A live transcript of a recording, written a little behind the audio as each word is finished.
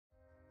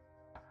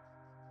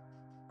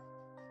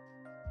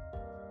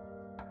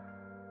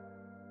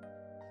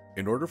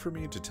In order for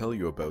me to tell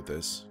you about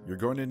this, you're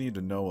going to need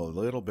to know a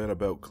little bit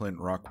about Clint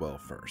Rockwell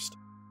first.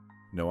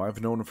 No,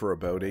 I've known him for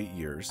about 8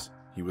 years.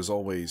 He was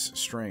always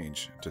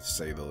strange, to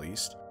say the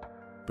least,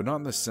 but not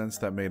in the sense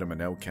that made him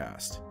an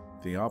outcast.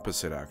 The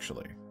opposite,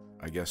 actually.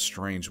 I guess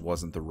strange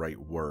wasn't the right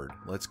word.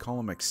 Let's call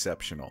him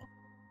exceptional.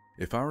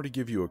 If I were to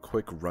give you a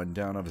quick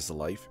rundown of his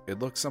life, it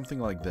looks something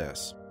like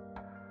this.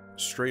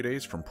 Straight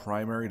A's from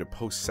primary to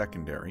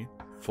post-secondary,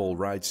 full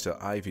rides to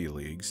Ivy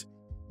Leagues,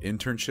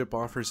 internship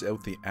offers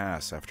out the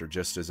ass after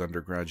just his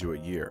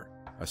undergraduate year,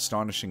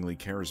 astonishingly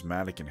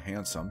charismatic and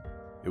handsome.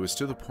 It was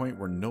to the point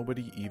where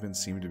nobody even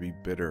seemed to be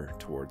bitter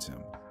towards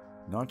him.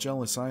 Not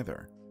jealous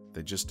either,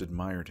 they just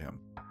admired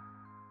him.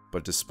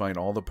 But despite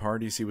all the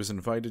parties he was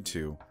invited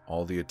to,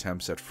 all the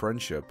attempts at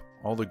friendship,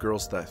 all the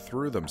girls that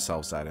threw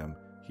themselves at him,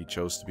 he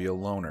chose to be a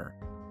loner.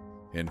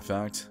 In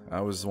fact,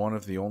 I was one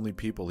of the only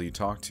people he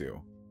talked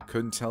to.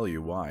 Couldn't tell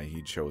you why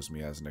he chose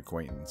me as an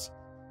acquaintance.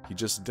 He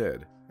just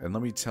did, and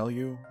let me tell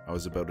you, I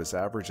was about as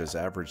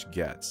average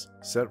gets,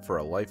 set for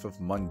a life of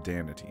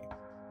mundanity.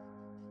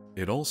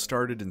 It all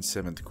started in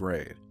 7th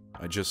grade.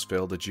 I just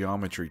failed a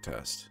geometry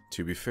test.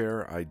 To be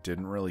fair, I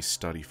didn't really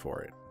study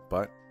for it,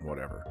 but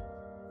whatever.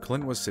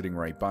 Clint was sitting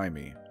right by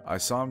me. I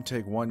saw him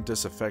take one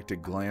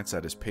disaffected glance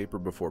at his paper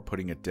before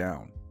putting it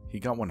down. He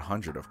got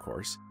 100, of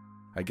course.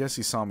 I guess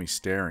he saw me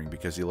staring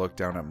because he looked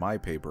down at my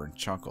paper and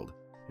chuckled.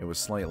 It was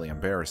slightly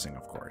embarrassing,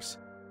 of course.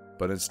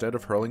 But instead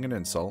of hurling an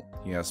insult,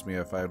 he asked me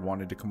if I had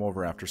wanted to come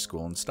over after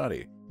school and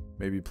study,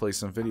 maybe play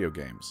some video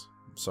games.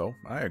 So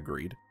I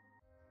agreed.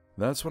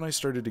 That's when I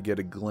started to get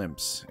a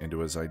glimpse into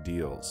his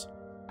ideals.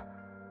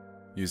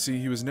 You see,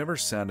 he was never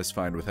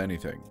satisfied with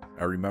anything.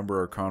 I remember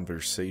our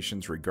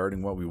conversations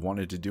regarding what we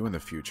wanted to do in the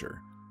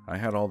future. I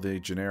had all the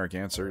generic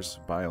answers: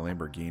 buy a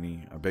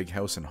Lamborghini, a big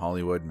house in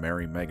Hollywood,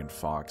 marry Megan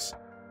Fox.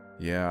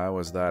 Yeah, I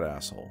was that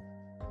asshole.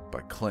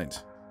 But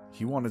Clint,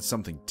 he wanted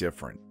something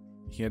different.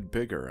 He had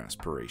bigger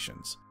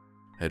aspirations.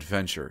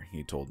 Adventure,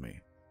 he told me.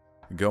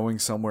 Going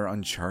somewhere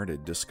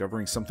uncharted,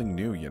 discovering something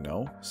new, you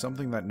know?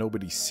 Something that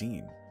nobody's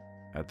seen.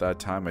 At that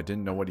time, I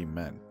didn't know what he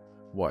meant.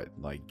 What,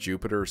 like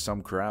Jupiter or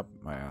some crap?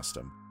 I asked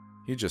him.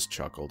 He just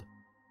chuckled.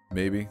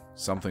 Maybe,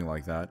 something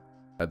like that.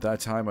 At that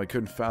time, I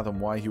couldn't fathom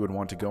why he would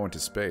want to go into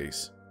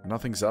space.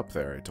 Nothing's up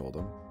there, I told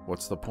him.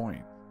 What's the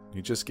point?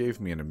 He just gave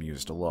me an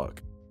amused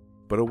look.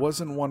 But it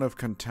wasn't one of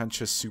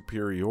contentious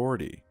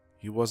superiority.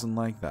 He wasn't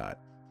like that.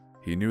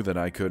 He knew that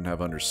I couldn't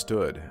have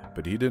understood,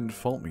 but he didn't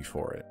fault me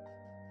for it.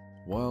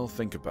 Well,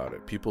 think about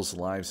it. People's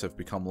lives have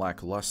become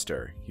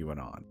lackluster, he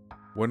went on.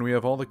 When we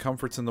have all the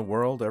comforts in the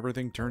world,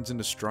 everything turns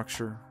into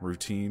structure,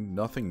 routine,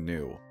 nothing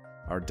new.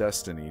 Our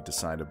destiny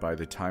decided by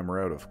the time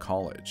we're out of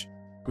college.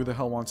 Who the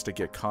hell wants to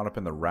get caught up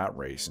in the rat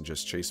race and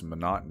just chase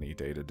monotony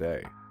day to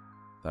day?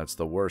 That's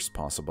the worst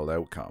possible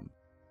outcome.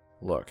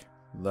 Look,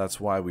 that's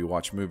why we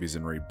watch movies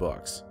and read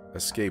books.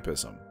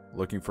 Escapism.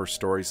 Looking for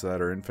stories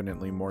that are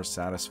infinitely more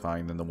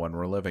satisfying than the one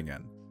we're living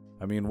in.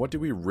 I mean, what do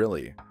we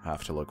really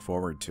have to look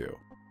forward to?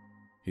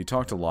 He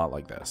talked a lot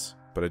like this,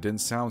 but it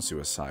didn't sound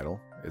suicidal.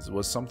 It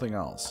was something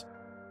else.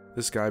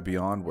 This guy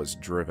beyond was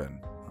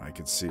driven. I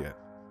could see it.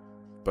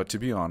 But to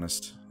be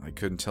honest, I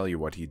couldn't tell you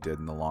what he did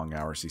in the long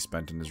hours he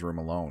spent in his room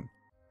alone.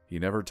 He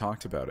never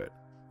talked about it.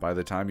 By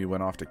the time he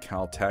went off to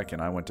Caltech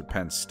and I went to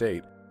Penn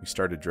State, we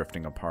started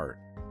drifting apart.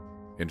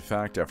 In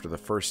fact, after the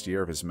first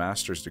year of his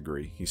master's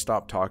degree, he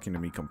stopped talking to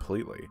me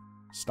completely.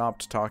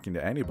 Stopped talking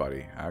to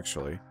anybody,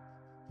 actually.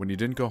 When he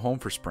didn't go home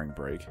for spring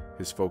break,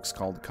 his folks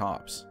called the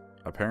cops.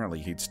 Apparently,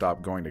 he'd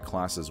stopped going to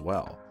class as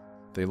well.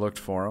 They looked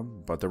for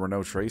him, but there were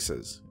no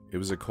traces. It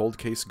was a cold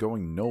case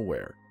going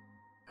nowhere.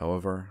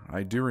 However,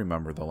 I do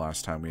remember the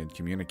last time we had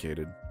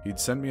communicated. He'd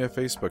sent me a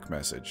Facebook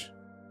message.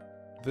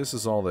 This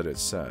is all that it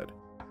said.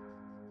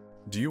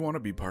 Do you want to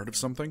be part of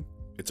something?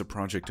 It's a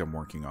project I'm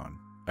working on.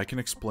 I can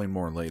explain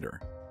more later.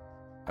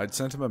 I'd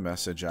sent him a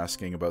message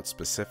asking about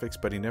specifics,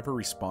 but he never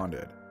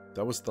responded.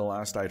 That was the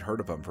last I'd heard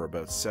of him for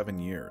about 7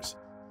 years.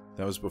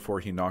 That was before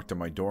he knocked on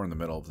my door in the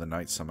middle of the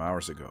night some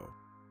hours ago.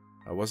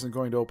 I wasn't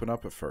going to open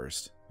up at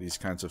first. These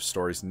kinds of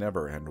stories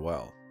never end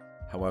well.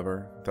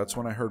 However, that's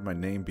when I heard my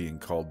name being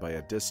called by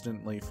a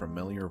distantly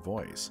familiar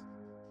voice.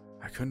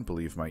 I couldn't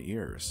believe my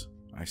ears.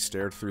 I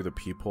stared through the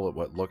peephole at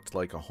what looked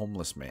like a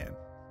homeless man.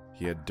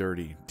 He had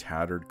dirty,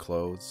 tattered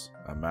clothes,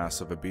 a mass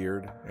of a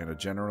beard, and a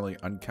generally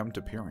unkempt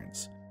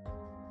appearance.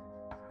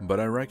 But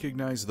I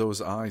recognized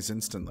those eyes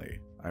instantly.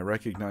 I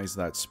recognized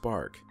that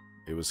spark.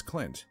 It was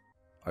Clint.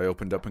 I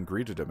opened up and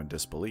greeted him in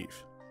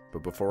disbelief.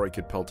 But before I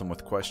could pelt him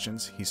with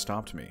questions, he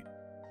stopped me.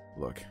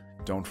 Look,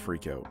 don't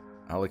freak out.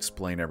 I'll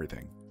explain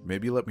everything.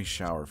 Maybe let me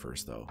shower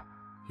first, though.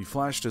 He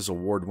flashed his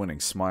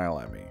award-winning smile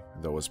at me,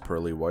 though his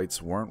pearly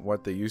whites weren't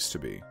what they used to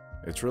be.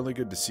 It's really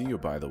good to see you,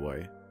 by the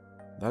way.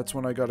 That's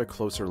when I got a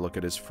closer look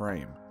at his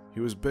frame.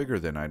 He was bigger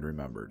than I'd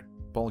remembered.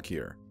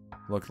 Bulkier.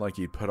 Looked like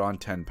he'd put on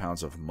 10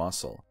 pounds of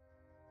muscle.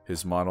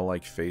 His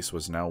model-like face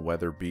was now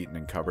weather-beaten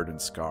and covered in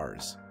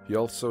scars. He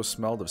also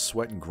smelled of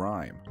sweat and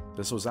grime.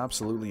 This was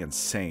absolutely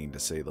insane, to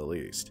say the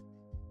least.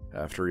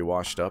 After he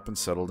washed up and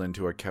settled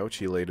into a couch,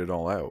 he laid it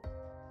all out.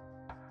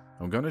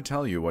 I'm going to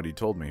tell you what he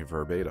told me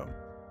verbatim.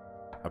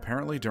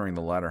 Apparently during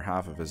the latter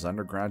half of his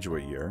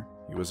undergraduate year,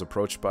 he was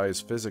approached by his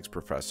physics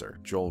professor,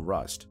 Joel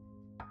Rust,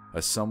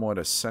 a somewhat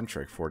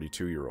eccentric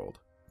 42-year-old.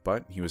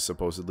 But he was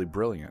supposedly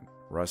brilliant.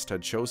 Rust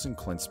had chosen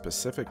Clint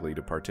specifically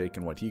to partake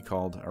in what he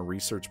called a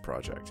research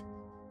project.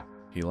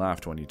 He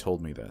laughed when he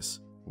told me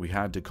this. We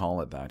had to call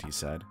it that, he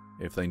said.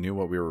 If they knew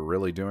what we were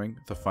really doing,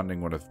 the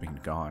funding would have been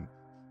gone.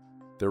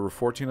 There were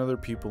 14 other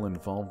people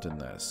involved in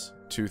this.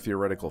 2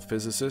 theoretical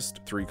physicists,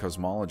 3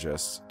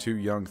 cosmologists, 2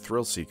 young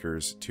thrill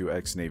seekers, 2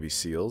 ex-Navy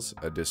SEALs,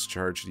 a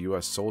discharged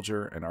US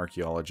soldier, an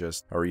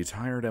archaeologist, a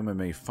retired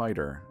MMA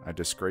fighter, a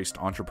disgraced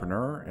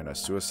entrepreneur, and a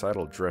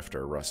suicidal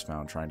drifter Russ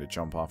found trying to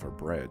jump off a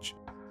bridge.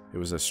 It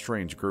was a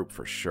strange group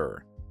for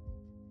sure.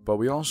 But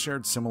we all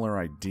shared similar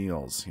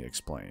ideals, he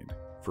explained.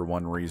 For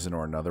one reason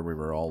or another, we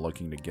were all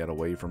looking to get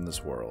away from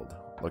this world,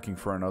 looking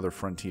for another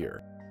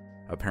frontier.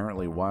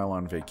 Apparently, while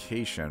on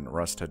vacation,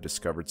 Rust had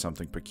discovered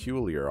something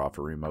peculiar off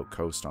a remote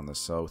coast on the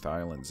South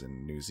Islands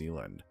in New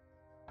Zealand.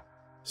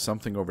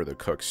 Something over the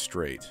Cook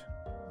Strait.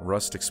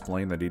 Rust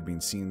explained that he'd been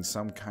seeing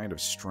some kind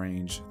of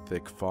strange,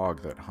 thick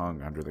fog that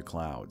hung under the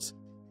clouds.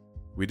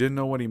 We didn't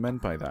know what he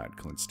meant by that,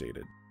 Clint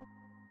stated.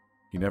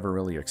 He never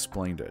really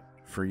explained it.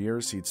 For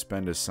years, he'd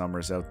spend his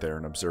summers out there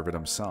and observe it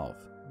himself.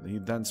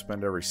 He'd then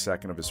spend every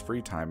second of his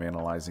free time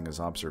analyzing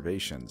his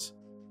observations.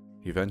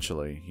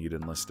 Eventually, he'd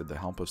enlisted the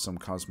help of some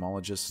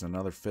cosmologists and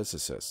other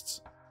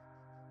physicists.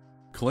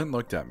 Clint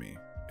looked at me.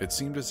 It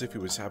seemed as if he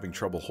was having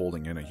trouble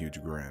holding in a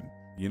huge grin.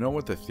 You know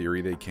what the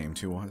theory they came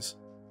to was?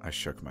 I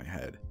shook my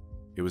head.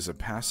 It was a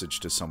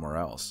passage to somewhere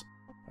else.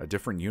 A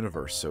different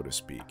universe, so to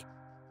speak.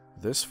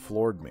 This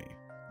floored me.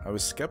 I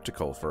was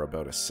skeptical for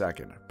about a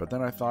second, but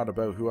then I thought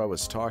about who I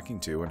was talking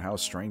to and how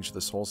strange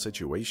this whole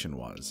situation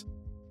was.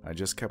 I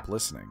just kept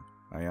listening.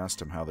 I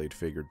asked him how they'd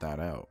figured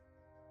that out.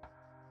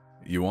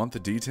 You want the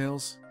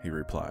details? He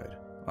replied.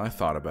 I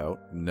thought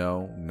about,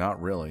 no,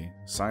 not really.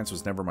 Science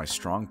was never my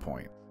strong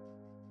point.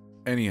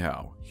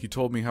 Anyhow, he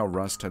told me how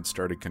Rust had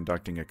started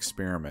conducting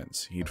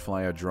experiments. He'd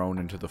fly a drone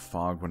into the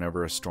fog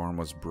whenever a storm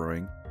was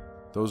brewing.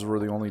 Those were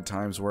the only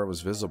times where it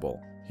was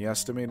visible. He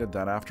estimated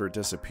that after it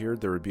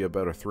disappeared, there would be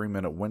about a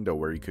 3-minute window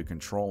where he could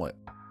control it.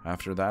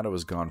 After that, it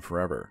was gone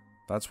forever.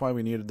 That's why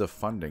we needed the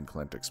funding,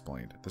 Clint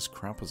explained. This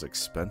crap was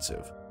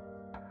expensive.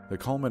 The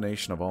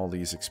culmination of all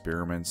these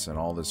experiments and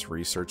all this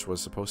research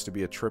was supposed to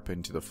be a trip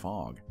into the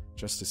fog,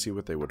 just to see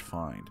what they would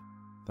find.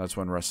 That's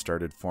when Russ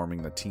started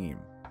forming the team.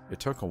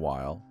 It took a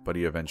while, but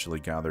he eventually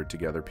gathered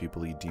together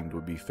people he deemed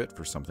would be fit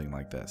for something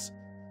like this,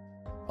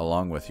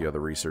 along with the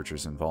other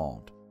researchers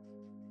involved.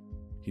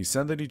 He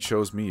said that he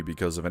chose me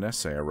because of an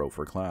essay I wrote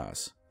for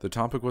class. The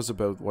topic was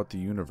about what the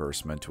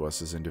universe meant to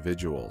us as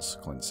individuals,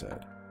 Clint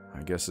said.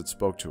 I guess it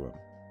spoke to him.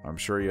 I'm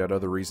sure he had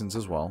other reasons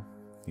as well.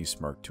 He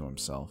smirked to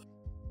himself.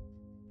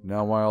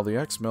 Now, while the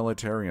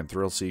ex-military and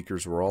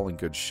thrill-seekers were all in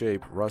good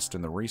shape, Rust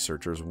and the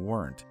researchers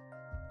weren't.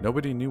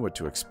 Nobody knew what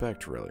to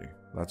expect, really.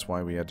 That's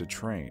why we had to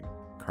train.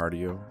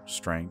 Cardio,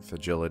 strength,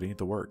 agility,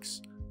 the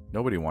works.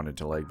 Nobody wanted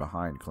to lag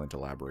behind, Clint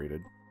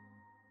elaborated.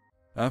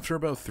 After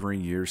about 3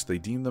 years, they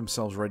deemed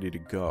themselves ready to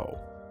go.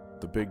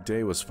 The big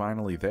day was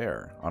finally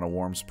there, on a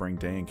warm spring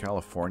day in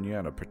California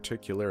and a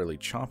particularly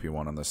choppy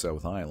one on the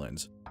South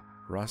Islands.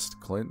 Rust,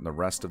 Clint, and the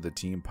rest of the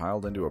team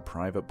piled into a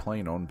private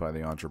plane owned by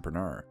the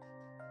entrepreneur.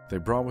 They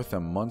brought with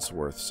them months'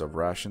 worths of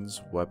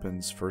rations,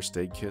 weapons, first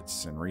aid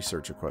kits, and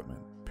research equipment.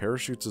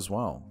 Parachutes as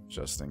well,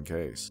 just in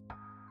case.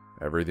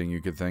 Everything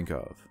you could think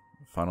of.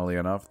 Funnily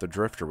enough, the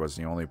drifter was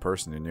the only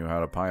person who knew how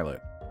to pilot.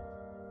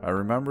 I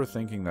remember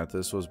thinking that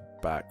this was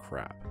bat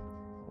crap.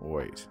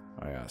 Wait,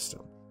 I asked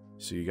him.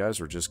 So you guys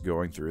were just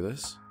going through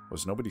this?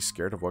 Was nobody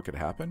scared of what could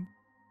happen?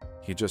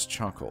 He just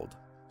chuckled.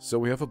 So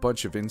we have a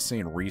bunch of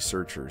insane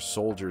researchers,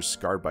 soldiers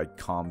scarred by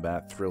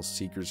combat, thrill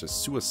seekers, a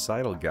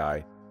suicidal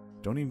guy.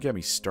 Don't even get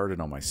me started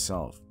on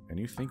myself. And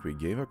you think we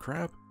gave a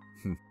crap?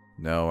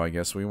 No, I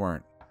guess we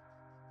weren't.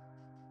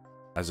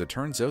 As it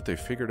turns out, they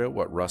figured out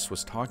what Russ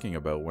was talking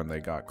about when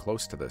they got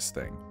close to this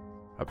thing.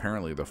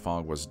 Apparently the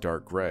fog was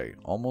dark gray,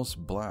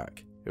 almost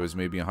black. It was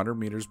maybe 100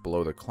 meters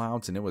below the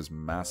clouds and it was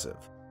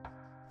massive.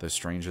 The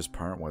strangest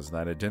part was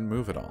that it didn't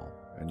move at all,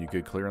 and you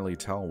could clearly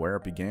tell where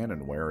it began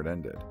and where it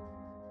ended.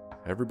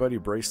 Everybody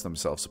braced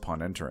themselves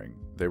upon entering.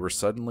 They were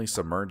suddenly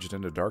submerged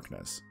into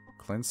darkness.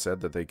 Clint said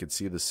that they could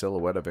see the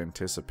silhouette of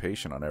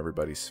anticipation on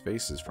everybody's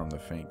faces from the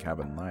faint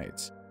cabin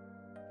lights.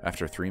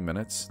 After 3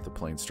 minutes, the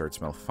plane starts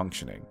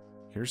malfunctioning.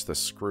 Here's the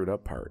screwed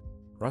up part.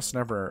 Russ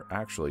never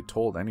actually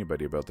told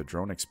anybody about the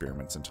drone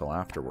experiments until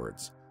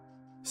afterwards.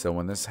 So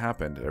when this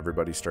happened,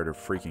 everybody started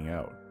freaking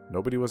out.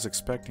 Nobody was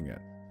expecting it,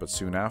 but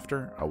soon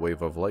after, a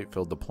wave of light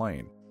filled the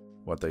plane.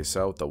 What they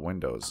saw out the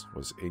windows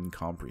was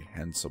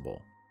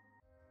incomprehensible.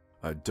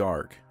 A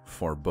dark,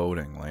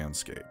 foreboding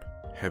landscape.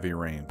 Heavy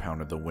rain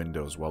pounded the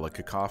windows while a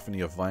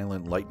cacophony of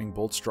violent lightning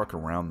bolts struck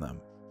around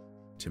them.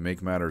 To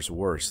make matters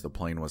worse, the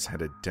plane was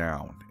headed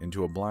down,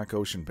 into a black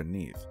ocean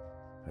beneath.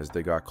 As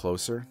they got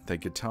closer, they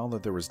could tell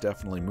that there was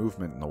definitely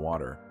movement in the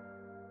water.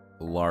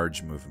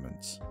 Large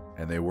movements.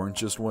 And they weren't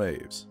just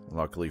waves.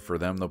 Luckily for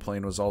them, the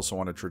plane was also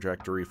on a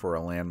trajectory for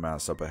a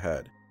landmass up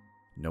ahead.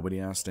 Nobody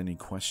asked any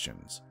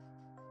questions.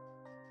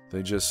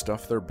 They just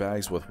stuffed their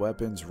bags with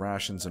weapons,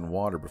 rations, and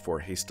water before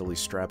hastily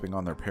strapping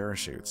on their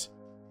parachutes.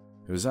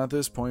 It was at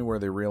this point where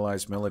they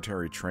realized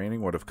military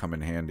training would have come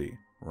in handy.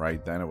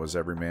 Right then, it was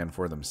every man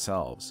for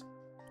themselves.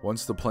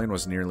 Once the plane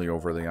was nearly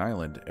over the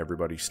island,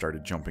 everybody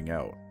started jumping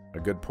out. A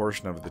good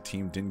portion of the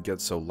team didn't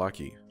get so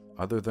lucky.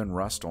 Other than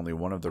Rust, only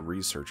one of the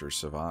researchers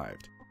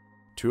survived.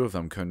 2 of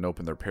them couldn't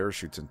open their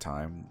parachutes in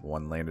time.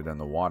 One landed in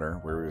the water,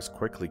 where he was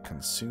quickly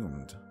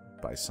consumed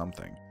by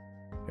something,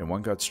 and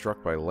one got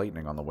struck by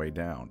lightning on the way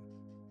down.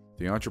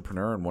 The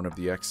entrepreneur and one of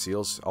the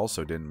ex-SEALs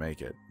also didn't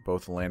make it,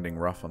 both landing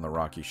rough on the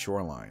rocky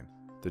shoreline.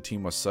 The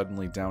team was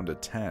suddenly down to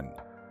 10.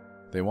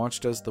 They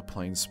watched as the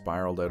plane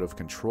spiraled out of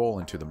control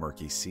into the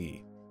murky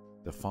sea.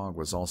 The fog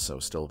was also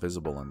still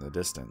visible in the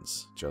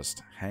distance,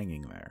 just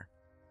hanging there.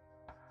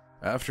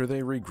 After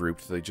they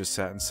regrouped, they just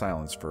sat in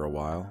silence for a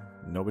while.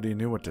 Nobody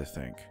knew what to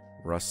think.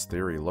 Rust's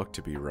theory looked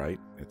to be right,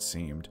 it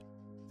seemed.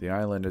 The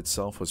island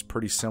itself was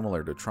pretty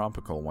similar to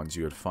tropical ones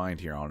you would find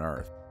here on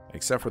Earth,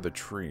 except for the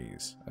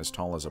trees, as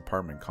tall as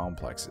apartment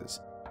complexes,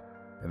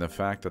 and the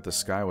fact that the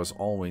sky was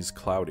always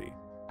cloudy.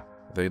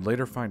 They'd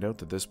later find out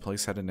that this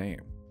place had a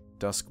name,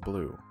 Dusk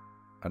Blue.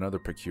 Another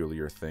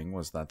peculiar thing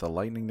was that the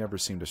lightning never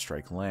seemed to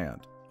strike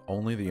land,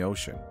 only the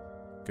ocean.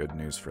 Good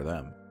news for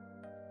them.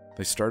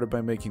 They started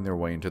by making their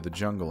way into the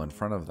jungle in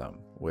front of them.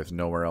 With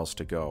nowhere else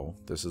to go,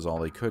 this is all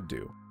they could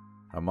do.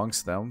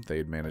 Amongst them, they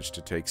had managed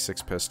to take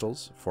 6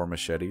 pistols, 4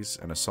 machetes,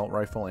 an assault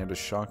rifle, and a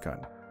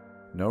shotgun.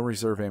 No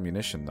reserve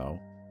ammunition, though.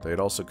 They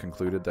had also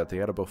concluded that they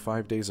had about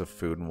 5 days of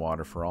food and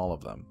water for all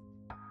of them.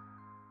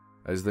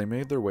 As they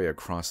made their way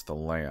across the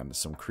land,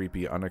 some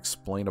creepy,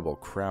 unexplainable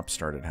crap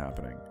started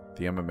happening.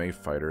 The MMA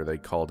fighter, they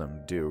called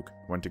him Duke,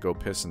 went to go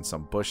piss in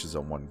some bushes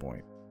at one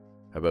point.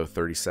 About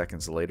 30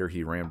 seconds later,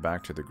 he ran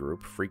back to the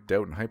group, freaked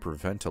out and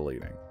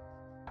hyperventilating.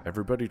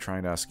 Everybody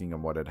tried asking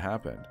him what had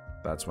happened.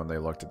 That's when they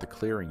looked at the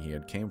clearing he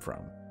had came from.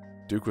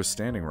 Duke was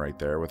standing right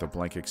there with a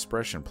blank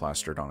expression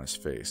plastered on his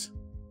face.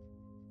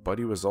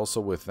 Buddy was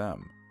also with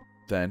them.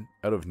 Then,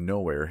 out of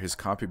nowhere, his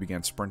copy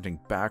began sprinting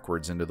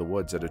backwards into the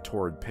woods at a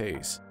torrid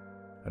pace.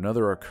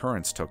 Another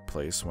occurrence took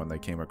place when they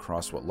came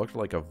across what looked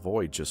like a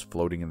void just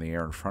floating in the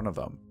air in front of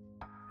them.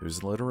 It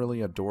was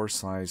literally a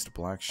door-sized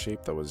black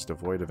shape that was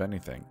devoid of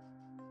anything.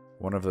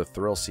 One of the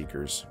thrill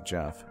seekers,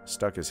 Jeff,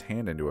 stuck his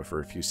hand into it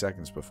for a few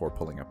seconds before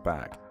pulling it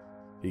back.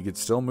 He could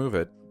still move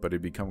it, but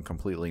had become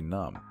completely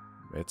numb.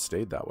 It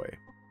stayed that way.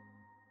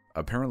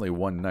 Apparently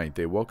one night,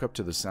 they woke up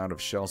to the sound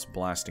of shells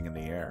blasting in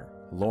the air.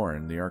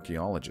 Lauren, the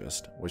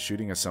archaeologist, was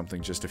shooting at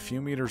something just a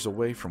few meters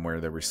away from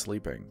where they were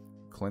sleeping.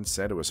 Clint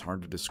said it was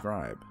hard to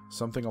describe,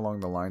 something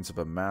along the lines of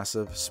a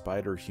massive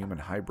spider-human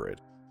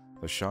hybrid.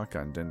 The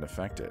shotgun didn't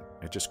affect it,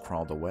 it just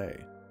crawled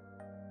away.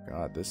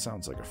 God, this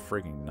sounds like a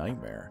frigging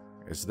nightmare.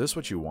 Is this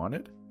what you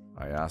wanted?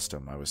 I asked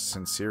him. I was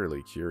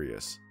sincerely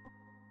curious.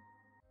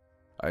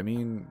 I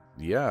mean,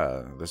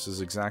 yeah, this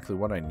is exactly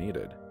what I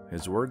needed.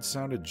 His words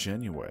sounded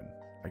genuine.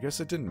 I guess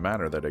it didn't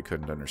matter that I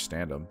couldn't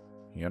understand him.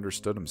 He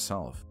understood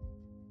himself.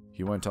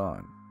 He went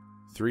on.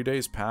 3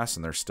 days passed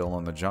and they're still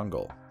in the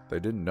jungle. They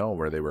didn't know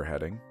where they were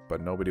heading,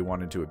 but nobody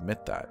wanted to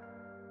admit that.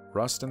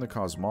 Rust and the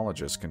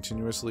cosmologist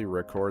continuously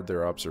record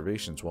their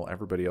observations while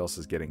everybody else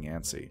is getting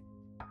antsy.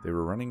 They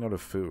were running out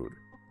of food.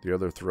 The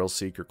other thrill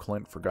seeker,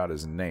 Clint forgot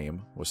his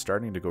name, was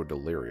starting to go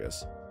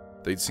delirious.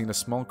 They'd seen a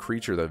small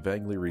creature that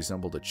vaguely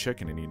resembled a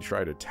chicken and he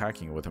tried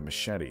attacking it with a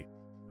machete.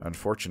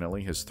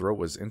 Unfortunately, his throat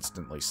was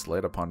instantly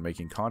slit upon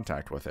making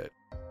contact with it.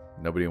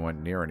 Nobody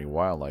went near any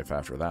wildlife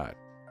after that.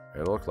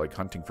 It looked like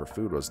hunting for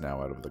food was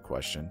now out of the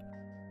question.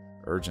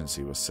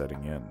 Urgency was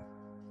setting in.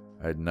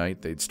 At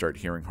night, they'd start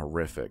hearing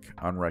horrific,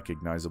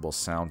 unrecognizable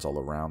sounds all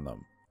around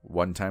them.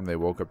 One time they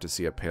woke up to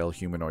see a pale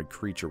humanoid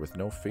creature with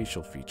no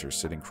facial features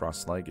sitting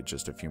cross-legged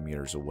just a few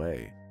meters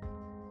away.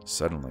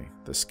 Suddenly,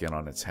 the skin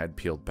on its head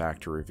peeled back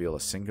to reveal a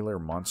singular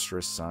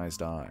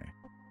monstrous-sized eye.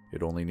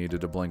 It only needed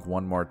to blink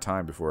one more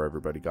time before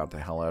everybody got the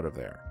hell out of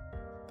there.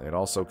 They had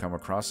also come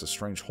across a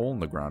strange hole in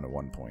the ground at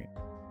one point.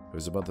 It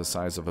was about the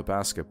size of a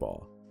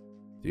basketball.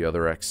 The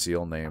other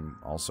ex-SEAL, name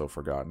also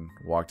forgotten,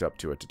 walked up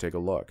to it to take a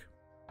look.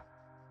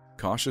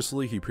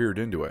 Cautiously, he peered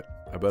into it.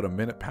 About a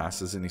minute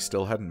passes and he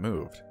still hadn't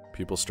moved.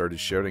 People started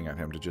shouting at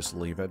him to just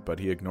leave it, but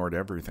he ignored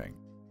everything.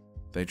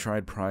 They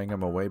tried prying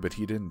him away, but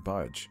he didn't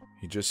budge.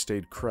 He just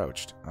stayed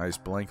crouched, eyes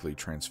blankly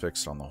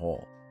transfixed on the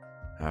hole.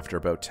 After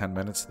about 10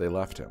 minutes, they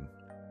left him.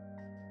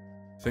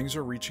 Things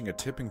were reaching a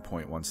tipping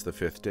point once the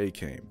 5th day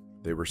came.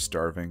 They were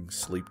starving,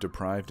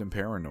 sleep-deprived, and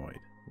paranoid.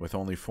 With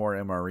only 4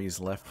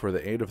 MREs left for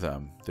the 8 of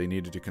them, they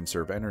needed to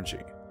conserve energy.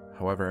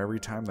 However, every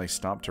time they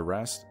stopped to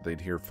rest, they'd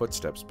hear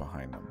footsteps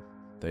behind them.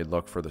 They'd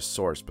look for the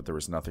source, but there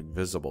was nothing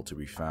visible to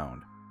be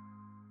found.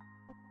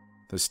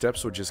 The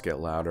steps would just get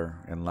louder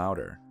and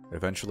louder.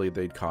 Eventually,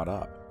 they'd caught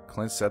up.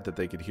 Clint said that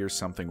they could hear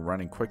something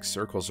running quick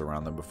circles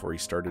around them before he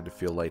started to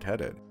feel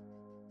lightheaded.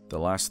 The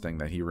last thing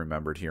that he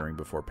remembered hearing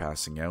before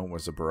passing out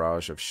was a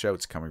barrage of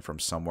shouts coming from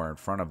somewhere in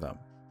front of them.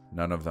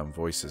 none of them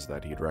voices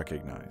that he'd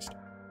recognized.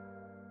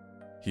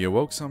 He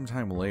awoke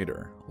sometime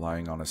later,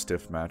 lying on a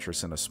stiff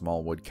mattress in a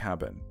small wood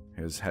cabin.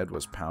 His head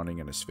was pounding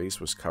and his face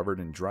was covered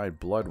in dried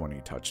blood when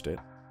he touched it.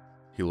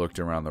 He looked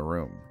around the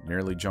room,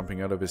 nearly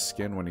jumping out of his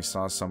skin when he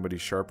saw somebody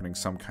sharpening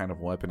some kind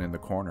of weapon in the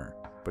corner,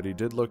 but he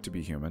did look to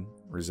be human,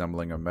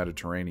 resembling a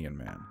Mediterranean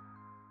man.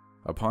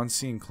 Upon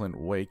seeing Clint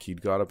wake,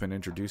 he'd got up and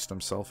introduced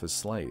himself as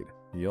Slade.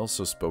 He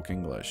also spoke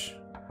English,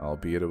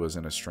 albeit it was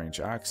in a strange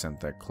accent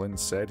that Clint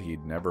said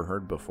he'd never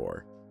heard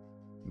before.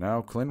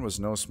 Now, Clint was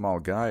no small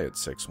guy at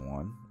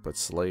 6'1", but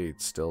Slade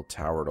still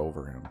towered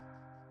over him.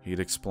 He'd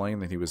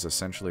explained that he was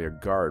essentially a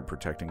guard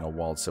protecting a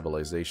walled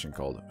civilization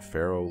called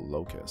Pharaoh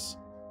Locus,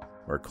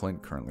 where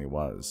Clint currently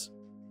was.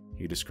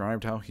 He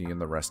described how he and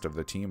the rest of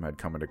the team had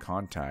come into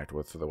contact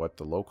with what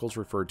the locals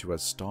referred to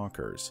as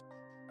stalkers.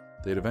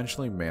 They'd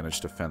eventually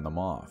managed to fend them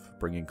off,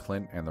 bringing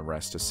Clint and the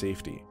rest to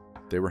safety.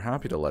 They were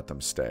happy to let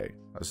them stay,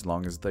 as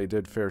long as they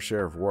did fair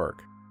share of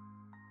work.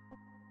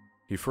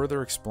 He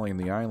further explained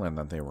the island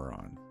that they were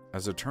on.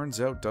 As it turns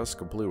out, Dusk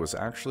Blue was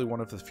actually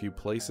one of the few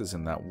places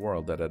in that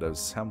world that had a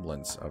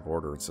semblance of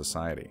order and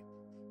society.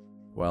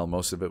 While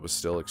most of it was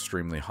still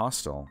extremely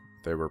hostile,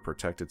 there were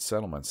protected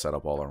settlements set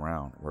up all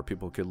around, where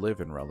people could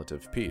live in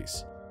relative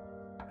peace.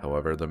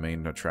 However, the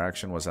main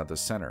attraction was at the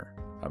center,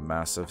 a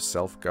massive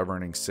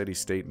self-governing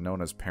city-state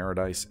known as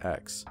Paradise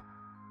X.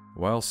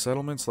 While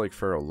settlements like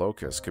Pharaoh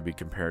Locus could be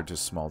compared to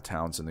small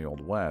towns in the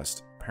Old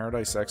West,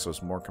 Paradise X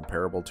was more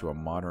comparable to a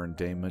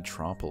modern-day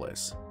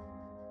metropolis.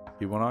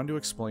 He went on to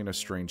explain a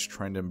strange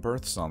trend in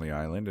births on the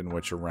island in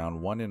which around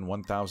 1 in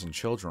 1,000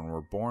 children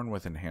were born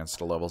with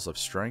enhanced levels of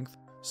strength,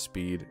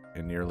 speed,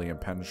 and nearly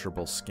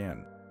impenetrable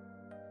skin.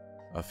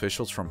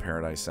 Officials from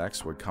Paradise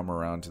X would come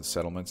around to the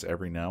settlements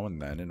every now and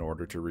then in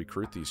order to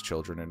recruit these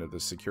children into the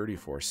security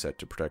force set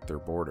to protect their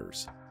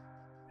borders.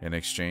 In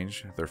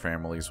exchange, their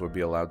families would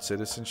be allowed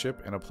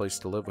citizenship and a place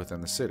to live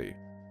within the city.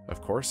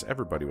 Of course,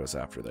 everybody was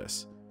after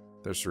this.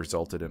 This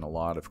resulted in a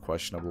lot of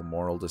questionable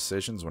moral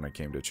decisions when it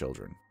came to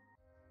children.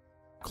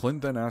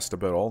 Clint then asked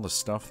about all the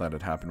stuff that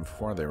had happened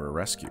before they were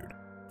rescued.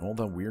 All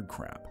that weird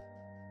crap.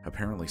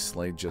 Apparently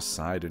Slade just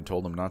sighed and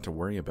told him not to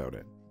worry about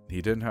it.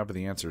 He didn't have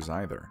the answers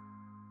either.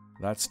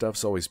 That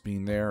stuff's always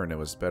been there and it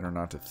was better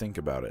not to think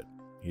about it.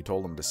 He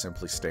told him to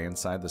simply stay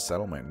inside the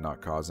settlement and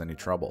not cause any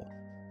trouble.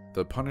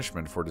 The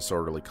punishment for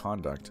disorderly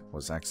conduct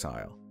was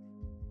exile.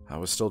 I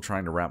was still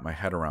trying to wrap my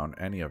head around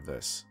any of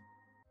this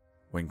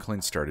when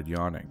Clint started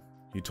yawning.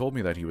 He told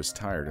me that he was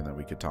tired and that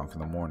we could talk in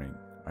the morning.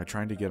 I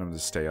tried to get him to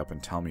stay up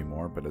and tell me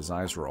more, but his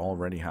eyes were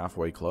already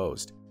halfway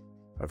closed.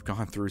 I've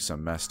gone through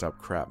some messed up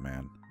crap,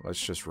 man.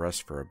 Let's just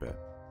rest for a bit.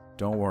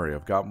 Don't worry,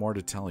 I've got more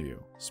to tell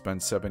you.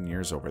 Spent 7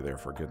 years over there,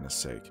 for goodness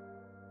sake,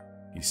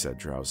 he said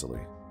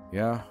drowsily.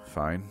 Yeah,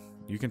 fine.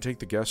 You can take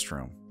the guest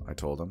room, I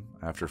told him.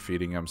 After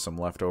feeding him some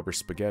leftover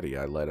spaghetti,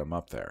 I led him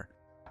up there.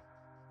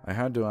 I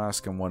had to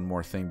ask him one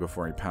more thing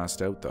before he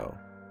passed out, though.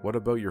 What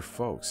about your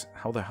folks?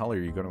 How the hell are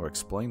you going to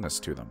explain this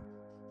to them?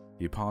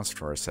 He paused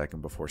for a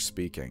second before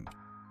speaking.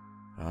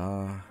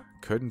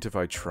 Couldn't if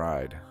I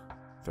tried.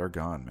 They're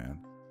gone, man.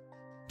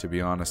 To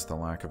be honest, the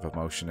lack of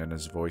emotion in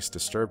his voice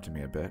disturbed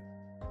me a bit.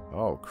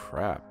 Oh,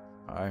 crap.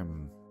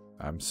 I'm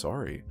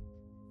sorry,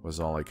 was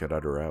all I could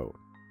utter out.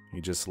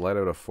 He just let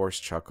out a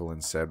forced chuckle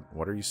and said,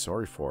 What are you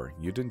sorry for?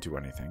 You didn't do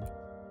anything,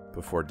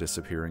 before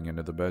disappearing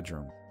into the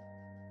bedroom.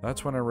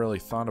 That's when I really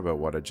thought about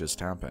what had just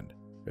happened.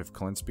 If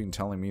Clint's been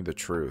telling me the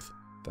truth,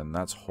 then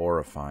that's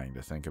horrifying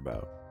to think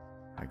about.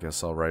 I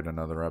guess I'll write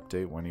another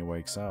update when he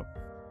wakes up.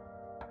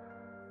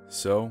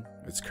 So,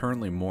 it's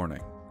currently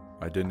morning.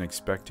 I didn't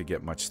expect to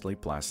get much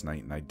sleep last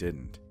night and I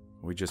didn't.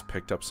 We just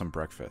picked up some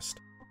breakfast.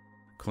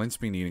 Clint's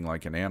been eating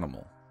like an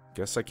animal.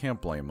 Guess I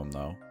can't blame him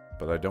though,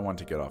 but I don't want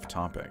to get off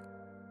topic.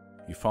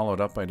 He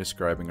followed up by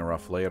describing a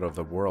rough layout of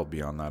the world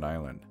beyond that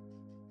island.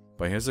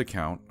 By his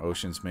account,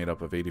 oceans made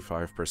up of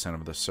 85%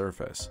 of the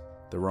surface.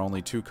 There were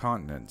only 2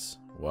 continents.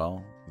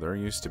 Well, there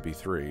used to be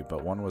 3,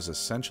 but one was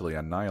essentially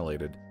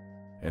annihilated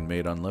and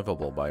made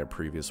unlivable by a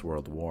previous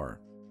world war.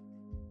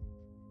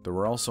 There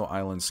were also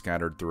islands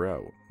scattered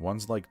throughout,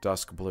 ones like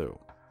Dusk Blue.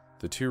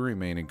 The 2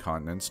 remaining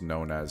continents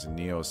known as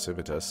Neo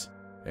Civitas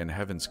and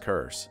Heaven's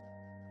Curse.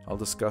 I'll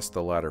discuss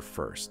the latter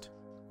first.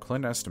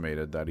 Clint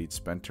estimated that he'd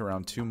spent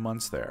around 2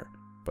 months there,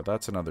 but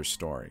that's another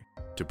story.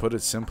 To put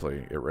it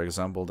simply, it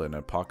resembled an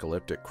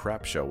apocalyptic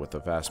crap show with the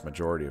vast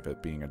majority of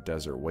it being a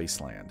desert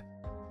wasteland.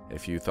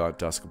 If you thought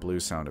Dusk Blue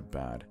sounded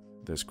bad,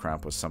 this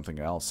crap was something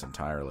else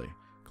entirely,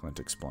 Clint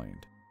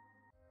explained.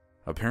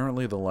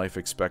 Apparently, the life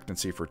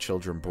expectancy for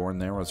children born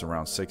there was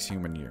around 6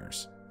 human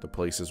years. The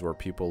places where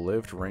people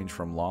lived ranged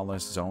from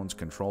lawless zones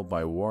controlled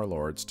by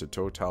warlords to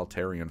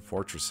totalitarian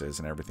fortresses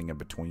and everything in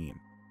between.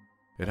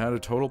 It had a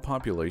total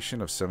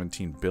population of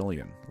 17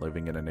 billion,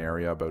 living in an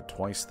area about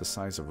twice the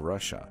size of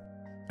Russia,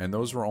 and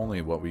those were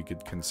only what we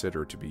could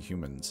consider to be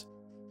humans.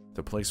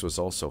 The place was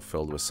also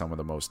filled with some of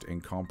the most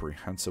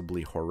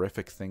incomprehensibly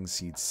horrific things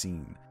he'd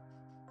seen.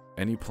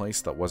 Any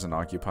place that wasn't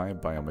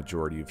occupied by a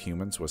majority of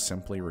humans was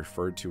simply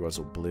referred to as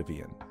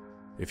Oblivion.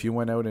 If you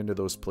went out into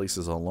those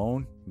places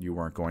alone, you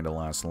weren't going to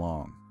last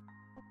long.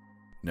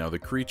 Now, the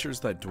creatures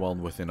that dwelled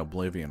within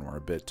Oblivion were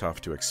a bit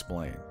tough to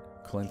explain.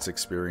 Clint's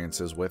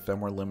experiences with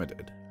them were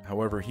limited.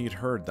 However, he'd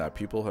heard that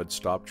people had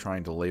stopped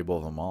trying to label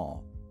them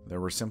all. There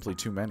were simply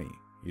too many.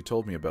 He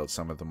told me about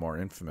some of the more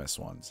infamous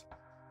ones.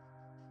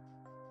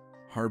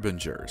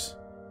 Harbingers.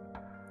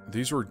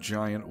 These were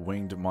giant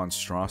winged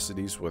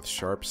monstrosities with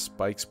sharp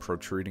spikes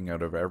protruding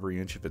out of every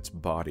inch of its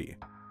body.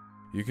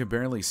 You could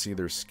barely see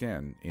their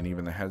skin, and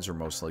even the heads were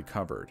mostly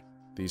covered.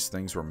 These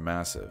things were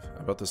massive,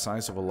 about the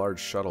size of a large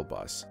shuttle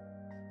bus.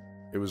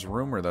 It was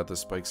rumored that the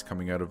spikes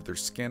coming out of their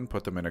skin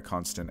put them in a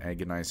constant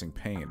agonizing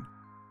pain.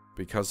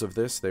 Because of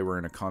this, they were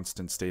in a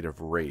constant state of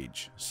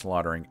rage,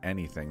 slaughtering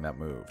anything that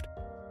moved.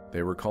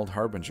 They were called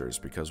Harbingers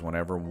because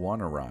whenever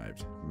one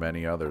arrived,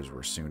 many others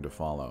were soon to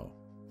follow.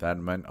 That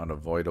meant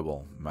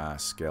unavoidable,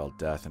 mass-scale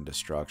death and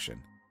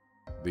destruction.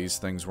 These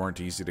things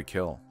weren't easy to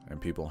kill,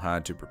 and people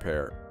had to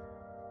prepare.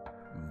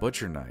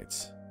 Butcher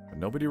Knights.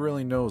 Nobody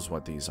really knows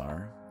what these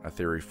are. A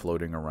theory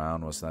floating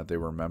around was that they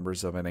were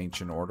members of an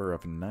ancient order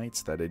of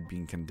knights that had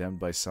been condemned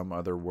by some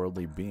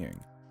otherworldly being.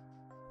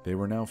 They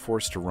were now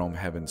forced to roam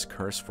Heaven's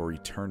Curse for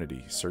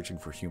eternity, searching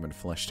for human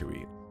flesh to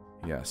eat.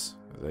 Yes,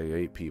 they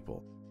ate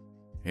people.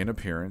 In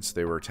appearance,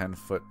 they were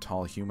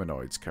 10-foot-tall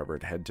humanoids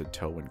covered head to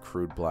toe in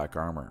crude black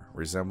armor,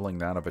 resembling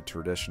that of a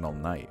traditional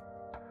knight.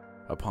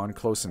 Upon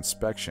close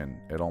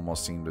inspection, it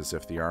almost seemed as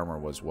if the armor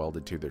was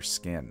welded to their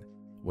skin,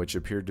 which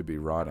appeared to be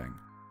rotting.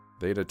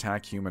 They'd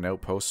attack human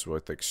outposts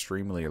with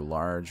extremely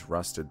large,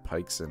 rusted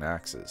pikes and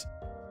axes.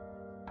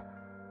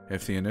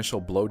 If the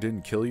initial blow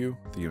didn't kill you,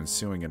 the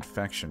ensuing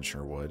infection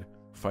sure would.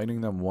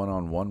 Fighting them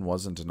one-on-one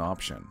wasn't an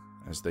option,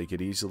 as they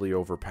could easily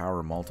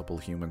overpower multiple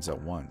humans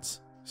at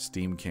once.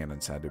 Steam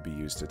cannons had to be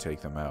used to take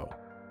them out.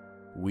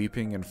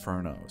 Weeping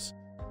Infernos.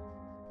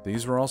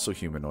 These were also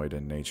humanoid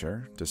in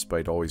nature.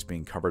 Despite always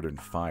being covered in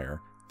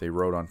fire, they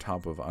rode on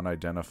top of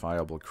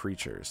unidentifiable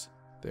creatures.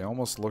 They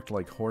almost looked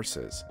like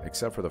horses,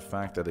 except for the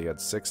fact that they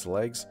had 6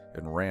 legs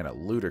and ran at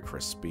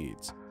ludicrous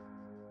speeds.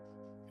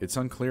 It's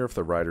unclear if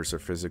the riders are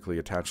physically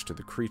attached to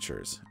the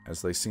creatures,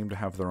 as they seem to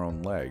have their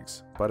own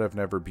legs, but have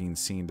never been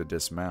seen to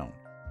dismount.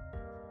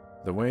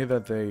 The way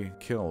that they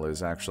kill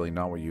is actually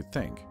not what you'd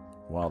think.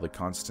 While the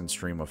constant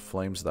stream of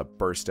flames that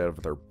burst out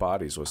of their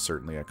bodies was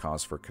certainly a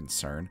cause for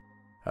concern,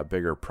 a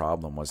bigger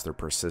problem was their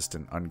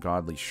persistent,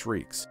 ungodly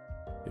shrieks.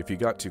 If you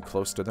got too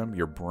close to them,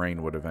 your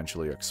brain would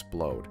eventually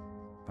explode.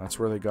 That's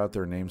where they got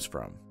their names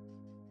from.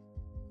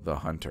 The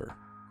Hunter.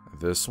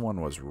 This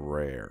one was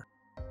rare.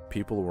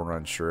 People were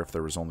unsure if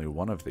there was only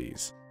one of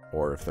these,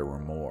 or if there were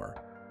more.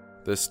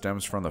 This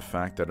stems from the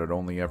fact that it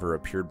only ever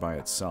appeared by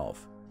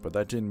itself, but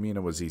that didn't mean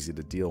it was easy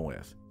to deal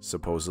with.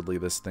 Supposedly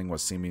this thing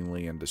was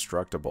seemingly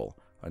indestructible,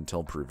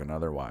 until proven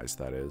otherwise,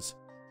 that is.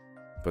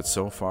 But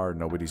so far,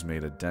 nobody's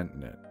made a dent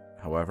in it.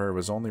 However, it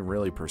was only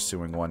really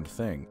pursuing one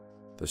thing,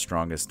 the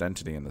strongest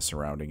entity in the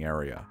surrounding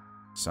area.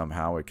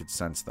 Somehow it could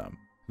sense them.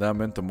 That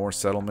meant the more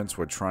settlements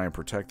would try and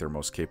protect their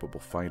most capable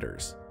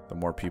fighters. The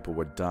more people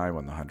would die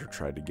when the hunter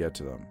tried to get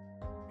to them.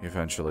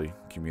 Eventually,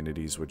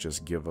 communities would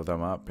just give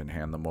them up and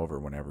hand them over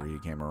whenever he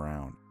came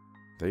around.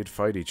 They'd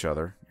fight each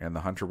other, and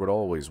the hunter would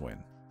always win.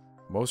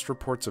 Most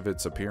reports of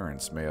its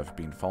appearance may have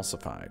been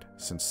falsified,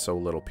 since so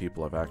little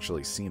people have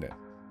actually seen it.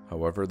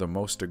 However, the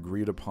most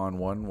agreed upon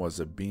one was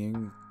a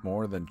being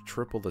more than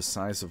triple the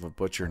size of a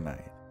butcher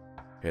knight.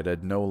 It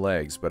had no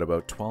legs, but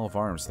about 12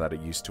 arms that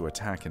it used to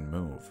attack and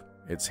move.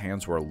 Its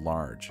hands were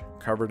large,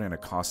 covered in a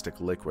caustic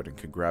liquid, and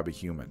could grab a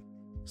human,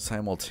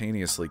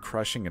 simultaneously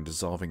crushing and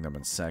dissolving them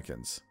in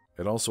seconds.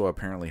 It also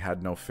apparently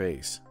had no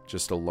face,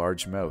 just a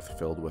large mouth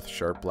filled with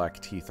sharp black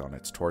teeth on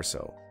its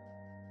torso.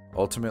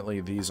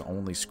 Ultimately, these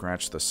only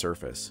scratched the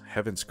surface.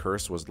 Heaven's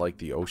Curse was like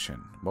the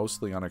ocean,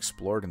 mostly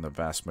unexplored and the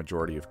vast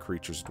majority of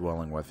creatures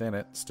dwelling within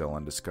it still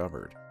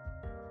undiscovered.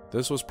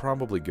 This was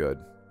probably good.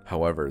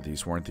 However,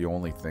 these weren't the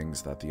only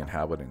things that the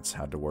inhabitants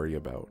had to worry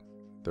about.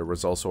 There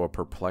was also a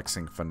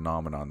perplexing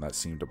phenomenon that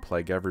seemed to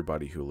plague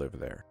everybody who lived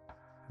there.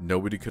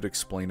 Nobody could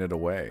explain it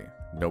away,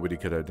 nobody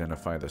could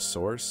identify the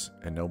source,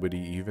 and nobody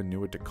even knew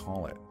what to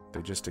call it.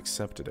 They just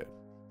accepted it.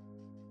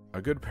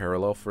 A good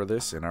parallel for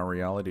this in our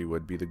reality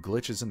would be the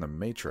glitches in the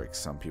Matrix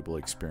some people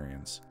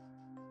experience.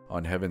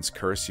 On Heaven's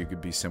Curse, you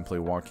could be simply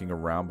walking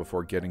around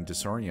before getting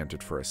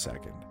disoriented for a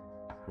second.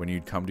 When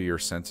you'd come to your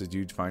senses,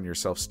 you'd find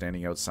yourself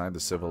standing outside the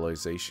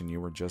civilization you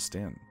were just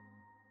in.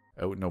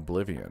 Out in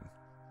Oblivion,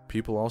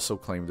 people also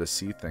claimed to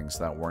see things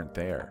that weren't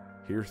there,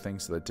 hear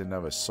things that didn't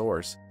have a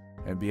source,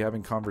 and be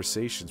having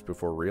conversations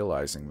before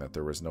realizing that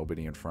there was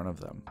nobody in front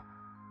of them.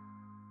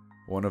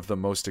 One of the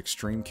most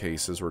extreme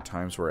cases were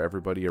times where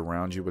everybody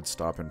around you would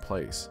stop in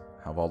place,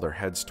 have all their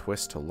heads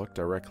twist to look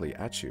directly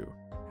at you,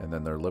 and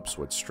then their lips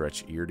would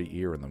stretch ear to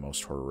ear in the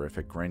most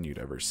horrific grin you'd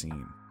ever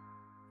seen.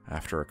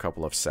 After a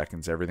couple of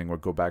seconds, everything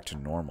would go back to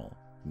normal.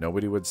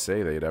 Nobody would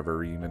say they'd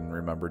ever even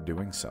remembered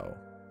doing so.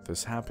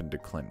 This happened to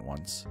Clint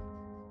once.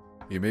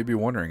 You may be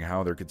wondering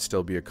how there could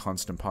still be a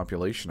constant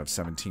population of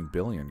 17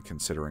 billion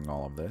considering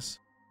all of this.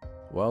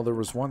 Well, there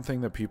was one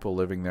thing that people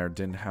living there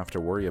didn't have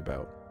to worry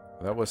about.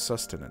 That was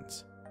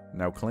sustenance.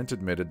 Now, Clint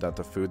admitted that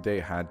the food they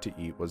had to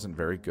eat wasn't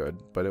very good,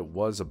 but it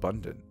was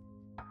abundant.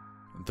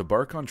 The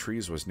bark on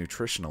trees was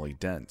nutritionally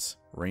dense,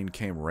 rain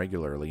came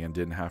regularly and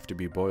didn't have to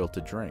be boiled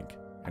to drink,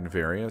 and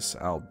various,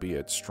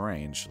 albeit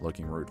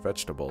strange-looking root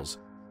vegetables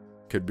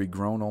could be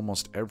grown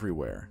almost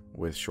everywhere,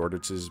 with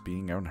shortages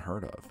being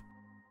unheard of.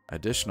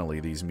 Additionally,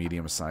 these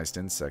medium-sized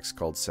insects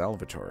called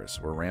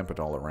salvatores were rampant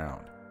all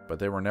around, but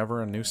they were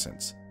never a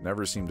nuisance,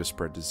 never seemed to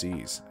spread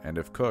disease, and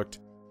if cooked,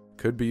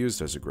 could be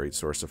used as a great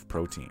source of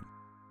protein.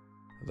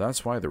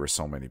 That's why there were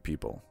so many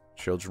people.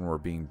 Children were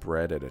being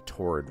bred at a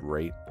torrid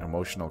rate,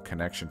 emotional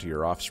connection to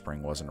your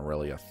offspring wasn't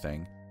really a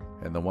thing,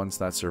 and the ones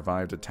that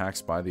survived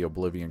attacks by the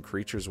Oblivion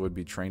creatures would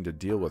be trained to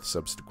deal with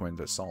subsequent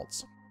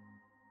assaults.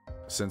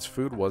 Since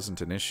food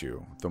wasn't an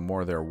issue, the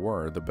more there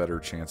were, the better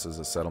chances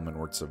a settlement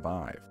would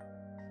survive.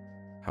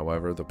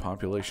 However, the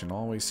population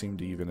always seemed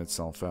to even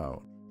itself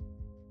out.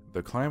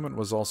 The climate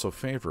was also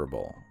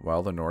favorable.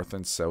 While the north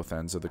and south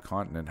ends of the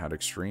continent had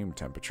extreme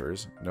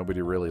temperatures,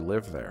 nobody really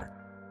lived there.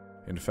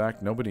 In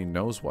fact, nobody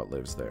knows what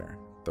lives there.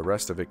 The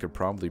rest of it could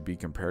probably be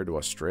compared to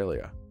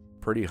Australia.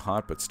 Pretty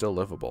hot but still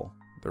livable.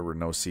 There were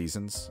no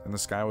seasons, and the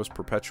sky was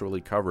perpetually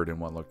covered in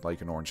what looked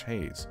like an orange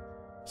haze,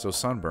 so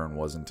sunburn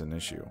wasn't an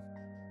issue.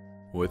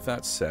 With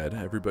that said,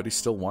 everybody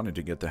still wanted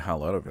to get the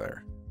hell out of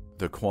there.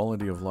 The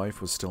quality of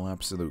life was still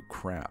absolute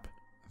crap.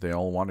 They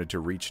all wanted to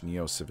reach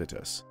Neo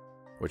Civitas,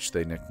 which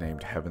they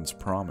nicknamed Heaven's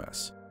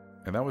Promise,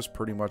 and that was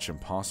pretty much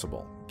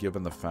impossible,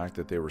 given the fact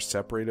that they were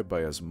separated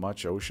by as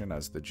much ocean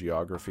as the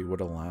geography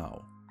would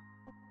allow.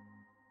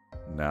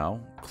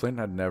 Now, Clint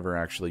had never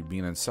actually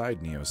been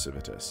inside Neo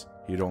Civitas.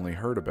 He'd only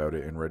heard about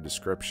it and read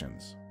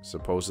descriptions.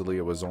 Supposedly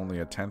it was only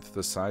a tenth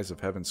the size of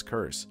Heaven's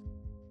Curse,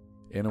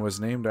 and it was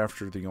named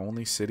after the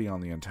only city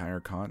on the entire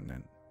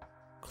continent.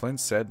 Clint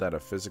said that a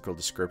physical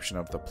description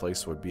of the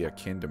place would be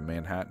akin to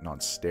Manhattan on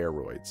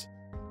steroids,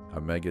 a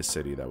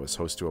megacity that was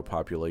host to a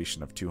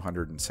population of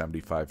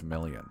 275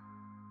 million.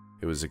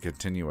 It was a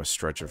continuous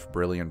stretch of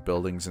brilliant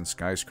buildings and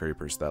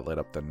skyscrapers that lit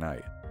up the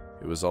night.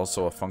 It was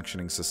also a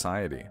functioning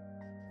society.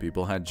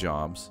 People had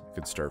jobs,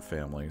 could start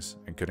families,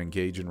 and could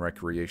engage in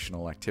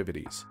recreational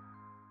activities.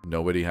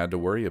 Nobody had to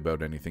worry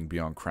about anything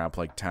beyond crap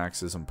like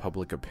taxes and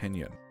public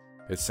opinion.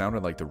 It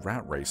sounded like the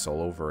rat race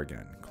all over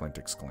again, Clint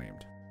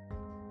exclaimed.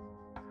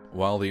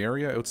 While the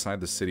area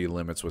outside the city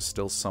limits was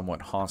still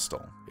somewhat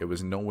hostile, it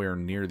was nowhere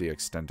near the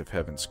extent of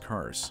Heaven's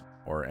Curse,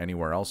 or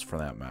anywhere else for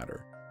that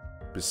matter.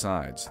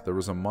 Besides, there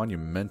was a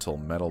monumental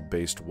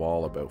metal-based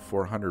wall about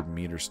 400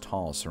 meters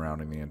tall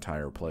surrounding the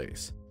entire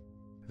place.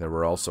 There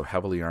were also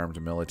heavily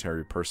armed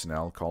military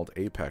personnel called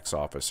Apex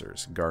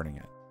officers guarding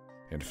it.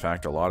 In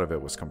fact, a lot of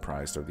it was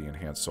comprised of the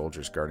enhanced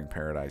soldiers guarding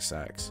Paradise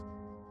X.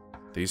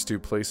 These two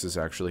places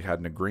actually had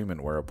an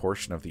agreement where a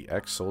portion of the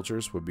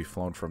X-soldiers would be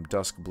flown from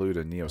Dusk Blue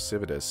to Neo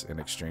Civitas in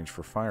exchange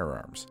for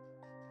firearms.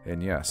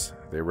 And yes,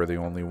 they were the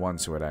only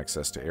ones who had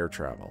access to air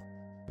travel.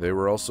 They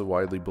were also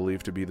widely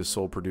believed to be the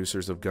sole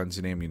producers of guns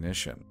and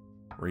ammunition.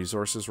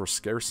 Resources were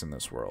scarce in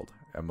this world,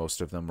 and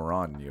most of them were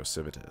on Neo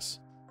Civitas.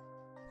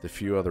 The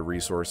few other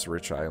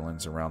resource-rich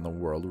islands around the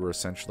world were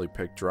essentially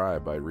picked dry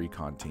by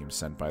recon teams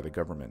sent by the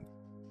government.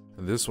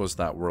 This was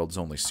that world's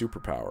only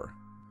superpower.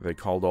 They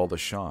called all the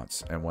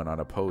shots and went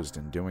unopposed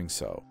in doing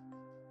so.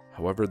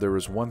 However, there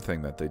was one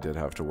thing that they did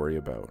have to worry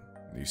about.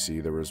 You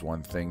see, there was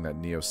one thing that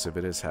Neo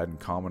Civitas had in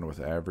common with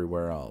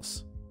everywhere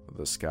else: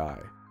 the sky.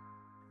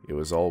 It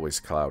was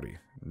always cloudy.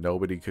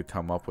 Nobody could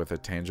come up with a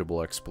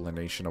tangible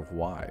explanation of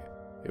why.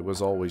 It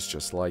was always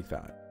just like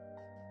that.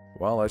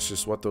 Well, that's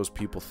just what those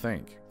people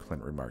think,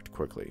 Clint remarked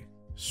quickly.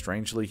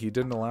 Strangely, he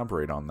didn't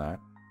elaborate on that.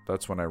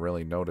 That's when I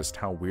really noticed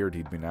how weird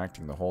he'd been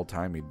acting the whole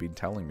time he'd been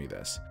telling me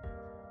this.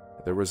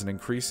 There was an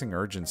increasing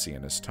urgency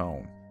in his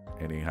tone.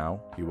 Anyhow,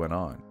 he went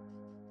on.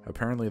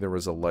 Apparently there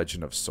was a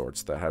legend of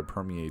sorts that had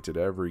permeated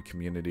every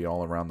community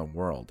all around the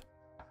world.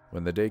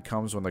 When the day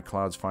comes when the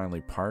clouds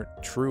finally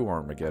part, true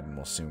Armageddon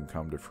will soon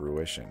come to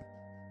fruition,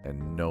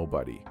 and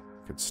nobody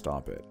could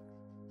stop it.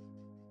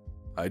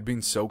 I'd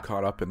been so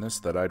caught up in this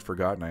that I'd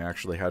forgotten I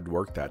actually had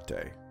work that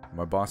day.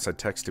 My boss had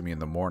texted me in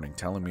the morning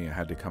telling me I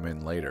had to come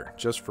in later,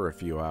 just for a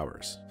few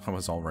hours. I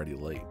was already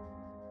late.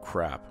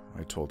 Crap,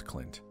 I told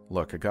Clint.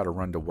 Look, I gotta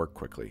run to work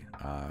quickly.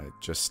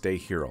 Just stay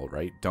here,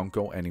 alright? Don't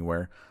go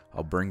anywhere.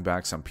 I'll bring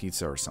back some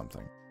pizza or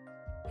something.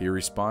 He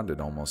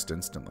responded almost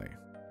instantly.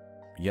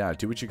 Yeah,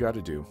 do what you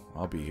gotta do.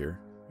 I'll be here.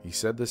 He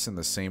said this in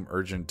the same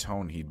urgent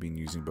tone he'd been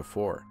using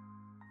before.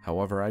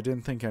 However, I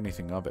didn't think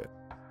anything of it.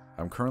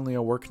 I'm currently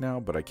at work now,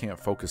 but I can't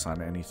focus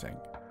on anything.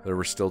 There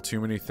were still too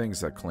many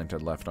things that Clint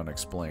had left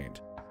unexplained.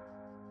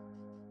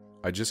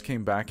 I just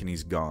came back and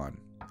he's gone.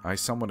 I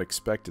somewhat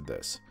expected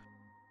this.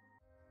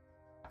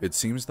 It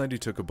seems that he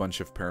took a bunch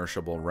of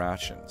perishable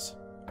rations,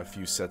 a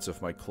few sets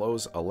of my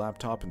clothes, a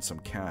laptop, and some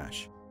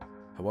cash.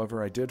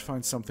 However, I did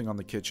find something on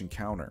the kitchen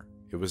counter.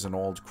 It was an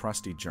old,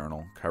 crusty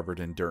journal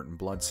covered in dirt and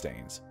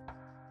bloodstains.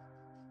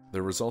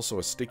 There was also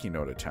a sticky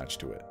note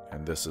attached to it,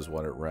 and this is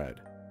what it read.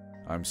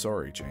 I'm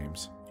sorry,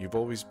 James. You've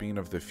always been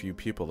of the few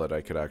people that I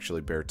could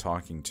actually bear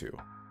talking to.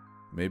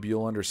 Maybe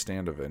you'll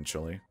understand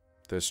eventually.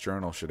 This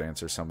journal should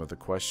answer some of the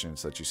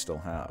questions that you still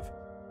have.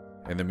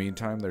 In the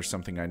meantime, there's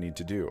something I need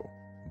to do.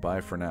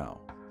 Bye for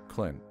now.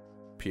 Clint.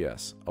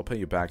 P.S. I'll pay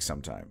you back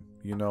sometime.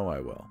 You know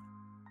I will.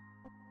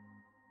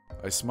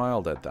 I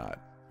smiled at that.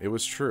 It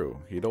was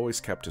true. He'd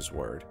always kept his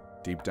word.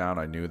 Deep down,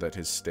 I knew that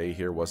his stay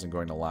here wasn't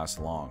going to last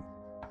long.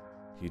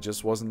 He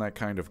just wasn't that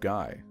kind of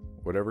guy.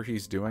 Whatever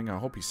he's doing, I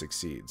hope he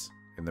succeeds.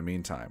 In the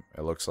meantime,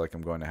 it looks like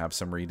I'm going to have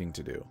some reading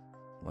to do.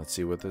 Let's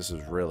see what this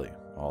is really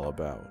all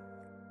about.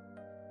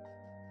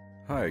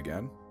 Hi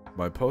again.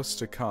 My posts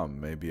to come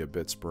may be a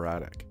bit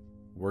sporadic.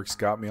 Work's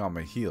got me on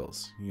my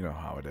heels, you know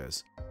how it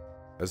is.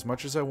 As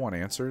much as I want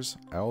answers,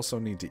 I also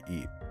need to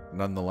eat.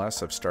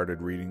 Nonetheless, I've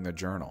started reading the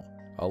journal.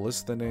 I'll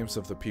list the names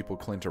of the people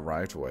Clint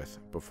arrived with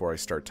before I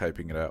start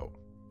typing it out.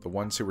 The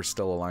ones who were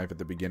still alive at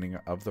the beginning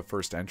of the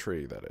first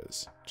entry, that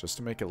is, just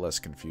to make it less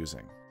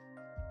confusing.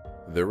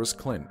 There was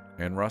Clint,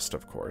 and Rust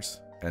of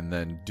course, and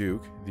then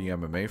Duke, the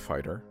MMA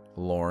fighter,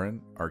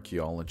 Lauren,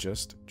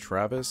 archaeologist,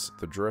 Travis,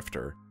 the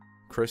drifter,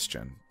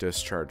 Christian,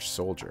 discharged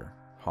soldier,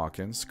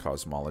 Hawkins,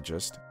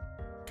 cosmologist,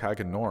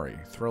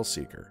 Kaganori, thrill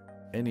seeker.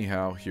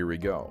 Anyhow, here we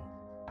go.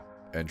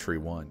 Entry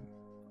 1.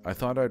 I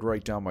thought I'd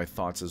write down my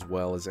thoughts as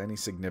well as any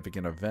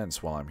significant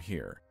events while I'm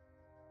here.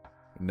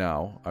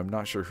 Now, I'm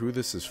not sure who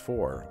this is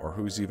for or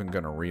who's even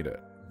gonna read it,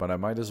 but I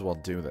might as well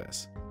do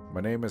this. My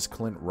name is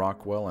Clint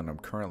Rockwell and I'm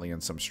currently in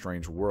some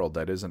strange world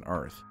that isn't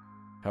Earth.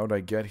 How'd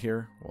I get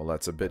here? Well,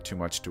 that's a bit too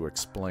much to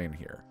explain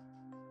here.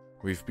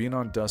 We've been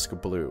on Dusk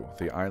Blue,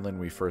 the island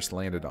we first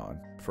landed on,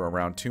 for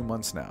around 2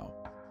 months now.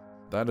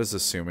 That is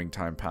assuming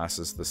time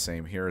passes the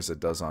same here as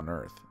it does on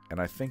Earth, and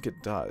I think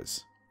it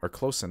does, or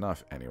close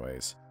enough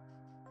anyways.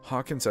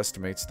 Hawkins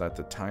estimates that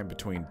the time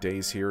between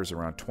days here is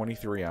around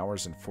 23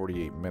 hours and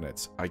 48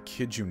 minutes. I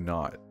kid you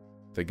not.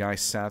 The guy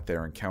sat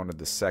there and counted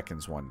the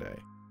seconds one day.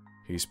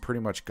 He's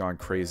pretty much gone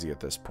crazy at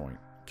this point.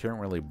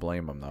 Can't really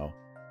blame him though.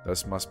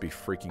 This must be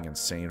freaking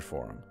insane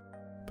for him.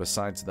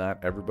 Besides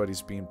that,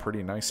 everybody's being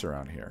pretty nice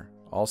around here.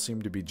 All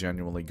seem to be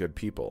genuinely good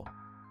people.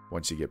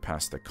 Once you get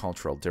past the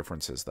cultural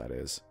differences, that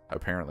is.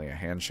 Apparently a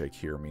handshake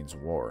here means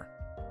war.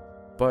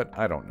 But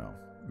I don't know.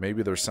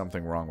 Maybe there's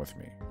something wrong with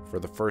me. For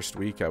the first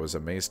week I was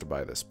amazed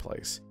by this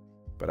place.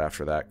 But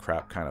after that,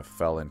 crap kind of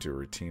fell into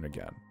routine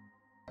again.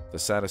 The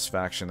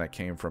satisfaction that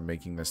came from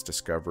making this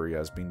discovery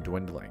has been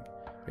dwindling.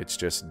 It's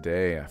just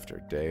day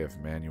after day of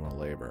manual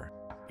labor.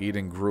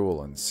 Eating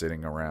gruel and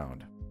sitting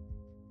around.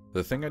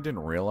 The thing I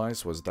didn't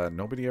realize was that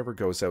nobody ever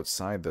goes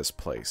outside this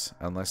place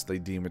unless they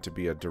deem it to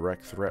be a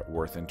direct threat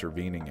worth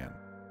intervening in.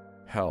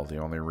 Hell, the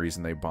only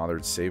reason they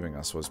bothered saving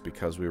us was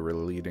because we were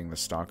leading the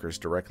stalkers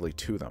directly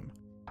to them.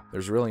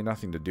 There's really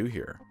nothing to do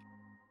here.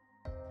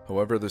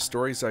 However, the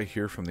stories I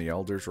hear from the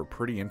elders were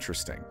pretty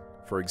interesting.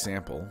 For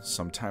example,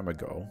 some time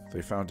ago,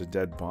 they found a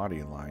dead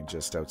body lying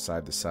just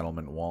outside the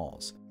settlement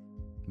walls.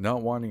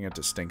 Not wanting it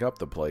to stink up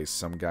the place,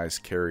 some guys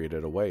carried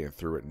it away and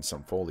threw it in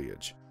some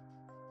foliage.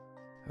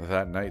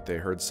 That night, they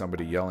heard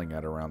somebody yelling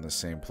at around the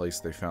same place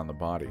they found the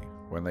body.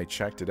 When they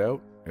checked it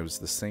out, it was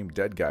the same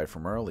dead guy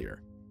from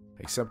earlier,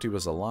 except he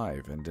was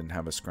alive and didn't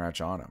have a scratch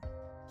on him.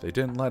 They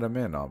didn't let him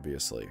in,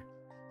 obviously.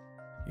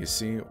 You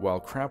see, while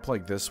crap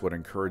like this would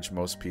encourage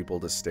most people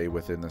to stay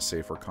within the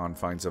safer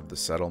confines of the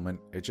settlement,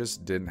 it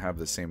just didn't have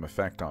the same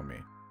effect on me.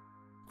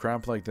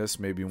 Crap like this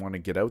made me want to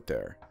get out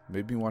there,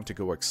 made me want to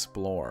go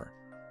explore.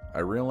 I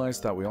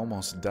realized that we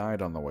almost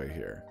died on the way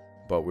here,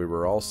 but we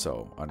were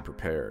also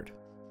unprepared.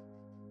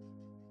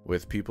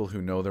 With people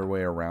who know their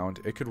way around,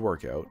 it could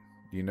work out.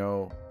 You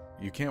know,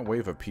 you can't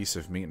wave a piece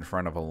of meat in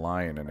front of a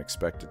lion and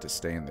expect it to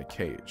stay in the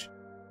cage.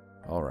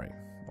 Alright.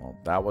 Well,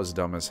 that was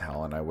dumb as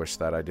hell, and I wish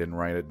that I didn't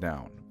write it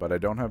down, but I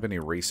don't have any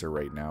eraser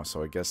right now,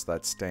 so I guess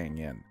that's staying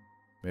in.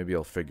 Maybe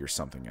I'll figure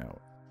something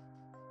out.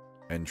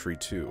 Entry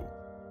 2.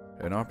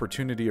 An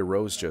opportunity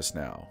arose just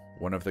now.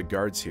 One of the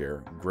guards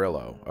here,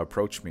 Grillo,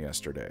 approached me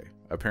yesterday.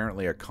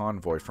 Apparently a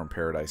convoy from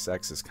Paradise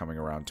X is coming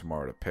around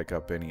tomorrow to pick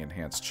up any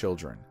enhanced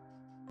children.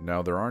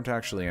 Now, there aren't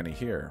actually any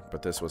here,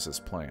 but this was his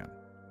plan.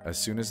 As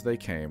soon as they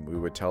came, we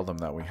would tell them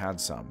that we had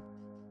some.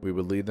 We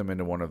would lead them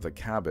into one of the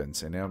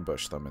cabins and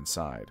ambush them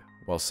inside,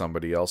 while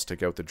somebody else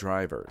took out the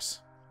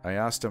drivers. I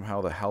asked him how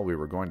the hell we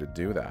were going to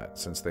do that,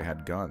 since they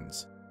had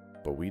guns.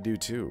 But we do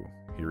too,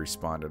 he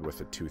responded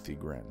with a toothy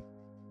grin.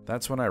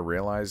 That's when I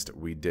realized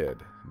we did,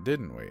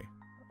 didn't we?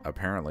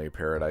 Apparently,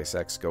 Paradise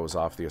X goes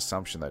off the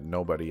assumption that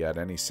nobody at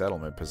any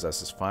settlement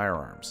possesses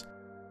firearms,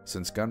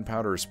 since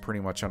gunpowder is pretty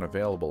much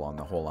unavailable on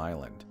the whole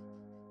island.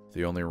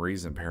 The only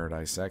reason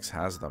Paradise X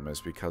has them is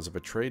because of a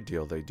trade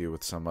deal they do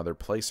with some other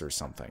place or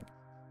something.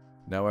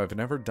 Now, I've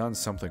never done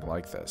something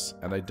like this,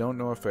 and I don't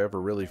know if I ever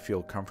really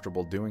feel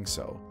comfortable doing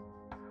so.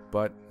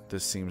 But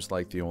this seems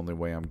like the only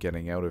way I'm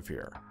getting out of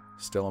here.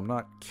 Still, I'm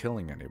not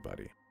killing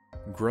anybody.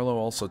 Grillo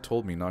also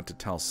told me not to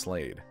tell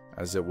Slade,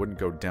 as it wouldn't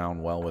go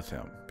down well with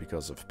him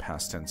because of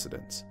past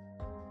incidents.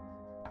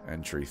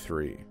 Entry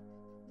 3.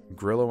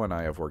 Grillo and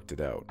I have worked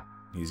it out.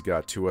 He's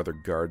got 2 other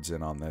guards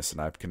in on this,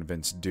 and I've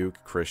convinced Duke,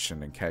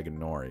 Christian, and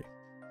Kaganori.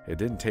 It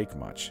didn't take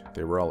much.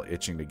 They were all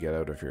itching to get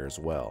out of here as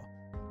well.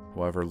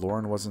 However,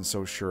 Lauren wasn't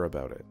so sure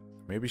about it.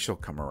 Maybe she'll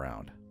come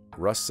around.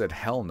 Russ said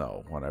hell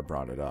no when I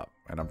brought it up,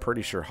 and I'm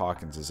pretty sure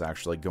Hawkins is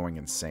actually going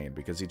insane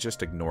because he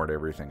just ignored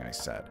everything I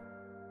said.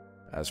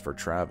 As for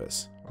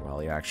Travis, well,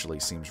 he actually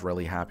seems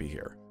really happy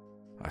here.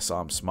 I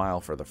saw him smile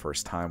for the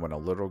first time when a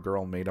little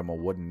girl made him a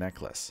wooden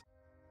necklace.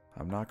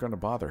 I'm not going to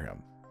bother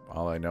him.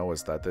 All I know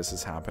is that this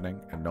is happening,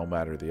 and no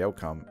matter the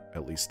outcome,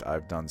 at least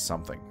I've done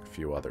something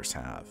few others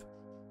have.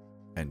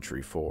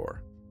 Entry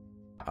 4.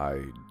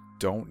 I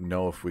don't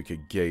know if we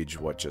could gauge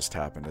what just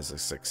happened as a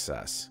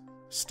success.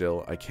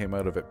 Still, I came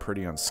out of it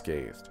pretty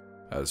unscathed.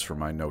 As for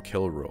my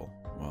no-kill rule,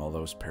 well,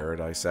 those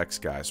Paradise X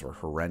guys were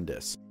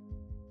horrendous.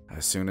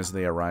 As soon as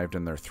they arrived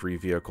in their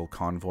 3-vehicle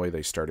convoy,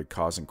 they started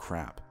causing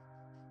crap.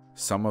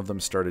 Some of them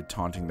started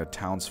taunting the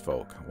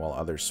townsfolk, while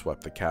others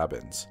swept the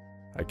cabins.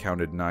 I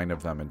counted 9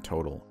 of them in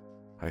total.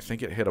 I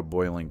think it hit a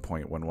boiling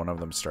point when one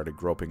of them started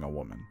groping a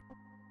woman.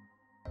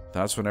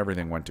 That's when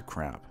everything went to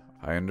crap.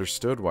 I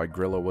understood why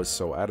Grillo was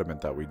so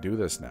adamant that we do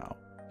this now.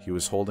 He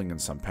was holding in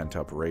some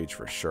pent-up rage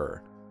for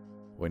sure.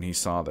 When he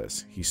saw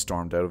this, he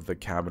stormed out of the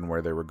cabin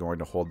where they were going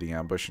to hold the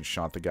ambush and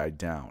shot the guy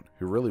down,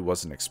 who really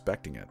wasn't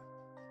expecting it.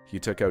 He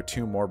took out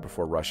 2 more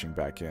before rushing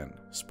back in,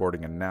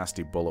 sporting a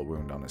nasty bullet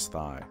wound on his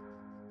thigh.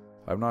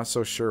 I'm not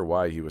so sure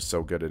why he was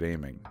so good at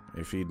aiming,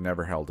 if he'd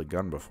never held a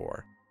gun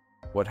before.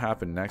 What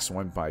happened next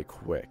went by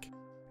quick.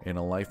 In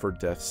a life or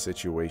death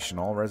situation,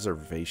 all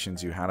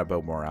reservations you had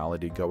about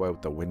morality go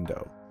out the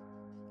window.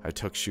 I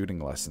took shooting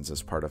lessons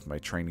as part of my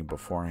training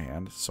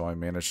beforehand, so I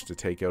managed to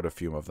take out a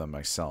few of them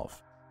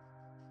myself.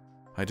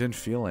 I didn't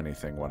feel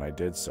anything when I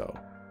did so.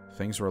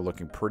 Things were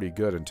looking pretty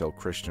good until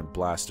Christian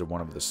blasted one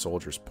of the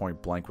soldiers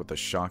point blank with a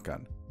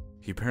shotgun.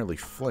 He barely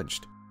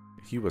flinched.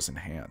 He was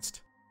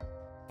enhanced.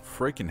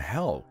 Freaking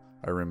hell,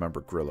 I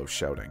remember Grillo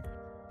shouting.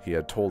 He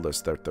had told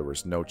us that there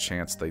was no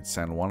chance they'd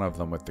send one of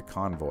them with the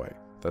convoy,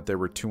 that they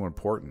were too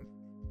important.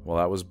 Well,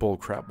 that was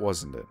bullcrap,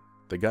 wasn't it?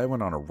 The guy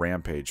went on a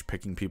rampage,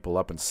 picking people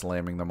up and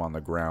slamming them on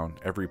the ground.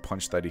 Every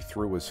punch that he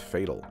threw was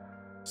fatal.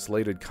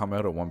 Slade had come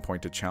out at one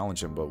point to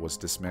challenge him, but was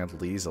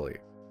dismantled easily.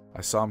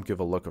 I saw him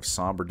give a look of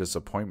somber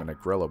disappointment at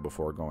Grillo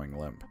before going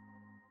limp.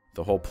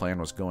 The whole plan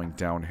was going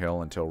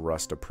downhill until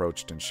Rust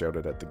approached and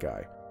shouted at the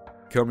guy.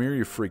 "Come here,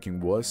 you freaking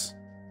wuss,"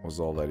 was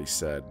all that he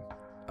said.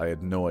 I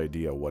had no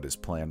idea what his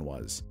plan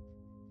was.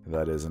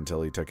 That is,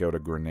 until he took out a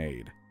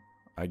grenade.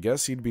 I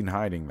guess he'd been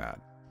hiding that.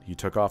 He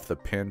took off the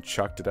pin,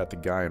 chucked it at the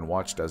guy, and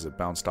watched as it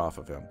bounced off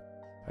of him.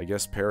 I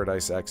guess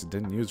Paradise X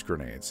didn't use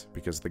grenades,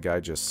 because the guy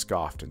just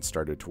scoffed and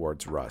started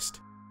towards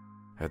Rust.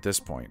 At this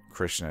point,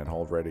 Christian had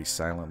already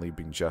silently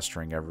been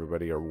gesturing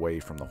everybody away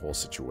from the whole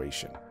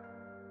situation.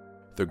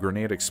 The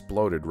grenade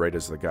exploded right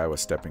as the guy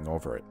was stepping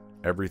over it.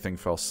 Everything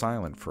fell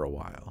silent for a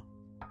while.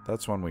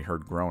 That's when we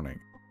heard groaning.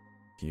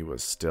 He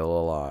was still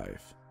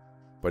alive,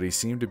 but he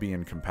seemed to be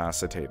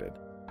incapacitated.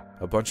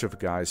 A bunch of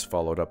guys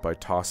followed up by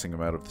tossing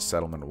him out of the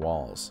settlement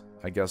walls.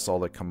 I guess all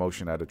the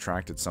commotion had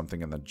attracted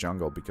something in the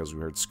jungle because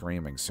we heard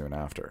screaming soon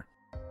after.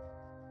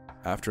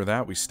 After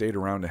that, we stayed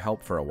around to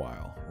help for a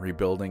while,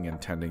 rebuilding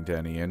and tending to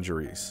any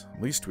injuries.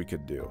 Least we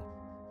could do.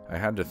 I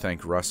had to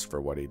thank Russ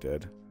for what he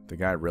did. The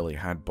guy really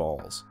had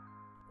balls.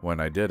 When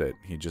I did it,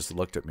 he just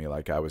looked at me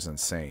like I was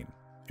insane.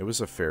 It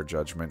was a fair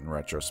judgment in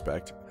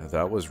retrospect.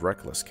 "That was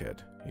reckless,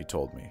 kid," he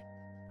told me.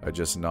 I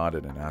just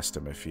nodded and asked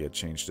him if he had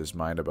changed his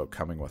mind about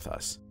coming with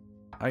us.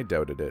 I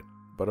doubted it,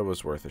 but it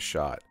was worth a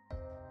shot.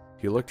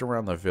 He looked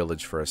around the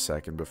village for a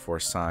second before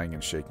sighing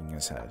and shaking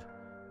his head.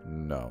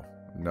 No,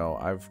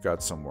 I've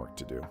got some work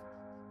to do.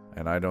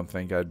 And I don't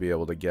think I'd be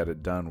able to get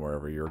it done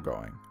wherever you're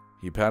going.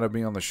 He patted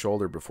me on the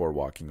shoulder before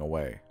walking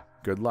away.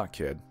 Good luck,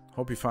 kid.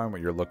 Hope you find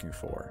what you're looking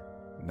for.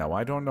 Now,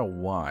 I don't know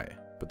why,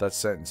 but that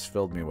sentence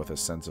filled me with a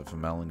sense of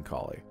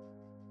melancholy.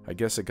 I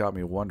guess it got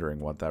me wondering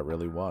what that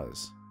really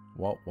was.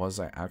 What was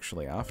I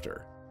actually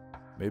after?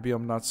 Maybe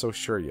I'm not so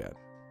sure yet,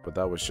 but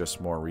that was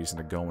just more reason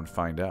to go and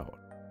find out.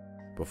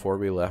 Before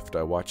we left,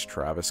 I watched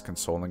Travis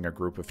consoling a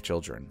group of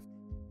children.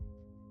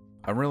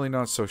 I'm really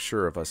not so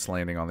sure if us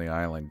landing on the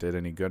island did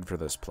any good for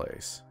this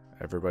place.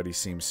 Everybody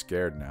seems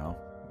scared now,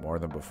 more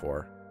than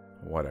before.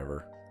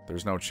 Whatever,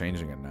 there's no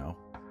changing it now.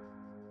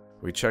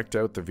 We checked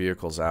out the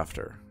vehicles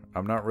after.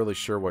 I'm not really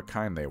sure what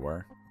kind they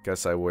were.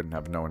 Guess I wouldn't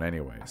have known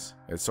anyways.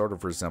 It sort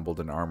of resembled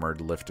an armored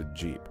lifted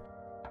jeep.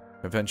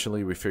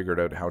 Eventually we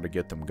figured out how to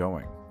get them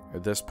going.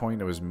 At this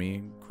point it was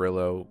me,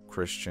 Grillo,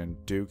 Christian,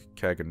 Duke,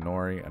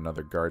 Kaganori,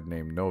 another guard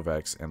named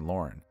Novex, and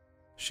Lauren.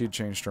 She'd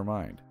changed her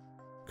mind.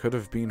 Could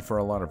have been for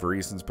a lot of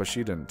reasons, but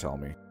she didn't tell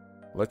me.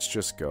 "Let's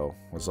just go,"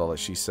 was all that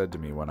she said to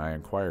me when I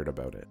inquired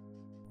about it.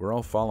 We're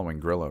all following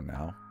Grillo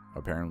now.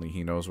 Apparently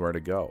he knows where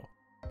to go.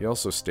 He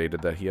also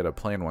stated that he had a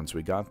plan once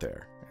we got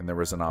there, and there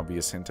was an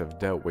obvious hint of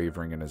doubt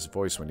wavering in his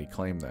voice when he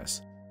claimed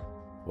this.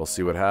 We'll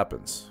see what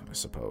happens, I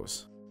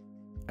suppose.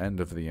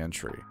 End of the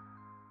entry.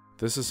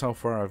 This is how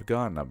far I've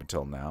gotten up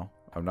until now.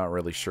 I'm not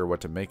really sure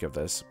what to make of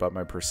this, but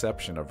my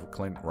perception of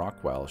Clint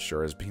Rockwell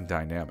sure has been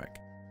dynamic.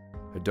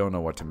 I don't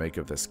know what to make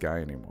of this guy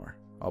anymore.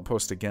 I'll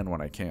post again when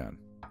I can.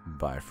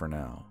 Bye for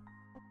now.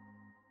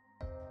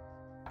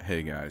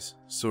 Hey guys,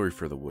 sorry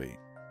for the wait.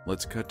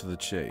 Let's cut to the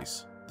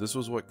chase. this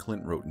was what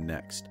Clint wrote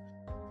next.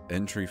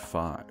 Entry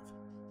 5.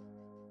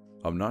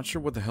 I'm not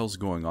sure what the hell's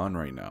going on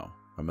right now.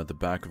 I'm at the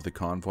back of the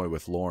convoy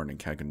with Lauren and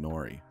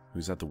Kaganori,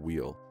 who's at the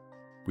wheel.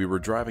 We were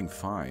driving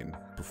fine.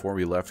 Before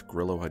we left,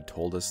 Grillo had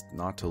told us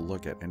not to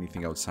look at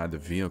anything outside the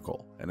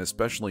vehicle, and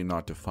especially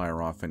not to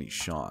fire off any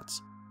shots.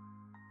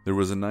 There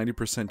was a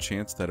 90%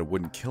 chance that it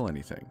wouldn't kill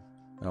anything.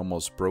 I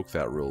almost broke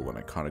that rule when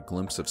I caught a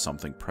glimpse of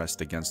something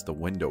pressed against the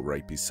window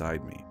right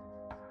beside me.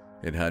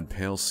 It had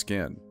pale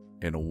skin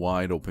and a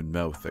wide open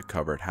mouth that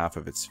covered half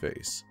of its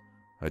face.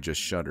 I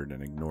just shuddered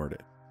and ignored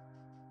it.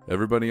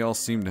 Everybody else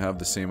seemed to have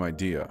the same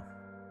idea.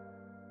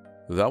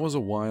 That was a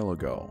while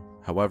ago.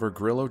 However,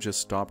 Grillo just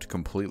stopped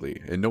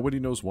completely, and nobody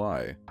knows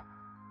why.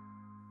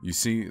 You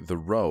see, the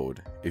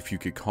road, if you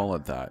could call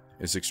it that,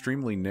 is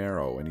extremely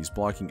narrow and he's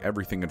blocking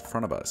everything in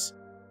front of us.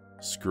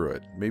 Screw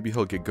it, maybe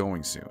he'll get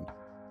going soon.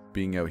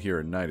 Being out here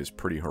at night is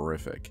pretty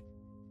horrific.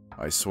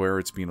 I swear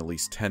it's been at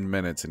least 10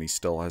 minutes and he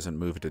still hasn't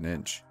moved an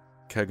inch.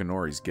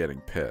 Kaganori's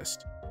getting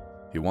pissed.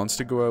 He wants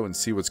to go out and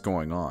see what's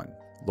going on.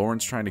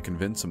 Lauren's trying to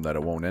convince him that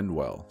it won't end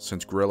well,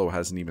 since Grillo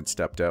hasn't even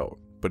stepped out,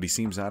 but he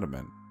seems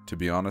adamant. To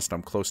be honest,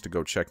 I'm close to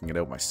go checking it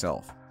out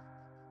myself.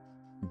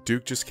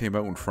 Duke just came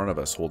out in front of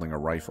us holding a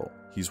rifle.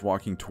 He's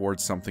walking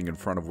towards something in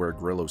front of where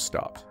Grillo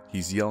stopped.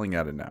 He's yelling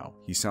at it now.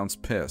 He sounds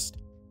pissed.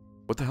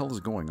 What the hell is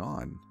going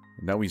on?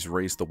 Now he's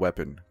raised the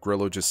weapon.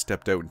 Grillo just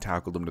stepped out and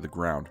tackled him to the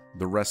ground.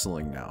 They're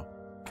wrestling now.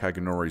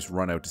 Kaganori's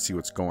run out to see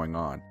what's going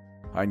on.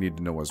 I need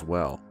to know as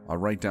well. I'll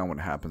write down what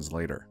happens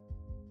later.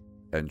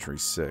 Entry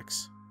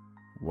 6.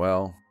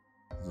 Well,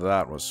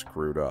 that was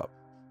screwed up.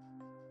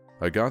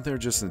 I got there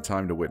just in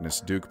time to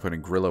witness Duke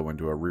putting Grillo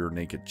into a rear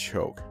naked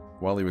choke.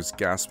 While he was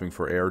gasping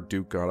for air,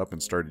 Duke got up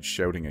and started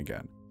shouting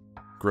again.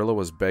 Grillo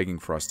was begging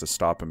for us to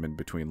stop him in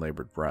between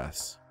labored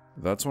breaths.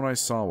 That's when I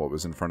saw what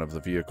was in front of the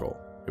vehicle.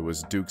 It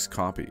was Duke's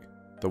copy,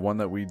 the one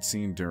that we'd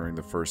seen during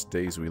the first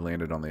days we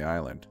landed on the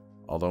island,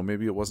 although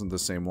maybe it wasn't the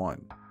same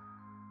one.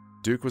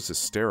 Duke was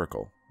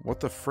hysterical. "What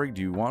the frig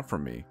do you want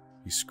from me?"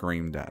 He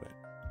screamed at it.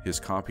 His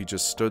copy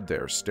just stood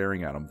there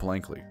staring at him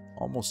blankly,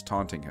 almost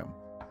taunting him.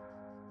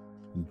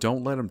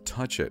 "Don't let him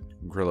touch it,"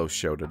 Grillo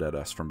shouted at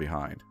us from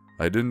behind.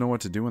 I didn't know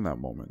what to do in that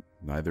moment.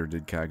 Neither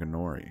did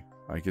Kaganori.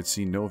 I could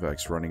see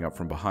Novex running up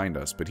from behind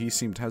us, but he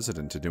seemed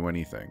hesitant to do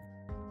anything.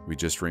 We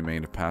just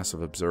remained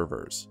passive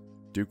observers.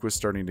 Duke was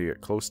starting to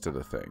get close to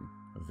the thing.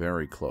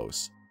 Very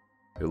close.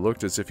 It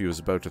looked as if he was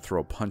about to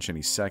throw a punch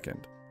any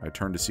second. I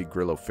turned to see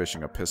Grillo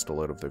fishing a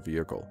pistol out of the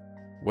vehicle.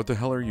 "What the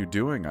hell are you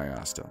doing?" I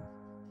asked him.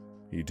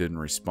 He didn't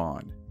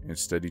respond.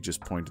 Instead, he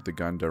just pointed the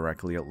gun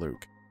directly at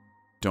Luke.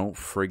 "Don't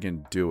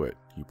friggin' do it,"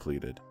 he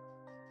pleaded.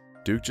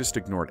 Duke just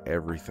ignored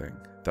everything.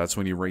 That's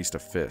when he raised a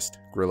fist.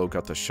 Grillo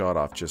got the shot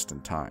off just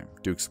in time.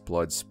 Duke's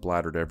blood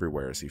splattered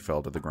everywhere as he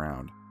fell to the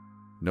ground.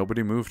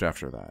 Nobody moved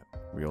after that.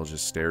 We all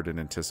just stared in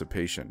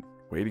anticipation,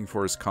 waiting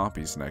for his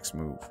copy's next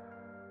move.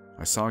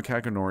 I saw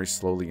Kaganori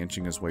slowly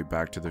inching his way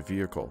back to the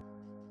vehicle.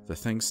 The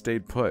thing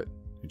stayed put.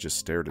 It just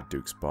stared at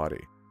Duke's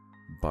body.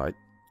 But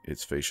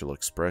its facial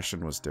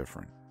expression was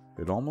different.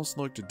 It almost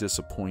looked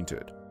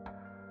disappointed.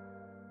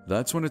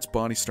 That's when its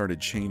body started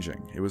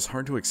changing. It was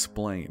hard to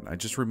explain. I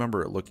just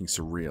remember it looking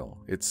surreal.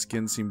 Its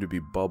skin seemed to be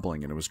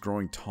bubbling and it was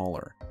growing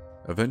taller.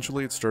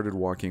 Eventually it started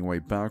walking way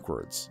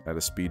backwards, at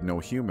a speed no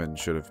human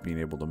should have been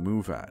able to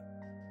move at.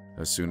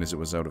 As soon as it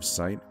was out of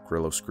sight,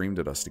 Grillo screamed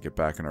at us to get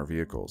back in our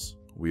vehicles.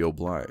 We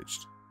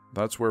obliged.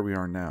 That's where we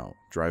are now,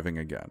 driving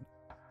again.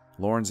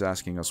 Lauren's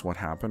asking us what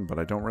happened, but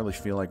I don't really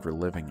feel like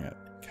reliving it.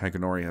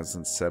 Kaganori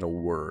hasn't said a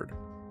word.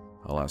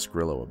 I'll ask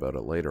Grillo about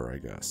it later, I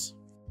guess.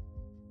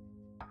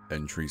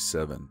 Entry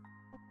 7.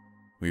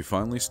 We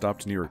finally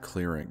stopped near a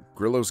clearing.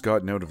 Grillo's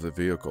gotten out of the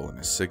vehicle and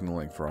is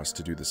signaling for us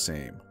to do the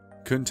same.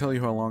 Couldn't tell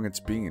you how long it's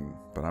been,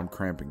 but I'm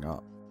cramping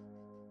up.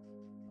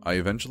 I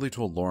eventually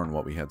told Lauren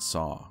what we had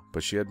saw,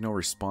 but she had no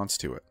response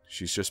to it.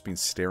 She's just been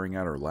staring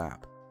at her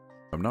lap.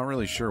 I'm not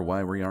really sure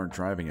why we aren't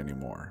driving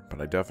anymore,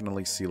 but I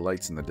definitely see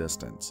lights in the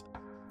distance.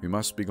 We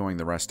must be going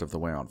the rest of the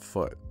way on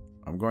foot.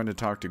 I'm going to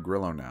talk to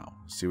Grillo now,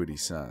 see what he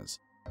says.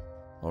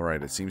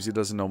 Alright, it seems he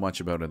doesn't know much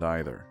about it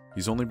either.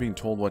 He's only being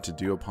told what to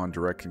do upon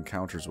direct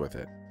encounters with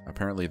it.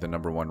 Apparently the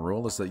 #1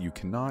 rule is that you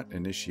cannot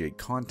initiate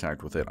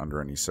contact with it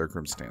under any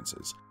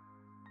circumstances.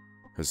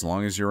 As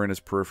long as you're in its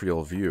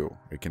peripheral view,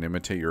 it can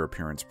imitate your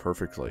appearance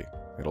perfectly.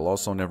 It'll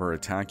also never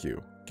attack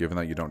you, given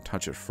that you don't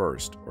touch it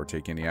first, or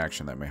take any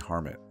action that may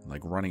harm it,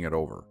 like running it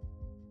over.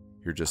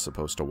 You're just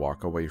supposed to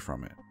walk away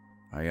from it.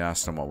 I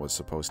asked him what was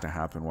supposed to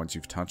happen once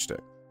you've touched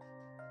it.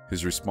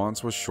 His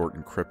response was short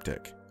and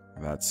cryptic.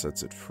 That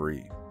sets it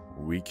free.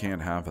 We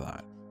can't have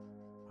that.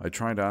 I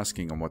tried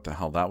asking him what the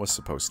hell that was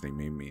supposed to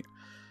mean,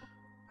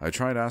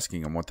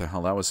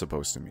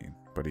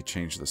 but he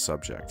changed the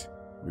subject.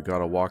 We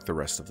gotta walk the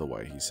rest of the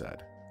way, he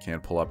said.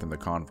 Can't pull up in the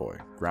convoy.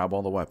 Grab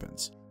all the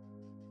weapons.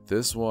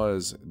 This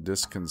was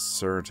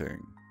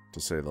disconcerting, to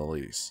say the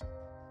least.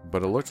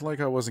 But it looked like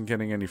I wasn't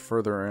getting any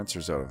further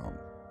answers out of him.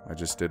 I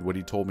just did what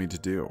he told me to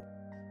do.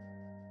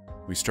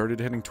 We started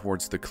heading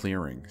towards the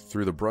clearing.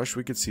 Through the brush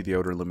we could see the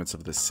outer limits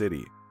of the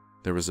city.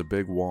 There was a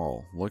big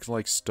wall, looked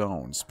like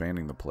stone,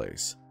 spanning the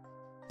place.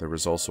 There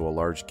was also a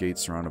large gate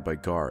surrounded by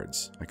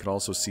guards. I could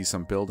also see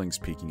some buildings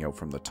peeking out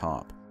from the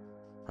top.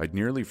 I'd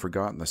nearly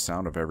forgotten the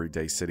sound of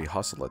everyday city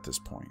hustle at this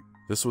point.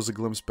 This was a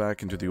glimpse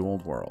back into the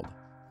old world.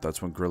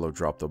 That's when Grillo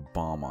dropped a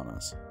bomb on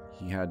us.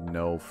 He had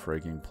no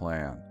frigging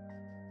plan.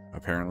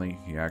 Apparently,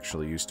 he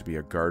actually used to be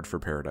a guard for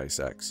Paradise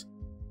X.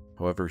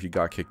 However, he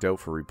got kicked out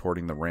for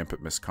reporting the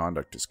rampant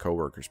misconduct his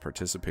coworkers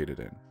participated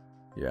in.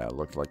 Yeah, it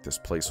looked like this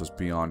place was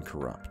beyond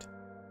corrupt.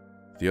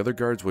 The other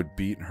guards would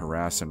beat,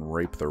 harass, and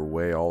rape their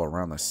way all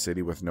around the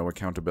city with no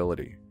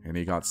accountability, and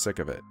he got sick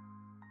of it.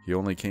 He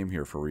only came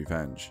here for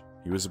revenge.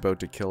 He was about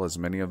to kill as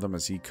many of them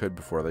as he could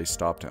before they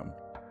stopped him.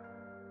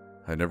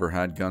 "I never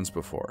had guns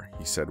before,"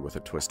 he said with a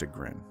twisted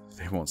grin.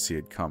 "They won't see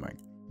it coming."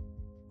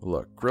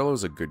 Look,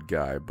 Grillo's a good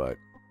guy, but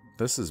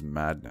this is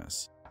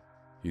madness.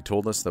 He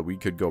told us that we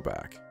could go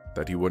back,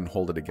 that he wouldn't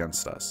hold it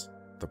against us.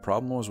 The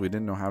problem was we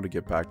didn't know how to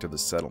get back to the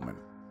settlement.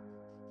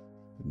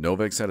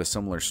 Novex had a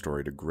similar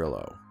story to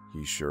Grillo.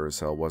 He sure as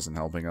hell wasn't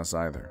helping us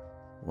either.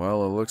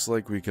 Well, it looks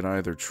like we could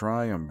either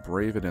try and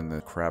brave it in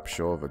the crap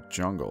show of a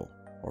jungle,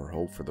 or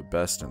hope for the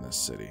best in this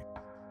city.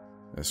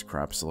 This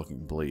crap's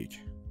looking bleak.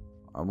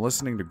 I'm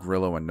listening to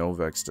Grillo and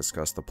Novex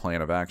discuss the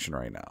plan of action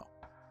right now.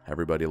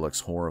 Everybody looks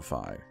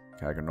horrified.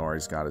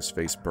 Kaganori's got his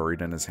face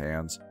buried in his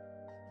hands.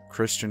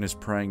 Christian is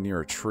praying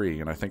near a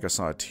tree, and I think I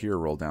saw a tear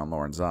roll down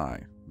Lauren's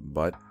eye.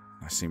 But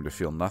I seem to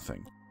feel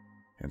nothing.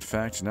 In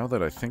fact, now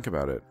that I think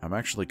about it, I'm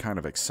actually kind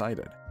of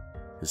excited.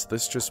 Is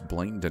this just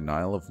blatant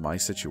denial of my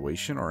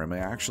situation, or am I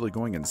actually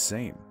going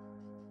insane?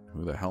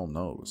 Who the hell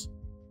knows?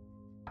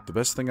 The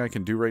best thing I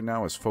can do right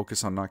now is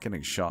focus on not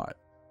getting shot.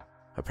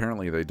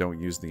 Apparently they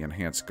don't use the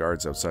enhanced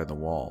guards outside the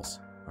walls.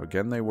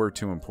 Again, they were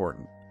too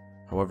important.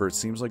 However, it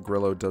seems like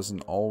Grillo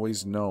doesn't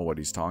always know what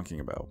he's talking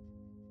about.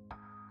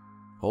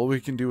 All we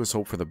can do is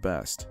hope for the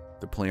best.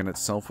 The plan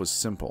itself was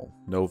simple.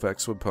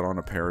 Novex would put on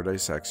a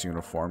Paradise X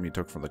uniform he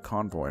took from the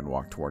convoy and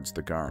walk towards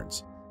the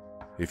guards.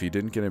 If he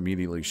didn't get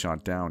immediately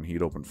shot down,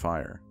 he'd open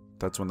fire.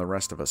 That's when the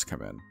rest of us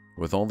come in.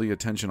 With all the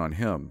attention on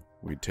him,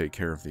 we'd take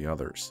care of the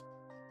others.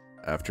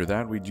 After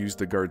that, we'd use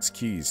the guards'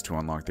 keys to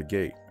unlock the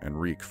gate and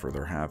wreak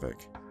further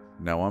havoc.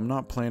 Now, I'm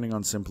not planning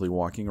on simply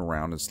walking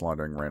around and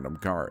slaughtering random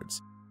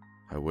guards.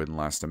 I wouldn't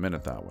last a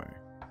minute that way.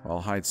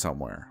 I'll hide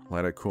somewhere,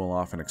 let it cool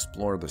off, and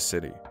explore the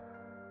city.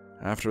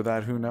 After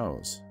that, who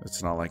knows?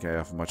 It's not like I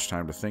have much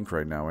time to think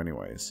right now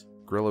anyways.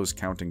 Grillo's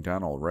counting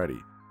down already.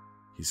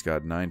 He's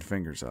got 9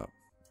 fingers up.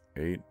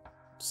 8,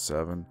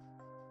 7...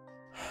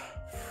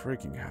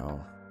 Freaking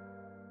hell.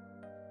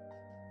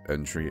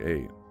 Entry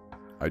 8.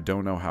 I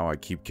don't know how I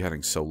keep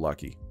getting so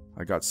lucky.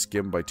 I got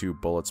skimmed by 2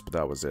 bullets, but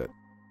that was it.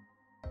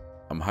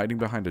 I'm hiding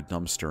behind a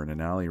dumpster in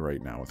an alley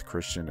right now with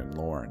Christian and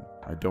Lauren.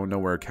 I don't know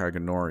where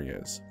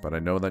Kaganori is, but I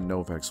know that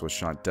Novex was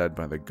shot dead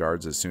by the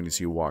guards as soon as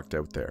he walked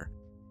out there.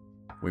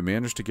 We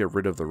managed to get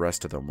rid of the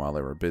rest of them while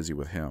they were busy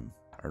with him.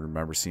 I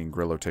remember seeing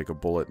Grillo take a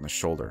bullet in the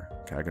shoulder,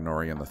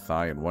 Kaganori in the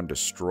thigh, and one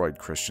destroyed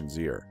Christian's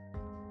ear.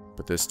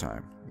 But this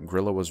time,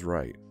 Grillo was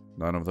right.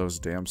 None of those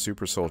damn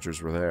super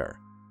soldiers were there.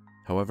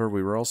 However,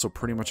 we were also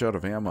pretty much out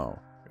of ammo.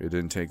 It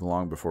didn't take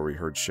long before we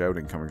heard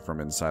shouting coming from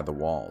inside the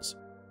walls.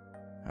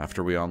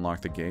 After we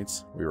unlocked the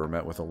gates, we were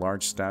met with a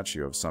large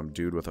statue of some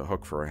dude with a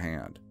hook for a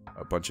hand.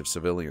 A bunch of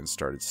civilians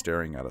started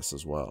staring at us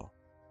as well.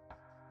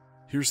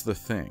 Here's the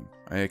thing,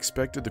 I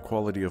expected the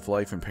quality of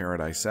life in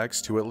Paradise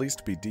X to at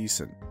least be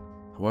decent.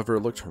 However,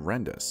 it looked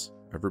horrendous.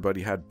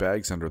 Everybody had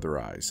bags under their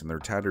eyes, and their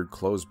tattered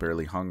clothes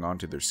barely hung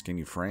onto their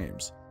skinny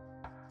frames.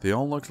 They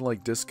all looked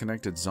like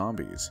disconnected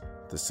zombies.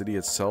 The city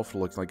itself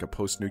looked like a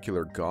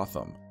post-nuclear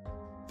Gotham.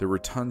 There were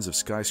tons of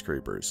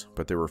skyscrapers,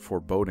 but they were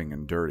foreboding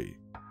and dirty.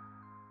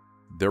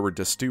 There were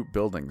destitute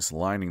buildings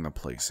lining the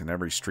place, and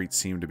every street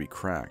seemed to be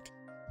cracked.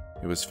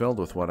 It was filled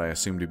with what I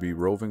assumed to be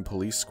roving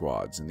police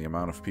squads, and the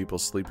amount of people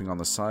sleeping on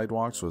the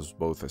sidewalks was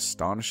both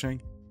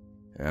astonishing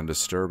and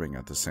disturbing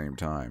at the same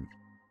time.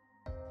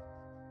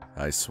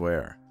 I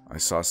swear, I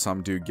saw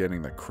some dude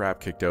getting the crap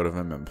kicked out of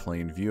him in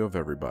plain view of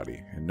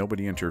everybody, and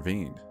nobody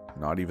intervened,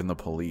 not even the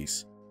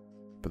police.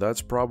 But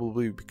that's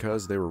probably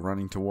because they were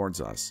running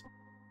towards us.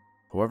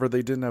 However,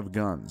 they didn't have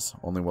guns,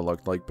 only what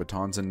looked like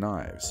batons and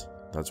knives.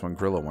 That's when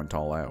Grillo went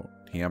all out.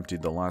 He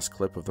emptied the last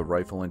clip of the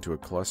rifle into a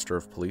cluster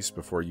of police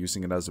before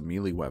using it as a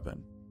melee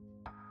weapon.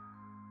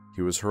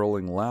 He was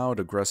hurling loud,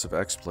 aggressive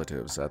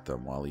expletives at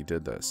them while he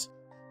did this.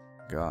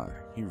 God,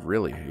 he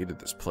really hated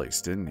this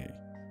place, didn't he?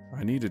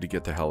 I needed to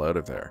get the hell out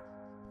of there.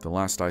 The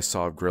last I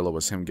saw of Grillo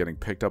was him getting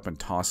picked up and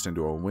tossed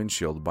into a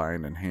windshield by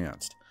an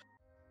enhanced.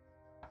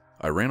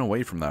 I ran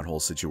away from that whole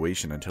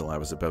situation until I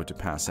was about to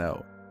pass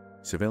out.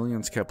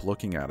 Civilians kept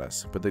looking at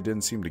us, but they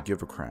didn't seem to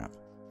give a crap.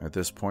 At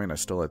this point, I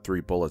still had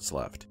 3 bullets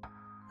left.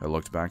 I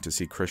looked back to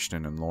see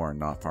Christian and Lauren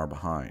not far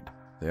behind.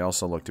 They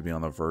also looked to be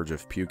on the verge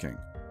of puking.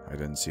 I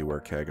didn't see where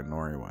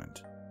Kaganori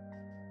went.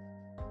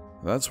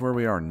 That's where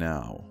we are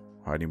now,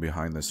 hiding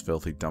behind this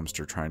filthy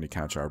dumpster trying to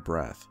catch our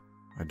breath.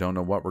 I don't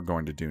know what we're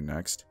going to do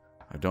next.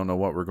 I don't know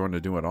what we're going to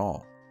do at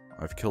all.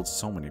 I've killed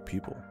so many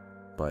people,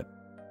 but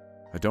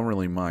I don't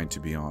really mind, to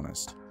be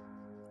honest.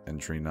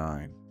 Entry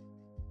 9.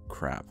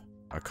 Crap.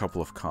 A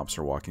couple of cops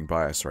are walking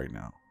by us right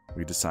now.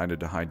 We decided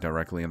to hide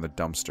directly in the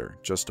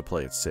dumpster, just to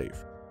play it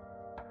safe.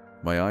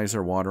 My eyes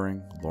are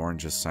watering, Lauren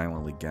just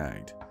silently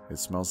gagged. It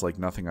smells like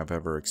nothing I've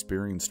ever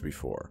experienced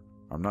before.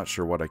 I'm not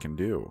sure what I can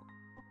do.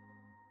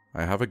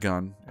 I have a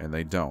gun, and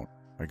they don't.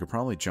 I could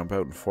probably jump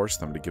out and force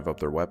them to give up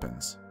their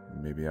weapons.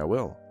 Maybe I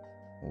will.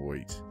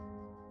 Wait.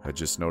 I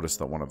just noticed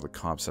that one of the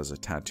cops has a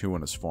tattoo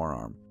on his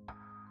forearm.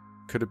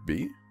 Could it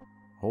be?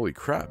 Holy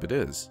crap, it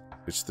is.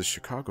 It's the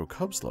Chicago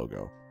Cubs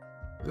logo.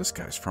 This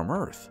guy's from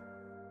Earth.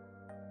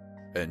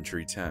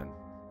 Entry 10.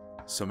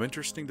 Some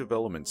interesting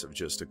developments have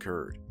just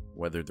occurred.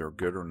 Whether they're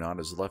good or not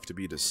is left to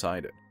be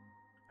decided.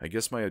 I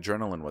guess my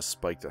adrenaline was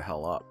spiked the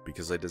hell up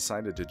because I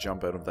decided to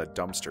jump out of that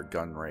dumpster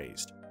gun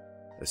raised.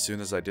 As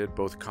soon as I did,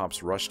 both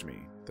cops rushed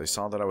me. They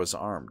saw that I was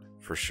armed,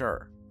 for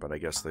sure, but I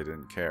guess they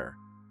didn't care.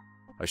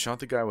 I shot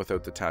the guy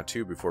without the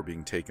tattoo before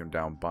being taken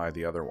down by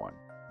the other one.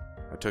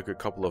 I took a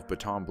couple of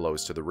baton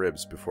blows to the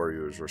ribs before he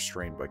was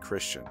restrained by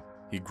Christian.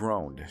 He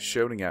groaned,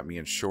 shouting at me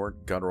in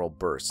short, guttural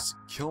bursts,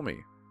 "Kill me!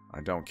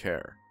 I don't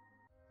care."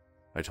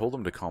 I told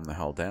him to calm the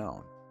hell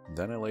down.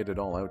 Then I laid it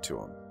all out to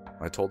him.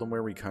 I told him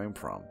where we came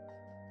from,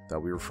 that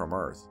we were from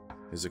Earth.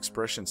 His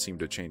expression seemed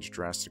to change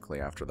drastically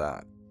after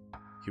that.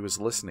 He was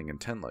listening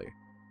intently.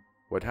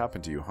 "What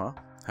happened to you, huh?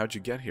 How'd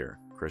you get here?"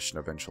 Christian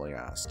eventually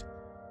asked.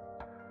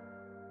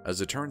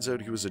 As it turns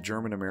out, he was a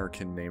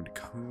German-American named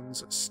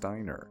Kunz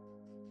Steiner.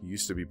 He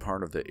used to be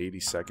part of the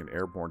 82nd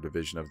Airborne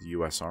Division of the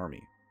US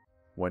Army.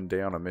 One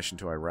day on a mission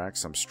to Iraq,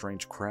 some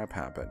strange crap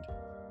happened.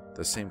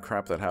 The same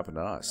crap that happened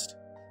to us.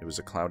 It was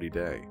a cloudy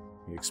day,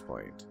 he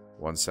explained.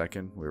 1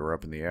 second, we were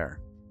up in the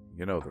air.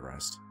 You know the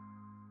rest.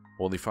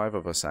 Only 5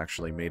 of us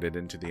actually made it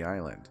into the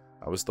island.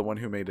 I was the one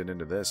who made it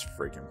into this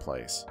freaking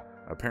place.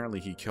 Apparently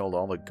he killed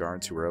all the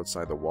guards who were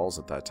outside the walls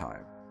at that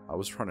time. I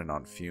was running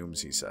on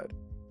fumes, he said.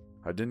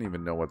 I didn't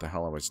even know what the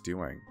hell I was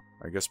doing.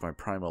 I guess my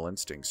primal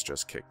instincts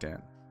just kicked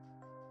in.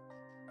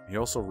 He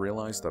also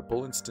realized that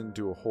bullets didn't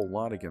do a whole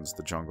lot against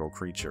the jungle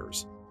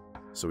creatures,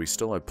 so he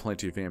still had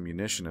plenty of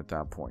ammunition at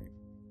that point.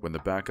 When the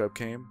backup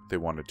came, they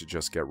wanted to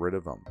just get rid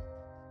of him.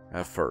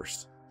 At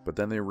first, but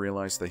then they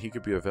realized that he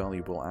could be a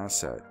valuable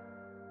asset.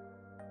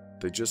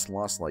 They just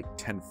lost like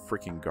 10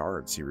 freaking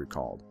guards, he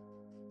recalled.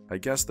 I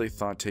guess they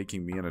thought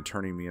taking me in and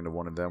turning me into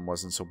one of them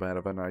wasn't so bad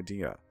of an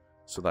idea,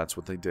 so that's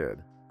what they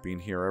did. Been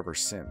here ever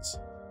since.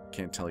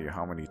 Can't tell you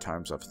how many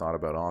times I've thought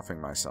about offing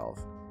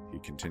myself, he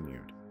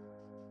continued.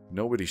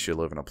 Nobody should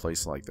live in a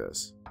place like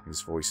this.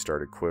 His voice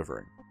started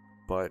quivering.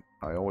 But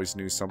I always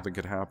knew something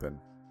could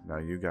happen. Now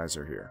you guys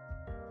are here.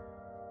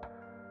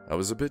 I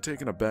was a bit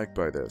taken aback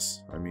by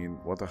this. I mean,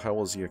 what the hell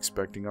was he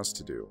expecting us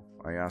to do?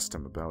 I asked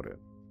him about it.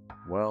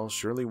 Well,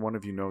 surely one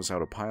of you knows how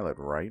to pilot,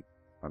 right?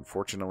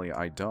 Unfortunately,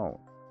 I don't.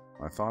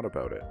 I thought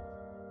about it.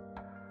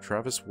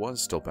 Travis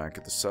was still back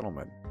at the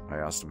settlement. I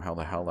asked him how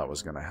the hell that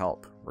was going to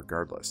help,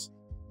 regardless.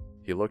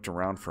 He looked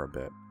around for a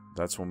bit.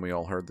 That's when we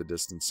all heard the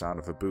distant sound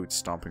of a boot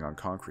stomping on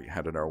concrete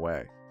headed our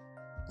way.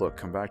 Look,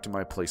 come back to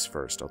my place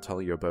first. I'll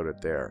tell you about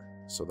it there.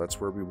 So that's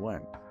where we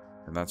went.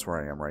 And that's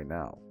where I am right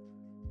now.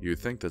 You'd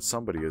think that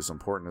somebody as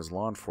important as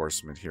law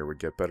enforcement here would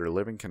get better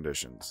living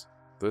conditions.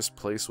 This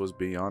place was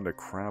beyond a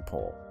crap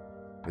hole.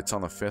 It's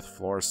on the 5th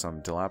floor of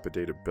some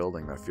dilapidated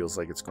building that feels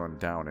like it's going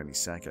down any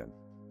second.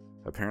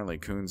 Apparently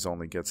Kunz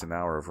only gets an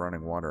hour of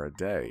running water a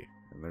day,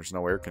 and there's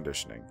no air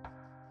conditioning.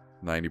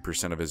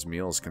 90% of his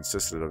meals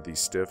consisted of these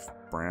stiff,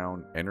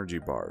 brown energy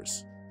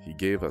bars. He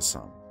gave us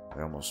some.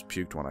 I almost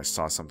puked when I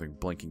saw something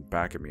blinking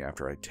back at me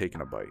after I'd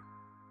taken a bite.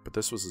 But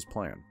this was his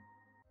plan.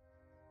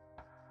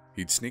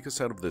 He'd sneak us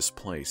out of this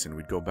place and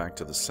we'd go back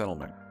to the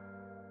settlement.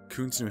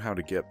 Kunz knew how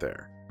to get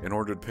there, in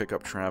order to pick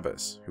up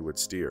Travis, who would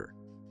steer.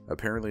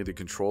 Apparently the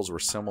controls were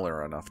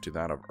similar enough to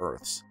that of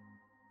Earth's.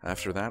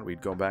 After that,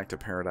 we'd go back to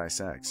Paradise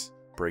X,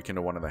 break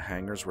into one of the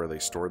hangars where they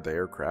stored the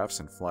aircrafts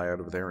and fly out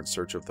of there in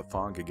search of the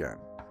fog again.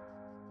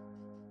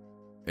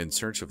 In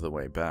search of the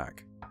way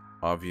back.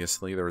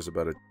 Obviously, there was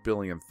about 1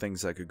 billion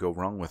things that could go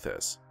wrong with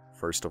this.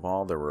 First of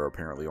all, there were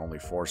apparently only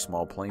 4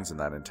 small planes in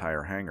that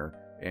entire hangar,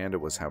 and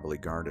it was heavily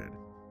guarded.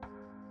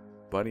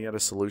 But he had a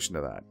solution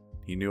to that.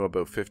 He knew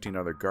about 15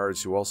 other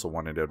guards who also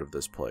wanted out of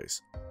this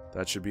place.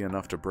 That should be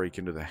enough to break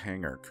into the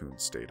hangar,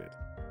 Kunz stated.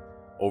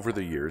 Over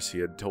the years, he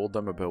had told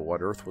them about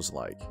what Earth was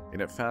like,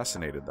 and it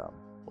fascinated them.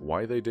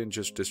 Why they didn't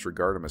just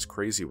disregard him as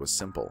crazy was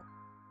simple.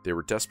 They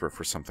were desperate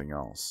for something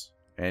else.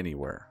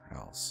 Anywhere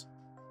else.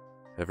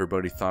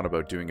 Everybody thought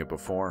about doing it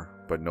before,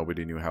 but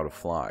nobody knew how to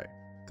fly.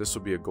 This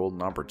would be a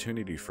golden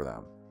opportunity for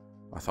them.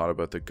 I thought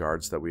about the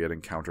guards that we had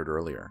encountered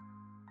earlier.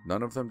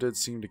 None of them did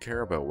seem to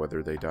care about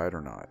whether they died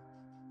or not.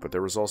 But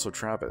there was also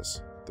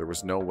Travis. There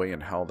was no way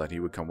in hell that he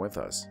would come with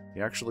us.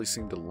 He actually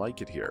seemed to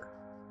like it here.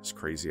 As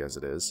crazy as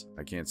it is,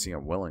 I can't see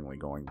him willingly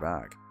going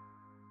back.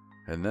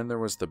 And then there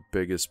was the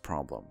biggest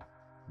problem.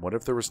 What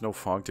if there was no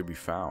fog to be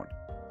found?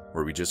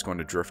 Were we just going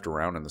to drift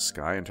around in the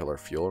sky until our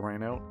fuel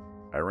ran out?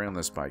 I ran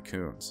this by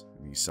Kunz,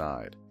 and he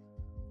sighed.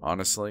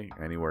 Honestly,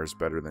 anywhere is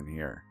better than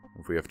here.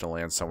 If we have to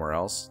land somewhere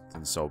else,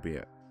 then so be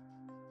it.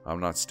 I'm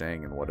not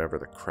staying in whatever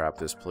the crap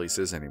this place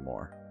is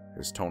anymore.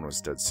 His tone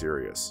was dead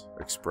serious,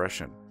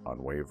 expression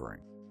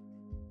unwavering.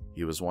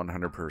 He was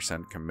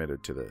 100%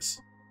 committed to this.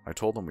 I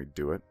told him we'd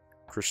do it.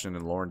 Christian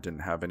and Lauren didn't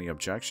have any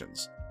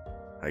objections.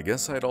 I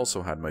guess I'd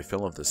also had my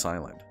fill of this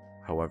island.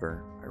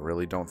 However, I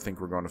really don't think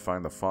we're going to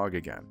find the fog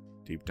again.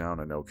 Deep down,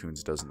 I know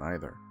Coons doesn't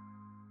either.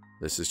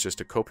 This is just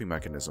a coping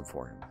mechanism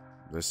for him.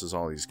 This is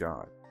all he's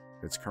got.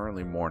 It's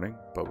currently morning,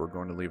 but we're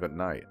going to leave at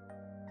night.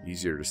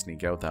 Easier to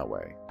sneak out that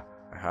way.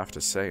 I have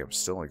to say, I'm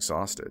still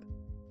exhausted.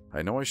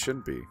 I know I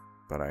shouldn't be,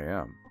 but I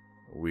am.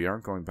 We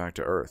aren't going back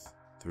to Earth.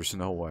 There's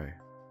no way.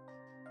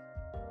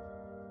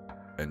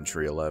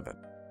 Entry 11.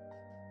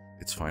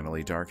 It's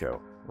finally dark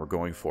out. We're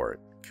going for it.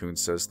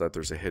 Coons says that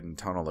there's a hidden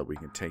tunnel that we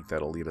can take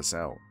that'll lead us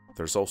out.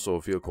 There's also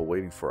a vehicle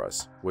waiting for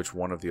us, which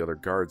one of the other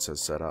guards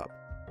has set up.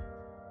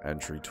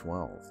 Entry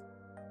 12.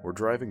 We're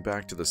driving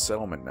back to the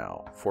settlement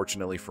now.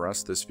 Fortunately for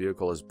us, this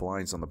vehicle has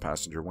blinds on the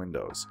passenger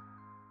windows.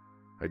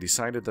 I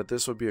decided that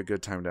this would be a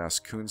good time to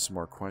ask Coons some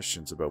more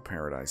questions about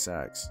Paradise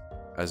X.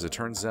 As it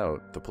turns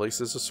out, the place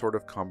is a sort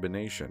of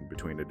combination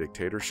between a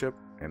dictatorship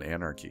and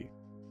anarchy.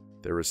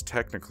 There is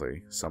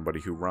technically somebody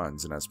who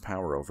runs and has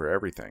power over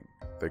everything.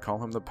 They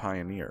call him the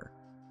Pioneer.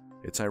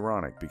 It's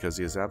ironic because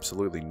he has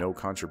absolutely no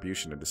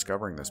contribution to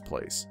discovering this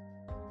place.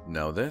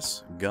 Now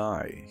this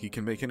guy, he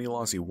can make any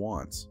laws he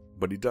wants,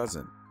 but he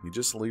doesn't. He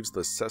just leaves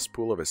the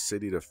cesspool of a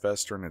city to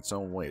fester in its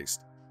own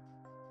waste.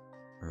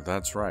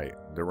 That's right,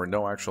 there were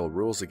no actual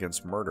rules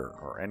against murder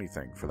or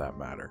anything for that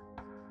matter.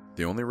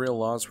 The only real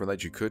laws were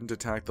that you couldn't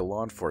attack the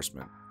law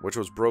enforcement, which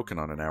was broken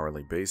on an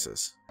hourly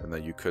basis, and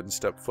that you couldn't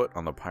step foot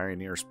on the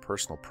Pioneer's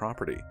personal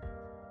property,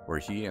 where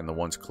he and the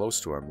ones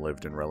close to him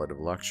lived in relative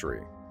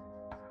luxury.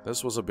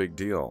 This was a big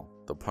deal.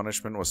 The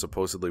punishment was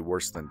supposedly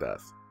worse than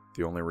death.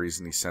 The only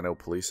reason he sent out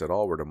police at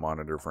all were to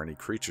monitor for any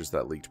creatures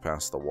that leaked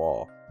past the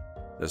wall.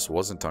 This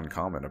wasn't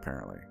uncommon,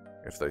 apparently.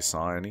 If they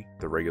saw any,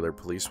 the regular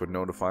police would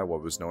notify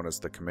what was known as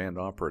the command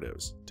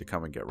operatives to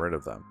come and get rid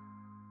of them,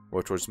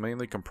 which was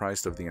mainly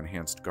comprised of the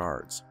enhanced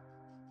guards.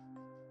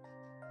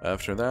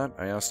 After that,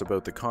 I asked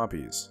about the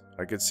copies.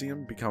 I could see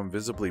him become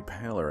visibly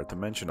paler at the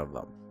mention of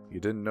them. He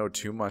didn't know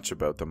too much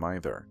about them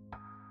either.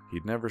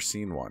 He'd never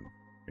seen one.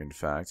 In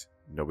fact,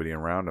 nobody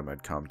around him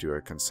had come to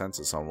a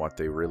consensus on what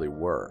they really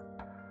were.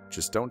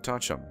 Just don't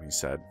touch them, he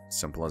said.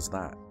 Simple as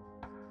that.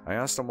 I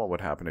asked him what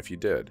would happen if you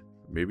did.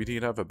 Maybe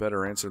he'd have a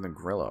better answer than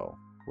Grillo.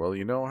 Well,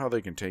 you know how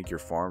they can take your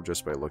farm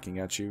just by looking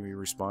at you, he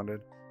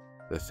responded.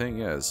 The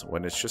thing is,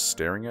 when it's just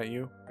staring at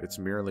you, it's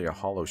merely a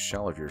hollow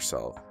shell of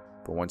yourself.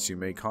 But once you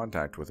make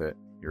contact with it,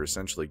 you're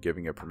essentially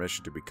giving it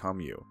permission to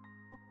become you.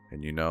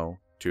 And you know,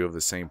 two of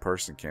the same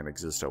person can't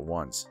exist at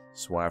once,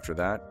 so after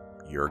that,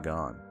 you're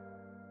gone.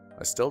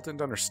 I still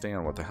didn't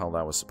understand what the hell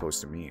that was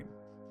supposed to mean.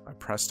 I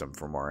pressed him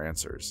for more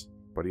answers,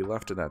 but he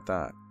left it at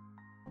that.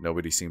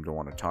 Nobody seemed to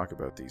want to talk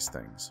about these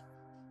things.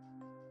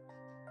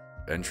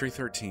 Entry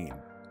 13.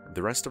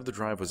 The rest of the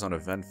drive was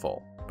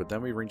uneventful, but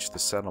then we reached the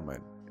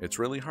settlement. It's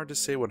really hard to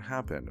say what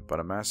happened, but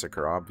a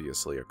massacre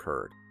obviously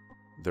occurred.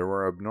 There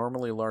were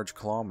abnormally large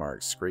claw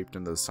marks scraped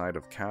into the side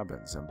of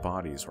cabins, and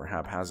bodies were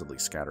haphazardly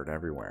scattered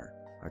everywhere.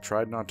 I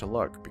tried not to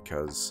look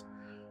because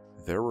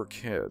there were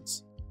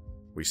kids.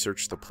 We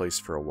searched the place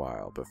for a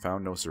while, but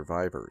found no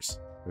survivors.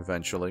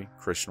 Eventually,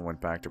 Christian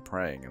went back to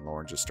praying and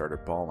Lauren just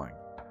started bawling.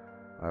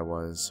 I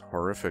was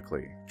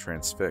horrifically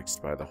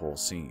transfixed by the whole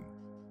scene.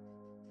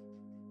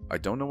 I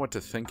don't know what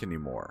to think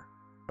anymore.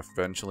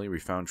 Eventually, we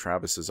found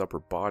Travis's upper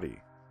body.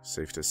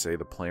 Safe to say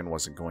the plan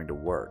wasn't going to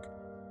work.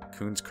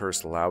 Coons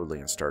cursed loudly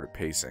and started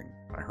pacing.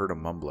 I heard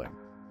him mumbling.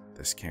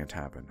 This can't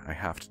happen. I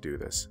have to do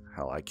this.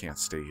 Hell, I can't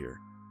stay here.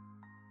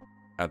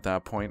 At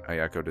that point, I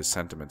echoed his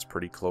sentiments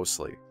pretty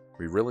closely.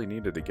 We really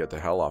needed to get the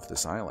hell off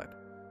this island.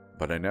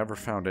 But I never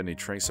found any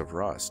trace of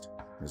Rust.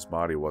 His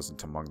body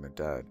wasn't among the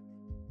dead.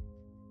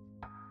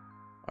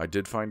 I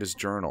did find his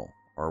journal,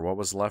 or what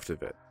was left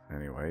of it,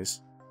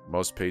 anyways.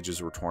 Most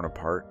pages were torn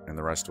apart, and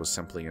the rest was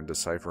simply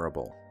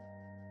indecipherable.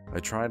 I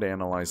tried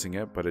analyzing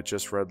it, but it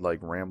just read like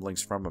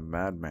ramblings from a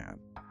madman.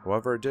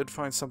 However, I did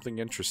find something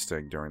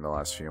interesting during the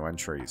last few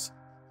entries.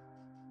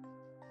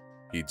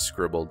 He'd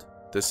scribbled,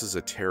 "This is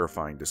a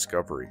terrifying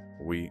discovery.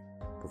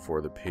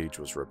 before the page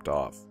was ripped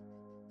off.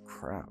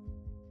 Crap.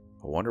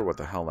 I wonder what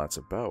the hell that's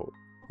about.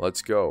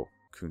 Let's go.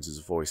 Coons'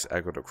 voice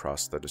echoed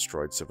across the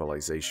destroyed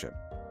civilization.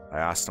 I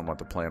asked him what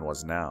the plan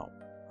was now.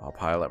 I'll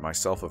pilot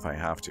myself if I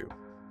have to.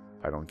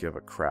 I don't give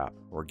a crap.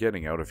 We're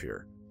getting out of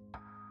here.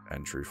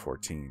 Entry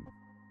 14.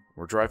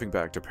 We're driving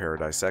back to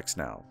Paradise X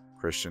now.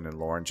 Christian and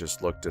Lauren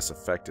just look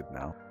disaffected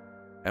now.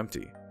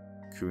 Empty.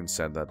 Coons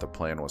said that the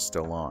plan was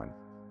still on.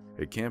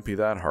 It can't be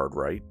that hard,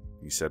 right?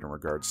 He said in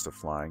regards to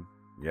flying.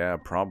 Yeah,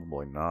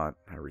 probably not,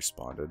 I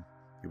responded.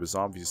 He was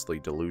obviously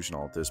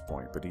delusional at this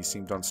point, but he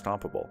seemed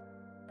unstoppable,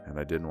 and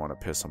I didn't want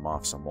to piss him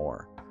off some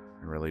more.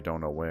 I really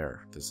don't know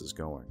where this is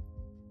going.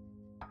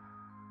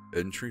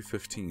 Entry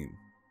 15.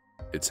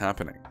 It's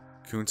happening.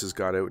 Coons has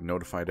got out and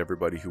notified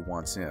everybody who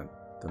wants in.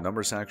 The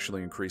number's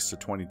actually increased to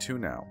 22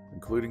 now,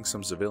 including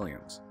some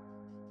civilians.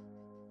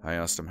 I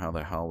asked him how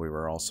the hell we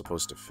were all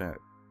supposed to fit.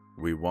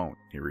 "We won't,"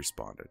 he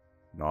responded.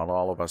 "Not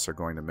all of us are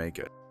going to make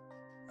it."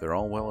 They're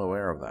all well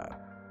aware of that.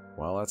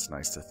 Well, that's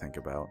nice to think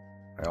about.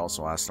 I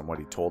also asked him what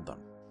he told them.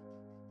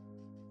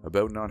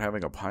 About not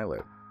having a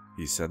pilot,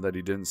 he said that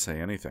he didn't say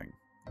anything.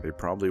 They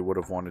probably would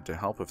have wanted to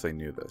help if they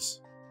knew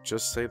this.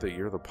 "Just say that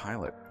you're the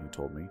pilot," he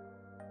told me.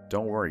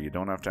 "Don't worry, you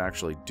don't have to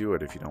actually do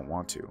it if you don't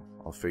want to.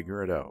 I'll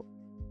figure it out."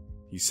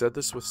 He said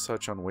this with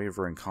such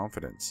unwavering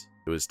confidence.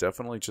 It was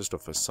definitely just a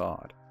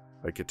facade.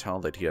 I could tell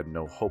that he had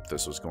no hope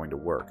this was going to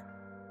work.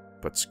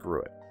 But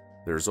screw it.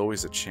 There's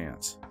always a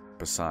chance.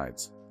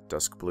 Besides,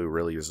 Dusk Blue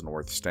really isn't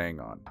worth staying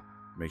on.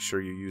 "Make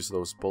sure you use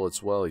those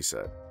bullets well," he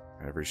said.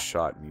 "Every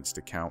shot needs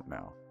to count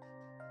now."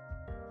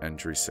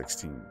 Entry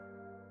 16.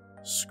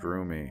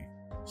 Screw me.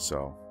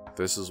 So,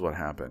 this is what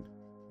happened.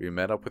 We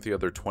met up with the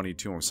other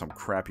 22 in some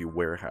crappy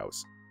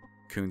warehouse.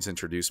 Coons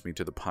introduced me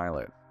to the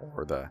pilot,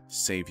 or the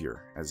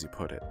savior, as he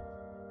put it.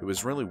 It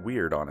was really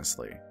weird,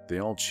 honestly. They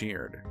all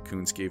cheered.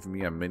 Coons gave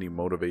me a mini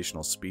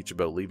motivational speech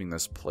about leaving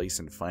this place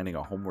and finding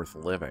a home worth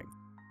living.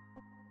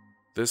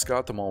 This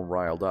got them all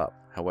riled up.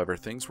 However,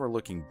 things were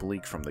looking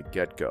bleak from the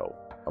get-go.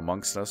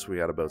 Amongst us, we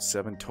had about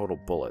 7 total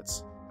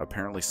bullets.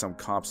 Apparently some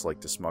cops like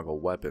to smuggle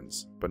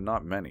weapons, but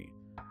not many.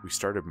 We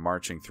started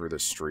marching through the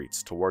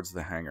streets towards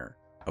the hangar.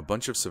 A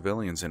bunch of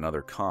civilians and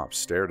other cops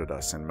stared at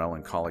us in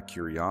melancholic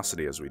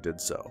curiosity as we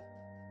did so.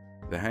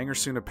 The hangar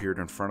soon appeared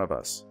in front of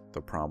us.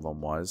 The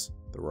problem was,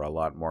 there were a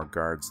lot more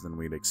guards than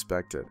we'd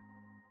expected.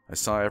 I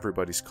saw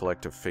everybody's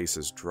collective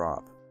faces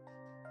drop.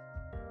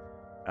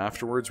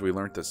 Afterwards, we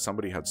learned that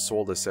somebody had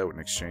sold us out in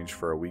exchange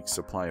for a week's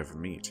supply of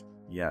meat.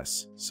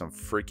 Yes, some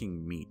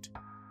freaking meat.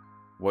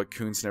 What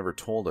Coons never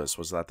told us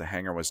was that the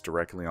hangar was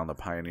directly on the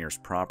Pioneers'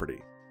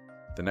 property.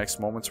 The next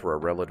moments were a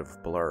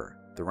relative blur.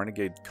 The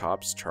renegade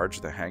cops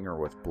charged the hangar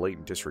with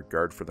blatant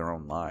disregard for their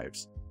own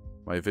lives.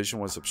 My vision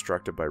was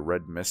obstructed by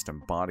red mist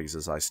and bodies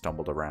as I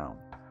stumbled around.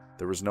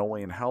 There was no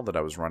way in hell that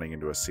I was running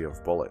into a sea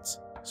of bullets,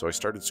 so I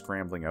started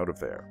scrambling out of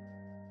there.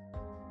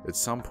 At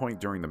some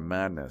point during the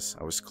madness,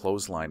 I was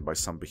clotheslined by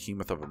some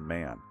behemoth of a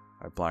man.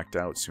 I blacked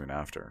out soon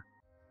after.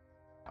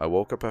 I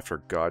woke up after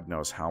God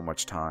knows how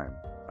much time.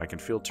 I can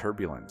feel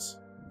turbulence.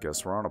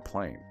 Guess we're on a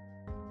plane.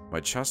 My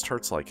chest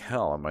hurts like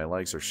hell and my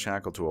legs are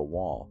shackled to a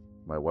wall.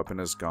 My weapon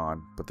is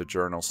gone, but the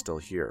journal's still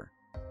here.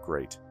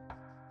 Great.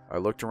 I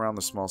looked around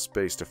the small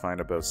space to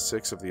find about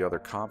 6 of the other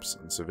cops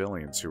and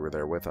civilians who were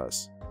there with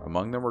us.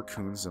 Among them were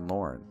Coons and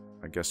Lauren.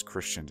 I guess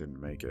Christian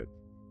didn't make it.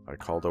 I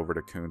called over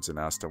to Coons and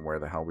asked him where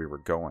the hell we were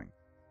going.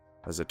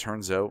 As it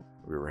turns out,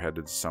 we were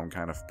headed to some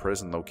kind of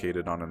prison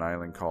located on an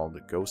island called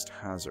Ghost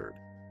Hazard.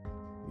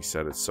 He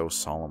said it so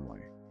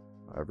solemnly.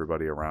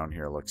 Everybody around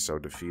here looks so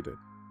defeated.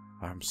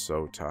 I'm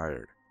so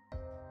tired.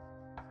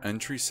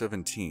 Entry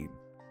 17.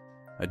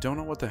 I don't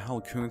know what the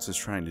hell Coons is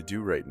trying to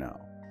do right now.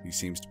 He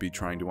seems to be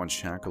trying to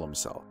unshackle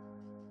himself.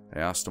 I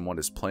asked him what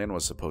his plan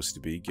was supposed to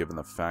be, given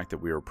the fact that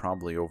we were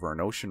probably over an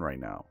ocean right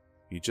now.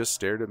 He just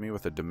stared at me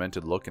with a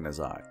demented look in his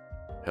eye.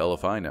 Hell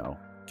if I know.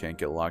 Can't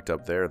get locked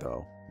up there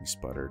though, he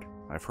sputtered.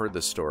 I've heard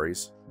the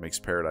stories. Makes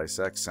Paradise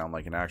X sound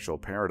like an actual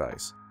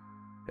paradise.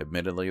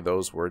 Admittedly,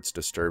 those words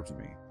disturbed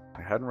me.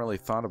 I hadn't really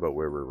thought about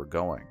where we were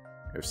going.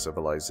 If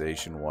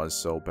civilization was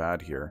so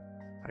bad here,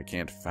 I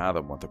can't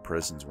fathom what the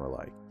prisons were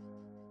like.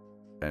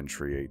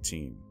 Entry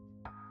 18.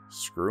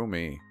 Screw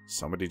me.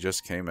 Somebody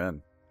just came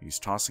in. He's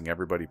tossing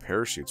everybody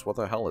parachutes. What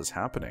the hell is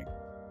happening?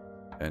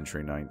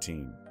 Entry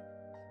 19.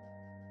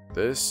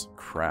 This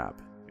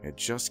crap. It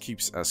just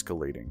keeps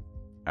escalating.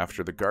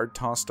 After the guard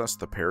tossed us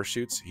the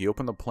parachutes, he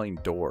opened the plane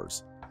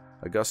doors.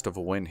 A gust of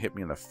wind hit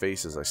me in the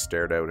face as I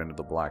stared out into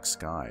the black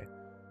sky.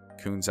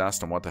 Coons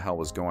asked him what the hell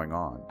was going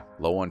on.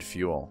 Low on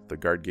fuel, the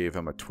guard gave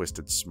him a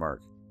twisted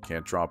smirk.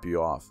 Can't drop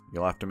you off.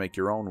 You'll have to make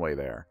your own way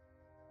there.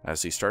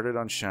 As he started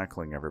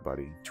unshackling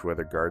everybody, 2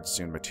 other guards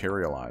soon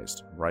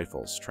materialized,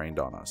 rifles trained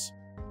on us.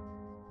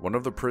 One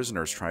of the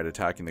prisoners tried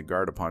attacking the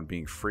guard upon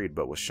being freed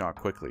but was shot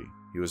quickly.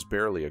 He was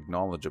barely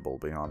acknowledgeable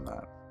beyond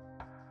that.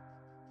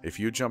 If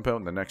you jump out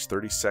in the next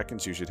 30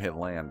 seconds, you should hit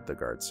land, the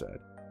guard said.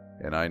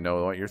 And I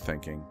know what you're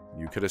thinking.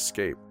 You could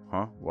escape.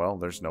 Huh? Well,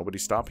 there's nobody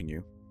stopping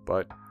you.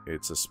 But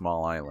it's a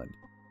small island,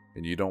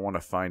 and you don't want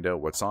to find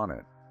out what's on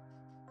it.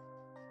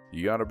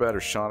 You got a better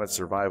shot at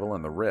survival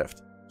in the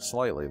Rift.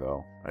 Slightly,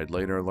 though. I'd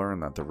later learn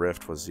that the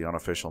Rift was the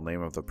unofficial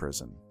name of the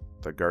prison.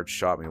 The guard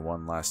shot me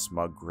one last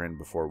smug grin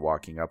before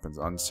walking up and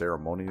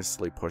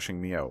unceremoniously pushing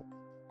me out.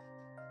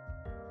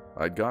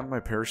 I'd gotten my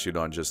parachute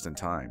on just in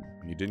time.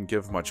 He didn't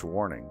give much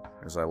warning.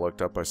 As I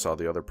looked up, I saw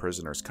the other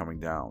prisoners coming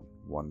down,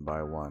 one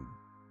by one.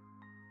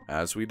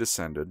 As we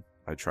descended,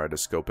 I tried to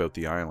scope out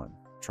the island,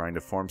 trying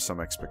to form some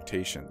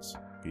expectations.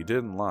 He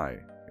didn't lie.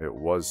 It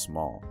was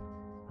small.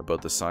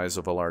 About the size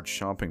of a large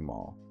shopping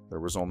mall. There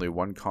was only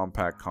one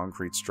compact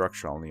concrete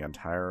structure on the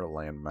entire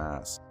land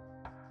mass.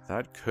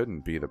 That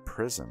couldn't be the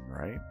prison,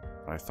 right?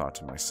 I thought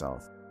to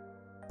myself.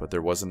 But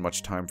there wasn't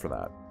much time for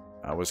that.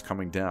 I was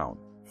coming down,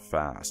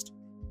 fast.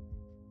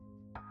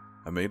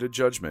 I made a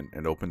judgment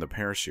and opened the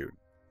parachute.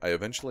 I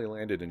eventually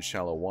landed in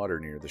shallow water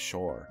near the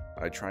shore.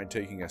 I tried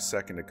taking a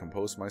second to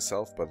compose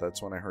myself, but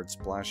that's when I heard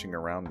splashing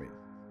around me.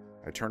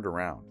 I turned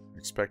around,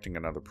 expecting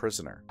another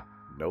prisoner.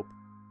 Nope.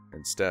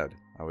 Instead,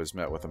 I was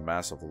met with a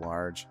mass of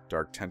large,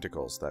 dark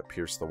tentacles that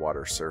pierced the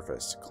water's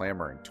surface,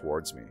 clambering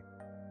towards me.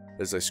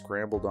 As I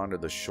scrambled onto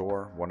the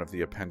shore, one of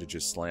the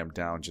appendages slammed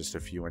down just a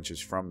few inches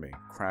from me,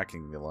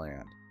 cracking the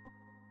land.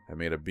 I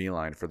made a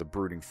beeline for the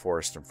brooding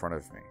forest in front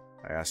of me.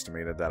 I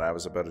estimated that I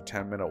was about a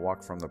 10-minute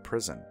walk from the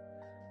prison.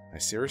 I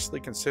seriously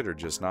considered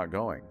just not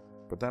going,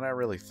 but then I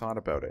really thought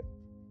about it.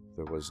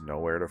 There was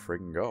nowhere to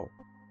friggin' go.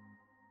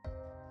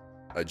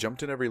 I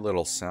jumped at every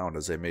little sound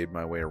as I made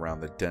my way around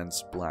the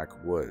dense, black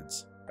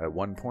woods. At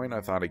one point I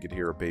thought I could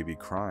hear a baby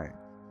crying.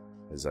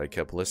 As I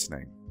kept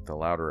listening, the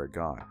louder it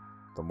got,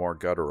 the more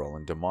guttural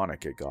and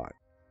demonic it got.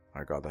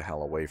 I got the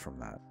hell away from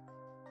that.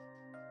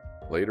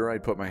 Later I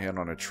put my hand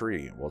on a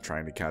tree while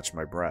trying to catch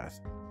my breath.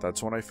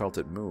 That's when I felt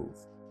it move.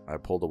 I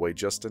pulled away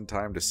just in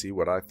time to see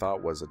what I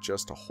thought was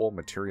just a hole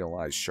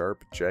materialize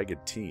sharp,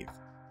 jagged teeth.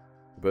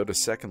 About a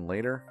second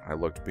later, I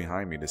looked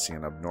behind me to see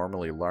an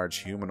abnormally large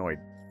humanoid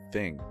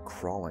thing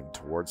crawling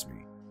towards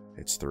me.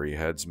 Its 3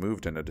 heads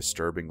moved in a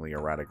disturbingly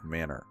erratic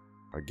manner.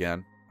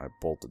 Again, I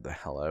bolted the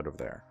hell out of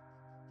there.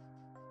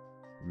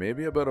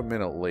 Maybe about a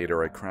minute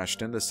later I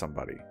crashed into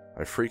somebody.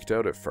 I freaked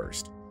out at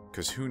first,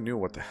 because who knew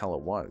what the hell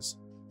it was?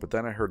 But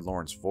then I heard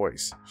Lauren's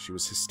voice. She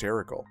was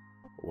hysterical.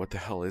 "What the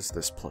hell is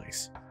this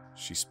place?"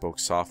 She spoke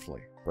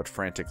softly, but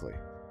frantically.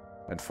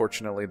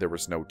 Unfortunately, there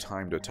was no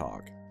time to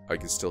talk. I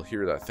could still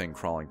hear that thing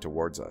crawling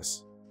towards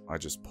us. I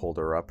just pulled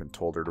her up and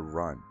told her to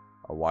run.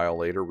 A while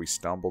later, we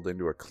stumbled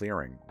into a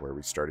clearing where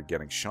we started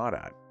getting shot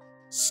at.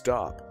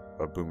 "Stop!"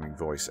 a booming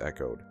voice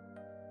echoed.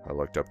 I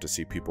looked up to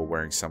see people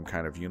wearing some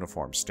kind of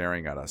uniform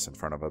staring at us in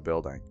front of a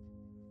building.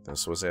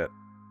 This was it.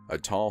 A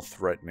tall,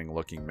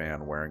 threatening-looking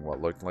man wearing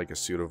what looked like a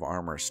suit of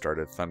armor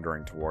started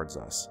thundering towards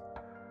us.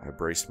 I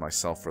braced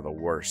myself for the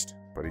worst,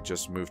 but he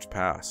just moved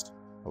past.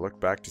 I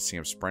looked back to see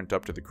him sprint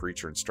up to the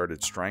creature and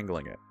started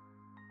strangling it.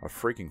 A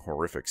freaking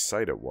horrific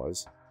sight it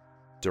was.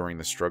 During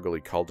the struggle,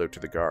 he called out to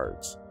the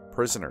guards.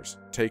 "Prisoners,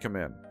 take him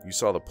in. You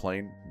saw the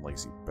plane,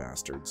 lazy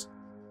bastards."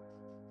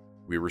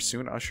 We were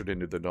soon ushered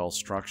into the dull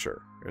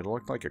structure. It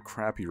looked like a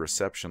crappy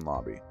reception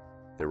lobby.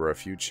 There were a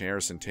few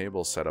chairs and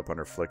tables set up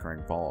under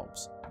flickering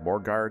bulbs. More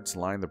guards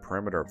lined the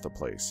perimeter of the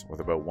place, with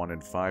about 1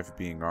 in 5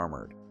 being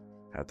armored.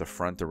 At the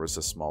front there was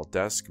a small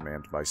desk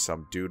manned by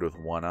some dude with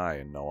one eye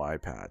and no eye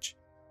patch.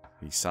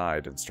 He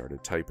sighed and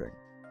started typing.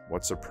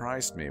 What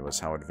surprised me was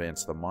how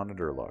advanced the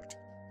monitor looked.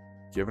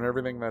 Given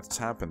everything that's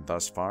happened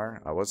thus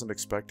far, I wasn't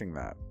expecting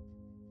that.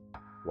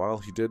 While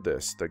he did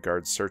this, the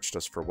guards searched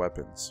us for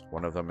weapons.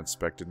 One of them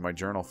inspected my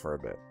journal for a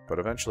bit, but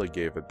eventually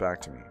gave it back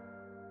to me.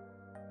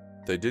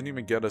 They didn't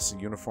even get us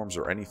uniforms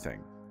or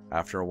anything.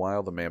 After a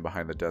while, the man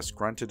behind the desk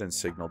grunted and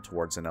signaled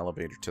towards an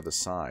elevator to the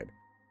side.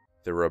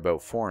 There were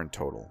about 4 in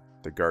total.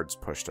 The guards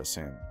pushed us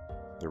in.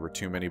 There were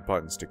too many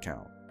buttons to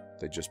count.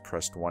 They just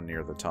pressed one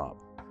near the top.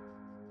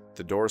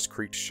 The doors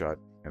creaked shut,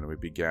 and we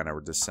began our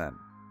descent.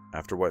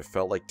 After what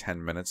felt like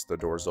 10 minutes, the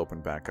doors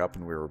opened back up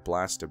and we were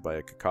blasted by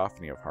a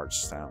cacophony of harsh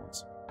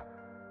sounds.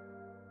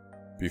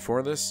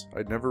 Before this,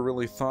 I'd never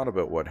really thought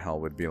about what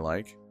hell would be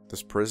like.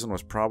 This prison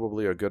was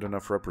probably a good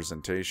enough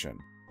representation.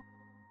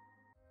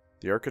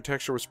 The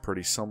architecture was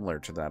pretty similar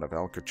to that of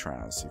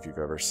Alcatraz, if you've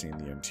ever seen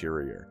the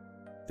interior.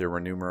 There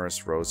were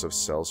numerous rows of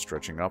cells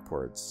stretching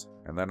upwards,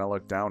 and then I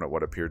looked down at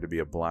what appeared to be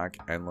a black,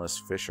 endless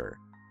fissure.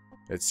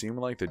 It seemed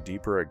like the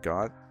deeper it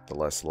got, the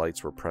less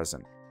lights were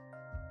present.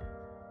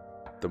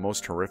 The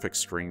most horrific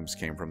screams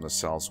came from the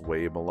cells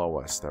way below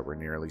us that were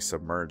nearly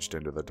submerged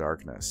into the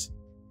darkness.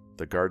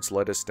 The guards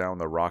led us down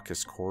the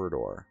raucous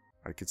corridor.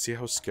 I could see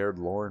how scared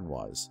Lauren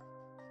was,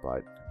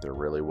 but there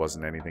really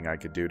wasn't anything I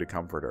could do to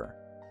comfort her.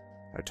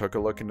 I took a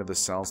look into the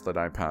cells that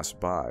I passed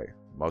by.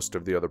 Most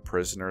of the other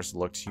prisoners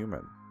looked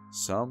human.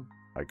 Some,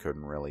 I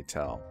couldn't really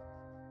tell.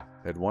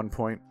 At one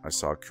point, I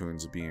saw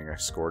Coons being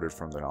escorted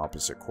from the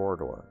opposite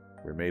corridor.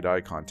 We made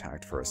eye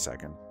contact for a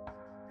second.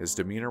 His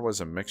demeanor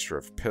was a mixture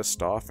of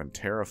pissed off and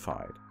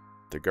terrified.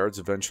 The guards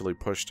eventually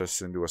pushed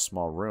us into a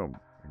small room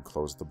and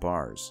closed the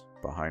bars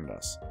behind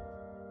us.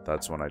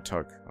 That's when I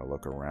took a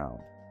look around.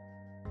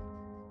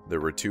 There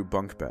were 2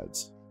 bunk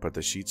beds, but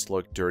the sheets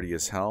looked dirty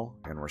as hell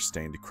and were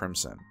stained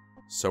crimson.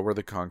 So were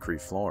the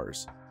concrete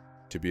floors.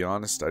 To be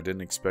honest, I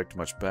didn't expect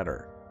much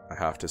better. I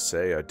have to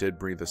say, I did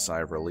breathe a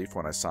sigh of relief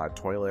when I saw a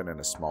toilet and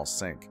a small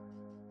sink.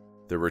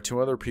 There were 2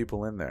 other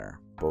people in there,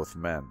 both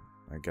men.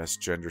 I guess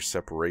gender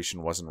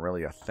separation wasn't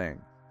really a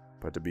thing.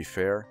 But to be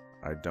fair,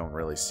 I don't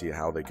really see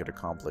how they could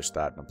accomplish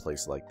that in a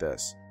place like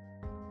this.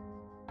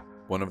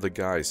 One of the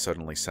guys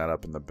suddenly sat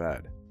up in the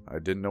bed. I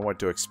didn't know what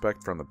to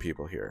expect from the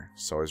people here,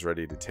 so I was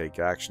ready to take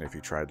action if he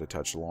tried to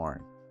touch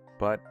Lauren.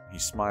 But he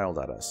smiled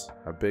at us,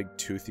 a big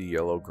toothy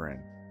yellow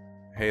grin.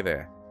 "Hey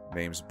there,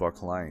 name's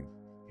Buck Lane."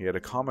 He had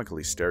a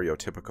comically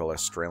stereotypical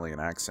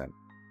Australian accent,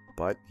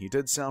 but he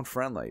did sound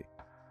friendly.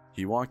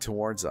 He walked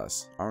towards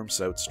us,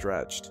 arms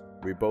outstretched.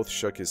 We both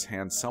shook his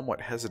hand somewhat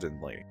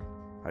hesitantly.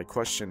 I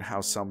questioned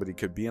how somebody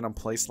could be in a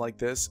place like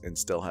this and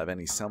still have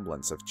any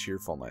semblance of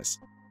cheerfulness,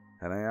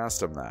 and I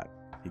asked him that.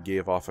 He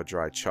gave off a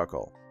dry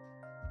chuckle.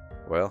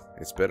 Well,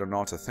 it's better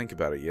not to think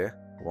about it, yeah?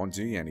 It won't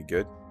do you any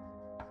good.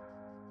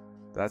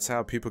 That's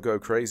how people go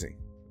crazy.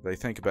 They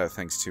think about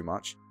things too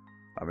much.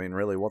 I mean,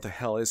 really, what the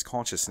hell is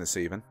consciousness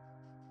even?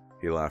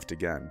 He laughed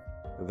again.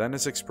 Then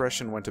his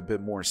expression went a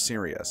bit more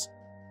serious.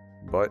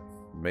 But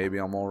maybe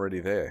I'm already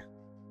there.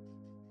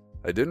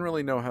 I didn't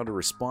really know how to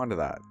respond to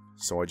that,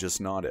 so I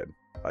just nodded.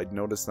 I'd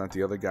noticed that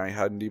the other guy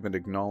hadn't even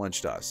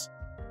acknowledged us.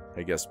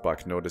 I guess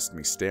Buck noticed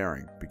me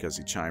staring because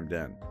he chimed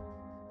in.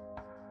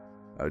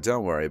 Oh,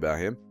 don't worry about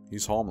him.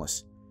 He's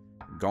harmless.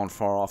 Gone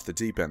far off the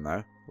deep end,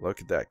 though.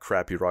 Look at that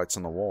crap he writes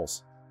on the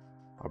walls.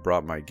 I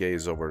brought my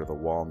gaze over to the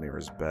wall near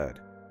his bed.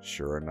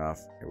 Sure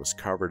enough, it was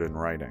covered in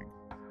writing.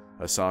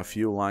 I saw a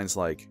few lines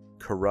like,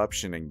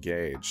 "Corruption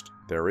engaged.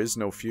 There is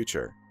no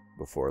future,"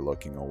 before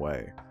looking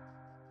away.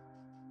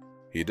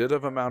 He did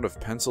have an amount of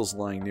pencils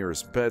lying near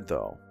his bed,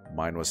 though.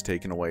 Mine was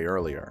taken away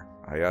earlier.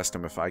 I asked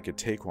him if I could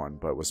take one,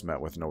 but was met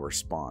with no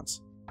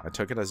response. I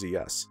took it as a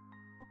yes.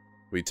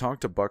 We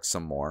talked to Buck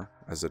some more.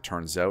 As it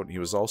turns out, he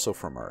was also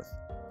from Earth,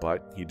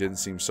 but he didn't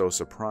seem so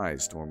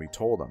surprised when we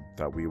told him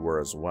that we were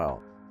as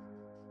well.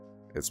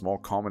 It's more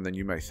common than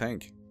you may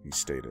think, he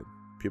stated.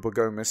 People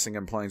go missing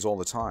in planes all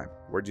the time.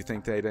 Where do you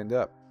think they'd end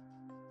up?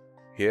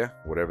 Here,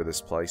 whatever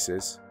this place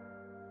is.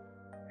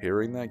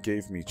 Hearing that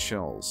gave me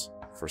chills.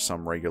 For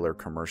some regular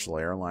commercial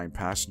airline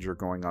passenger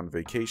going on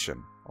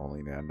vacation,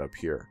 only to end up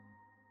here.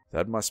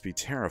 That must be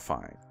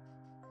terrifying.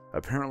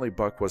 Apparently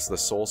Buck was the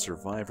sole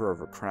survivor of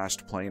a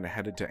crashed plane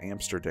headed to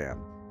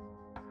Amsterdam.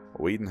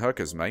 "Weedon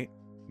hookers, mate,"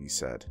 he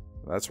said.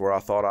 "That's where I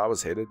thought I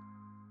was headed."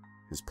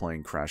 His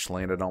plane crash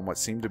landed on what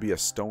seemed to be a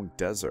stone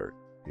desert.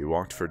 He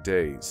walked for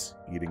days,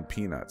 eating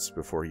peanuts,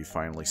 before he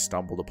finally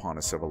stumbled upon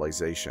a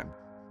civilization.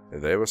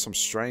 "There were some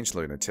strange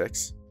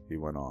lunatics," he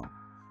went on.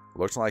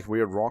 "Looked like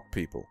weird rock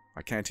people.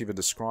 I can't even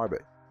describe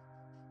it."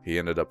 He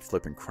ended up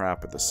flipping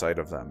crap at the sight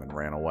of them and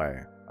ran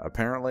away.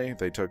 Apparently,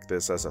 they took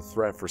this as a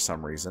threat for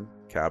some reason,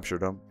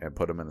 captured him, and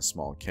put him in a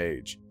small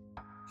cage.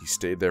 He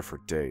stayed there for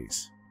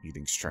days,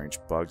 eating strange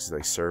bugs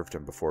they served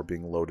him before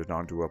being loaded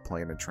onto a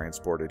plane and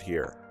transported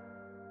here.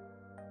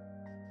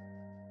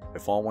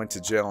 "If I went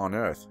to jail on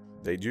Earth,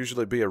 there'd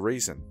usually be a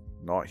reason.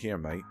 Not here,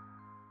 mate."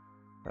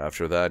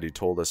 After that, he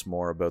told us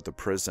more about the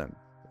prison.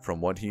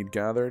 From what he'd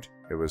gathered,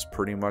 it was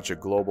pretty much a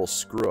global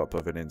screw-up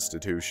of an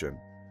institution.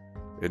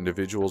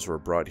 Individuals were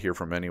brought here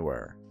from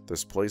anywhere.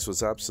 This place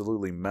was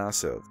absolutely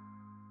massive.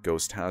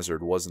 Ghost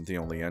Hazard wasn't the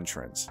only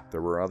entrance.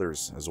 There were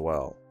others as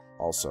well.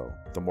 Also,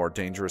 the more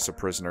dangerous a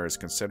prisoner is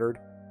considered,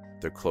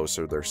 the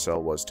closer their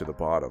cell was to the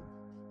bottom.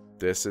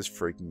 This is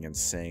freaking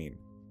insane.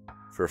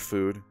 For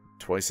food,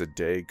 twice a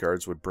day,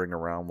 guards would bring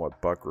around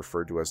what Buck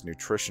referred to as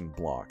nutrition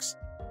blocks.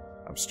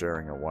 I'm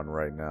staring at one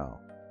right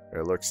now.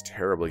 It looks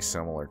terribly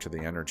similar to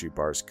the energy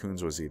bars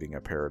Coons was eating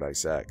at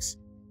Paradise X.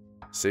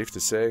 Safe to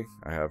say,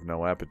 I have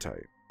no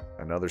appetite.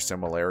 Another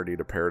similarity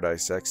to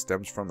Paradise X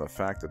stems from the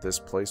fact that this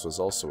place was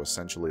also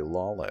essentially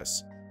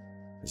lawless.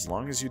 As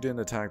long as you didn't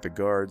attack the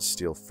guards,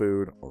 steal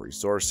food or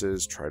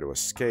resources, try to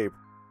escape,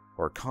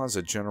 or cause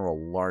a general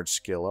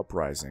large-scale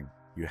uprising,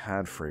 you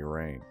had free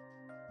reign.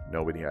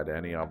 Nobody had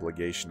any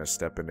obligation to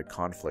step into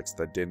conflicts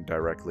that didn't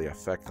directly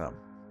affect them.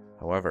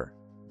 However,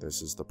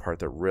 this is the part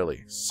that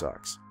really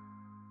sucks.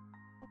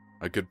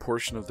 A good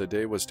portion of the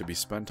day was to be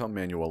spent on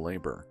manual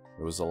labor.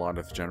 It was a lot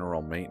of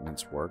general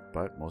maintenance work,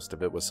 but most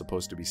of it was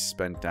supposed to be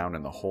spent down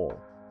in the hole,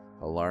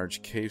 a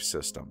large cave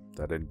system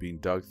that had been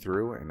dug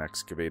through and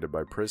excavated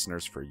by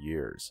prisoners for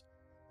years.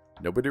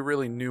 Nobody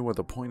really knew what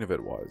the point of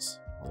it was.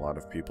 A lot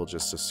of people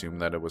just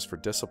assumed that it was for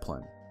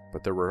discipline,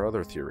 but there were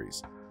other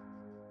theories.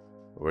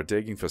 "We're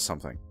digging for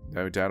something,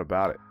 no doubt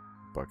about it,"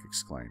 Buck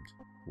exclaimed.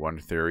 One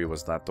theory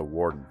was that the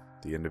warden,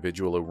 the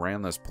individual who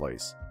ran this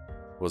place,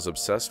 was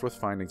obsessed with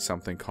finding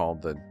something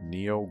called the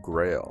Neo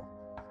Grail.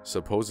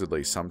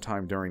 Supposedly,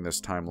 sometime during this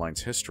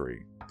timeline's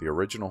history, the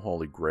original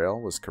Holy Grail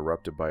was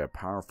corrupted by a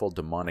powerful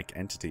demonic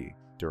entity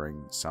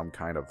during some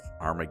kind of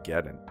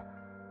Armageddon.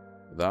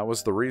 That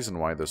was the reason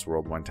why this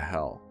world went to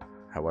hell.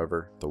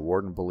 However, the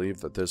warden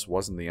believed that this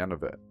wasn't the end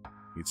of it.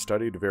 He'd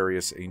studied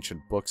various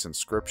ancient books and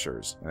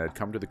scriptures and had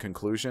come to the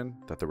conclusion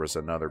that there was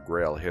another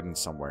Grail hidden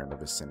somewhere in the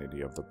vicinity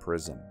of the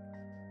prison.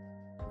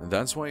 And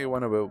that's why he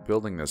went about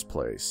building this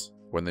place.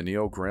 When the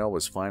Neo Grail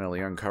was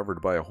finally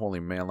uncovered by a holy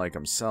man like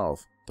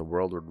himself, the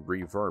world would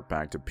revert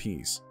back to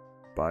peace.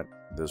 But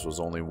this was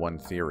only one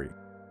theory.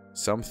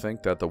 Some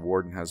think that the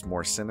warden has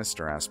more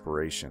sinister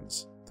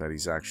aspirations, that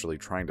he's actually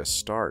trying to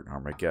start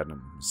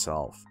Armageddon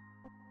himself.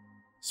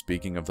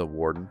 Speaking of the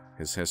warden,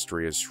 his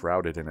history is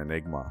shrouded in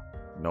enigma.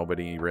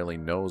 Nobody really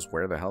knows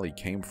where the hell he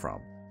came from.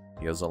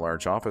 He has a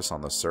large office on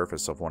the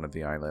surface of one of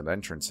the island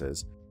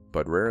entrances,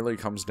 but rarely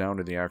comes down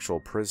to the actual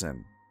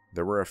prison.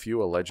 There were a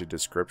few alleged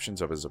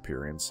descriptions of his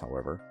appearance,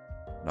 however.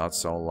 Not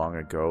so long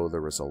ago,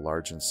 there was a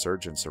large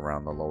insurgence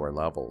around the lower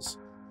levels.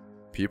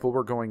 People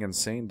were going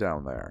insane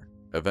down there.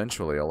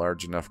 Eventually, a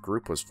large enough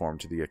group was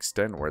formed to the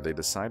extent where they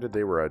decided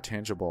they were a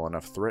tangible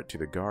enough threat to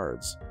the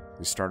guards.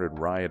 They started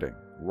rioting,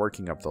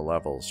 working up the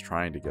levels,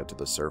 trying to get to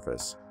the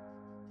surface.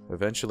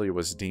 Eventually, it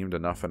was deemed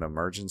enough an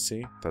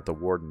emergency that the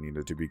warden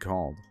needed to be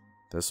called.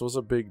 This was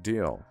a big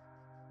deal.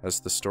 As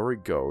the story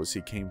goes,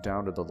 he came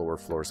down to the lower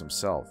floors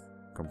himself,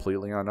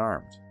 completely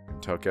unarmed,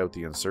 and took out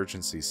the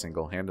insurgency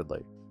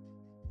single-handedly.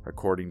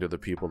 According to the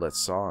people that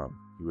saw him,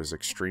 he was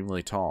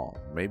extremely tall,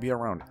 maybe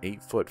around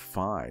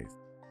 8'5".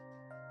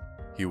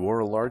 He wore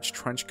a large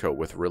trench coat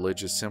with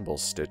religious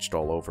symbols stitched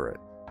all over it.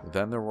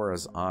 Then there were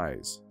his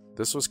eyes.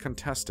 This was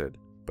contested,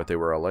 but they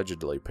were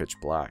allegedly pitch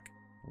black,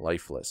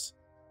 lifeless.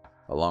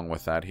 Along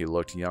with that, he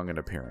looked young in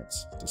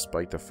appearance,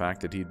 despite the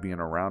fact that he'd been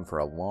around for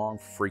a long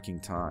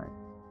freaking time.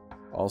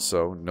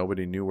 Also,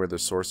 nobody knew where the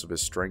source of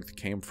his strength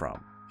came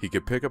from. He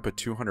could pick up a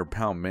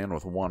 200-pound man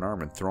with one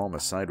arm and throw him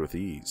aside with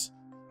ease.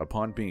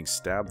 Upon being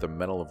stabbed, the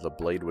metal of the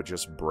blade would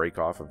just break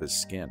off of his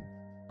skin.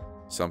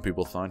 Some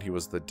people thought he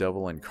was the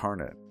devil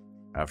incarnate.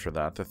 After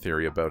that, the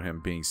theory about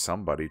him being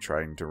somebody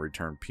trying to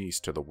return peace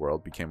to the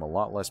world became a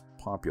lot less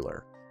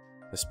popular,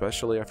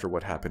 especially after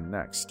what happened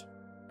next.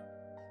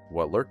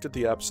 What lurked at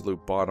the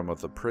absolute bottom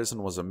of the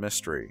prison was a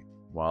mystery,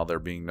 while there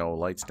being no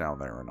lights down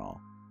there and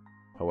all.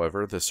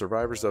 However, the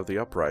survivors of the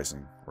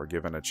uprising were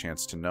given a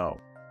chance to know.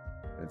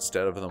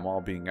 Instead of them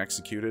all being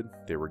executed,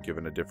 they were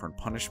given a different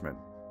punishment.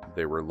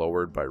 They were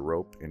lowered by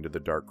rope into the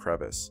dark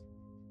crevice.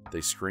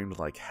 They screamed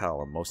like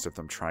hell, and most of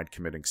them tried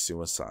committing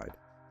suicide.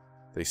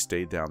 They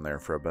stayed down there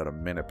for about a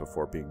minute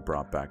before being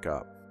brought back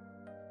up.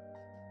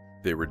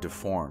 They were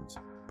deformed,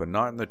 but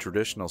not in the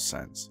traditional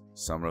sense.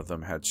 Some of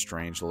them had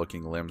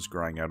strange-looking limbs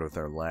growing out of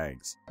their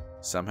legs.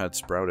 Some had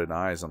sprouted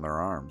eyes on their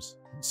arms,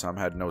 and some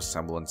had no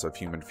semblance of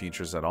human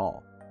features at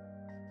all.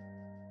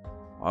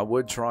 "I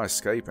would try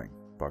escaping,"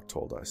 Buck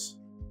told us,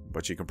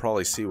 "but you can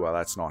probably see why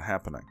that's not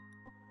happening."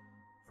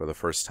 For the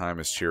first time,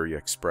 his cheery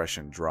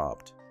expression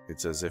dropped.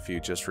 It's as if he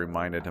just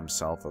reminded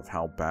himself of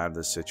how bad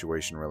the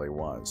situation really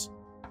was.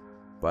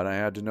 But I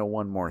had to know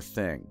one more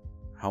thing.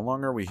 "How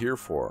long are we here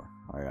for?"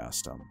 I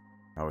asked him.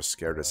 I was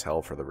scared as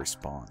hell for the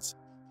response.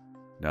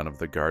 None of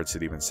the guards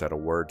had even said a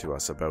word to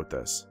us about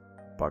this.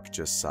 Buck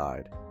just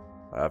sighed.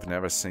 "I've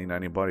never seen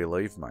anybody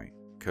leave, mate.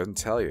 Couldn't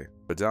tell you,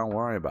 but don't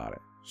worry about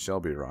it. She'll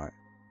be right."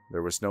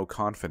 There was no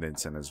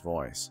confidence in his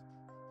voice.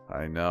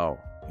 I know,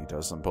 he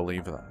doesn't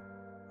believe that.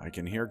 I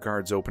can hear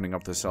guards opening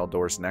up the cell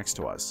doors next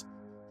to us.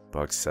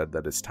 Buck said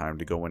that it's time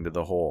to go into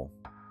the hole.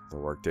 The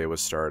workday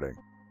was starting.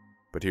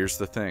 But here's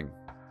the thing.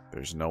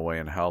 There's no way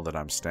in hell that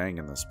I'm staying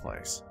in this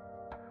place.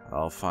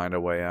 I'll find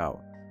a way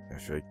out,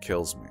 if it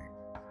kills me.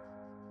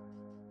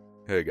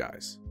 Hey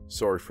guys,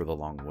 sorry for the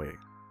long wait.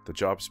 The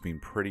job's been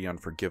pretty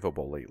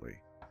unforgivable lately.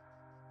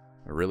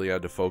 I really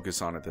had to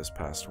focus on it this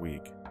past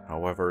week.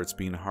 However, it's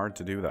been hard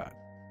to do that.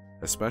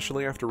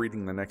 Especially after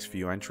reading the next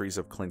few entries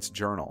of Clint's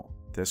journal.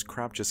 This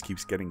crap just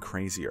keeps getting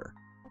crazier.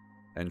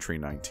 Entry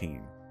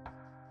 19.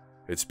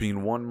 It's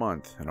been 1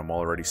 month and I'm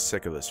already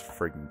sick of this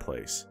frigging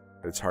place.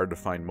 It's hard to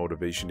find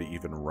motivation to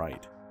even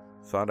write.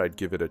 Thought I'd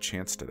give it a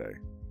chance today.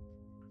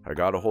 I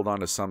gotta hold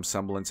on to some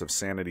semblance of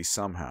sanity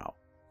somehow.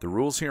 The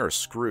rules here are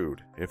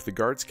screwed. If the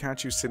guards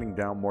catch you sitting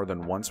down more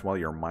than once while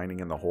you're mining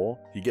in the hole,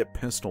 you get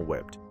pistol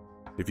whipped.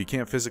 If you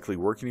can't physically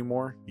work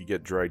anymore, you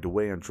get dragged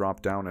away and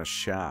dropped down a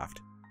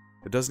shaft.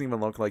 It doesn't even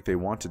look like they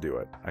want to do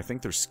it. I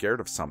think they're scared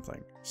of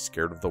something.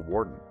 Scared of the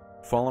warden.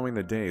 Following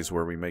the days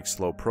where we make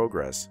slow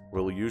progress,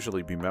 we'll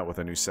usually be met with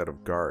a new set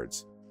of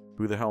guards.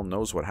 Who the hell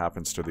knows what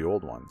happens to the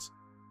old ones?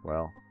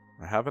 Well,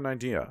 I have an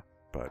idea,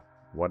 but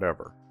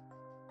whatever.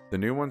 The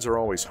new ones are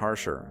always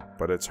harsher,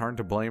 but it's hard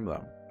to blame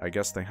them. I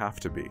guess they have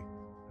to be.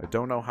 I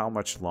don't know how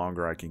much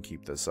longer I can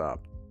keep this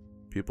up.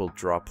 People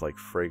drop like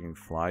frigging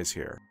flies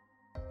here.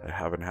 I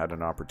haven't had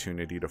an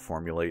opportunity to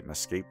formulate an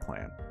escape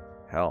plan.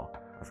 Hell,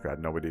 I've got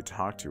nobody to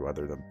talk to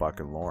other than Buck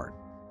and Lauren.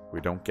 We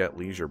don't get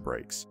leisure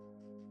breaks.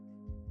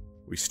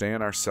 We stay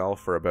in our cell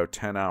for about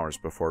 10 hours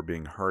before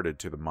being herded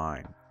to the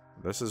mine.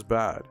 This is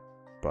bad,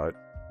 but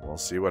we'll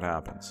see what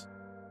happens.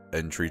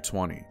 Entry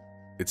 20.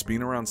 It's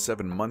been around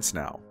 7 months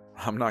now.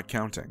 I'm not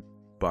counting.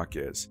 Buck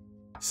is.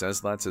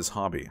 Says that's his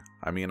hobby.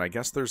 I mean, I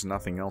guess there's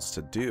nothing else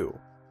to do.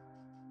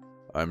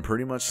 I'm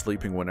pretty much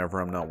sleeping whenever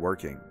I'm not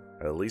working.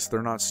 At least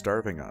they're not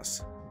starving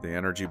us. The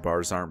energy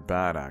bars aren't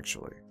bad,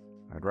 actually.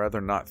 I'd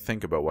rather not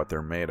think about what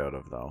they're made out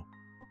of, though.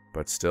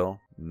 But still,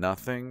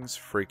 nothing's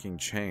freaking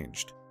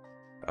changed.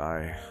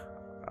 I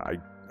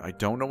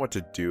don't know what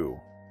to do.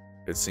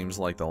 It seems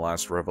like the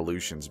last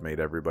revolutions made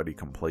everybody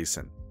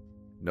complacent.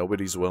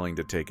 Nobody's willing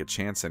to take a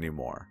chance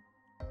anymore.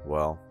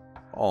 Well,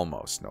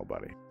 almost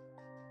nobody.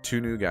 2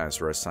 new guys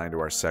were assigned to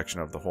our section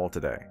of the hole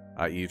today.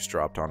 I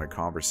eavesdropped on a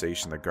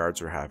conversation the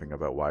guards were having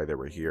about why they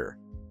were here.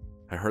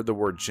 I heard the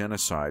word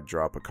genocide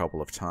drop a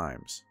couple of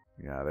times.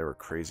 Yeah, they were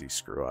crazy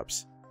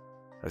screw-ups.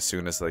 As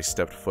soon as they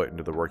stepped foot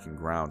into the working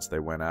grounds, they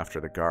went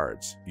after the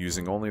guards.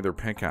 Using only their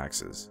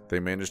pickaxes, they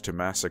managed to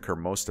massacre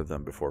most of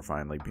them before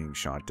finally being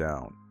shot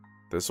down.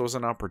 This was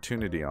an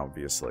opportunity,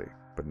 obviously,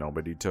 but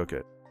nobody took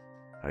it.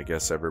 I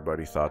guess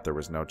everybody thought there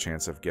was no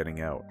chance of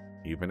getting out,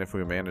 even if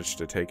we managed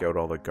to take out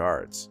all the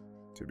guards.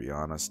 To be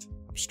honest,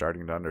 I'm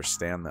starting to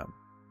understand them.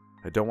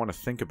 I don't want to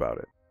think about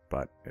it,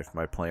 but if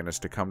my plan is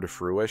to come to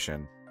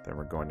fruition, then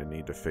we're going to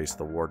need to face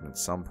the warden at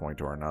some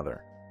point or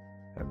another.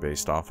 And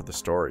based off of the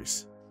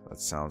stories, That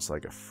sounds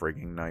like a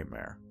frigging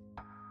nightmare.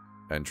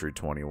 Entry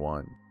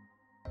 21.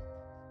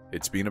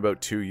 It's been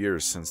about 2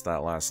 years since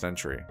that last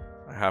entry.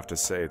 I have to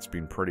say it's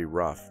been pretty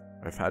rough.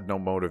 I've had no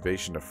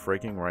motivation to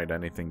frigging write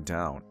anything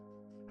down.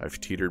 I've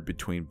teetered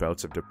between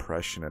bouts of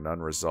depression and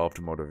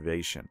unresolved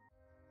motivation.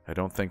 I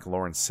don't think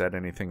Lauren said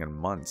anything in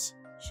months.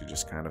 She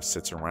just kind of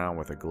sits around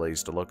with a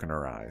glazed look in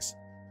her eyes.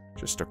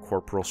 Just a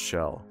corporal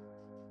shell.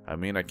 I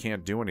mean, I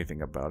can't do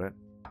anything about it.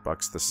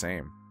 Buck's the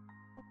same.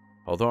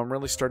 Although I'm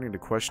really starting to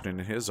question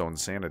his own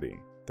sanity.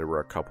 There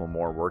were a couple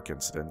more work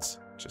incidents,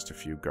 just a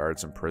few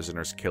guards and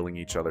prisoners killing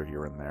each other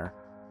here and there.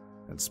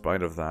 In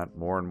spite of that,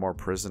 more and more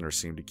prisoners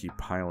seem to keep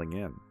piling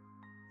in.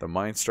 The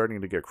mine's starting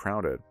to get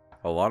crowded.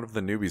 A lot of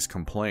the newbies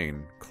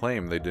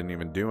claim they didn't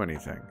even do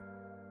anything.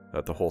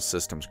 That the whole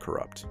system's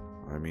corrupt.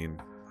 I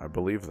mean, I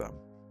believe them.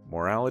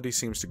 Morality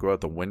seems to go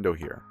out the window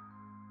here.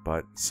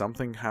 But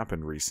something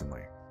happened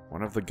recently.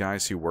 One of the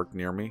guys who worked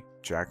near me,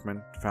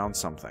 Jackman, found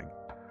something.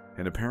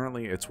 And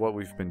apparently it's what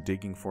we've been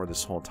digging for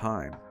this whole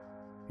time.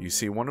 You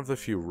see, one of the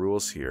few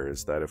rules here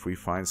is that if we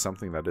find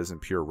something that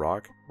isn't pure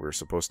rock, we're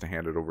supposed to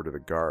hand it over to the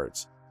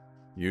guards.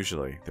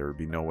 Usually, there would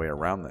be no way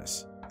around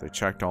this. They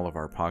checked all of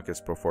our pockets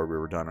before we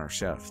were done our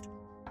shift.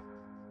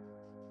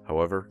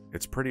 However,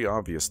 it's pretty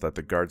obvious that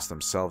the guards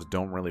themselves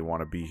don't really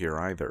want to be here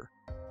either.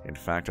 In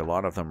fact, a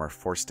lot of them are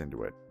forced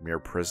into it, mere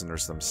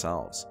prisoners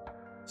themselves.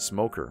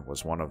 Smoker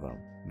was one of them.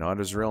 Not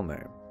his real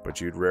name, but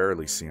you'd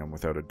rarely see him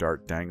without a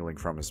dart dangling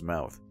from his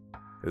mouth.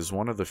 It is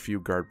one of the few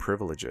guard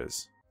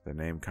privileges. The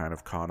name kind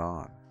of caught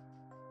on.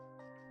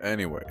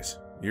 Anyways,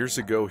 years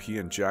ago he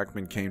and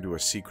Jackman came to a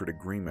secret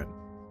agreement.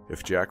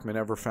 If Jackman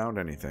ever found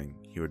anything,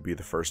 he would be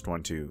the first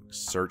one to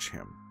search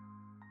him.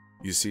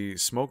 You see,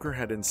 Smoker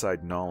had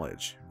inside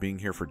knowledge, being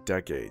here for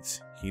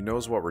decades. He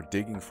knows what we're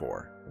digging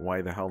for,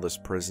 why the hell this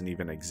prison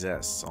even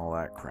exists, all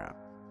that crap.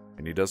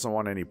 And he doesn't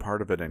want any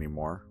part of it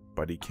anymore,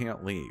 but he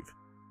can't leave.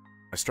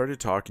 I started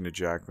talking to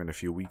Jackman a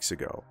few weeks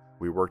ago.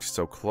 We worked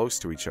so close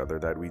to each other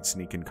that we'd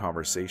sneak in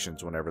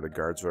conversations whenever the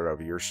guards were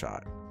out of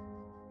earshot.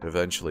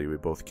 Eventually, we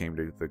both came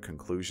to the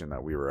conclusion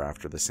that we were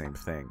after the same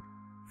thing: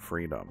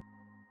 freedom.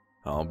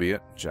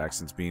 Albeit,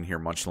 Jackson's been here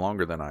much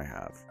longer than I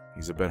have.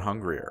 He's a bit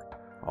hungrier,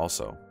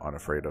 also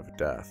unafraid of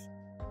death.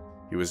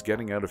 He was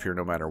getting out of here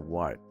no matter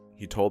what.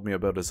 He told me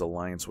about his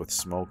alliance with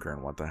Smoker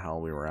and what the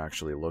hell we were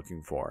actually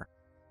looking for.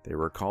 They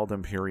were called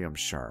Imperium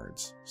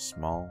shards,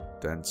 small,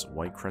 dense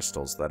white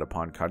crystals that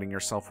upon cutting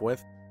yourself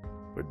with,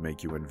 would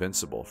make you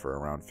invincible for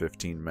around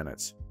 15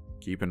 minutes.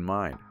 Keep in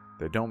mind,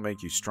 they don't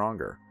make you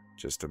stronger,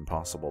 just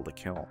impossible to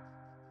kill.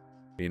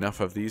 Enough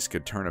of these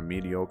could turn a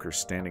mediocre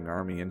standing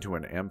army into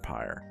an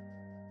empire.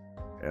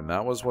 And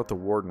that was what the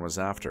warden was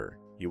after.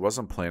 He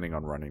wasn't planning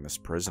on running this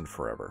prison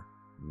forever.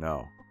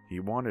 No, he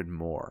wanted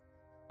more.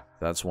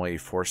 That's why he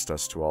forced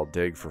us to all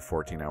dig for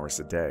 14 hours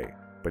a day.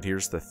 But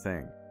here's the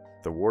thing.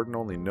 The warden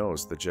only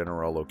knows the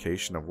general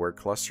location of where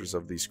clusters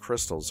of these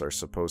crystals are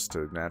supposed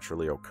to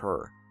naturally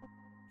occur.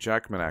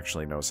 Jackman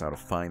actually knows how to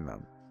find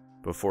them.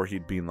 Before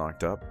he'd been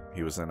locked up,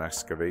 he was an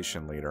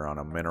excavation leader on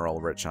a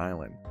mineral-rich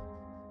island.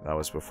 That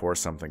was before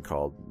something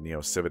called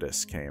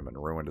Neocivitas came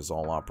and ruined his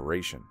whole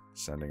operation,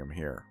 sending him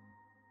here.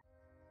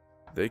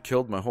 They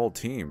killed my whole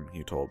team,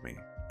 he told me,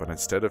 but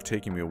instead of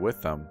taking me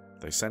with them,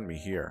 they sent me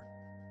here.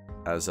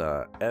 As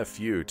a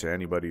FU to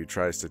anybody who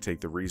tries to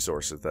take the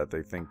resources that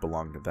they think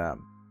belong to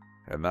them.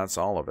 And that's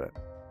all of it.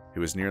 He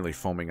was nearly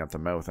foaming at the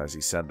mouth as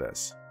he said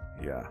this.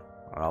 Yeah,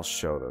 I'll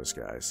show those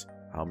guys.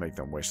 I'll make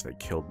them wish they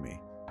killed me.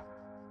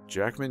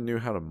 Jackman knew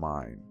how to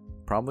mine,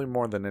 probably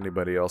more than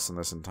anybody else in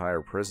this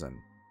entire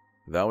prison.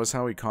 That was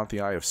how he caught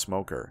the eye of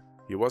Smoker.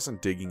 He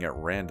wasn't digging at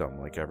random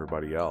like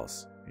everybody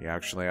else. He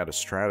actually had a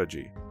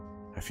strategy.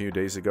 A few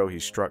days ago he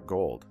struck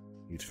gold.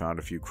 He'd found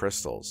a few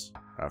crystals.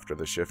 After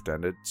the shift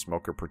ended,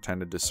 Smoker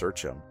pretended to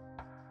search him.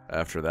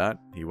 After that,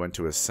 he went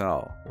to his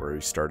cell, where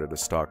he started a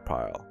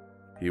stockpile.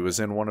 He was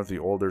in one of the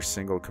older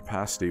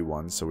single-capacity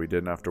ones, so he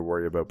didn't have to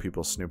worry about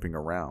people snooping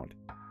around.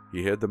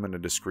 He hid them in a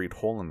discreet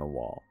hole in the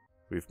wall.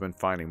 We've been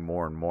finding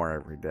more and more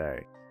every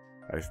day.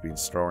 I've been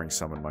storing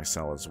some in my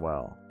cell as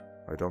well.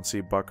 I don't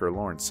see Buck or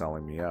Lawrence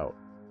selling me out.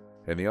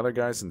 And the other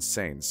guy's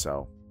insane,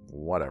 so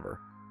whatever.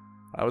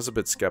 I was a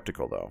bit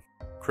skeptical though.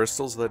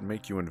 Crystals that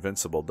make you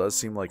invincible does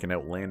seem like an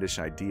outlandish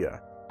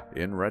idea.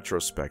 In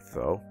retrospect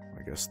though,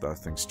 I guess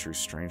nothing's too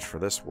strange for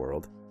this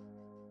world.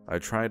 I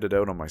tried it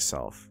out on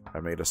myself. I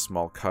made a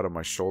small cut on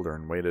my shoulder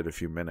and waited a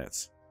few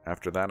minutes.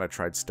 After that I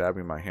tried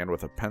stabbing my hand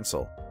with a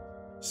pencil.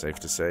 Safe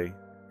to say,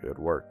 it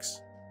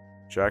works.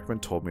 Jackman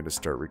told me to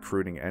start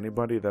recruiting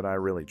anybody that I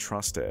really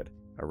trusted.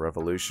 A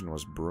revolution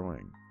was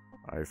brewing.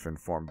 I've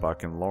informed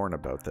Buck and Lauren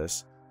about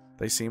this.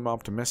 They seem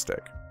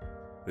optimistic.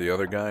 The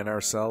other guy in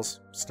our cells,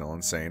 still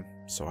insane,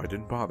 so I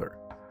didn't bother.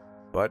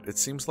 But it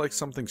seems like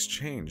something's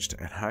changed,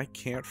 and I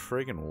can't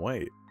friggin'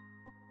 wait.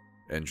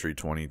 Entry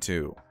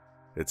 22.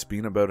 It's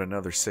been about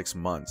another 6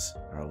 months.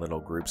 Our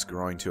little group's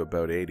growing to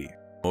about 80.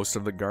 Most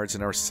of the guards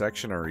in our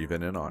section are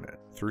even in on it,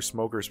 through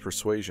Smoker's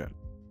persuasion.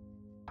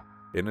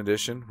 In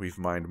addition, we've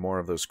mined more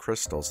of those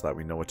crystals that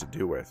we know what to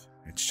do with.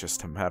 It's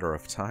just a matter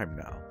of time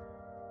now.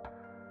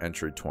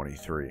 Entry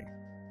 23.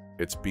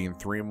 It's been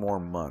 3 more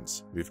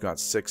months. We've got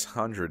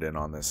 600 in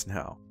on this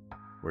now.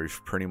 We've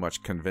pretty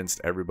much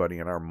convinced everybody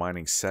in our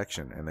mining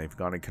section, and they've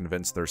gone and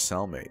convinced their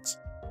cellmates.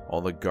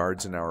 All the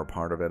guards in our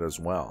part of it as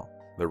well.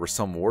 There were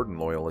some Warden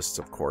loyalists,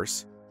 of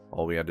course.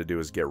 All we had to do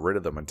is get rid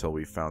of them until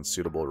we found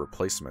suitable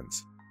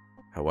replacements.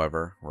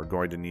 However, we're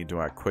going to need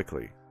to act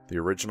quickly. The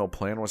original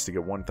plan was to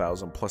get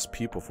 1,000 plus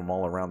people from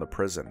all around the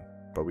prison,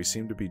 but we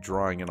seem to be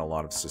drawing in a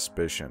lot of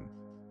suspicion.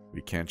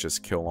 We can't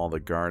just kill all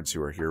the guards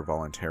who are here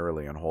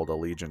voluntarily and hold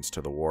allegiance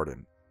to the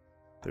Warden.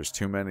 There's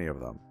too many of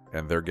them,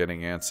 and they're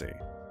getting antsy.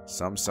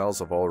 Some cells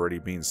have already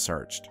been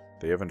searched.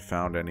 They haven't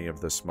found any of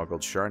the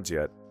smuggled shards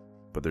yet,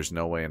 but there's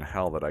no way in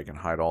hell that I can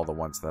hide all the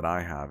ones that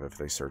I have if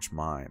they search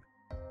mine.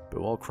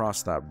 But we'll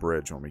cross that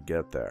bridge when we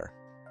get there.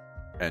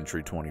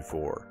 Entry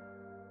 24.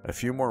 A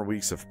few more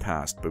weeks have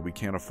passed, but we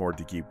can't afford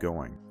to keep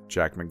going.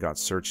 Jackman got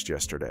searched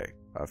yesterday.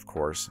 Of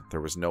course,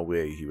 there was no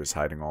way he was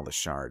hiding all the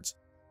shards,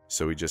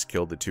 so we just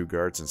killed the 2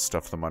 guards and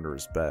stuffed them under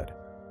his bed.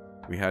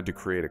 We had to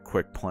create a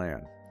quick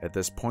plan. At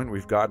this point,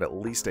 we've got at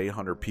least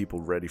 800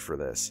 people ready for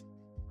this.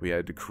 We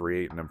had to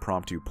create an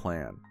impromptu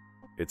plan.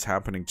 It's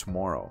happening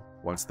tomorrow.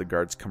 Once the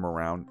guards come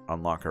around,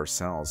 unlock our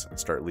cells, and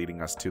start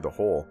leading us to the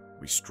hole,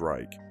 we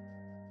strike.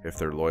 If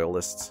they're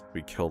loyalists,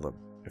 we kill them.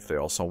 If they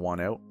also want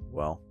out,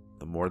 well,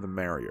 the more the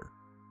merrier.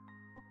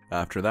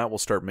 After that, we'll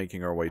start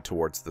making our way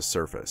towards the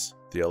surface.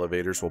 The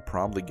elevators will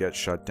probably get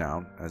shut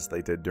down, as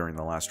they did during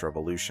the last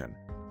revolution.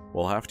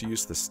 We'll have to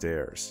use the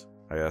stairs.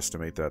 I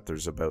estimate that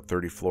there's about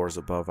 30 floors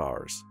above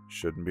ours.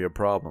 Shouldn't be a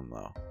problem,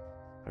 though.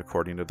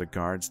 According to the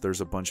guards,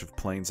 there's a bunch of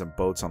planes and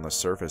boats on the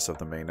surface of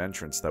the main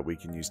entrance that we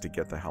can use to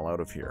get the hell out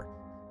of here.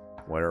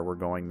 Where we're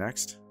going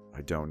next?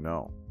 I don't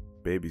know.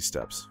 Baby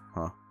steps,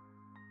 huh?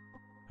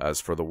 As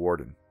for the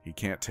Warden, he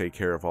can't take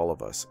care of all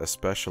of us,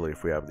 especially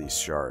if we have these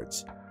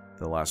shards.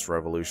 The last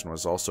revolution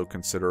was also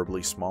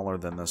considerably smaller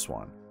than this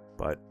one,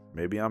 but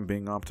maybe I'm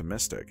being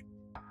optimistic.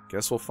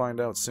 Guess we'll find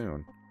out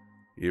soon.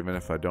 Even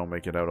if I don't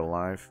make it out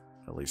alive,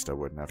 at least I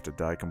wouldn't have to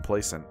die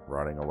complacent,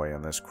 rotting away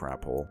in this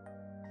crap hole.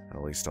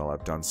 At least I'll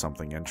have done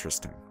something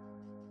interesting.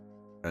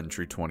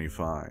 Entry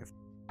 25.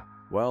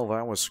 Well,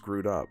 that was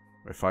screwed up.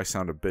 If I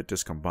sound a bit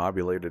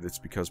discombobulated, it's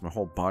because my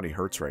whole body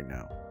hurts right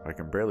now. I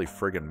can barely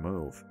friggin'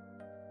 move.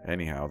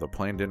 Anyhow, the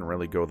plan didn't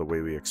really go the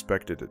way we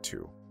expected it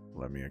to.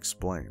 Let me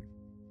explain.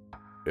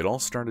 It all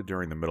started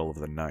during the middle of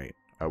the night.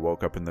 I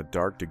woke up in the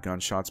dark to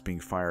gunshots being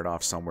fired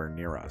off somewhere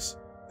near us.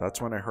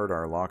 That's when I heard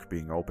our lock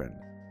being opened.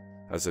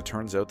 As it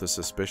turns out, the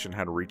suspicion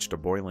had reached a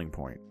boiling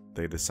point.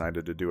 They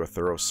decided to do a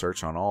thorough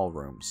search on all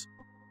rooms.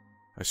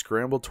 I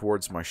scrambled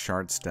towards my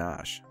shard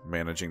stash,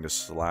 managing to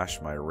slash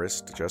my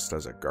wrist just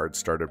as a guard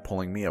started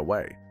pulling me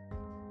away.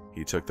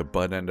 He took the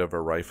butt end of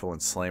a rifle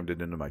and slammed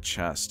it into my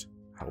chest.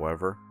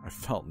 However, I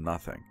felt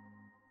nothing.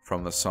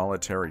 From the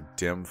solitary,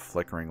 dim,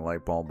 flickering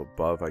light bulb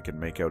above, I could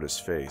make out his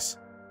face,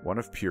 one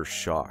of pure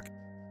shock.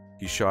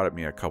 He shot at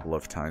me a couple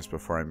of times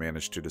before I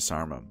managed to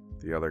disarm him.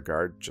 The other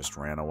guard just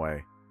ran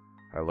away.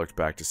 I looked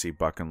back to see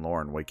Buck and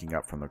Lauren waking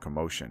up from the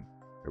commotion.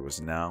 It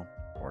was now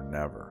or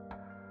never.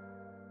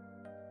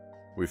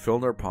 We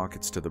filled our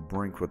pockets to the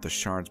brink with the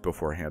shards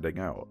before handing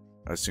out.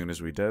 As soon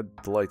as we did,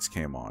 the lights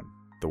came on.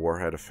 The war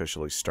had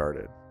officially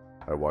started.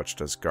 I watched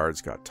as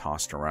guards got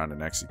tossed around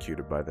and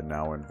executed by the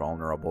now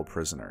invulnerable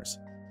prisoners.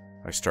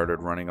 I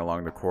started running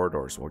along the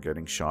corridors while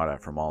getting shot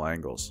at from all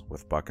angles,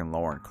 with Buck and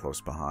Lauren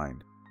close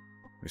behind.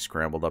 We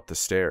scrambled up the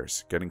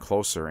stairs, getting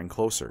closer and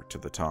closer to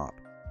the top.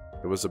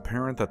 It was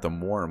apparent that the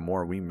more and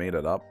more we made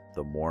it up,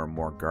 the more and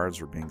more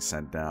guards were being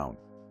sent down.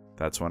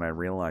 That's when I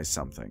realized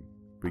something.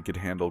 We could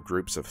handle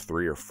groups of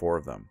 3 or 4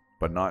 of them,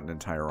 but not an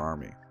entire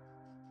army.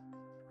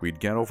 We'd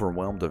get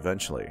overwhelmed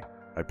eventually.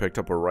 I picked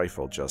up a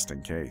rifle just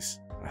in case.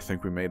 I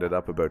think we made it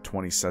up about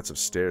 20 sets of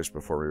stairs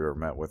before we were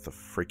met with the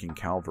freaking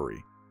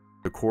cavalry.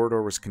 The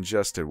corridor was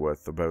congested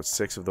with about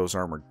 6 of those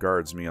armored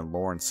guards me and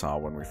Lauren saw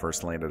when we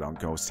first landed on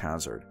Ghost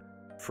Hazard.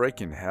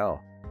 Freaking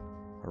hell,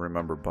 I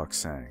remember Buck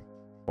saying.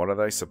 What are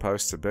they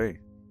supposed to be?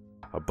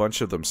 A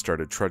bunch of them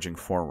started trudging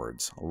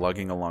forwards,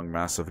 lugging along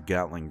massive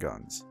Gatling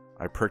guns.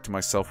 I pricked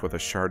myself with a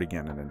shard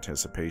again in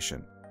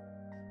anticipation.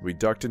 We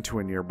ducked into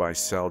a nearby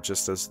cell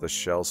just as the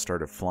shells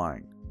started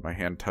flying. My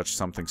hand touched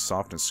something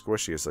soft and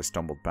squishy as I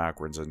stumbled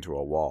backwards into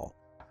a wall.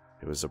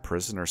 It was a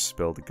prisoner's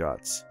spilled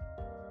guts.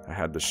 I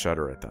had to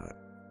shudder at that.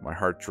 My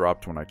heart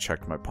dropped when I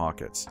checked my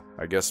pockets.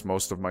 I guess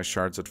most of my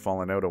shards had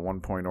fallen out at one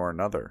point or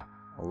another.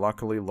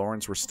 Luckily,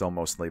 Lauren's were still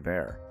mostly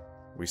there.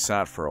 We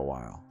sat for a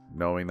while,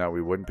 knowing that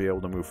we wouldn't be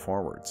able to move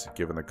forwards,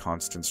 given the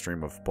constant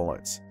stream of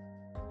bullets.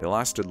 They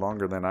lasted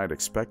longer than I'd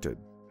expected.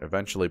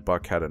 Eventually,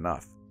 Buck had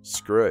enough.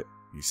 Screw it,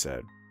 he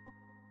said.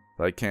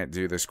 I can't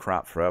do this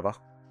crap forever.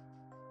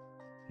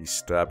 He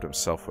stabbed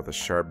himself with a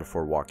shard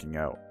before walking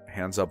out,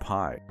 hands up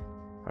high.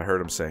 I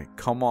heard him say,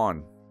 "Come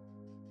on,"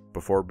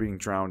 before being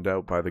drowned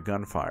out by the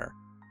gunfire.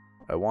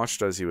 I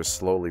watched as he was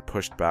slowly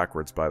pushed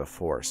backwards by the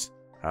force.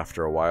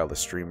 After a while, the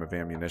stream of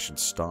ammunition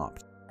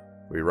stopped.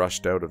 We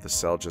rushed out of the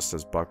cell just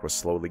as Buck was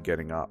slowly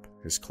getting up.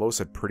 His clothes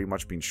had pretty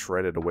much been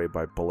shredded away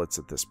by bullets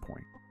at this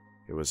point.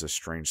 It was a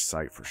strange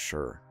sight for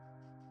sure.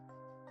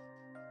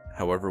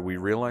 However, we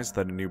realized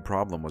that a new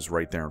problem was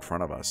right there in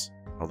front of us.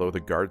 Although the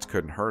guards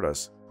couldn't hurt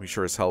us, we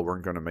sure as hell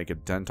weren't going to make a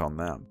dent on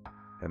them.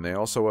 And they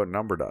also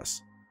outnumbered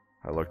us.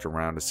 I looked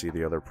around to see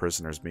the other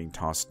prisoners being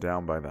tossed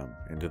down by them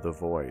into the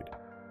void.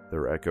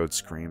 Their echoed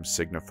screams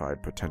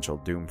signified potential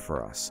doom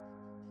for us.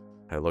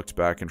 I looked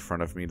back in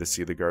front of me to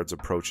see the guards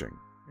approaching.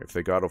 If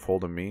they got a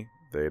hold of me,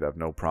 they'd have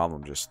no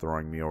problem just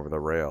throwing me over the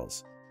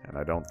rails, and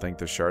I don't think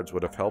the shards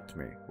would have helped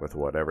me with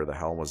whatever the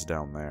hell was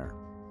down there.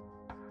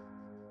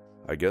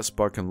 I guess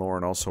Buck and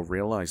Lauren also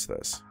realized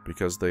this,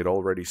 because they'd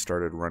already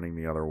started running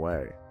the other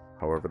way.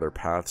 However, their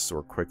paths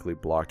were quickly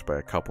blocked by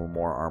a couple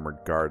more armored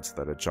guards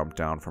that had jumped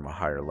down from a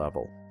higher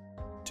level.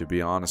 To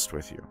be honest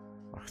with you,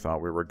 I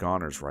thought we were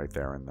goners right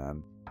there and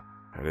then.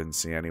 I didn't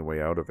see any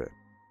way out of it.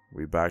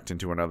 We backed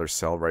into another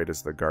cell right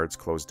as the guards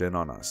closed in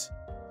on us.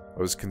 I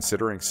was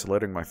considering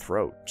slitting my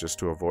throat just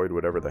to avoid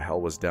whatever the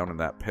hell was down in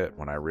that pit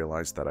when I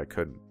realized that I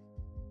couldn't.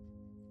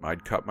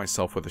 I'd cut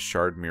myself with a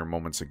shard mere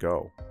moments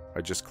ago.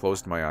 I just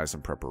closed my eyes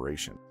in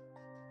preparation.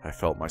 I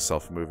felt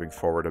myself moving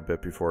forward a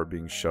bit before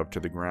being shoved to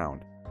the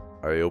ground.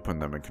 I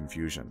opened them in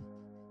confusion.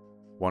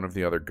 One of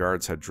the other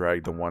guards had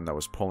dragged the one that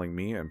was pulling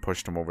me and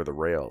pushed him over the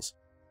rails.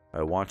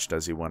 I watched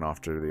as he went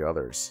after the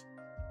others.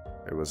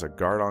 It was a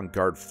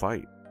guard-on-guard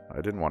fight.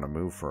 I didn't want to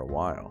move for a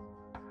while.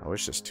 I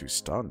was just too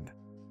stunned.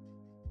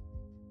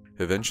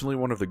 Eventually,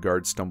 one of the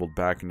guards stumbled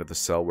back into the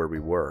cell where we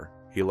were.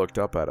 He looked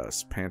up at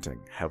us, panting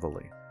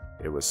heavily.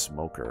 It was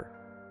Smoker.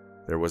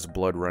 There was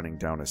blood running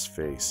down his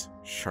face.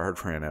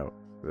 Shard ran out.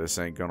 "This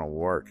ain't gonna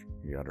work,"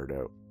 he uttered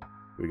out.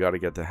 "We gotta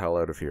get the hell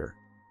out of here."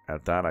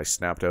 At that, I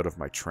snapped out of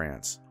my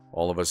trance.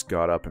 All of us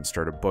got up and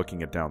started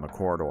booking it down the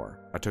corridor.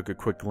 I took a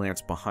quick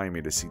glance behind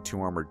me to see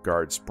two armored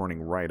guards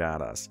sprinting right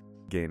at us,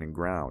 gaining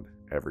ground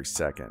every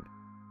second.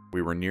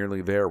 We were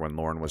nearly there when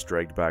Lauren was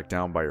dragged back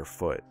down by her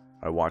foot.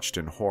 I watched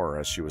in horror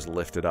as she was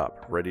lifted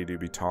up, ready to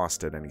be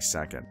tossed at any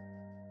second.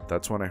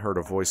 That's when I heard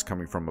a voice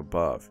coming from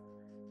above.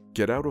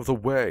 "Get out of the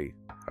way!"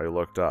 I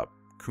looked up.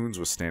 Coons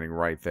was standing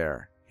right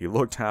there. He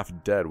looked half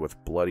dead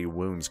with bloody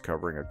wounds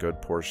covering a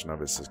good portion of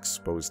his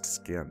exposed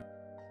skin.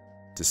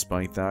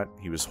 Despite that,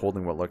 he was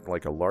holding what looked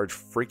like a large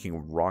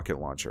freaking rocket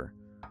launcher.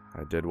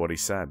 I did what he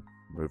said,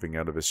 moving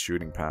out of his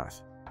shooting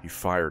path. He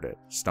fired it,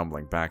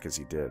 stumbling back as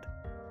he did.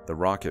 The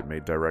rocket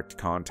made direct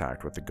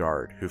contact with the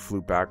guard, who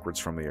flew backwards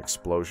from the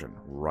explosion,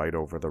 right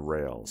over the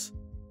rails.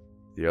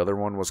 The other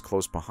one was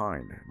close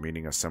behind,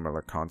 meaning a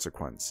similar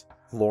consequence.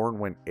 Lauren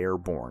went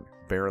airborne,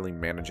 barely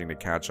managing to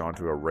catch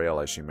onto a rail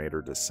as she made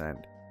her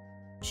descent.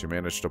 She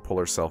managed to pull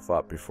herself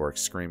up before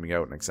screaming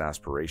out in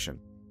exasperation,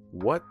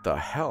 "What the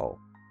hell?"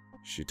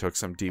 She took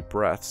some deep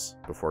breaths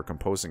before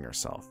composing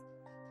herself.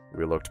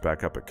 We looked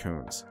back up at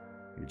Coons.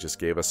 He just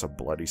gave us a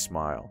bloody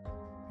smile.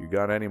 "You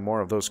got any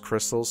more of those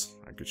crystals?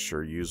 I could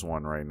sure use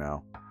one right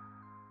now."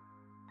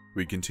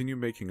 We continued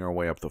making our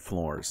way up the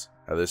floors.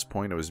 At this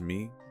point it was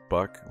me,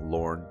 Buck,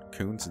 Lauren,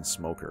 Coons, and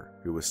Smoker,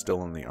 who was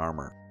still in the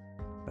armor.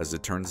 As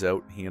it turns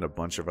out, he and a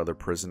bunch of other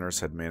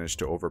prisoners had managed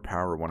to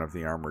overpower one of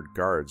the armored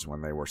guards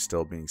when they were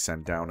still being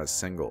sent down as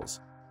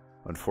singles.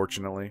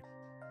 Unfortunately,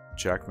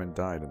 Jackman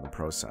died in the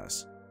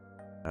process.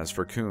 As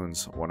for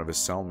Coons, one of his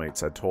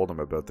cellmates had told him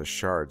about the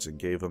shards and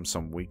gave him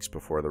some weeks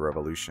before the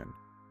revolution.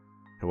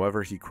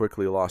 However, he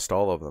quickly lost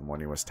all of them when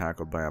he was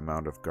tackled by a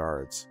mound of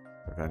guards.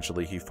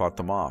 Eventually, he fought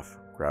them off,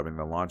 grabbing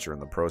the launcher in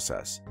the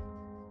process.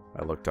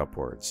 I looked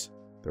upwards.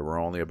 There were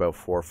only about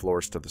 4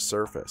 floors to the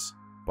surface,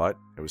 but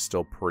it was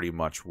still pretty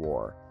much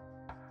war.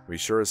 We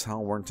sure as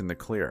hell weren't in the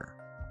clear.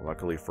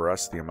 Luckily for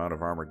us, the amount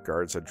of armored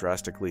guards had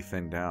drastically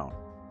thinned down.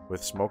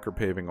 With Smoker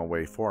paving a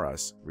way for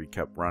us, we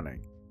kept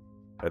running.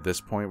 At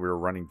this point, we were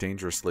running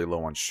dangerously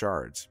low on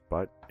shards,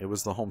 but it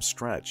was the home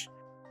stretch.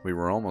 We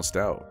were almost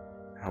out.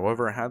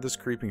 However, I had this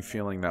creeping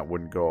feeling that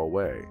wouldn't go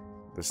away,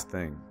 this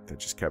thing that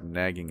just kept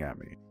nagging at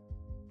me.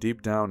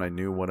 Deep down, I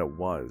knew what it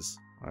was.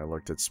 I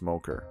looked at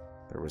Smoker.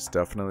 There was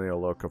definitely a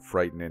look of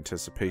frightened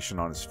anticipation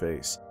on his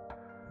face.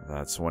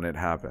 That's when it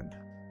happened.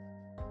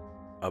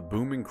 A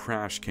booming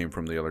crash came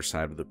from the other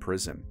side of the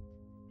prison.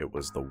 It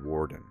was the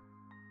warden.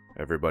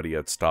 Everybody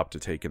had stopped to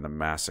take in the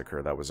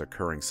massacre that was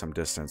occurring some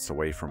distance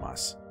away from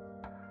us.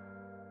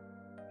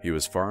 He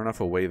was far enough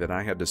away that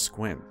I had to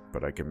squint,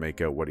 but I could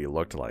make out what he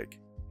looked like.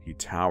 He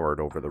towered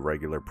over the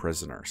regular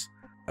prisoners.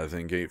 I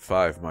think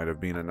 8'5" might have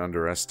been an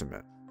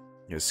underestimate.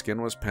 His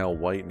skin was pale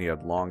white and he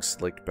had long,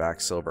 slicked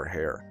back silver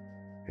hair.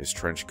 His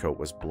trench coat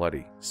was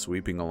bloody,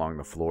 sweeping along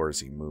the floor as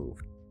he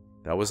moved.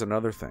 That was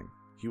another thing.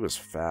 He was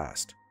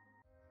fast.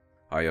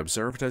 I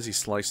observed as he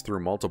sliced through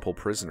multiple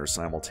prisoners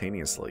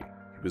simultaneously.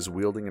 He was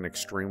wielding an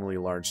extremely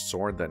large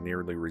sword that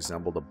nearly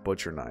resembled a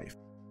butcher knife.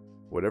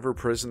 Whatever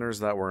prisoners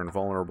that were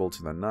invulnerable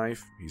to the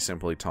knife, he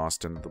simply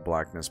tossed into the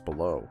blackness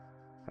below.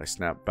 I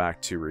snapped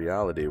back to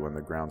reality when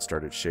the ground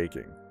started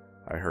shaking.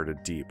 I heard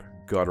a deep,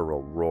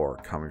 guttural roar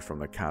coming from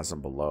the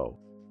chasm below.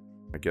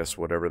 I guess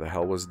whatever the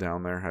hell was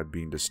down there had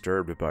been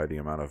disturbed by the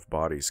amount of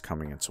bodies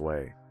coming its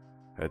way.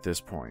 At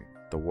this point,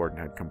 the warden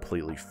had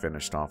completely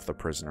finished off the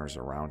prisoners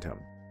around him.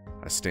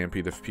 A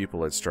stampede of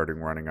people had started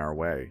running our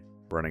way,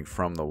 running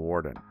from the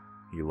warden.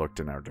 He looked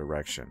in our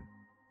direction.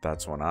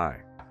 That's when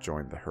I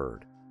joined the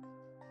herd.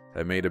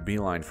 I made a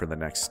beeline for the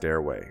next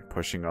stairway,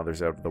 pushing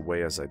others out of the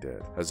way as I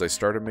did. As I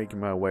started making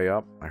my way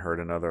up, I heard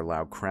another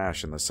loud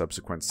crash and the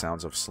subsequent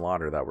sounds of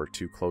slaughter that were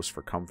too close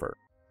for comfort.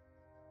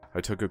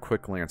 I took a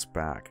quick glance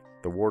back.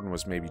 The warden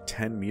was maybe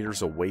 10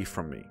 meters away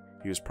from me.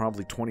 He was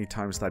probably 20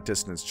 times that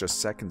distance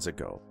just seconds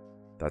ago.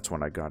 That's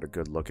when I got a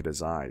good look at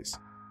his eyes.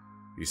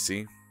 You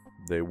see,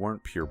 they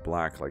weren't pure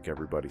black like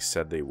everybody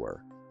said they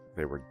were.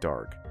 They were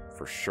dark,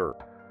 for sure.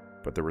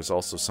 But there was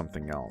also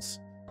something else.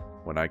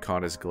 When I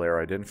caught his glare,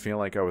 I didn't feel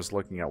like I was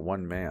looking at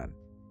one man.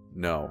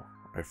 No,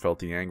 I felt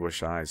the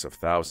anguished eyes of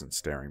thousands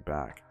staring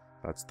back.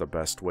 That's the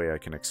best way I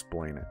can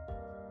explain it.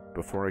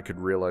 Before I could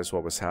realize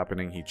what was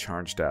happening, he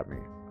charged at me.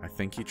 I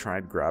think he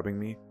tried grabbing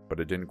me, but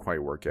it didn't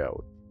quite work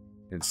out.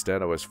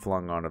 Instead, I was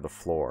flung onto the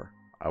floor.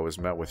 I was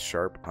met with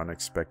sharp,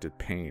 unexpected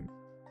pain.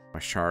 My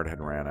shard had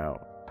ran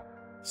out.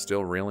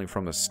 Still reeling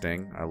from the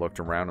sting, I looked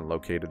around and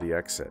located the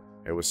exit.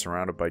 It was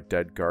surrounded by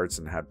dead guards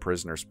and had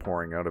prisoners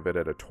pouring out of it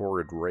at a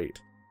torrid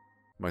rate.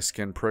 My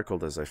skin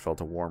prickled as I felt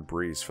a warm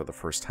breeze for the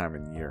first time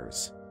in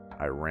years.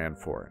 I ran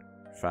for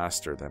it,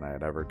 faster than I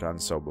had ever done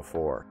so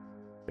before,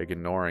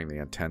 ignoring the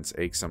intense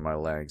aches in my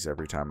legs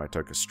every time I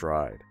took a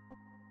stride.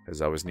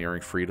 As I was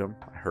nearing freedom,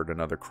 I heard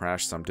another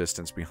crash some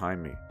distance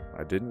behind me.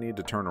 I didn't need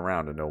to turn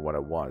around to know what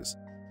it was.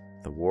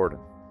 The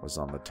warden was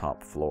on the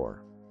top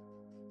floor.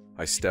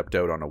 I stepped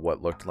out onto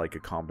what looked like a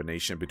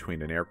combination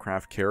between an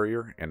aircraft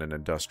carrier and an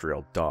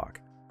industrial dock.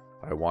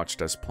 I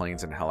watched as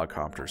planes and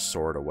helicopters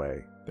soared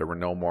away. There were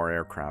no more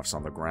aircrafts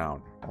on the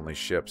ground, only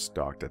ships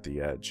docked at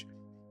the edge.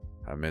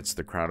 Amidst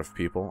the crowd of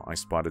people, I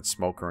spotted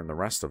Smoker and the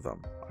rest of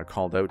them. I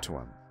called out to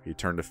him. He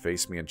turned to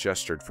face me and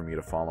gestured for me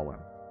to follow him.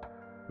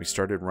 We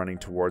started running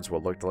towards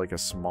what looked like a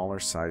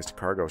smaller-sized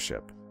cargo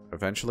ship.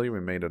 Eventually, we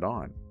made it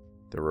on.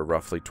 There were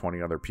roughly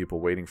 20 other people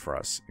waiting for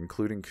us,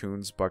 including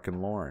Coons, Buck,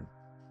 and Lauren.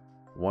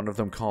 One of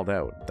them called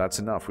out, "That's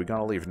enough, we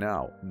gotta leave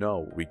now."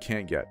 "No, we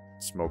can't yet,"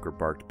 Smoker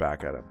barked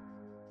back at him.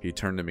 He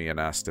turned to me and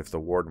asked if the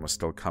warden was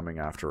still coming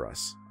after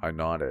us. I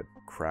nodded.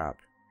 "Crap,"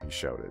 he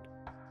shouted.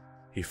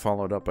 He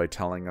followed up by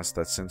telling us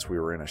that since we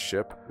were in a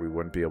ship, we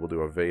wouldn't be able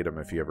to evade him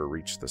if he ever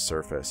reached the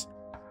surface.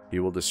 He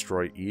will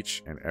destroy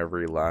each and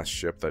every last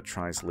ship that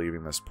tries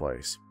leaving this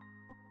place,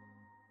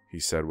 he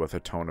said with a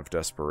tone of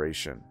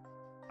desperation.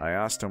 I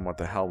asked him what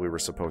the hell we were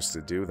supposed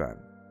to do then.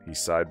 He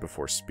sighed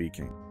before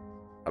speaking.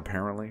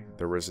 Apparently,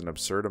 there was an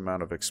absurd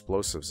amount of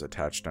explosives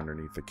attached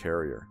underneath the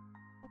carrier.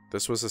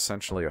 This was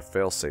essentially a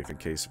failsafe in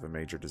case of a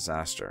major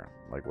disaster,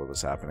 like what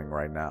was happening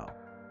right now.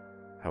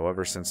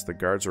 However, since the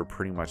guards were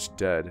pretty much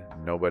dead,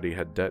 nobody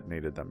had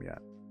detonated them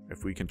yet.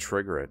 If we can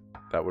trigger it,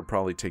 that would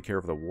probably take care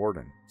of the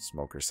warden,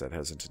 Smoker said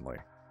hesitantly.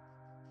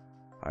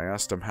 I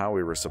asked him how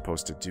we were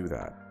supposed to do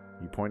that.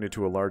 He pointed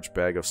to a large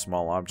bag of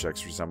small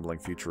objects resembling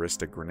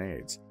futuristic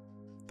grenades.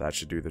 That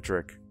should do the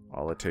trick.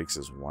 All it takes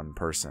is one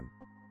person.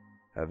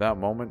 At that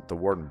moment, the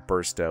warden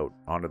burst out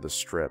onto the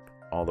strip.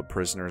 All the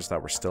prisoners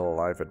that were still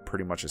alive had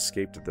pretty much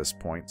escaped at this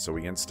point, so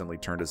he instantly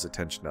turned his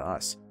attention to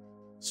us.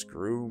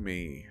 "Screw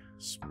me,"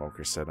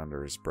 Smoker said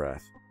under his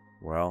breath.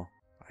 "Well,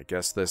 I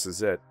guess this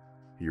is it."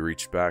 He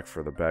reached back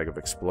for the bag of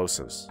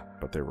explosives,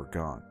 but they were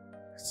gone.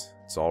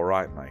 It's all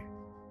right, mate."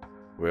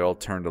 We all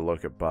turned to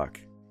look at Buck.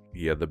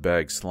 He had the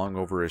bag slung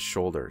over his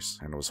shoulders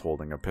and was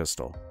holding a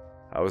pistol.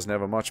 "I was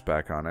never much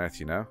back on Earth,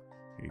 you know."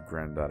 He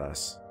grinned at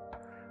us.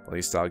 "At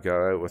least I'll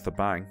go out with a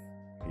bang."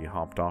 He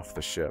hopped off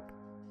the ship.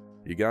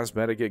 "You guys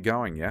better get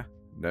going, yeah?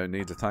 No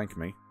need to thank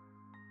me."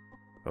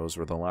 Those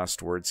were the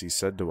last words he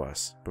said to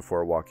us,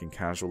 before walking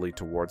casually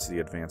towards the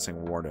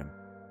advancing warden.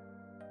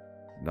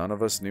 None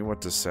of us knew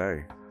what to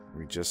say.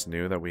 We just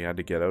knew that we had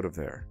to get out of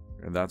there,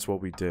 and that's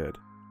what we did.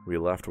 We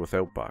left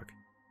without Buck.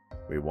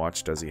 We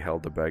watched as he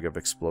held the bag of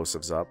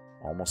explosives up,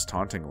 almost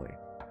tauntingly.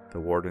 The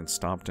warden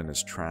stopped in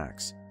his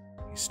tracks.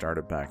 He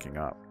started backing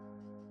up.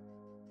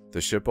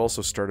 The ship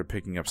also started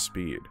picking up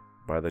speed.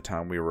 By the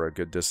time we were a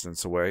good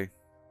distance away,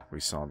 we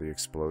saw the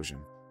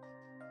explosion.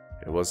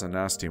 It was a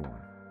nasty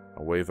one.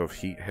 A wave of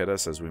heat hit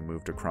us as we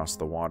moved across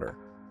the water.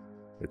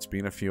 It's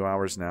been a few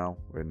hours now,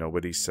 and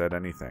nobody said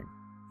anything.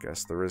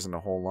 Guess there isn't a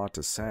whole lot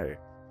to say.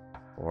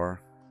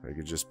 Or they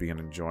could just be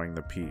enjoying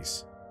the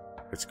peace.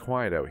 It's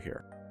quiet out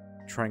here.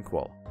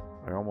 Tranquil.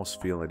 I almost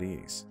feel at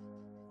ease.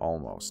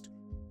 Almost.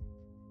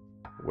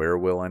 Where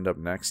we'll end up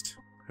next,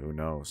 who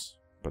knows.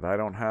 But I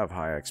don't have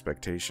high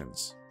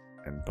expectations.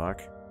 And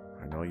Buck,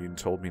 I know you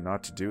told me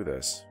not to do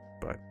this,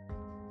 but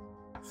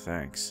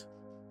thanks.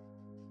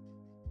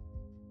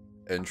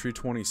 Entry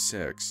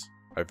 26.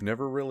 I've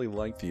never really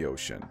liked the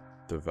ocean.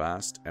 The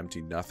vast,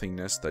 empty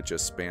nothingness that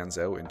just spans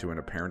out into an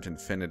apparent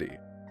infinity.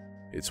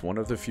 It's one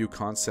of the few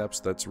concepts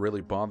that's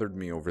really bothered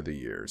me over the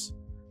years,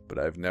 but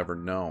I've never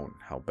known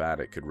how bad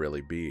it could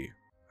really be.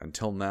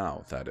 Until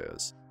now, that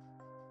is.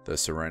 The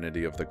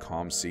serenity of the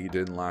calm sea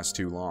didn't last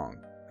too long,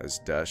 as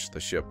Desh, the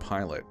ship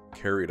pilot,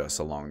 carried us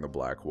along the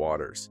black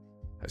waters.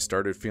 I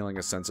started feeling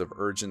a sense of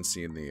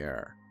urgency in the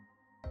air.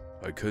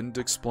 I couldn't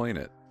explain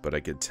it, but I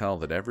could tell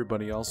that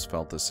everybody else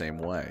felt the same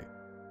way.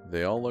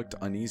 They all looked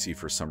uneasy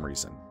for some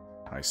reason.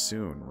 I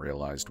soon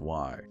realized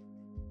why.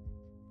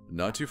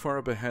 Not too far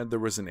up ahead, there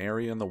was an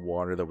area in the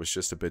water that was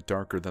just a bit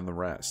darker than the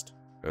rest.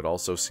 It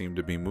also seemed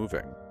to be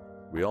moving.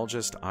 We all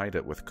just eyed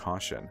it with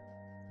caution,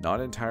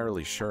 not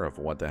entirely sure of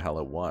what the hell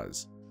it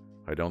was.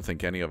 I don't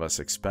think any of us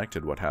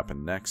expected what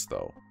happened next,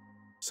 though.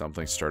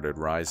 Something started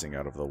rising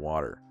out of the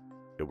water.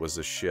 It was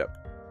a ship.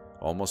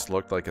 Almost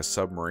looked like a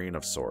submarine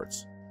of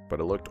sorts, but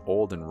it looked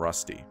old and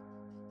rusty.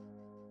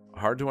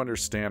 Hard to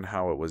understand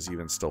how it was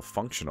even still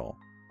functional.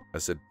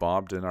 As it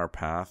bobbed in our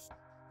path,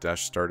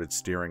 Desh started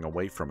steering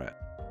away from it.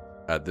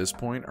 At this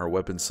point, our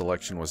weapon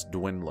selection was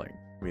dwindling.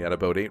 We had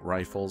about 8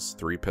 rifles,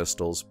 3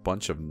 pistols,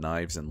 bunch of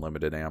knives, and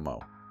limited ammo.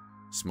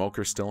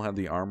 Smoker still had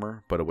the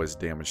armor, but it was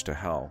damaged to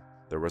hell.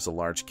 There was a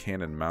large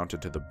cannon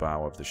mounted to the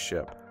bow of the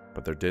ship,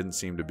 but there didn't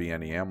seem to be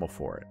any ammo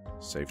for it.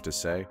 Safe to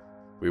say,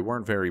 we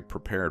weren't very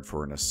prepared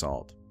for an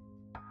assault.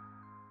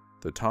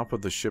 The top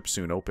of the ship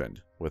soon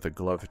opened, with a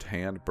gloved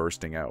hand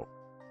bursting out.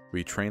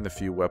 We trained the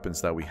few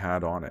weapons that we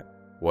had on it.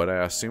 What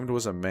I assumed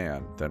was a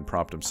man then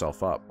propped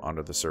himself up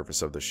onto the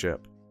surface of the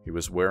ship. He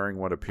was wearing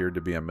what appeared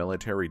to be a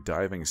military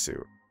diving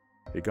suit.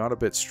 It got a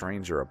bit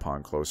stranger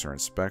upon closer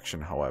inspection,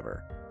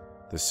 however.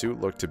 The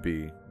suit looked to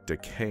be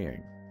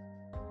decaying.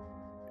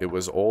 It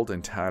was old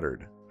and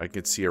tattered. I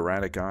could see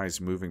erratic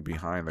eyes moving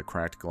behind the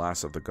cracked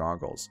glass of the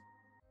goggles.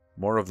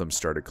 More of them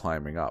started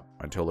climbing up,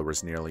 until there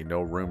was nearly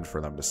no room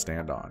for them to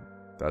stand on.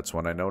 That's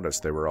when I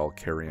noticed they were all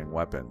carrying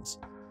weapons.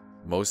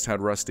 Most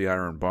had rusty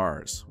iron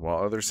bars,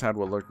 while others had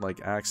what looked like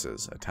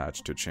axes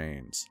attached to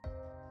chains.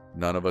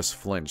 None of us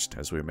flinched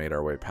as we made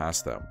our way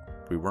past them.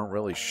 We weren't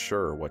really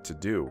sure what to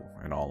do,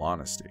 in all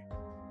honesty.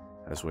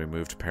 As we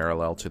moved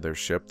parallel to their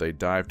ship, they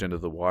dived into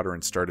the water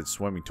and started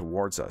swimming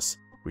towards us.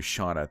 We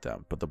shot at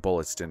them, but the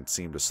bullets didn't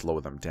seem to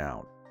slow them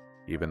down,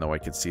 even though I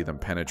could see them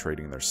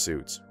penetrating their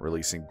suits,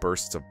 releasing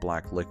bursts of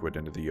black liquid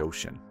into the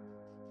ocean.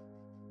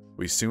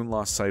 We soon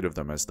lost sight of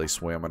them as they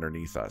swam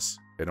underneath us.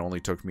 It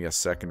only took me a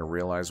second to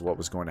realize what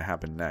was going to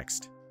happen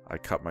next. I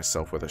cut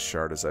myself with a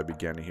shard as I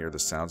began to hear the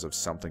sounds of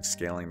something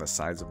scaling the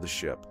sides of the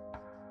ship.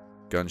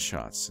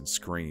 Gunshots and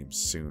screams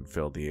soon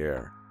filled the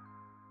air.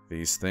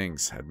 These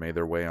things had made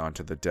their way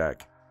onto the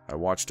deck. I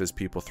watched as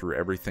people threw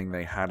everything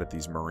they had at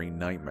these marine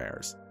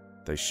nightmares.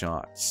 They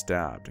shot,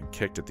 stabbed, and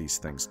kicked at these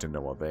things to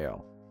no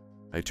avail.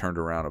 I turned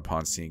around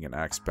upon seeing an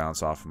axe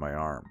bounce off of my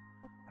arm.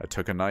 I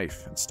took a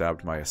knife and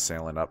stabbed my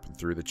assailant up and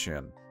through the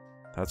chin.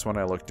 That's when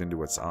I looked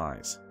into its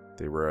eyes.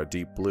 They were a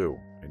deep blue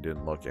and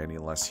didn't look any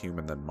less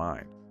human than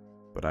mine.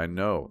 But I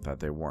know that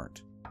they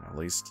weren't, at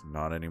least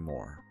not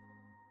anymore.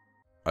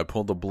 I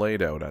pulled the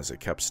blade out as it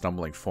kept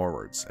stumbling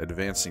forwards,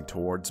 advancing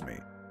towards me.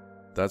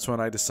 That's when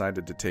I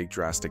decided to take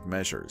drastic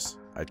measures.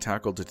 I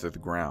tackled it to the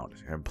ground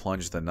and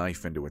plunged the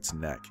knife into its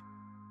neck.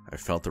 I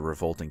felt the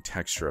revolting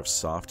texture of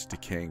soft,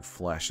 decaying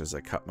flesh as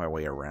I cut my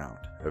way around,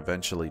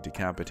 eventually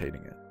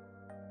decapitating it.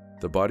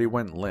 The body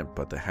went limp,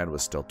 but the head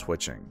was still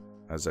twitching.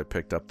 As I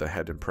picked up the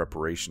head in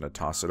preparation to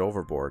toss it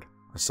overboard,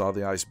 I saw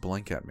the eyes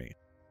blink at me.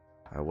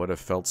 I would have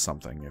felt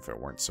something if it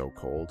weren't so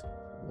cold,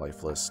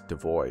 lifeless,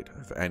 devoid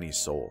of any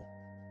soul.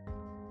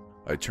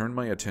 I turned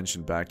my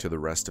attention back to the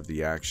rest of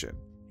the action.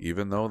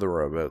 Even though there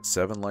were about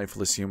 7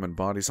 lifeless human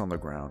bodies on the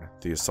ground,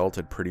 the assault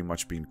had pretty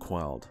much been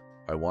quelled.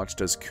 I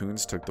watched as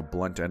Coons took the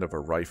blunt end of a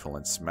rifle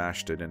and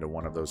smashed it into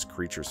one of those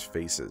creatures'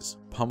 faces,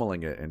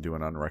 pummeling it into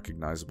an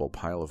unrecognizable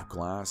pile of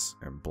glass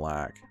and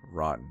black,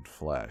 rotten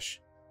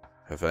flesh.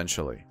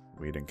 Eventually,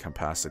 we'd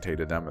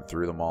incapacitated them and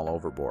threw them all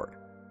overboard.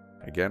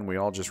 Again, we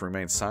all just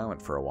remained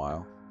silent for a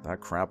while. That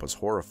crap was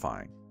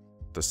horrifying.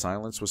 The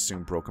silence was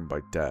soon broken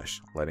by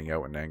Desh, letting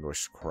out an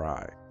anguished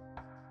cry.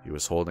 He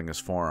was holding his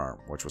forearm,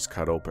 which was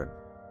cut open.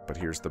 But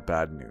here's the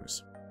bad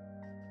news.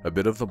 A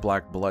bit of the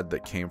black blood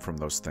that came from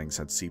those things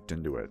had seeped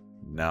into it.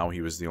 Now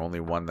he was the only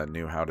one that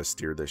knew how to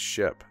steer this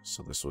ship,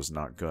 so this was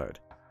not good.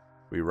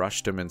 We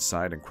rushed him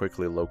inside and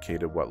quickly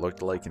located what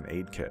looked like an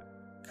aid kit.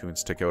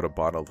 Coons took out a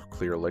bottle of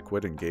clear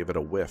liquid and gave it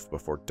a whiff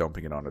before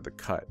dumping it onto the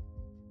cut.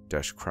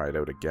 Desh cried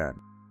out again.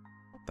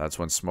 That's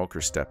when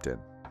Smoker stepped in.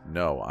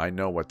 No, I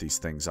know what these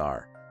things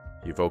are.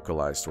 He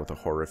vocalized with a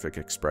horrific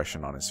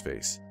expression on his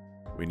face.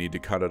 We need to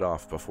cut it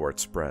off before it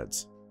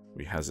spreads.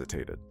 We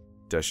hesitated.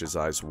 Desh's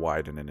eyes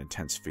widened in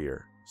intense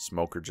fear.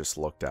 Smoker just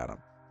looked at him.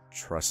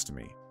 Trust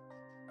me.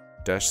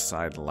 Desh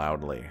sighed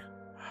loudly.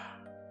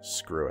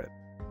 Screw it.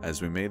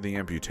 As we made the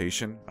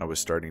amputation, I was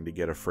starting to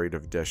get afraid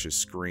of Desh's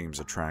screams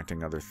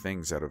attracting other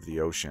things out of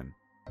the ocean.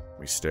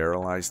 We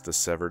sterilized the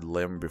severed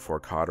limb before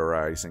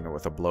cauterizing it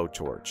with a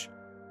blowtorch.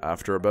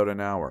 After about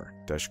an hour,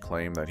 Desh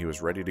claimed that he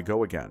was ready to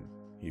go again.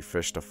 He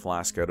fished a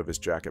flask out of his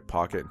jacket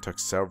pocket and took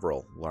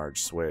several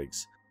large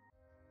swigs.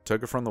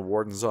 Took it from the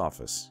warden's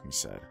office, he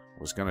said.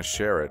 Was gonna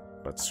share it,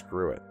 but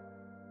screw it.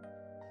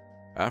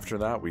 After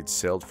that, we'd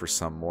sailed for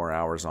some more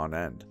hours on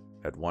end.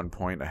 At one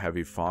point, a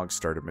heavy fog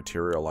started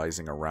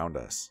materializing around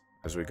us.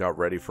 As we got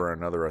ready for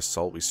another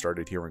assault, we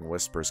started hearing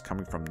whispers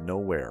coming from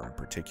nowhere in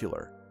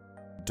particular.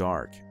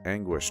 Dark,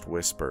 anguished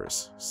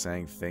whispers,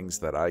 saying things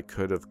that I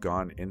could have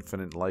gone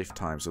infinite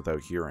lifetimes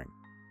without hearing.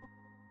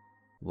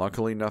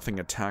 Luckily, nothing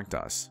attacked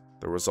us.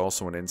 There was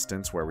also an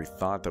instance where we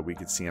thought that we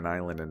could see an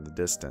island in the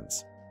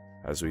distance.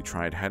 As we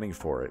tried heading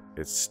for it,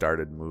 it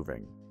started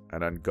moving.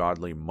 An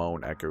ungodly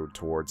moan echoed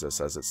towards us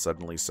as it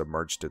suddenly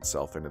submerged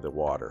itself into the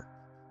water.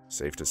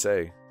 Safe to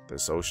say,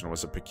 this ocean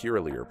was a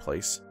peculiar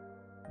place.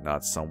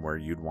 Not somewhere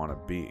you'd want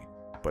to be,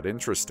 but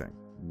interesting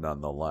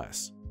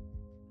nonetheless.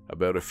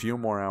 About a few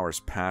more hours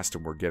passed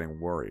and we're getting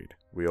worried.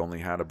 We only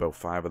had about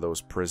 5 of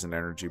those prison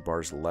energy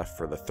bars left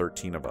for the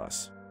 13 of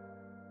us.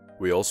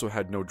 We also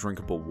had no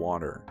drinkable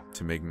water.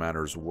 To make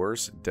matters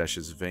worse,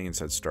 Desh's veins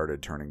had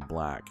started turning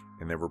black,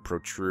 and they were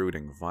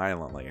protruding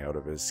violently out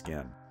of his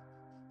skin.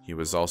 He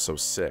was also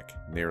sick,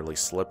 nearly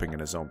slipping in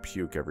his own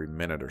puke every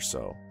minute or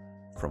so.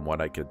 From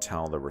what I could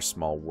tell, there were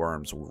small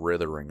worms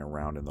writhing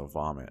around in the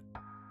vomit.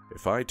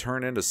 "If I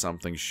turn into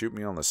something, shoot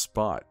me on the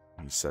spot,"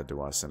 he said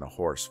to us in a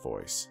hoarse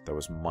voice that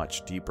was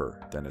much deeper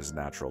than his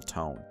natural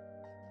tone.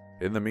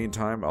 "In the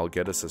meantime, I'll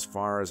get us as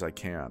far as I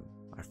can."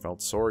 I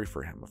felt sorry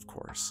for him, of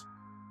course.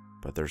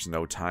 But there's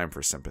no time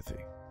for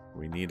sympathy.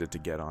 We needed to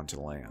get onto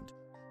land.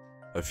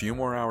 A few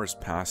more hours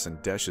passed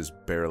and Desh is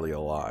barely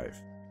alive.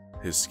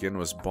 His skin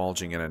was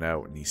bulging in and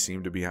out and he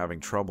seemed to be having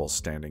trouble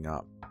standing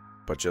up.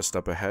 But just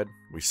up ahead,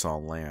 we saw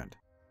land.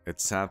 It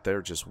sat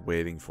there just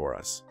waiting for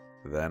us.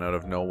 Then out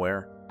of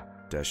nowhere,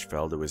 Desh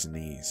fell to his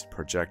knees,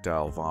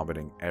 projectile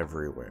vomiting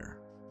everywhere.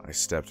 I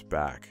stepped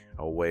back,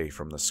 away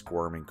from the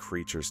squirming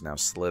creatures now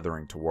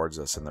slithering towards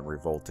us in the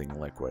revolting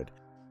liquid.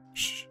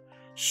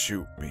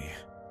 Shoot me,"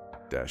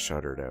 Desh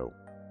uttered out.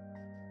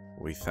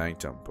 We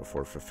thanked him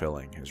before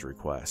fulfilling his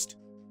request.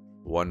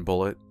 1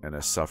 bullet and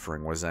his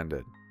suffering was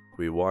ended.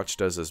 We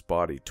watched as his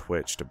body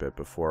twitched a bit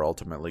before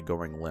ultimately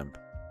going limp.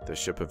 The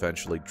ship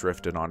eventually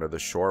drifted onto the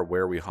shore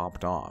where we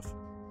hopped off.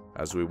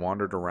 As we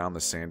wandered around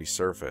the sandy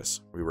surface,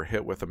 we were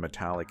hit with a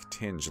metallic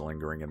tinge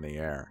lingering in the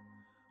air.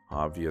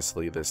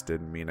 Obviously, this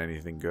didn't mean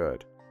anything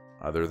good.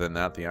 Other than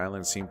that, the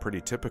island seemed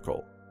pretty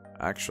typical.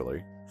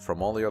 Actually,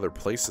 from all the other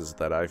places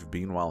that I've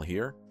been while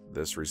here,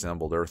 this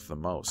resembled Earth the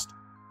most.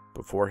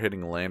 Before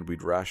hitting land,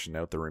 we'd ration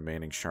out the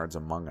remaining shards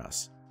among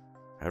us.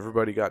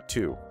 Everybody got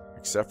 2,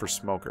 except for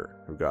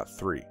Smoker, who got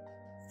 3.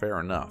 Fair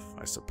enough,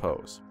 I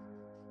suppose.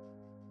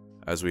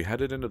 As we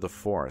headed into the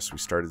forest, we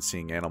started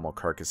seeing animal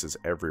carcasses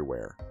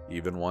everywhere,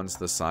 even ones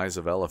the size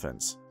of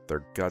elephants.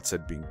 Their guts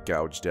had been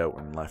gouged out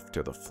and left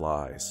to the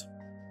flies.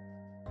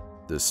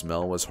 The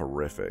smell was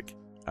horrific.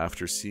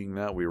 After seeing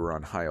that, we were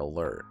on high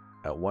alert.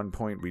 At one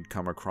point, we'd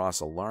come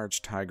across a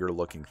large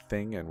tiger-looking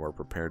thing and were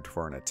prepared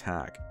for an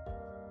attack.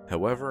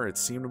 However, it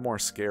seemed more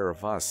scared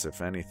of us,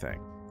 if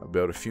anything.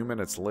 About a few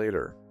minutes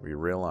later, we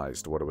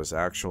realized what it was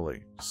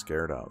actually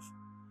scared of.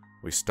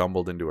 We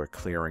stumbled into a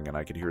clearing and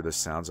I could hear the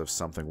sounds of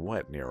something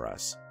wet near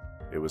us.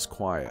 It was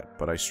quiet,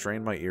 but I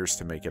strained my ears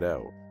to make it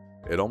out.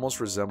 It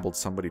almost resembled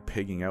somebody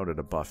pigging out at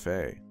a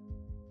buffet.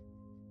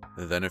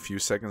 Then a few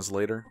seconds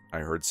later, I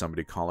heard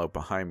somebody call out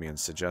behind me and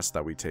suggest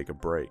that we take a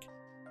break.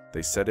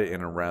 They said it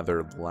in a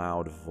rather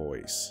loud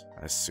voice.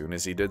 As soon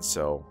as he did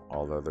so,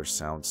 all other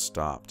sounds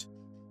stopped.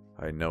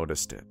 I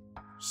noticed it.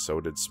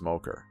 So did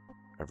Smoker.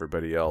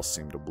 Everybody else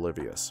seemed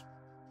oblivious.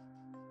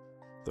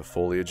 The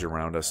foliage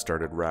around us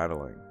started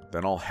rattling.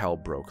 Then all hell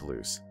broke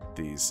loose.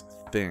 These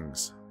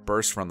things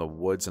burst from the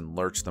woods and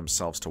lurched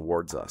themselves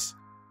towards us.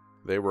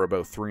 They were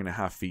about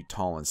 3.5 feet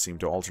tall and seemed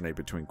to alternate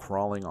between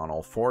crawling on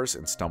all fours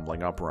and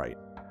stumbling upright.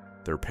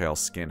 Their pale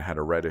skin had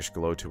a reddish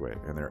glow to it,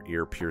 and their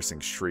ear-piercing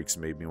shrieks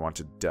made me want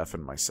to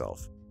deafen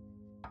myself.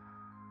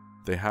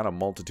 They had a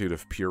multitude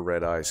of pure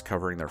red eyes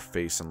covering their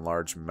face and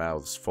large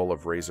mouths full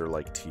of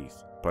razor-like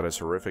teeth, but as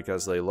horrific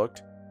as they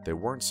looked, they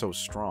weren't so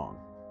strong.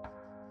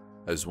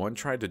 As one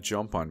tried to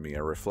jump on me, I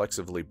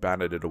reflexively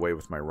batted it away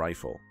with my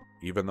rifle.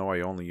 Even though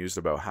I only used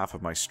about half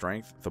of my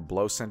strength, the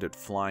blow sent it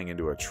flying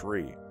into a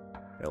tree.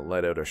 It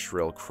let out a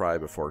shrill cry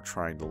before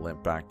trying to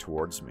limp back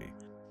towards me.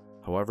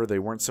 However, they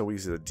weren't so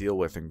easy to deal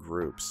with in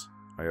groups.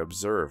 I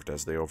observed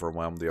as they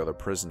overwhelmed the other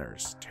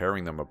prisoners,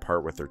 tearing them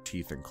apart with their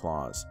teeth and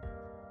claws.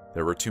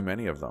 There were too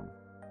many of them.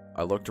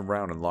 I looked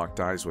around and locked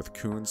eyes with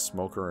Coon,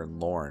 Smoker, and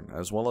Lorne,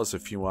 as well as a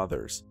few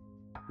others.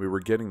 We were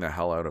getting the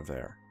hell out of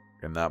there.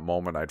 In that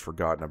moment, I'd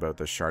forgotten about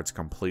the shards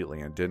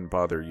completely and didn't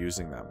bother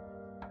using them.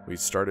 We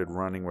started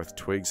running with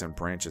twigs and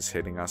branches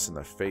hitting us in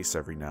the face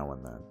every now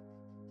and then.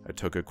 I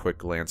took a quick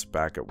glance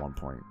back at one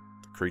point.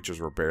 The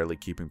creatures were barely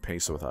keeping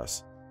pace with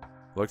us.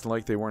 Looked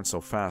like they weren't so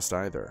fast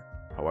either.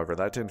 However,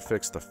 that didn't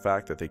fix the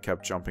fact that they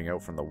kept jumping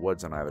out from the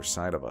woods on either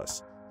side of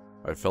us.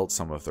 I felt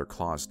some of their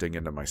claws dig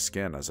into my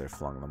skin as I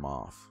flung them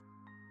off.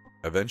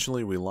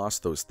 Eventually, we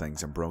lost those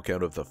things and broke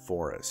out of the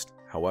forest.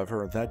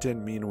 However, that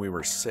didn't mean we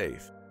were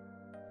safe.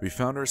 We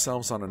found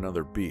ourselves on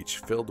another beach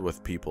filled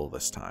with people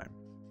this time.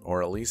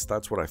 Or at least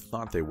that's what I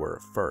thought they were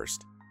at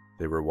first.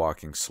 They were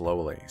walking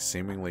slowly,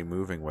 seemingly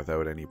moving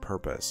without any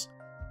purpose.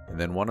 And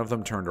then one of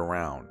them turned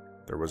around.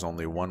 There was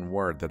only one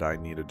word that I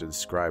needed to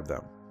describe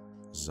them.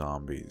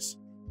 Zombies.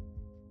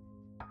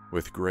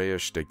 With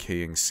grayish,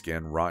 decaying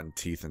skin, rotten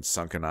teeth, and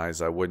sunken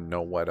eyes, I wouldn't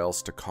know what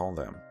else to call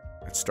them.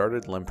 It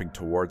started limping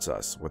towards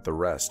us, with the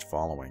rest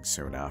following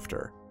soon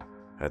after.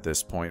 At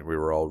this point, we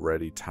were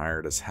already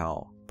tired as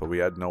hell, but we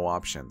had no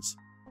options.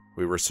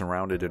 We were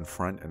surrounded in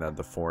front and had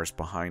the forest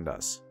behind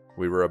us.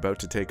 We were about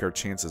to take our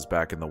chances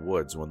back in the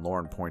woods when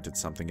Lauren pointed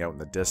something out in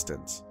the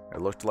distance.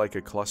 It looked like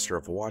a cluster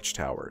of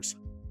watchtowers.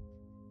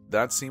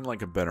 That seemed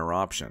like a better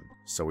option,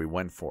 so we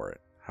went for it.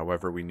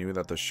 However, we knew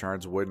that the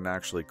shards wouldn't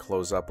actually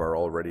close up our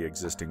already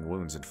existing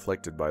wounds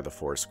inflicted by the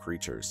forest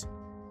creatures.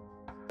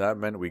 That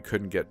meant we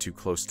couldn't get too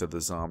close to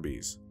the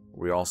zombies.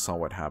 We all saw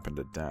what happened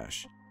to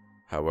Dash.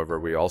 However,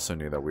 we also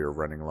knew that we were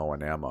running low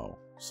on ammo,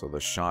 so the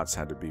shots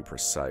had to be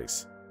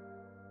precise.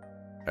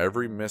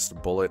 Every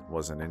missed bullet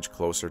was an inch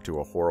closer to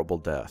a horrible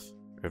death.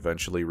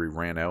 Eventually we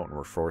ran out and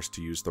were forced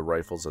to use the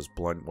rifles as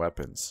blunt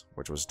weapons,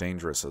 which was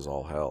dangerous as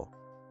all hell.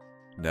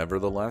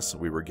 Nevertheless,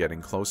 we were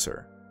getting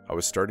closer. I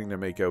was starting to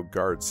make out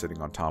guards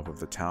sitting on top of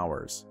the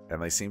towers,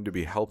 and they seemed to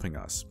be helping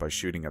us by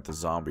shooting at the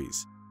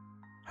zombies.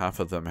 Half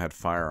of them had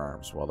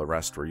firearms, while the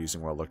rest were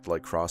using what looked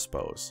like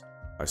crossbows.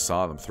 I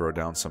saw them throw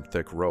down some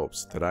thick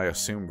ropes that I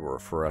assumed were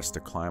for us to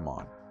climb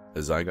on.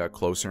 As I got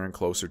closer and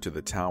closer to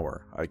the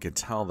tower, I could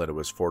tell that it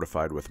was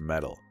fortified with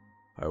metal.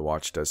 I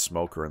watched as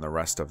Smoker and the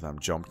rest of them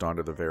jumped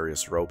onto the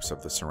various ropes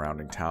of the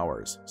surrounding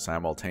towers,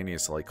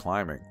 simultaneously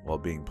climbing while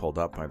being pulled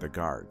up by the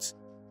guards.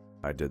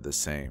 I did the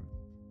same.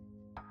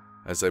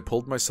 As I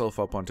pulled myself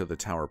up onto the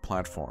tower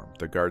platform,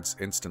 the guards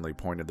instantly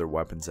pointed their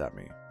weapons at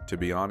me. To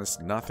be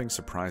honest, nothing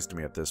surprised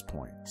me at this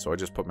point, so I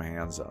just put my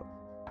hands up.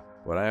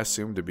 What I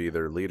assumed to be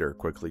their leader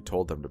quickly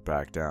told them to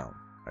back down.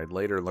 I'd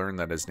later learned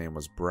that his name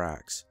was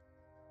Brax.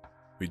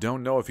 "We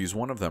don't know if he's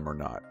one of them or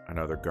not,"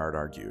 another guard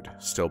argued,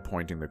 still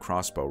pointing the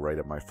crossbow right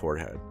at my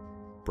forehead.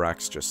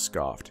 Brax just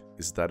scoffed.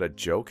 "Is that a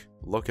joke?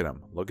 Look at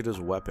him. Look at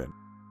his weapon."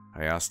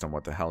 I asked him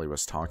what the hell he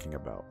was talking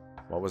about.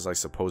 What was I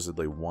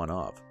supposedly one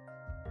of?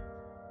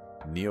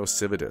 "Neo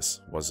Civitas,"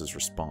 was his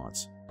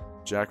response.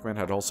 Jackman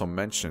had also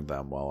mentioned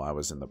them while I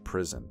was in the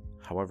prison.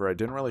 However, I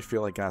didn't really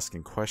feel like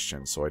asking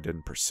questions, so I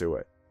didn't pursue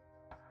it.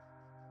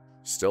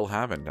 Still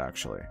haven't,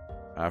 actually.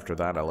 After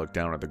that, I looked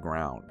down at the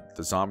ground.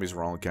 The zombies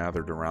were all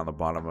gathered around the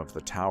bottom of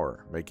the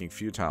tower, making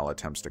futile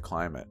attempts to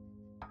climb it.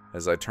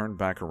 As I turned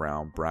back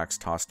around, Brax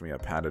tossed me a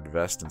padded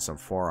vest and some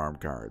forearm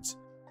guards.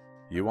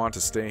 "You want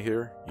to stay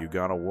here? You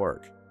gotta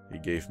work." He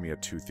gave me a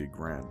toothy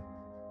grin.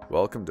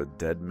 "Welcome to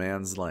Dead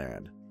Man's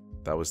Land."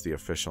 That was the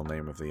official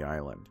name of the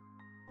island.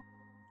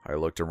 I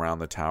looked around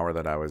the tower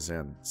that I was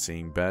in,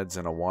 seeing beds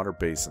and a water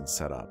basin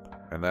set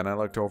up, and then I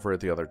looked over at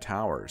the other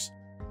towers.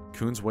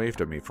 Coons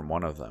waved at me from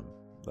one of them.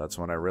 That's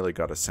when I really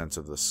got a sense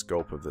of the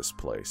scope of this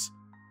place.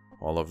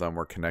 All of them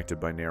were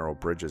connected by narrow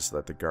bridges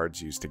that the guards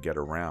used to get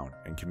around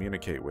and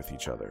communicate with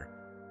each other.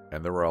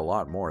 And there were a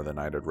lot more than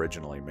I'd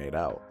originally made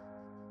out.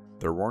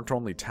 There weren't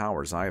only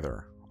towers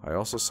either. I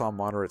also saw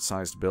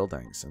moderate-sized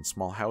buildings and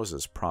small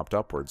houses propped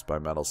upwards by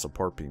metal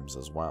support beams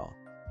as well.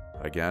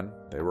 Again,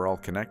 they were all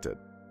connected.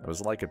 It was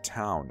like a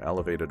town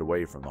elevated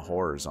away from the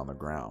horrors on the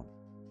ground.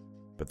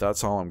 But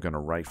that's all I'm gonna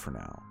write for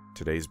now.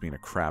 Today's been a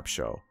crap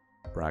show.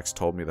 Brax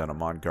told me that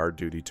I'm on guard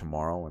duty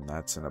tomorrow, and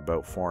that's in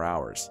about 4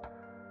 hours.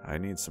 I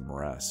need some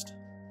rest.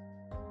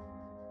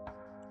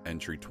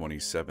 Entry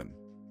 27.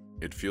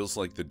 It feels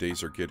like the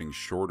days are getting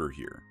shorter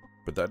here,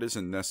 but that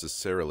isn't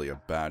necessarily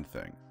a bad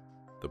thing.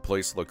 The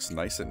place looks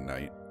nice at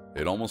night.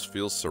 It almost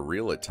feels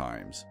surreal at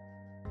times.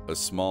 A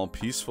small,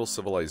 peaceful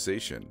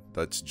civilization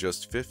that's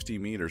just 50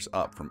 meters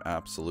up from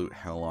absolute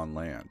hell on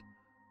land.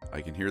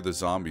 I can hear the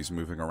zombies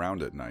moving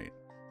around at night.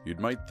 You'd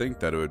might think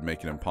that it would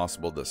make it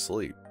impossible to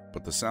sleep,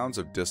 but the sounds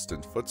of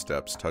distant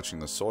footsteps touching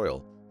the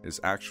soil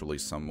is actually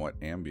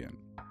somewhat ambient.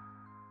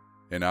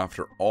 And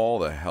after all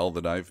the hell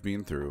that I've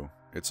been through,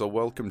 it's a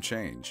welcome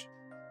change.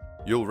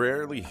 You'll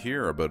rarely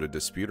hear about a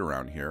dispute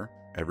around here.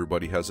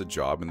 Everybody has a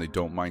job and they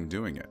don't mind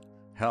doing it.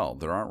 Hell,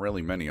 there aren't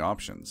really many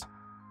options.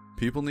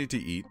 People need to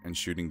eat, and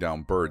shooting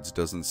down birds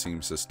doesn't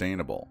seem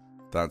sustainable.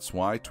 That's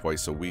why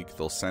twice a week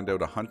they'll send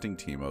out a hunting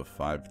team of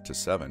 5 to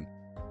 7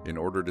 in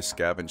order to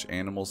scavenge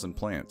animals and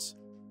plants.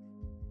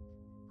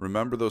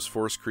 Remember those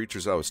forest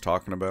creatures I was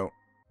talking about?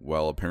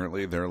 Well,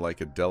 apparently they're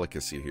like a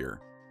delicacy here.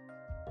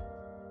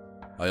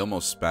 I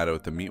almost spat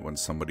out the meat when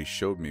somebody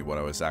showed me what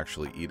I was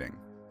actually eating.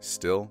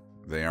 Still,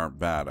 they aren't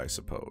bad, I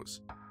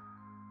suppose.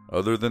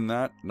 Other than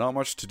that, not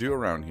much to do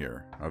around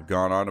here. I've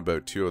gone on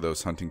about 2 of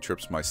those hunting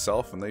trips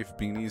myself, and they've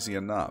been easy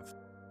enough.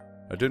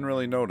 I didn't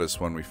really notice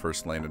when we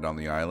first landed on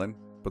the island,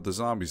 but the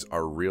zombies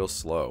are real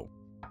slow.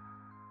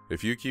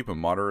 If you keep a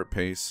moderate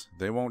pace,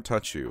 they won't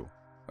touch you.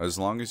 As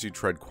long as you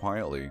tread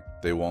quietly,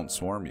 they won't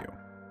swarm you.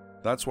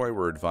 That's why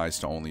we're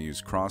advised to only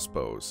use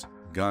crossbows,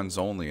 guns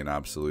only in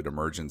absolute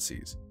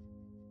emergencies.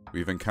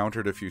 We've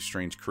encountered a few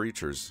strange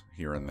creatures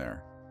here and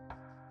there.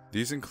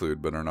 These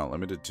include, but are not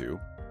limited to,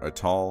 a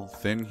tall,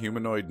 thin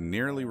humanoid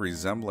nearly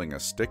resembling a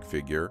stick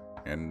figure,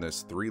 and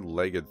this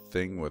 3-legged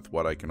thing with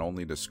what I can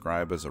only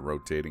describe as a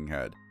rotating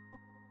head.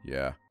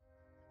 Yeah,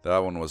 that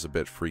one was a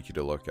bit freaky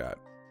to look at.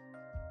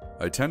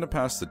 I tend to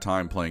pass the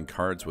time playing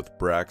cards with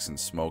Brax and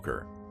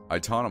Smoker. I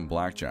taught him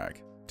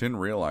blackjack. Didn't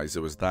realize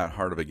it was that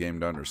hard of a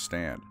game to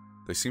understand.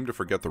 They seem to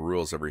forget the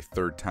rules every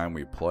third time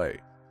we play.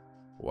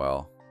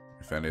 Well,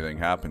 if anything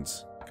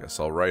happens, guess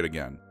I'll write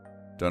again.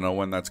 Don't know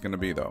when that's going to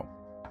be though.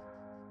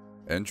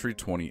 Entry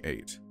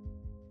 28.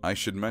 I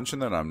should mention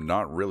that I'm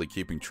not really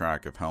keeping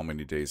track of how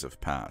many days have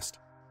passed.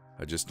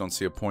 I just don't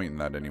see a point in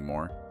that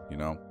anymore, you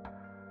know?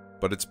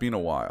 But it's been a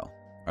while.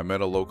 I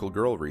met a local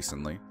girl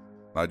recently.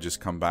 I'd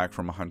just come back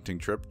from a hunting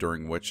trip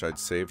during which I'd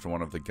saved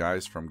one of the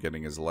guys from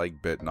getting his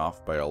leg bitten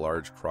off by a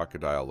large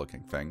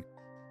crocodile-looking thing.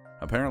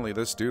 Apparently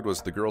this dude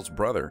was the girl's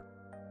brother.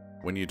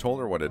 When you told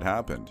her what had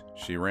happened,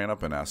 she ran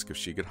up and asked if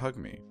she could hug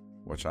me,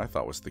 which I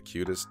thought was the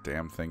cutest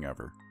damn thing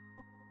ever.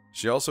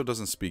 She also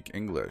doesn't speak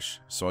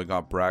English, so I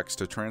got Brax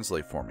to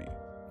translate for me,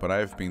 but I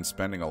have been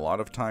spending a lot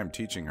of time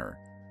teaching her.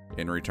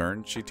 In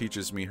return, she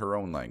teaches me her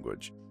own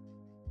language.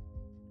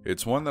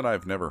 It's one that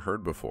I've never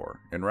heard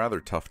before, and rather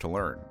tough to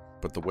learn,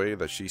 but the way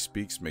that she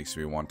speaks makes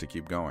me want to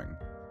keep going.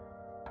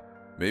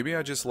 Maybe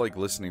I just like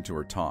listening to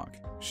her talk.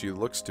 She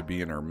looks to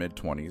be in her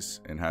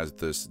mid-20s and has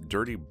this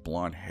dirty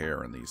blonde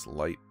hair and these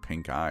light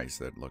pink eyes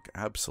that look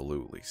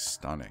absolutely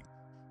stunning.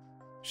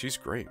 She's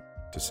great,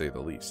 to say the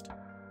least.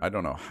 I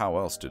don't know how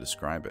else to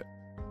describe it.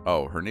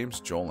 Oh, her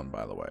name's Jolene,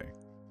 by the way.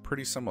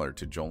 Pretty similar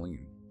to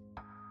Jolene.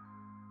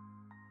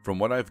 From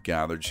what I've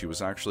gathered, she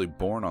was actually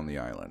born on the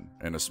island,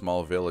 in a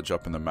small village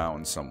up in the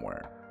mountains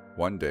somewhere.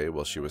 One day,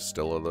 while she was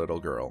still a little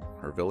girl,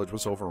 her village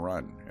was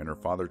overrun, and her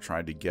father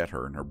tried to get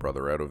her and her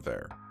brother out of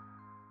there.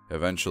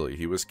 Eventually,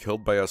 he was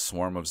killed by a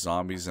swarm of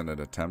zombies in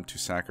an attempt to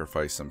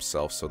sacrifice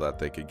himself so that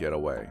they could get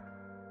away.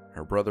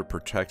 Her brother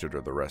protected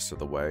her the rest of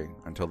the way,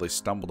 until they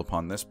stumbled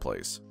upon this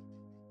place.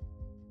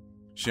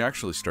 She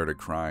actually started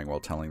crying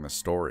while telling the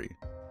story.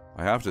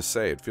 I have to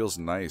say, it feels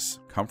nice,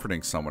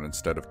 comforting someone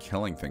instead of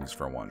killing things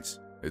for once.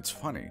 It's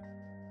funny.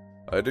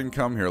 I didn't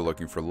come here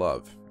looking for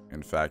love.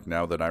 In fact,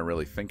 now that I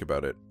really think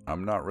about it,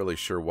 I'm not really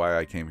sure why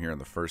I came here in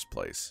the first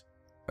place.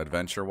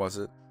 Adventure, was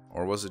it?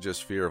 Or was it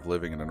just fear of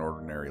living in an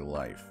ordinary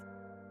life?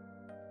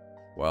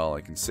 Well, I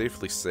can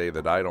safely say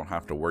that I don't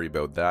have to worry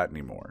about that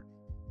anymore.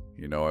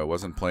 You know, I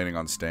wasn't planning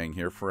on staying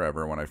here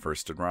forever when I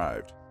first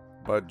arrived,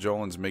 but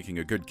Jolene's making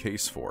a good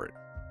case for it.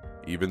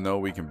 Even though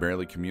we can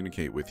barely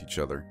communicate with each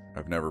other,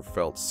 I've never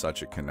felt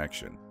such a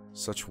connection,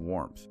 such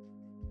warmth.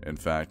 In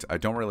fact, I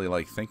don't really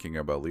like thinking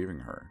about leaving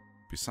her.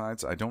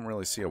 Besides, I don't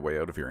really see a way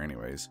out of here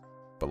anyways.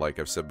 But like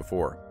I've said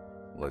before,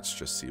 let's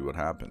just see what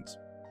happens.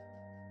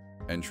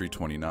 Entry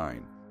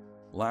 29.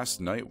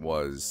 Last night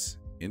was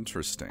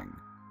interesting.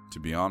 To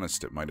be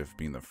honest, it might have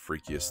been the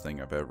freakiest thing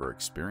I've ever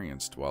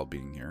experienced while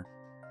being here.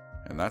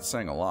 And that's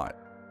saying a lot.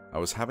 I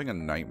was having a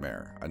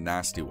nightmare, a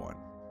nasty one.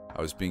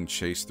 I was being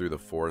chased through the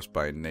forest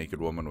by a naked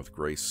woman with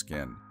gray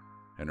skin.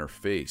 And her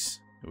face,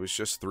 it was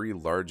just 3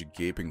 large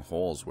gaping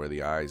holes where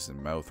the eyes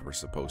and mouth were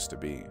supposed to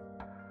be.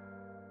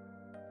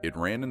 It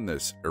ran in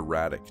this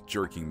erratic,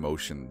 jerking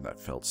motion that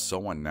felt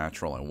so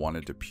unnatural I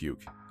wanted to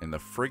puke, and the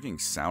frigging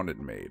sound it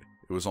made,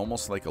 it was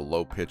almost like a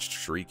low-pitched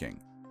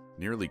shrieking,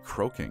 nearly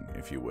croaking,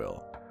 if you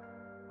will.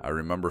 I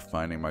remember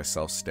finding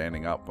myself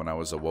standing up when I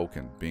was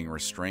awoken, being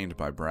restrained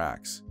by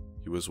Brax.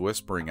 He was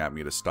whispering at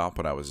me to stop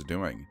what I was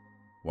doing.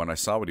 When I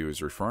saw what he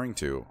was referring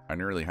to, I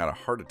nearly had a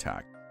heart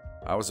attack.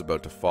 I was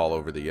about to fall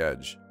over the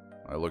edge.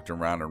 I looked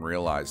around and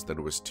realized that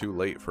it was too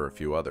late for a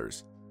few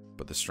others.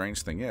 But the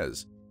strange thing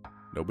is,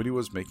 nobody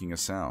was making a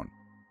sound.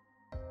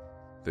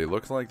 They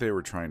looked like they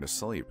were trying to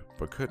sleep,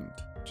 but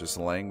couldn't, just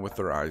laying with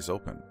their eyes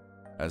open.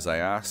 As I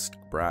asked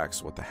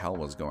Brax what the hell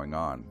was going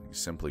on, he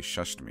simply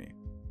shushed me.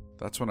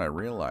 That's when I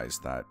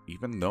realized that,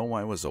 even though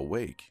I was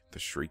awake, the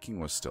shrieking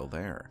was still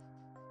there.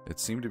 It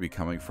seemed to be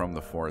coming from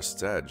the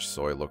forest's edge,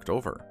 so I looked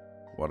over.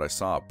 What I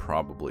saw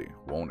probably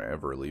won't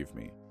ever leave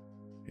me.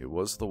 It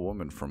was the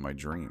woman from my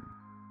dream.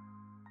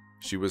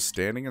 She was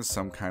standing in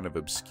some kind of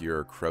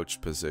obscure,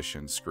 crouched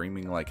position,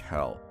 screaming like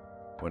hell.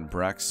 When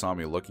Brax saw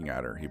me looking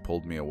at her, he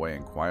pulled me away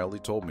and quietly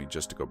told me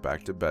just to go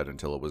back to bed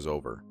until it was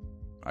over.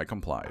 I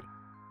complied.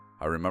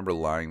 I remember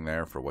lying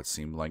there for what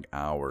seemed like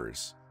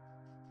hours.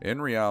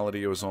 In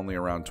reality, it was only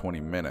around 20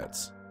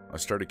 minutes. I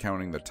started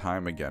counting the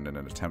time again in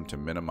an attempt to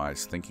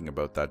minimize thinking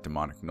about that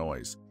demonic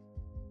noise.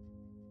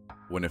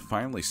 When it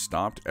finally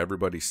stopped,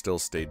 everybody still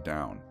stayed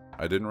down.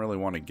 I didn't really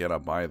want to get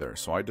up either,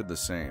 so I did the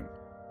same.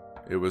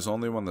 It was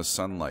only when the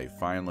sunlight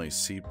finally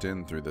seeped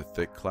in through the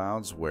thick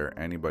clouds where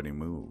anybody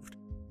moved.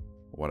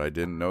 What I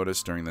didn't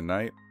notice during the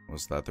night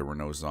was that there were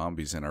no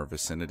zombies in our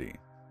vicinity,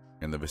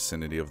 in the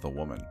vicinity of the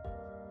woman.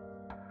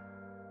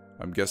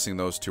 I'm guessing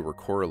those two were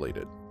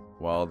correlated.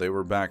 Well, they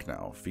were back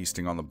now,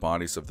 feasting on the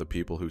bodies of the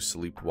people who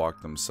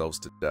sleepwalked themselves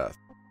to death.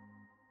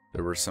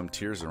 There were some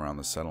tears around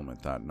the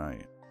settlement that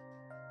night.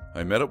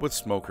 I met up with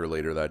Smoker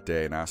later that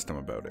day and asked him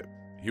about it.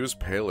 He was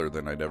paler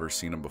than I'd ever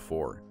seen him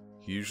before.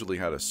 He usually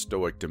had a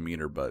stoic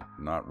demeanor, but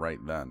not right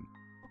then.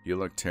 He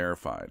looked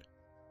terrified.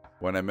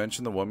 When I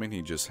mentioned the woman,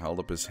 he just held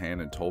up his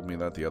hand and told me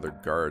that the other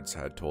guards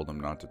had told him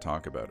not to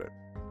talk about it.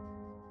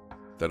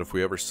 That if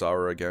we ever saw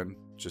her again,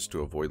 just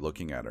to avoid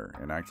looking at her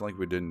and act like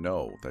we didn't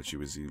know that she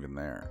was even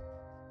there.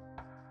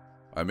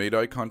 I made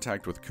eye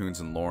contact with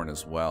Coons and Lauren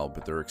as well,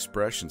 but their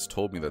expressions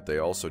told me that they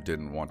also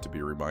didn't want to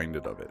be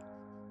reminded of it.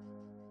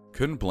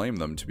 Couldn't blame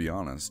them, to be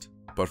honest,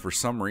 but for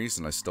some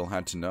reason I still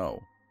had to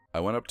know. I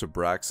went up to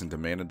Brax and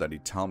demanded that he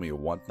tell me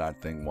what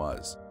that thing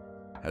was.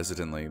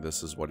 Hesitantly,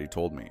 this is what he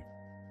told me.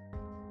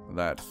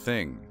 That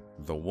thing,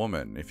 the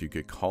woman, if you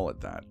could call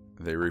it that,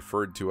 they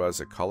referred to as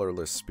a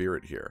colorless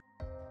spirit here.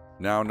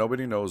 Now,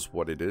 nobody knows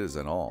what it is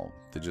at all,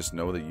 they just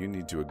know that you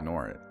need to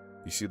ignore it.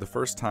 You see, the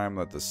first time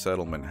that the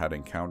settlement had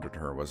encountered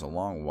her was a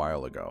long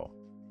while ago,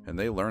 and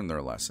they learned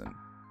their lesson.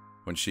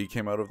 When she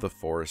came out of the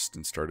forest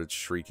and started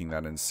shrieking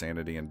that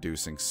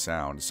insanity-inducing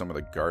sound, some of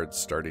the guards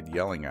started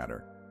yelling at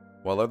her,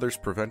 while others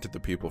prevented the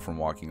people from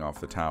walking off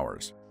the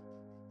towers.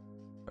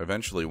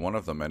 Eventually, one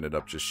of them ended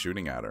up just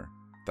shooting at her.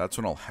 That's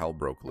when all hell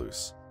broke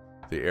loose.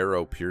 The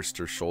arrow pierced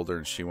her shoulder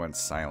and she went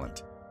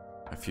silent.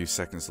 A few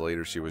seconds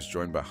later, she was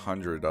joined by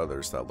 100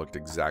 others that looked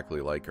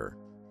exactly like her.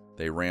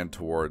 They ran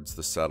towards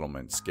the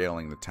settlement,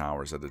 scaling the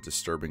towers at a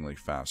disturbingly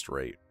fast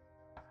rate.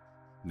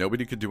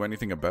 Nobody could do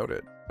anything about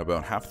it.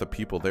 About half the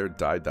people there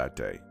died that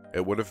day.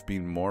 It would have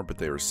been more, but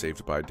they were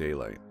saved by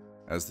daylight.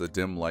 As the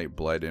dim light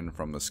bled in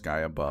from the sky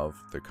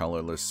above, the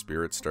colorless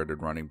spirits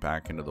started running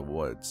back into the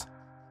woods.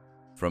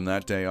 From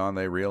that day on,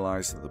 they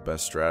realized that the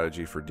best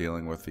strategy for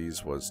dealing with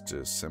these was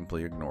to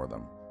simply ignore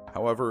them.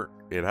 However,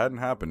 it hadn't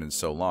happened in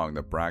so long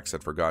that Brax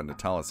had forgotten to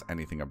tell us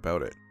anything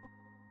about it.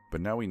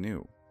 But now we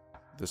knew.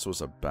 This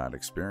was a bad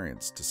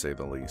experience, to say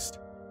the least.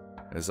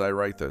 As I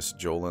write this,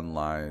 Jolin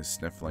lies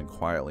sniffling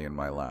quietly in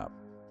my lap,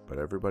 but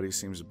everybody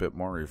seems a bit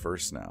more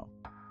reversed now.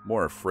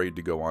 More afraid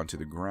to go onto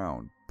the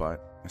ground,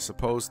 but I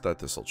suppose that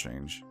this'll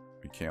change.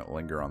 We can't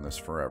linger on this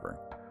forever.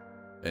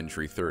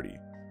 Entry 30.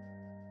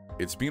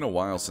 It's been a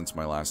while since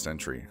my last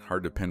entry.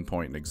 Hard to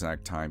pinpoint an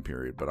exact time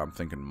period, but I'm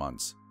thinking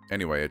months.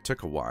 Anyway, it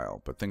took a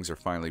while, but things are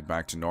finally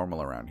back to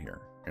normal around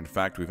here. In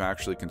fact, we've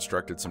actually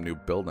constructed some new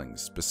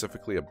buildings,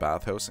 specifically a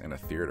bathhouse and a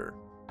theater.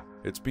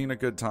 It's been a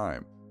good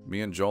time.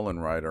 Me and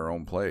Jolin write our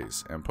own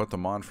plays, and put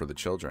them on for the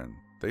children.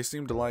 They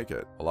seem to like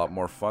it. A lot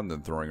more fun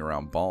than throwing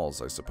around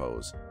balls, I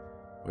suppose.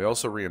 We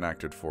also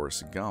reenacted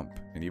Forrest Gump,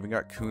 and even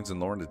got Coons and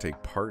Lauren to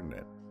take part in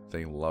it.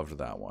 They loved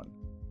that one.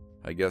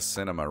 I guess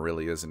cinema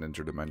really is an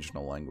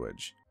interdimensional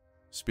language.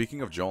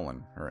 Speaking of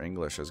Jolin, her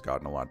English has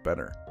gotten a lot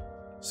better.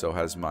 So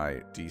has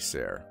my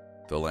Dicer,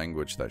 the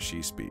language that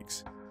she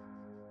speaks.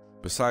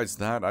 Besides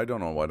that, I don't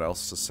know what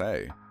else to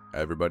say.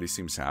 Everybody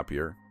seems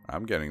happier.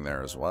 I'm getting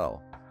there as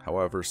well.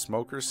 However,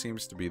 Smoker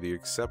seems to be the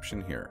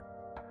exception here.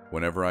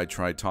 Whenever I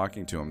try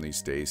talking to him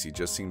these days, he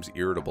just seems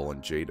irritable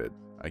and jaded.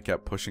 I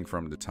kept pushing for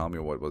him to tell me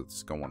what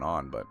was going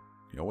on, but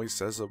he always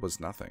says it was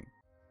nothing.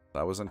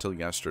 That was until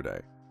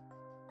yesterday.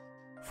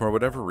 For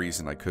whatever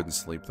reason, I couldn't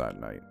sleep that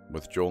night.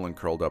 With Jolin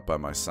curled up by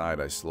my side,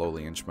 I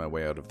slowly inched my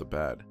way out of the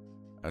bed.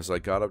 As I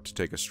got up to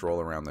take a stroll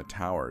around the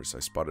towers, I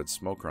spotted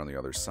Smoker on the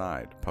other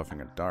side,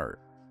 puffing a dart.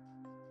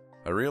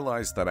 I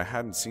realized that I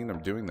hadn't seen him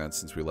doing that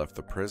since we left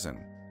the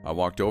prison. I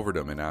walked over to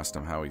him and asked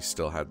him how he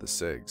still had the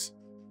cigs.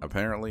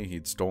 Apparently,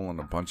 he'd stolen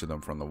a bunch of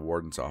them from the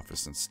warden's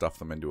office and stuffed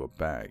them into a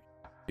bag.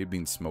 He'd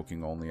been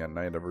smoking only at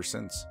night ever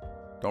since.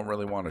 Don't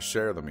really want to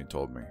share them, he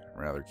told me.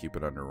 Rather keep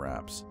it under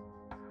wraps.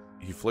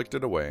 He flicked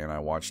it away and I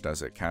watched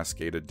as it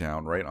cascaded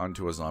down right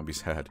onto a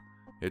zombie's head.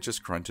 It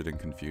just grunted in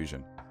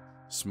confusion.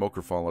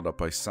 Smoker followed up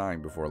by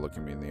sighing before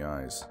looking me in the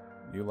eyes.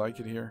 "You like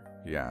it here?"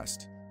 he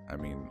asked. "I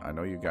mean, I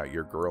know you got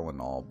your girl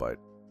and all, but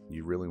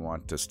you really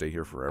want to stay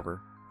here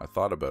forever?" I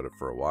thought about it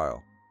for a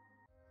while.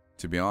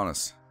 To be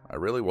honest, I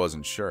really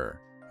wasn't sure.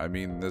 I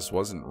mean, this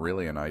wasn't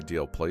really an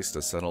ideal place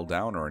to settle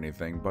down or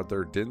anything, but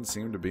there didn't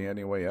seem to be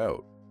any way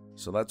out.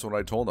 So that's what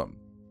I told him.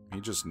 He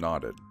just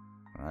nodded.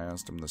 I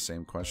asked him the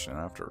same question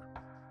after.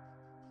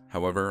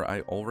 However,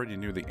 I already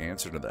knew the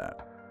answer to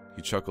that.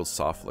 He chuckled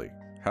softly.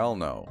 "Hell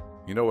no.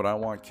 You know what I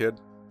want,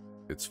 kid?"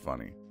 It's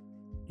funny.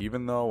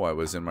 Even though I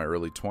was in my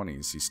early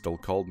 20s, he still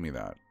called me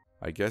that.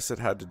 I guess it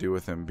had to do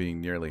with him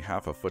being nearly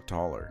half a foot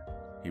taller.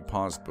 He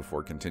paused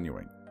before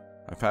continuing.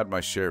 "I've had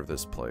my share of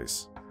this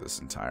place, this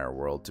entire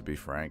world, to be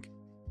frank,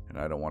 and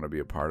I don't want to be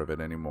a part of it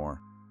anymore.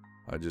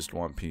 I just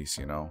want peace,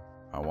 you know?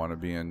 I want to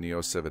be in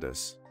Neo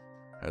Civitas."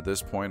 At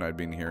this point, I'd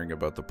been hearing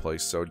about the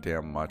place so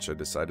damn much, I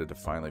decided to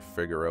finally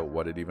figure out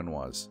what it even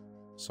was.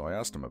 So I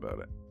asked him about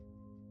it.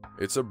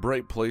 "It's a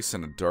bright place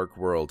in a dark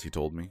world," he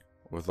told me.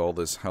 "With all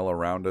this hell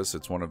around us,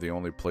 it's one of the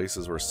only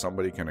places where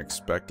somebody can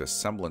expect a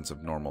semblance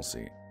of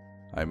normalcy.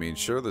 I mean,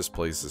 sure, this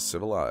place is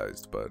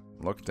civilized, but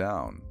look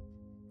down."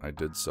 I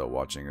did so,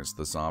 watching as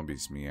the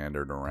zombies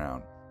meandered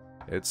around.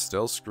 It's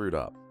still screwed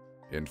up.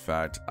 In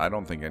fact, I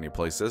don't think any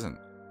place isn't,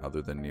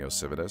 other than Neo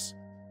Civitas.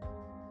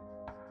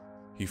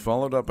 He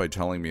followed up by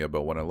telling me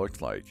about what it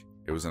looked like.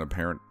 It was an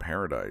apparent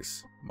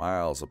paradise.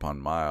 Miles upon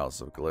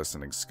miles of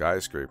glistening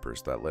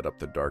skyscrapers that lit up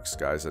the dark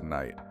skies at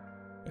night.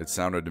 It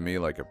sounded to me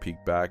like a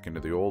peek back into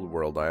the old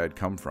world I had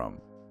come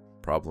from.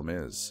 Problem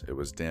is, it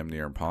was damn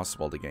near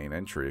impossible to gain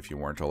entry if you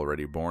weren't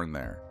already born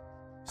there.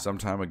 Some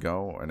time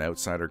ago, an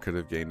outsider could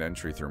have gained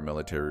entry through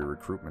military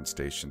recruitment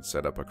stations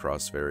set up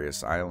across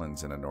various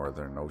islands in a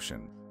northern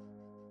ocean.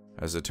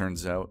 As it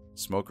turns out,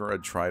 Smoker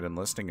had tried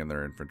enlisting in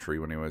their infantry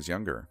when he was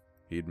younger.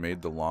 He'd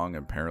made the long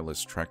and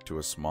perilous trek to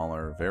a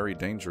smaller, very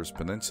dangerous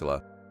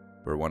peninsula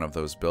where one of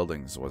those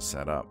buildings was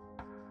set up.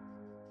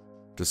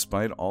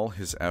 Despite all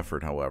his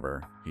effort,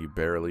 however, he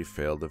barely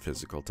failed the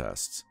physical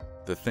tests.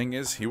 The thing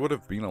is, he would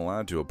have been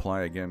allowed to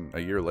apply again a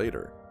year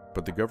later,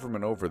 but the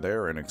government over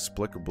there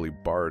inexplicably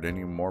barred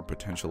any more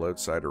potential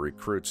outsider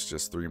recruits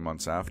just 3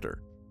 months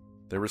after.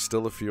 There were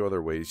still a few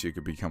other ways you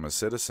could become a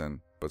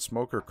citizen, but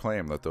Smoker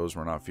claimed that those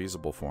were not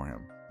feasible for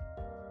him.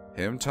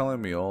 Him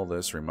telling me all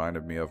this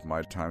reminded me of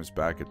my times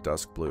back at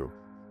Dusk Blue.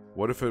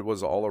 What if it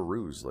was all a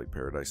ruse like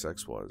Paradise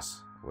X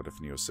was? What if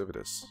Neo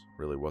Civitas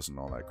really wasn't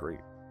all that great?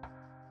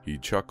 He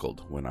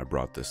chuckled when I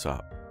brought this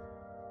up.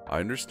 I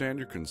understand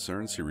your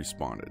concerns, he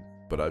responded,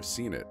 but I've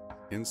seen it.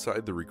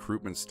 Inside the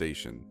recruitment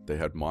station, they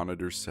had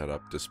monitors set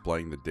up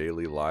displaying the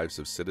daily lives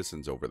of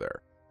citizens over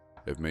there.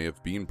 It may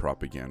have been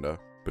propaganda,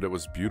 but it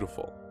was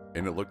beautiful,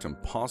 and it looked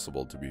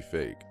impossible to be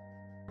fake.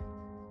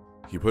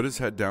 He put his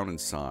head down and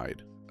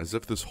sighed, as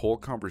if this whole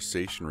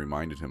conversation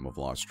reminded him of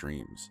lost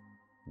dreams.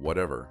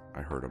 Whatever,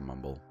 I heard him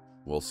mumble.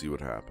 We'll see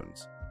what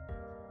happens.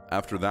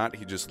 After that,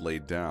 he just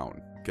laid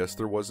down. Guess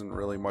there wasn't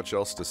really much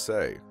else to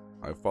say.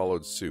 I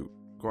followed suit,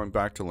 going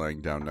back to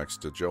laying down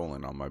next to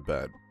Jolin on my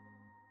bed.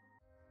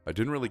 I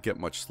didn't really get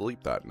much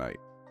sleep that night.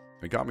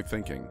 It got me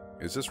thinking,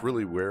 is this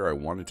really where I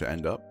wanted to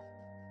end up?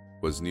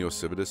 Was Neo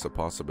Civitas a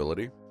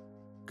possibility?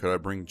 Could I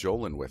bring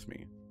Jolin with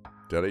me?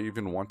 Did I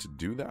even want to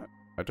do that?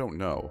 I don't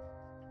know.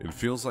 It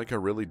feels like I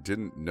really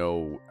didn't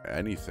know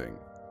anything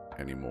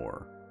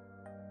anymore.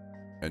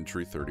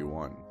 Entry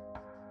 31.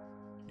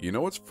 You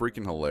know what's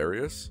freaking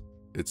hilarious?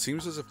 It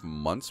seems as if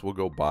months will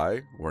go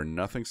by where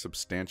nothing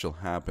substantial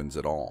happens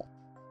at all,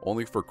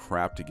 only for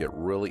crap to get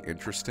really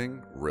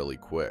interesting really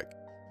quick.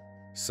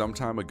 Some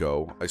time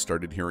ago, I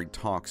started hearing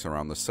talks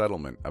around the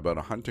settlement about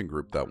a hunting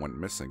group that went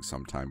missing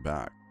some time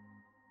back.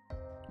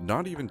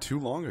 Not even too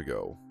long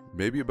ago,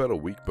 maybe about a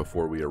week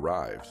before we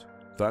arrived.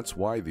 That's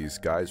why these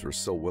guys were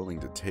so willing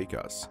to take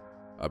us.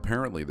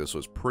 Apparently this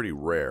was pretty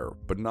rare,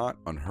 but not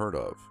unheard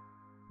of.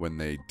 When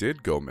they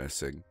did go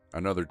missing,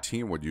 another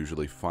team would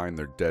usually find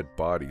their dead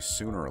bodies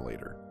sooner or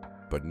later,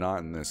 but not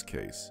in this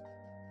case.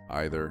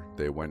 Either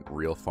they went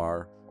real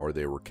far, or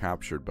they were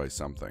captured by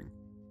something.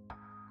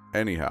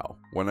 Anyhow,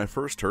 when I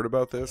first heard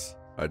about this,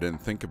 I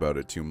didn't think about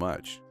it too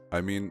much.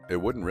 I mean, it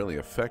wouldn't really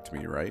affect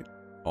me, right?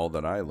 All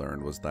that I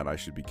learned was that I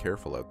should be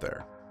careful out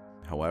there.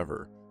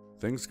 However,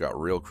 things got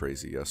real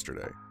crazy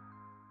yesterday.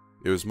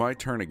 It was my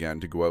turn again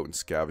to go out and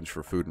scavenge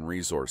for food and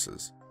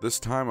resources. This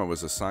time I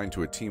was assigned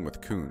to a team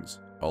with coons.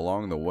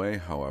 Along the way,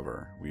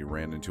 however, we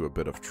ran into a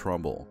bit of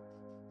trouble.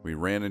 We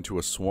ran into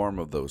a swarm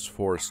of those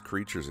forest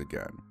creatures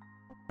again.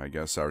 I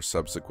guess our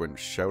subsequent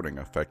shouting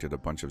affected a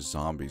bunch of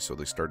zombies, so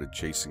they started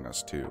chasing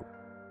us too.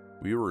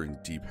 We were in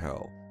deep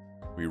hell.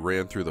 We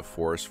ran through the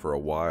forest for a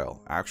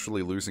while,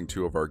 actually losing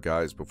 2 of our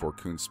guys before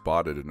Coon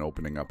spotted an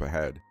opening up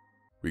ahead.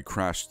 We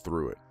crashed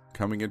through it,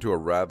 coming into a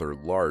rather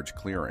large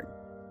clearing.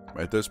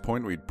 At this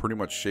point, we'd pretty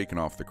much shaken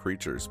off the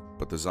creatures,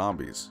 but the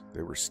zombies,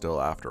 they were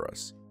still after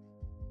us.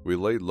 We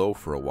laid low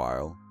for a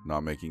while,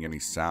 not making any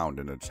sound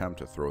in an attempt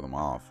to throw them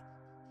off.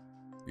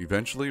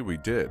 Eventually we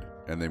did,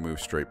 and they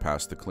moved straight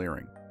past the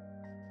clearing.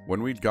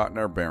 When we'd gotten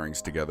our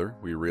bearings together,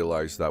 we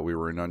realized that we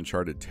were in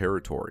uncharted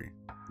territory.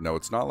 Now,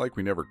 it's not like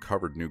we never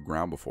covered new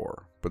ground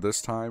before, but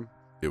this time,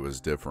 it was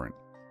different.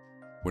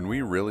 When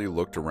we really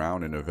looked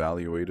around and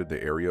evaluated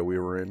the area we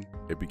were in,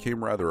 it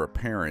became rather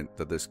apparent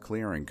that this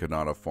clearing could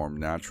not have formed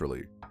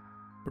naturally.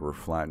 There were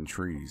flattened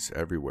trees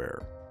everywhere,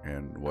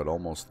 and what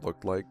almost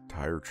looked like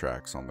tire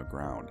tracks on the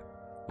ground,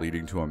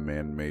 leading to a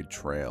man-made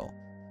trail.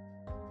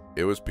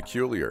 It was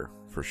peculiar,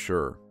 for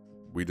sure.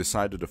 We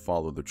decided to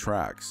follow the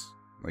tracks.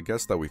 I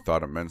guess that we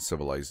thought it meant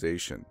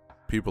civilization.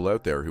 People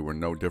out there who were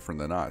no different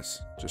than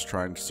us, just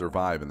trying to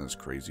survive in this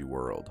crazy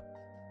world.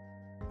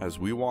 As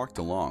we walked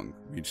along,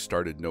 we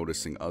started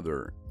noticing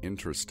other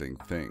interesting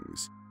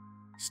things.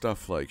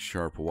 Stuff like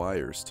sharp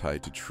wires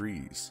tied to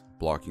trees,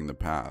 blocking the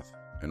path,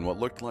 and what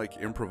looked like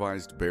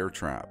improvised bear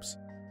traps.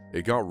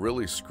 It got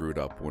really screwed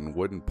up when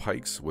wooden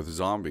pikes with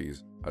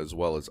zombies, as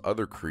well as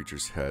other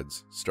creatures'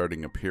 heads,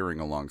 started appearing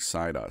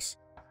alongside us.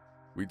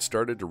 We'd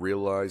started to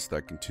realize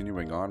that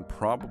continuing on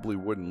probably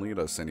wouldn't lead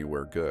us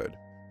anywhere good.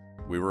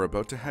 We were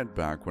about to head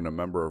back when a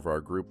member of our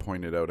group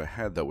pointed out a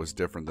head that was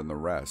different than the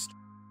rest.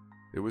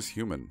 It was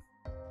human,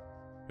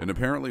 and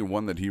apparently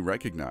one that he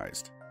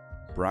recognized.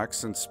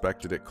 Brax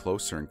inspected it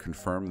closer and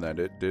confirmed that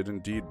it did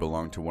indeed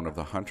belong to one of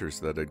the hunters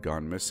that had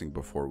gone missing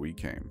before we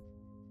came.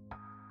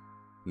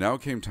 Now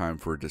came time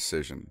for a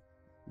decision.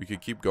 We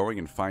could keep going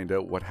and find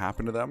out what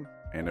happened to them,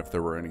 and if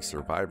there were any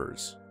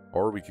survivors,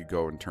 or we could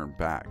go and turn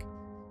back.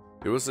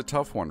 It was a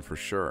tough one for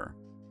sure.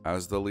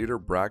 As the leader,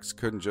 Brax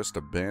couldn't just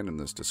abandon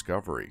this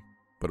discovery,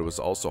 but it was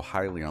also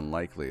highly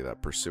unlikely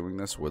that pursuing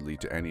this would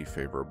lead to any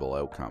favorable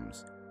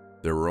outcomes.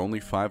 There were only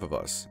 5 of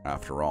us,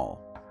 after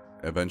all.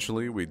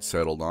 Eventually, we'd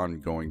settled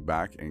on going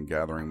back and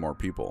gathering more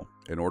people,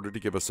 in order to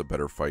give us a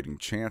better fighting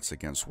chance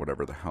against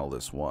whatever the hell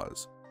this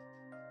was.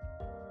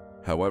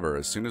 However,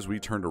 as soon as we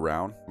turned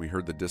around, we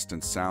heard the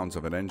distant sounds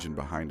of an engine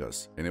behind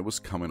us, and it was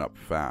coming up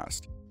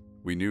fast.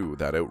 We knew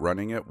that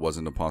outrunning it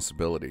wasn't a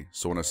possibility,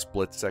 so in a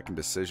split-second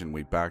decision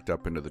we backed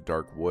up into the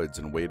dark woods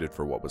and waited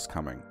for what was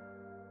coming.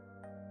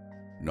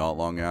 Not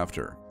long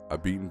after, a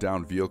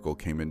beaten-down vehicle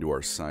came into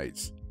our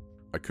sights.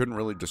 I couldn't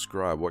really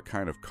describe what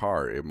kind of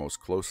car it most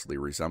closely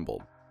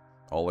resembled.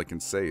 All I can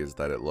say is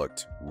that it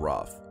looked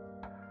rough,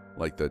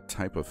 like the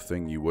type of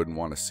thing you wouldn't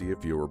want to see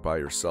if you were by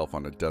yourself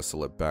on a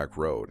desolate back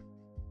road.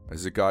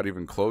 As it got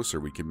even closer,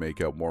 we could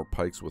make out more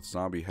pikes with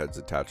zombie heads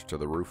attached to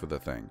the roof of the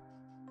thing.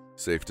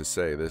 Safe to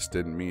say, this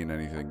didn't mean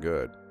anything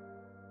good.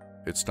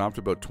 It stopped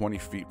about 20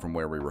 feet from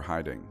where we were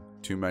hiding.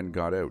 Two men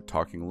got out,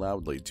 talking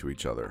loudly to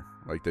each other,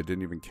 like they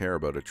didn't even care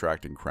about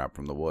attracting crap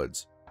from the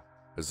woods.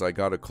 As I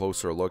got a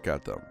closer look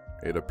at them,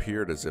 it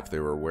appeared as if they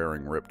were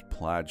wearing ripped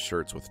plaid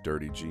shirts with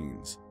dirty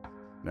jeans.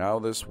 Now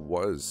this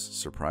was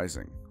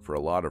surprising, for a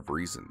lot of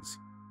reasons.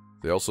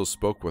 They also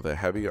spoke with a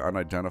heavy,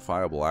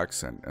 unidentifiable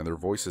accent, and their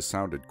voices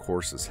sounded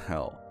coarse as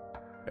hell.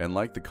 And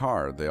like the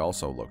car, they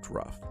also looked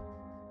rough.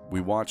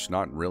 We watched,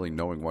 not really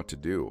knowing what to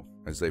do,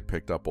 as they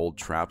picked up old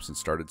traps and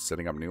started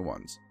setting up new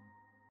ones.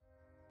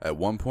 At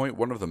one point,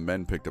 one of the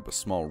men picked up a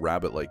small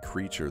rabbit-like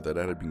creature that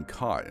had been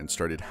caught and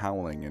started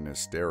howling in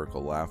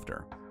hysterical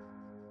laughter.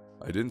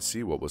 I didn't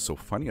see what was so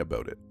funny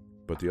about it,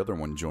 but the other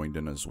one joined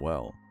in as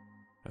well.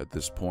 At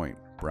this point,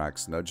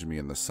 Brax nudged me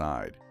in the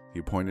side.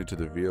 He pointed to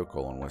the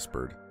vehicle and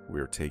whispered, "We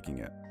are taking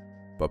it."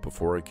 But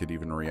before I could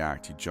even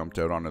react, he jumped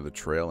out onto the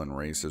trail and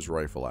raised his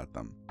rifle at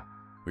them.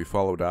 We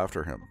followed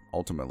after him,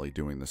 ultimately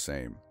doing the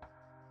same.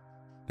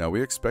 Now,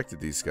 we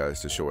expected these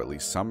guys to show at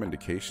least some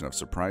indication of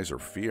surprise or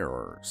fear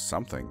or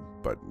something,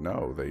 but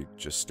no, they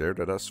just stared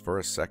at us for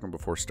a second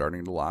before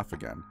starting to laugh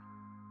again.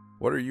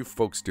 "What are you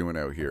folks doing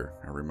out here?"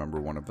 I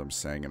remember one of them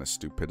saying in a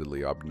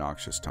stupidly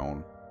obnoxious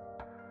tone.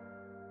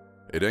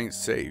 "It ain't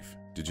safe.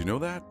 Did you know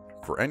that?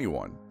 For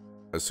anyone."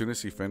 As soon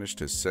as he finished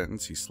his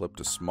sentence, he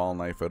slipped a small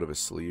knife out of his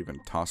sleeve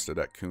and tossed it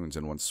at Coons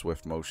in one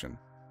swift motion.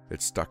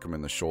 It stuck him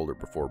in the shoulder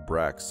before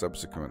Brax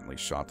subsequently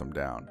shot them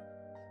down.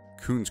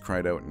 Coons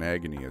cried out in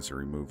agony as he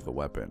removed the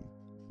weapon.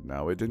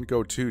 Now, it didn't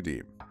go too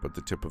deep, but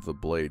the tip of the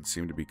blade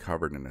seemed to be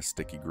covered in a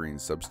sticky green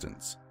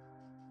substance.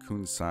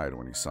 Coons sighed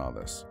when he saw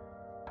this.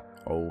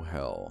 Oh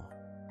hell.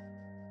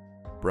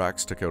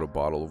 Brax took out a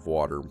bottle of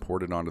water and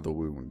poured it onto the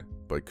wound,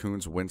 but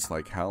Coons winced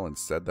like hell and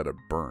said that it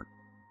burnt.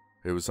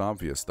 It was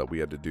obvious that we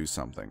had to do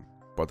something,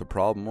 but the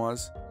problem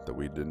was that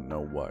we didn't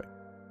know what.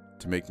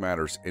 To make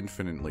matters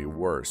infinitely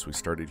worse, we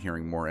started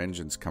hearing more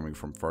engines coming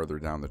from farther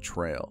down the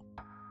trail.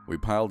 We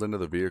piled into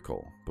the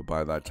vehicle, but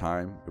by that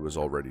time, it was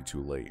already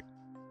too late.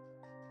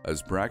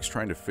 As Brax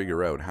trying to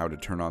figure out how to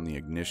turn on the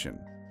ignition,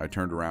 I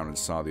turned around and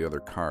saw the other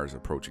cars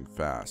approaching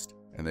fast,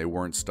 and they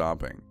weren't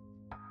stopping.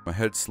 My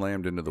head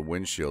slammed into the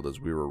windshield as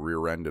we were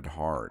rear-ended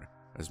hard.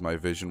 As my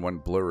vision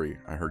went blurry,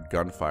 I heard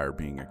gunfire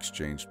being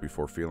exchanged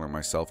before feeling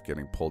myself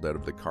getting pulled out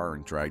of the car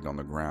and dragged on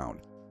the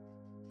ground.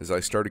 As I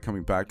started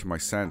coming back to my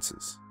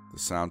senses, the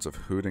sounds of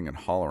hooting and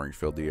hollering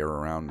filled the air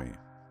around me.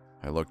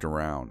 I looked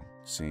around,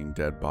 seeing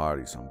dead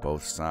bodies on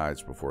both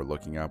sides before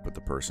looking up at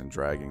the person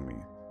dragging me.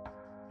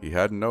 He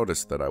hadn't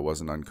noticed that I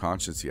wasn't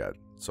unconscious yet,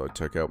 so I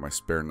took out my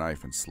spare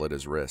knife and slit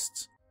his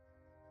wrists.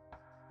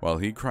 While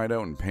he cried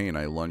out in pain,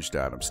 I lunged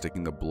at him,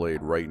 sticking the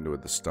blade right into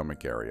the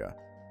stomach area.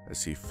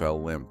 As he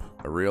fell limp,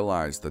 I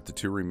realized that the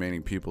two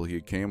remaining people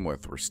he came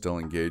with were still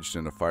engaged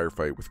in a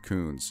firefight with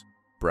Coons.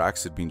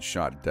 Brax had been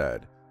shot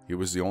dead. He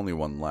was the only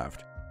one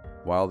left.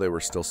 While they were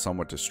still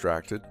somewhat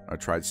distracted, I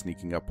tried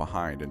sneaking up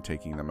behind and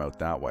taking them out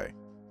that way.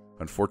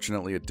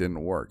 Unfortunately, it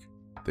didn't work.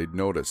 They'd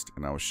noticed,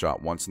 and I was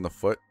shot once in the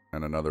foot,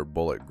 and another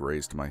bullet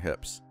grazed my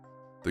hips.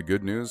 The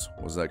good news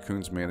was that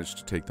Coons managed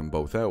to take them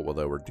both out while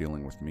they were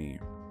dealing with me.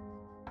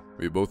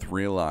 We both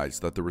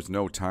realized that there was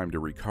no time to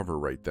recover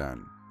right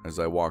then. As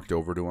I walked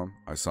over to him,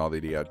 I saw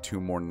that he had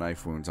 2 more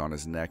knife wounds on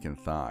his neck and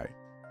thigh.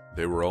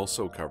 They were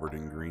also covered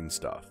in green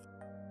stuff.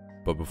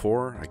 But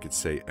before I could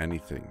say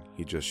anything,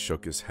 he just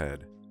shook his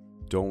head.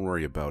 "Don't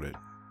worry about it.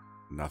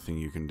 Nothing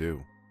you can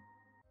do."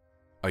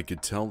 I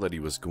could tell that he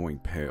was going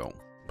pale,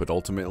 but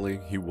ultimately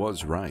he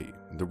was right.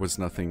 There was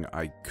nothing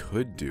I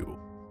could do.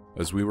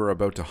 As we were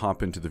about to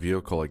hop into the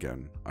vehicle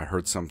again, I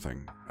heard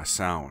something, a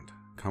sound,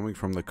 coming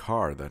from the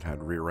car that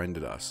had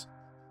rear-ended us.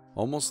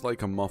 Almost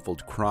like a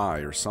muffled cry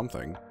or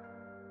something.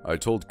 I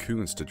told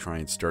Coons to try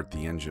and start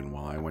the engine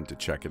while I went to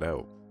check it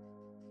out.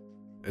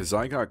 As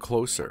I got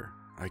closer,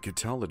 I could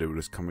tell that it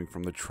was coming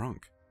from the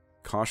trunk.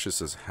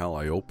 Cautious as hell,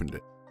 I opened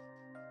it.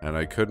 And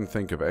I couldn't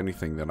think of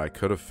anything that I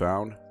could have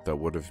found that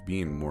would have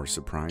been more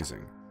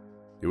surprising.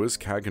 It was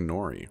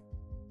Kaganori.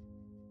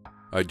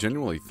 I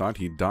genuinely thought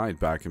he died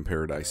back in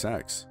Paradise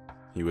X.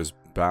 He was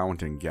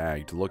bound and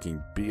gagged,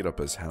 looking beat up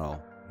as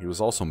hell. He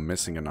was also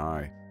missing an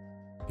eye.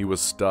 He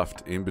was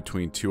stuffed in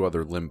between 2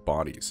 other limp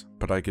bodies,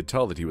 but I could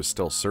tell that he was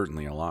still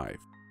certainly alive.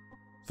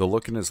 The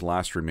look in his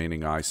last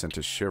remaining eye sent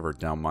a shiver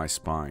down my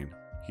spine.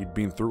 He'd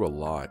been through a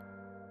lot.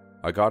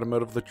 I got him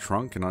out of the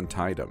trunk and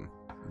untied him.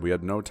 We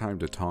had no time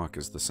to talk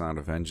as the sound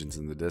of engines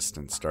in the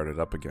distance started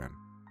up again.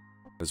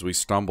 As we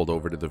stumbled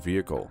over to the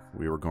vehicle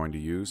we were going to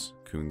use,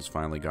 Coons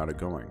finally got it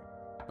going.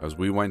 As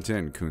we went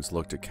in, Coons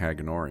looked at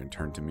Kaganori and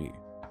turned to me.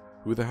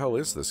 Who the hell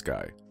is this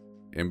guy?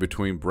 In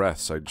between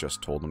breaths, I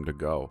just told him to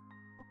go.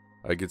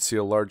 I could see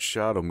a large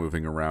shadow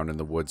moving around in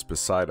the woods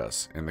beside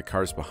us, and the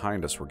cars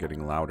behind us were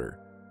getting louder.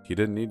 He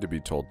didn't need to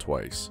be told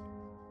twice.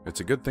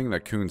 It's a good thing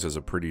that Coons has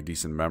a pretty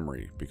decent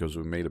memory, because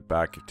we made it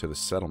back to the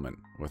settlement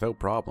without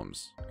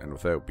problems, and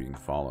without being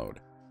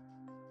followed.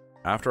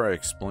 After I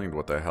explained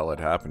what the hell had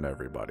happened to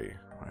everybody,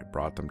 I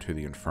brought them to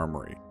the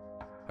infirmary.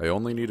 I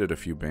only needed a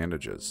few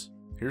bandages.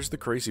 Here's the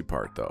crazy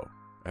part though.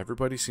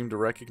 Everybody seemed to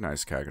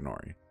recognize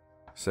Kaganori.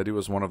 Said he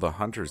was one of the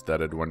hunters that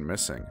had went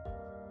missing.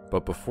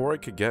 But before I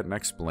could get an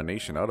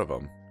explanation out of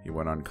him, he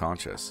went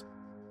unconscious.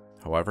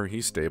 However,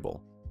 he's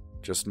stable.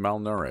 Just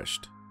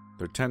malnourished.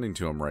 They're tending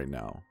to him right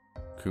now.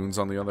 Coons,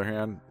 on the other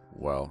hand,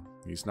 well,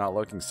 he's not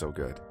looking so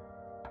good.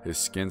 His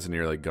skin's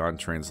nearly gone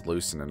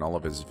translucent and all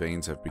of his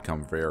veins have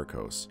become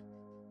varicose.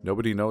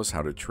 Nobody knows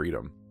how to treat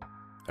him.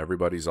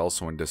 Everybody's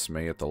also in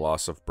dismay at the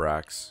loss of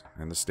Brax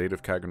and the state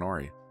of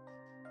Kaganori.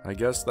 I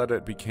guess that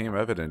it became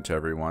evident to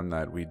everyone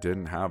that we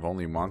didn't have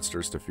only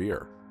monsters to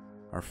fear.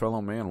 Our fellow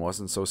man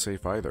wasn't so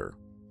safe either.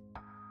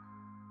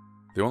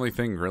 The only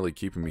thing really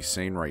keeping me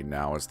sane right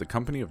now is the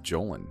company of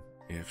Jolin.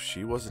 If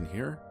she wasn't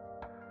here,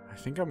 I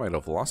think I might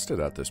have lost it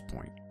at this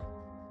point.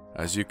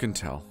 As you can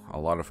tell, a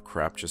lot of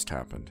crap just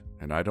happened,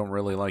 and I don't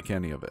really like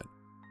any of it.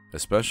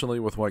 Especially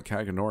with what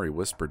Kaganori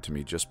whispered to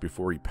me just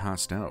before he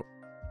passed out.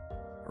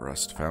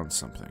 Rust found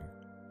something.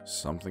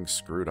 Something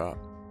screwed up.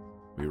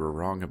 We were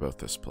wrong about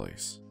this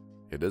place.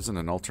 It isn't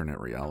an alternate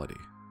reality.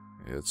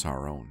 It's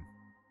our own.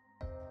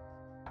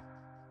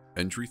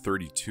 Entry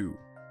 32.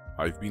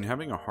 I've been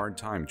having a hard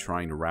time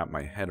trying to wrap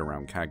my head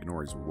around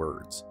Kaganori's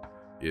words.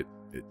 It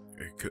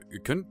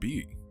couldn't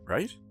be,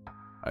 right?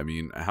 I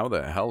mean, how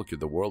the hell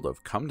could the world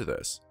have come to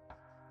this?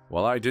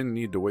 Well, I didn't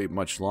need to wait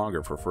much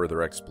longer for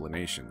further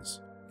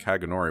explanations.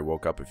 Kaganori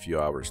woke up a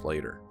few hours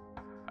later.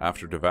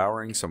 After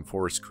devouring some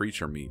forest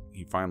creature meat,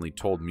 he finally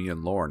told me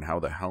and Lauren how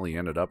the hell he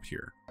ended up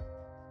here.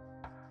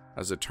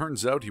 As it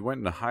turns out, he went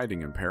into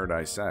hiding in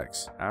Paradise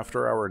X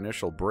after our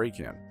initial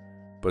break-in,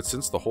 but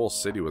since the whole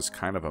city was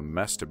kind of a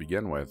mess to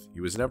begin with, he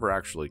was never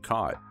actually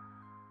caught.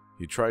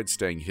 He tried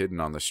staying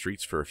hidden on the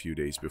streets for a few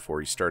days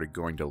before he started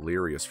going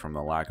delirious from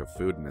the lack of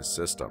food in his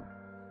system.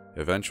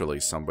 Eventually,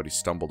 somebody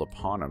stumbled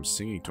upon him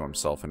singing to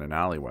himself in an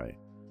alleyway.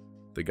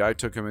 The guy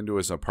took him into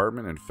his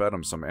apartment and fed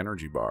him some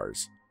energy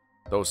bars.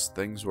 Those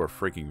things were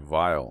freaking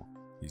vile,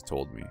 he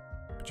told me,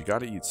 but you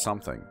gotta eat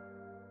something.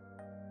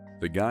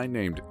 The guy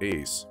named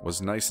Ace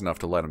was nice enough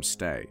to let him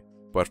stay,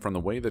 but from the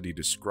way that he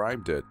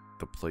described it,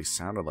 the place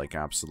sounded like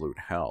absolute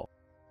hell.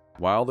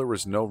 While there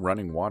was no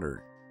running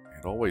water,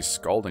 it always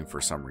scalding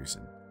for some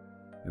reason.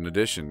 In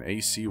addition,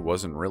 AC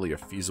wasn't really a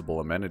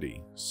feasible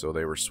amenity, so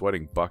they were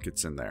sweating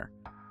buckets in there.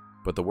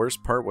 But the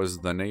worst part was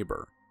the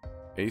neighbor.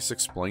 Ace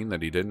explained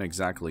that he didn't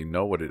exactly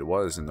know what it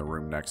was in the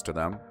room next to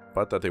them,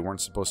 but that they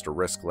weren't supposed to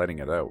risk letting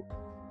it out.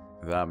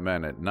 That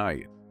meant at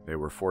night, they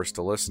were forced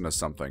to listen to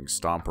something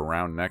stomp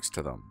around next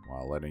to them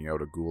while letting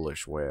out a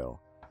ghoulish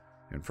wail.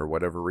 And for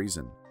whatever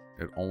reason,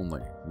 it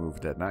only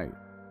moved at night.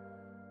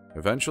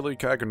 Eventually,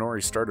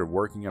 Kaganori started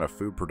working at a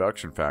food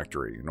production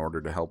factory in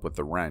order to help with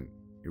the rent.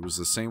 It was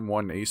the same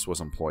one Ace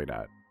was employed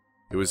at.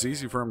 It was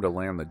easy for him to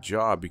land the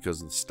job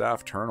because the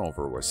staff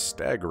turnover was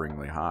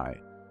staggeringly high.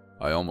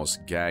 I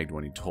almost gagged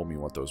when he told me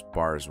what those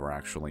bars were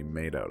actually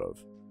made out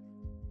of.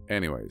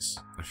 Anyways,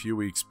 a few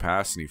weeks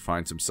pass and he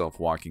finds himself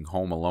walking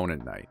home alone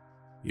at night.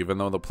 Even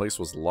though the place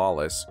was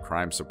lawless,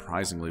 crime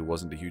surprisingly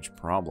wasn't a huge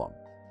problem.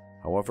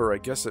 However, I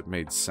guess it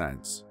made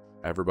sense.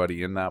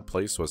 Everybody in that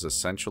place was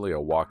essentially a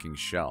walking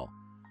shell,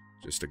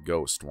 just a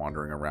ghost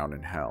wandering around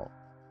in hell.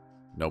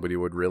 Nobody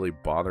would really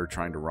bother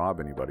trying to rob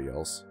anybody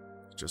else.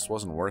 It just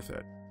wasn't worth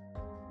it.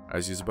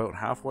 As he's about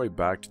halfway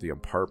back to the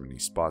apartment, he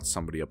spots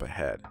somebody up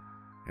ahead.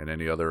 In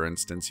any other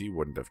instance, he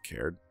wouldn't have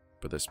cared,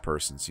 but this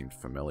person seemed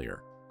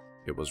familiar.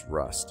 It was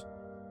Rust.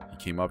 He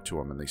came up to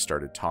him and they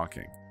started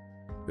talking.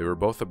 They were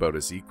both about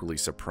as equally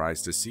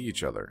surprised to see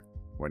each other.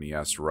 When he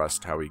asked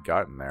Rust how he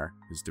got in there,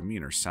 his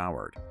demeanor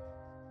soured.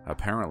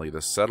 Apparently,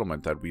 the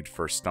settlement that we'd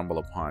first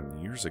stumbled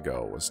upon years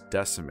ago was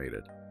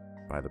decimated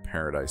by the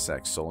Paradise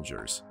X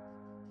soldiers.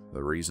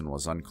 The reason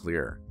was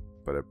unclear,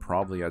 but it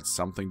probably had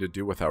something to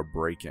do with our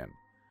break-in.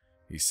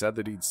 He said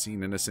that he'd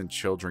seen innocent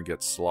children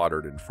get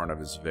slaughtered in front of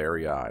his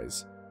very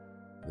eyes.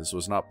 This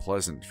was not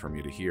pleasant for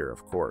me to hear,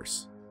 of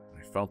course.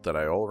 I felt that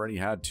I already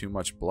had too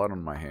much blood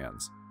on my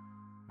hands.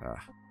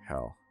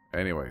 Hell.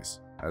 Anyways,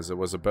 as it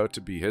was about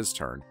to be his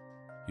turn,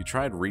 he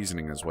tried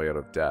reasoning his way out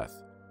of death.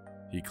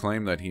 He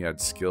claimed that he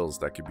had skills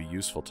that could be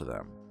useful to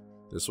them.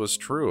 This was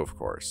true, of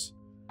course.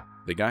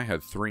 The guy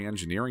had 3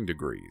 engineering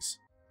degrees.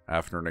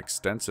 After an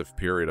extensive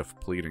period of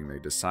pleading, they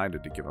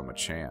decided to give him a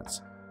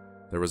chance.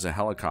 There was a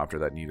helicopter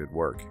that needed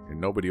work, and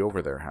nobody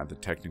over there had the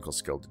technical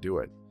skill to do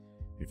it.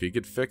 If he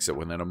could fix it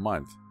within a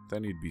month,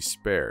 then he'd be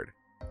spared.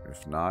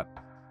 If not,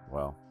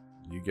 well,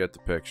 you get the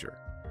picture.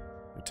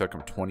 It took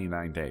him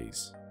 29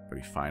 days, but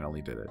he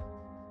finally did it.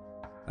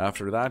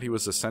 After that, he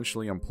was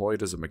essentially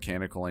employed as a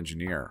mechanical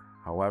engineer.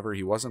 However,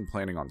 he wasn't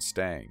planning on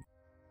staying.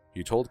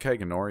 He told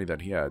Kaganori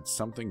that he had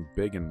something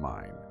big in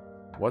mind.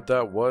 What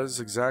that was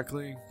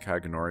exactly,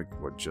 Kaganori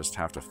would just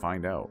have to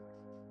find out.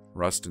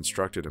 Rust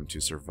instructed him to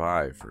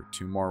survive for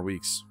 2 more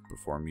weeks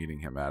before meeting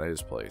him at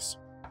his place.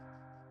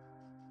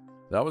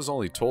 That was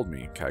all he told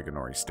me,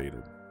 Kaganori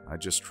stated. I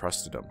just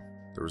trusted him.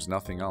 There was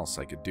nothing else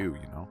I could do,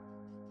 you know?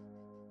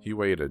 He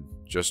waited,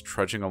 just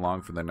trudging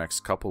along for the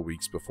next couple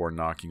weeks before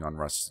knocking on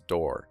Rust's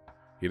door.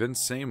 He didn't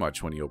say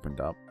much when he opened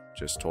up,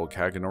 just told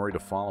Kaganori to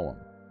follow him,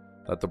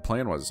 that the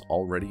plan was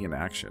already in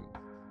action.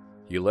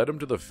 He led him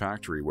to the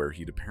factory where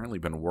he'd apparently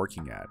been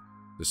working at.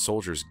 The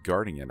soldiers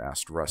guarding it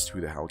asked Rust who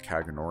the hell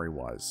Kaganori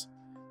was.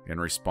 In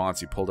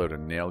response, he pulled out a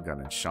nail gun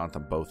and shot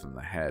them both in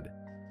the head.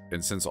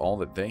 And since all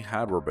that they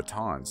had were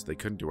batons, they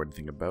couldn't do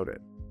anything about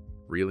it.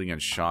 Reeling in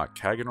shock,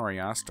 Kaganori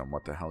asked him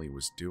what the hell he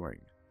was doing.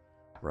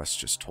 Rust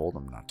just told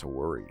him not to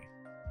worry,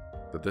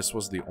 that this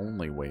was the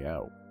only way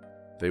out.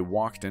 They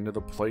walked into the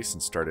place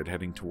and started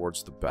heading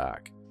towards the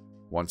back.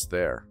 Once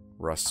there,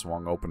 Rust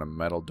swung open a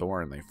metal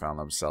door and they found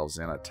themselves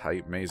in a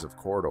tight maze of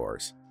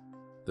corridors.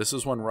 This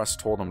is when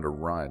Rust told them to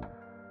run.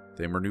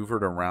 They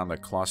maneuvered around the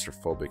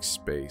claustrophobic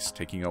space,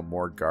 taking out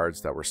more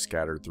guards that were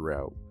scattered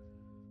throughout.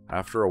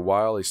 After a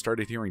while, they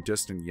started hearing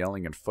distant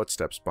yelling and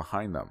footsteps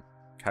behind them.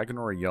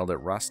 Kaganori yelled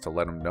at Rust to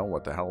let him know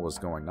what the hell was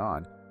going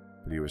on,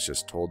 but he was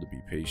just told to be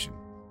patient.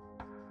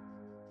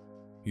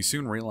 He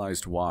soon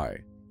realized why.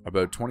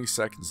 About 20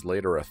 seconds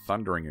later, a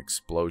thundering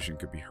explosion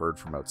could be heard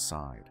from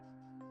outside.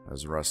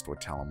 As Rust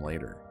would tell him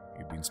later,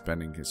 he'd been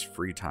spending his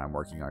free time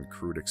working on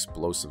crude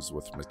explosives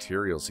with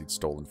materials he'd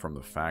stolen from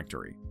the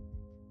factory.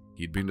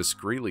 He'd been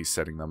discreetly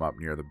setting them up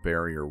near the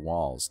barrier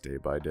walls day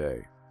by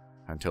day,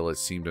 until it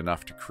seemed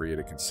enough to create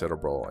a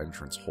considerable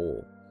entrance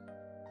hole.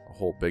 A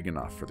hole big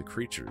enough for the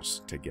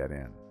creatures to get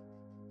in.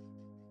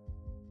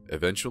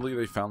 Eventually,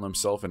 they found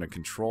themselves in a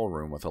control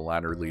room with a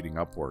ladder leading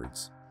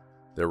upwards.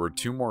 There were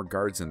 2 more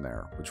guards in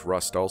there, which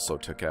Rust also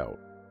took out.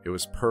 It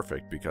was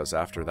perfect because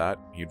after that,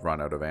 he'd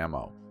run out of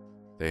ammo.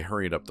 They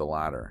hurried up the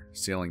ladder,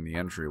 sealing the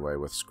entryway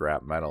with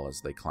scrap metal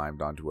as they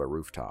climbed onto a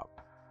rooftop.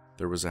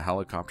 There was a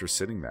helicopter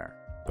sitting there,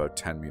 about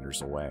 10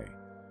 meters away.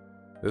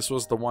 This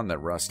was the one that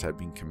Rust had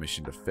been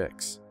commissioned to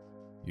fix.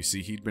 You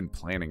see, he'd been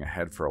planning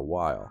ahead for a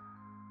while.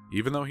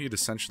 Even though he'd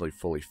essentially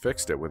fully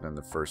fixed it within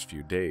the first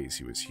few days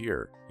he was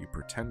here, he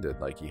pretended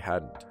like he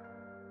hadn't.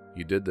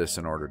 He did this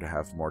in order to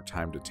have more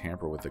time to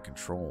tamper with the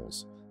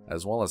controls,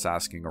 as well as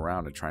asking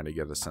around and trying to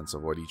get a sense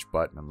of what each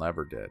button and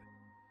lever did.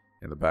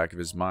 In the back of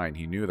his mind,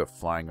 he knew that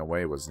flying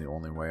away was the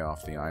only way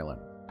off the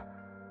island.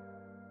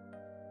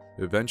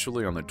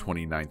 Eventually, on the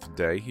 29th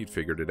day, he'd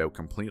figured it out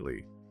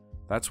completely.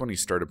 That's when he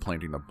started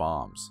planting the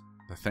bombs.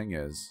 The thing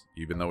is,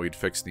 even though he'd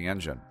fixed the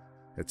engine,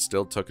 it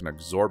still took an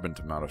exorbitant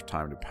amount of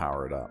time to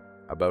power it up,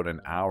 about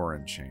an hour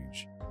and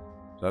change.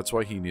 That's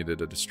why he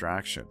needed a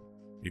distraction.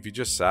 If he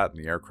just sat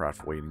in the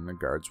aircraft waiting, the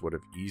guards would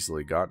have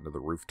easily gotten to the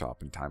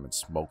rooftop in time and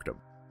smoked him.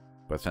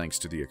 But thanks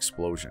to the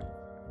explosion,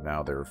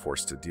 now they were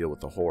forced to deal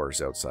with the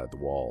horrors outside the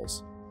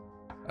walls.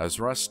 As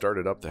Rust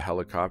started up the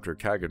helicopter,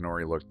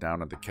 Kaganori looked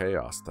down at the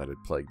chaos that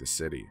had plagued the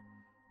city.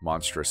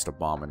 Monstrous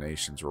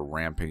abominations were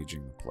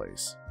rampaging the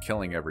place,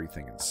 killing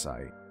everything in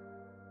sight.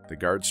 The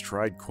guards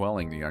tried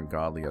quelling the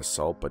ungodly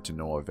assault, but to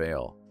no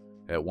avail.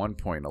 At one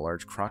point, a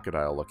large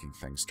crocodile-looking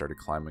thing started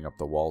climbing up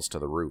the walls to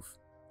the roof,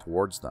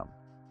 towards them.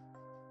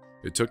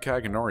 It took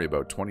Kaganori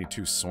about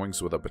 22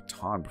 swings with a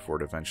baton before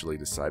it eventually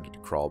decided to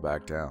crawl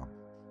back down.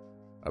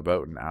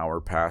 About an hour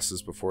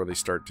passes before they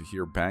start to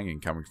hear banging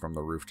coming from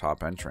the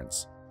rooftop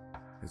entrance.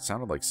 It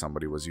sounded like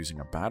somebody was using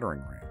a battering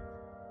ram.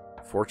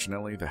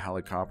 Fortunately, the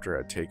helicopter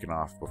had taken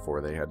off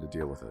before they had to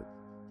deal with it.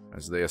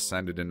 As they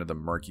ascended into the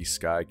murky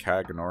sky,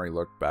 Kaganori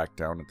looked back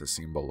down at the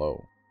scene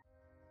below.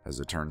 As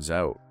it turns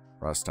out,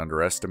 Rust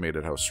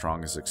underestimated how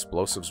strong his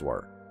explosives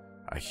were.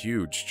 A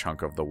huge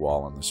chunk of the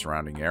wall and the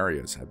surrounding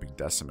areas had been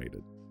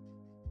decimated.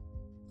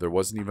 There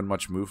wasn't even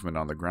much movement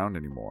on the ground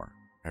anymore.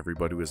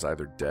 Everybody was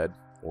either dead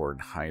or in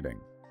hiding.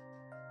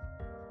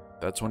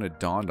 That's when it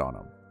dawned on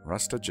him.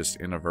 Rust had just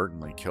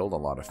inadvertently killed a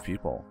lot of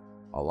people.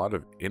 A lot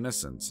of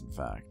innocents, in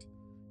fact.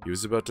 He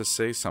was about to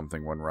say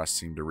something when Rust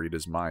seemed to read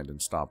his mind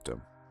and stopped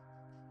him.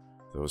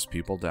 Those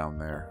people down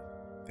there,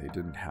 they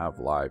didn't have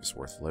lives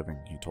worth living,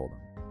 he told him.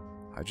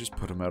 I just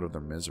put them out of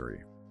their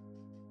misery.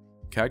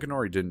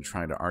 Kaganori didn't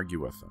try to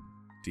argue with him.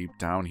 Deep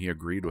down, he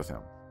agreed with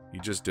him. He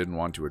just didn't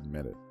want to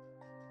admit it.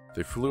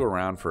 They flew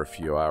around for a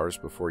few hours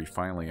before he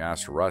finally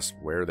asked Rust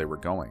where they were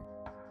going.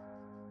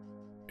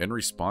 In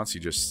response, he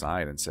just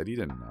sighed and said he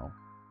didn't know,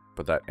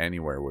 but that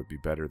anywhere would be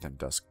better than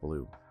Dusk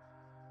Blue.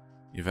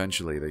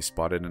 Eventually, they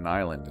spotted an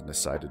island and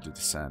decided to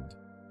descend.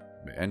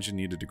 The engine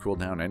needed to cool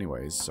down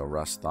anyways, so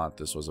Rust thought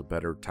this was a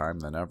better time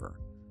than ever.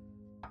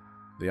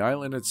 The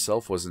island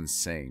itself was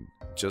insane.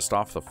 Just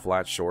off the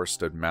flat shore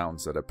stood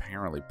mountains that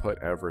apparently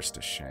put Everest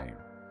to shame.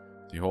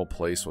 The whole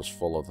place was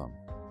full of them.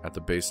 At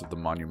the base of the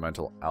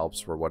monumental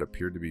Alps were what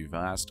appeared to be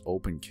vast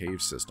open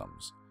cave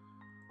systems.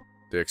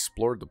 They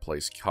explored the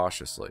place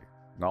cautiously.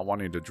 not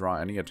wanting to draw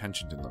any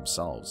attention to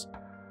themselves.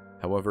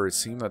 However, it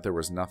seemed that there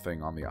was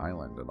nothing on the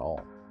island at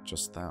all,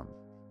 just them.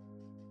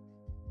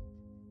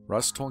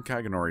 Russ told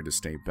Kaganori to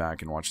stay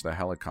back and watch the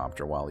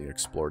helicopter while he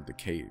explored the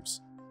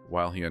caves.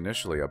 While he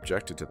initially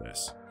objected to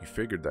this, he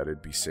figured that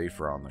it'd be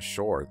safer on the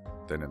shore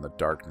than in the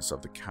darkness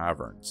of the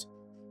caverns.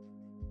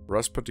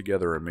 Russ put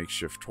together a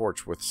makeshift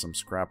torch with some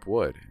scrap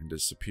wood and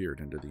disappeared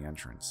into the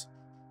entrance.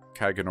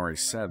 Kaganori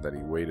said that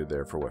he waited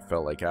there for what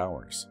felt like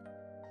hours.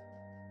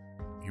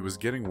 He was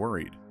getting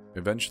worried.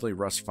 Eventually,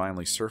 Russ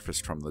finally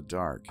surfaced from the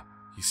dark.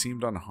 He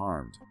seemed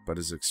unharmed, but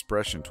his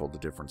expression told a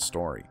different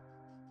story.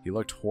 He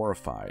looked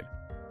horrified.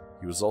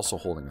 He was also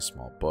holding a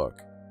small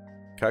book.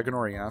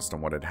 Kaganori asked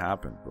him what had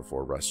happened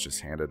before Russ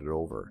just handed it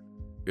over.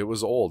 It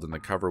was old and the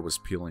cover was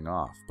peeling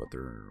off, but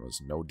there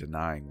was no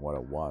denying what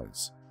it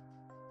was.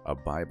 A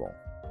Bible.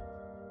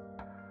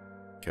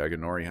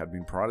 Kaganori had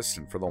been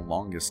Protestant for the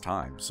longest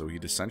time, so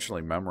he'd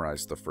essentially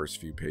memorized the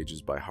first few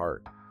pages by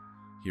heart.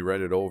 He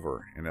read it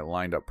over, and it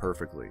lined up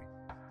perfectly.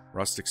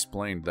 Rust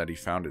explained that he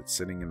found it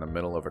sitting in the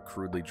middle of a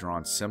crudely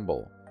drawn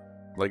symbol,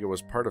 like it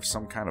was part of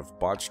some kind of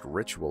botched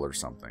ritual or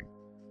something.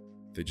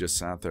 They just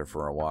sat there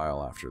for a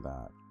while after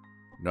that.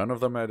 None of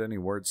them had any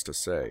words to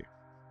say.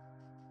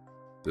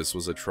 This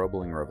was a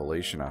troubling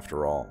revelation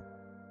after all.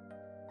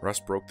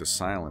 Rust broke the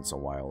silence a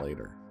while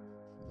later.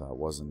 That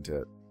wasn't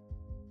it.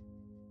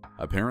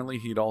 Apparently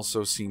he'd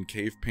also seen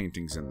cave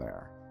paintings in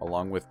there,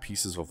 along with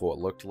pieces of what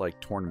looked like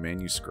torn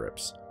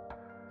manuscripts.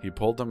 He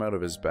pulled them out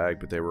of his bag,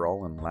 but they were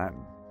all in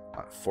Latin.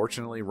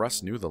 Fortunately,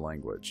 Russ knew the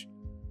language.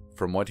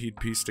 From what he'd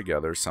pieced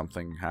together,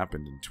 something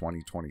happened in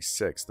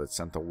 2026 that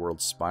sent the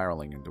world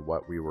spiraling into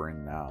what we were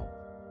in now.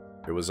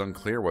 It was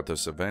unclear what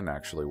this event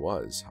actually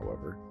was,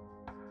 however.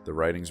 The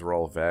writings were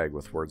all vague,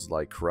 with words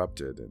like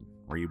corrupted and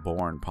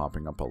reborn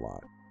popping up a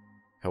lot.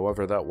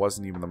 However, that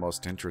wasn't even the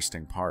most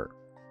interesting part.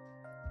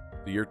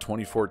 The year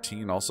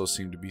 2014 also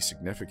seemed to be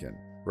significant.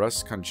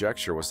 Russ's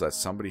conjecture was that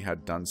somebody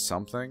had done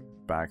something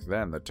back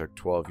then that took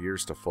 12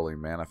 years to fully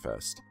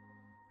manifest.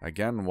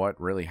 Again, what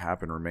really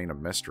happened remained a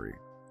mystery.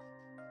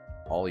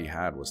 All he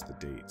had was the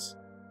dates.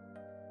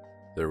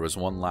 There was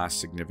one last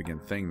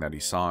significant thing that he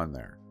saw in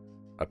there.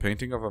 A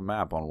painting of a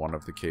map on one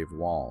of the cave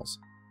walls.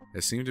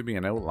 It seemed to be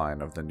an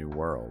outline of the New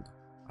World.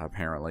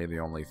 Apparently, the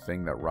only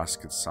thing that Russ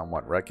could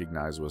somewhat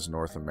recognize was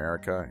North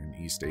America and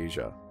East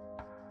Asia.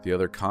 The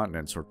other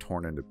continents were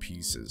torn into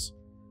pieces.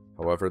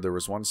 However, there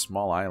was one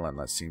small island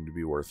that seemed to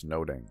be worth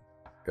noting.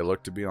 It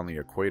looked to be on the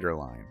equator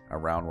line,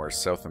 around where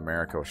South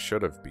America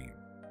should have been.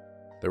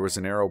 There was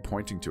an arrow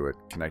pointing to it,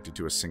 connected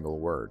to a single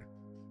word.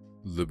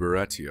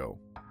 Liberatio,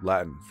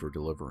 Latin for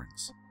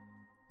deliverance.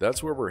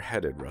 That's where we're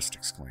headed, Rust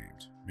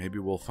exclaimed. Maybe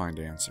we'll find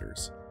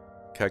answers.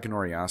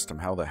 Kaganori asked him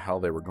how the hell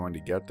they were going to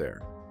get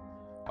there.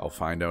 I'll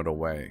find out a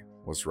way,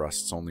 was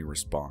Rust's only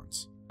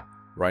response.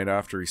 Right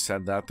after he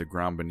said that, the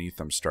ground beneath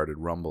them started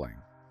rumbling.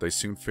 They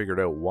soon figured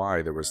out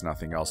why there was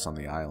nothing else on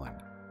the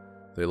island.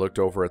 They looked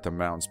over at the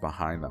mountains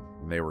behind them,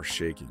 and they were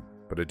shaking,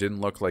 but it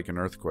didn't look like an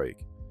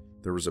earthquake.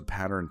 There was a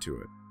pattern to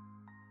it,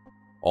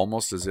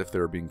 almost as if they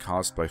were being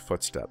caused by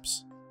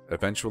footsteps.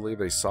 Eventually,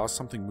 they saw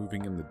something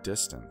moving in the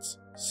distance,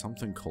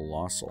 something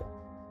colossal.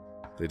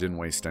 They didn't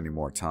waste any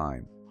more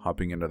time,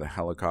 hopping into the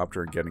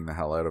helicopter and getting the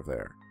hell out of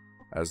there.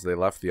 As they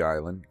left the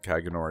island,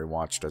 Kaganori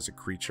watched as a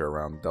creature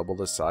around double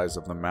the size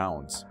of the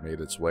mountains made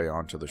its way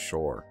onto the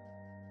shore.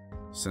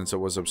 Since it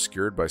was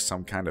obscured by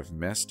some kind of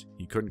mist,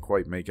 he couldn't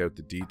quite make out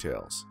the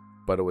details,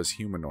 but it was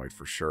humanoid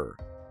for sure.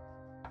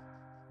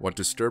 What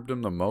disturbed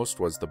him the most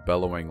was the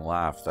bellowing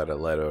laugh that it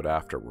let out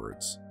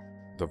afterwards.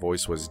 The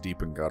voice was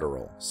deep and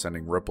guttural,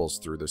 sending ripples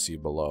through the sea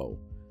below.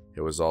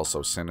 It was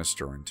also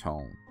sinister in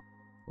tone,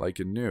 like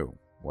it knew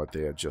what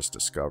they had just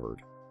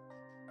discovered.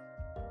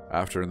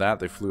 After that,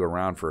 they flew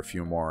around for a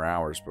few more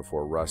hours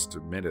before Rust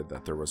admitted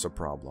that there was a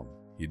problem.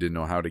 He didn't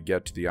know how to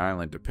get to the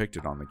island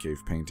depicted on the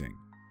cave painting.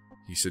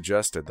 He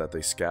suggested that they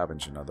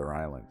scavenge another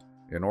island,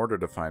 in order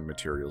to find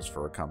materials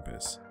for a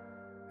compass.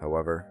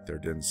 However, there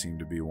didn't seem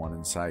to be one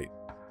in sight.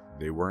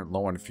 They weren't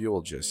low on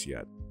fuel just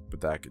yet, but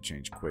that could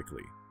change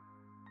quickly.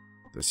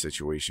 The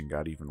situation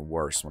got even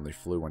worse when they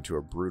flew into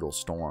a brutal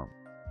storm.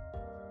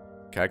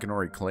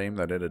 Kaganori claimed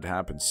that it had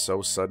happened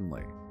so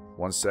suddenly.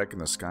 One second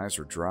the skies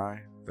were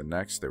dry, the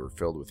next they were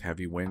filled with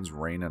heavy winds,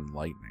 rain, and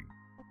lightning.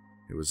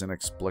 It was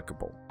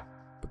inexplicable,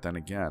 but then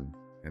again,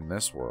 in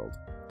this world,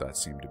 that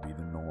seemed to be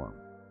the norm.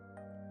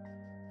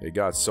 It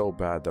got so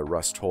bad that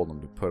Russ told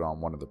him to put on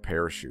one of the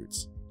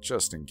parachutes,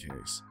 just in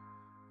case.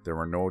 There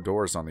were no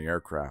doors on the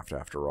aircraft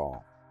after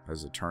all.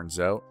 As it turns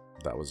out,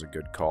 that was a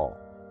good call,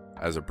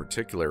 as a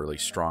particularly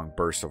strong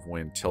burst of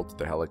wind tilted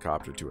the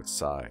helicopter to its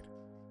side.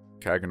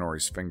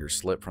 Kaganori's finger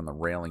slipped from the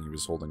railing he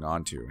was holding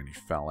onto, and he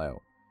fell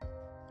out.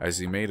 As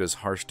he made his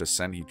harsh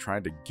descent, he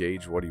tried to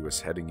gauge what he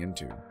was heading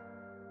into.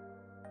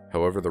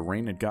 However, the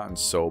rain had gotten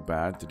so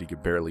bad that he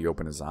could barely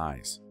open his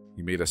eyes.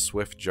 He made a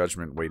swift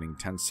judgment, waiting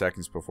 10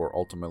 seconds before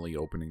ultimately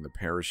opening the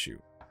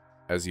parachute.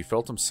 As he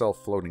felt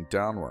himself floating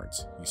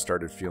downwards, he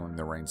started feeling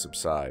the rain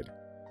subside.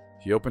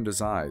 He opened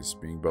his eyes,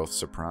 being both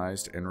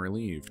surprised and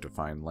relieved to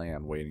find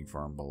land waiting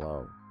for him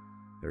below.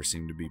 There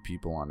seemed to be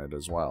people on it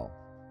as well,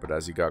 but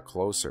as he got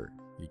closer,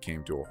 he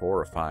came to a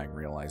horrifying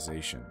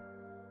realization.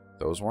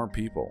 Those weren't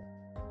people,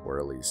 or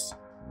at least,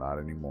 not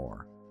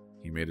anymore.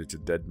 He made it to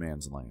Dead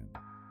Man's Land.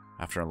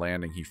 After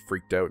landing, he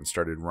freaked out and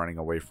started running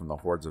away from the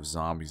hordes of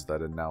zombies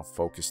that had now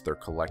focused their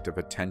collective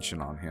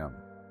attention on him.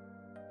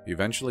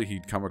 Eventually,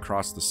 he'd come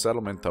across the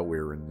settlement that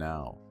we're in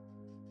now.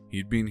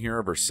 He'd been here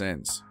ever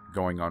since,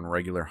 going on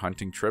regular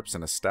hunting trips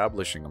and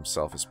establishing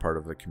himself as part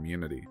of the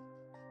community.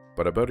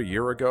 But about a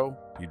year ago,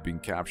 he'd been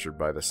captured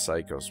by the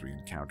psychos we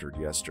encountered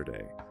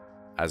yesterday.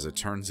 As it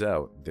turns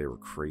out, they were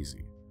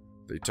crazy.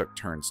 They took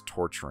turns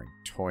torturing,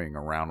 toying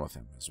around with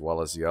him, as well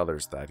as the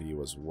others that he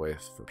was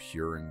with for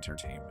pure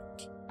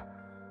entertainment.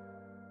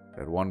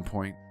 At one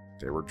point,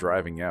 they were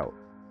driving out,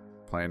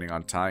 planning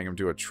on tying him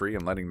to a tree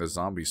and letting the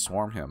zombies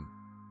swarm him.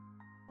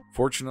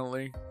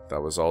 Fortunately,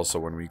 that was also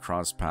when we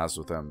crossed paths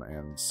with him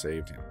and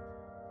saved him.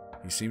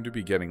 He seemed to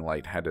be getting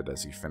lightheaded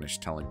as he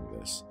finished telling me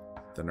this.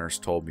 The nurse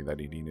told me that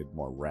he needed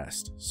more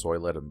rest, so I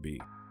let him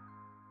be.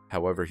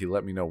 However, he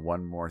let me know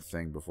one more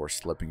thing before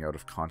slipping out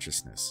of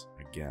consciousness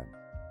again.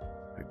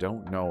 I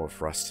don't know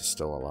if Rust is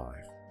still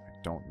alive.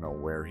 I don't know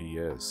where he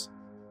is.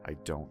 I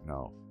don't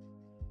know.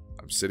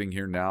 I'm sitting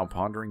here now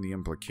pondering the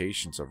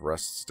implications of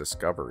Rust's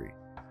discovery.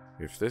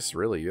 If this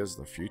really is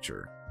the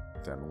future,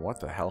 then what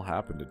the hell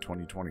happened in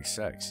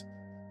 2026?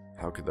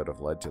 How could that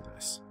have led to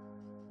this?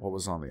 What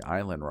was on the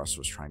island Rust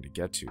was trying to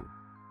get to?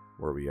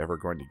 Were we ever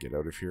going to get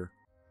out of here?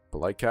 But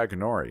like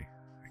Kaganori,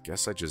 I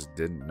guess I just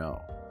didn't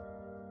know.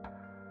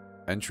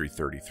 Entry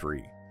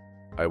 33.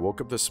 I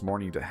woke up this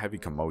morning to heavy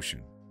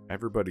commotion.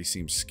 Everybody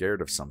seemed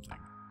scared of something.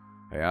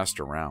 I asked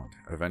around,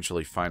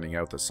 eventually finding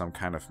out that some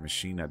kind of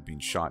machine had been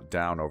shot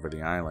down over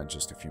the island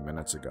just a few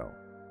minutes ago.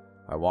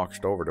 I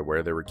walked over to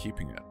where they were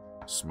keeping it.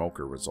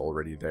 Smoker was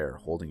already there,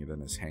 holding it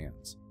in his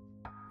hands.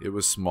 It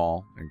was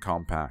small and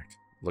compact,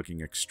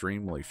 looking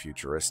extremely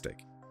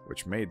futuristic,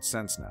 which made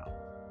sense now.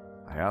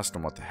 I asked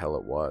him what the hell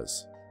it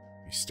was.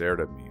 He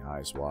stared at me,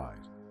 eyes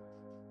wide.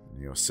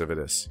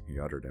 "Neocivitas," he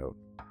uttered out.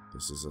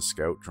 "This is a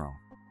scout drone.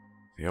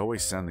 They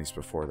always send these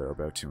before they're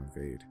about to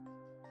invade."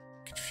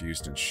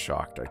 Confused and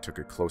shocked, I took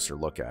a closer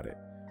look at it.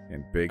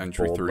 In big,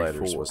 Entry bold 34.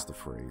 letters was the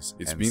phrase.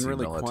 It's NC been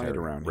really military, quiet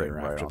around written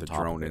here right after on the top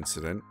of drone it.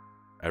 incident.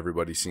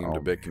 Everybody seemed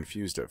a bit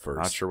confused at first.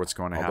 Not sure what's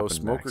going to Although happen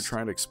Smoker next.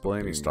 tried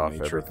explaining Based the off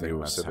nature of everything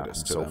that's Neocivitas happened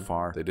to so them,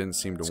 far, they didn't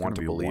seem to it's want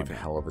to gonna be believe one him.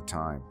 hell of a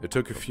time. It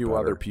took a for few better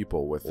other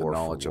people with the or for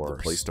knowledge of the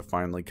worse. place to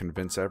finally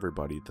convince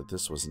everybody that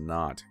this was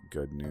not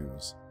good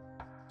news.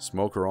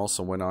 Smoker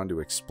also went on to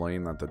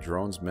explain that the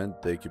drones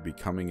meant they could be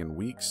coming in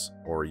weeks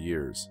or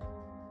years.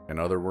 In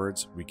other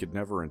words, we could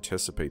never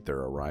anticipate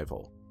their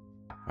arrival.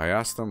 I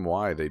asked them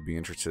why they'd be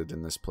interested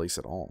in this place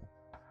at all.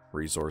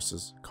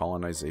 Resources,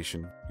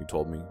 colonization, he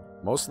told me.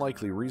 Most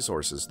likely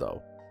resources,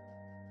 though.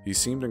 He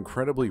seemed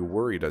incredibly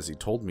worried as he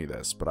told me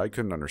this, but I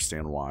couldn't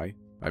understand why.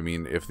 I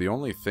mean, if the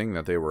only thing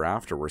that they were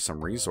after were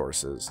some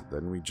resources,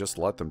 then we just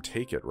let them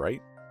take it,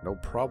 right? No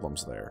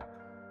problems there.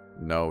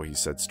 "No," he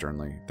said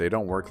sternly, "they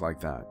don't work like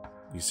that.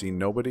 You see,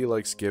 nobody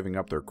likes giving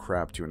up their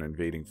crap to an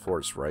invading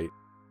force, right?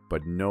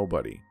 But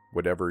nobody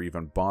would ever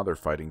even bother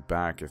fighting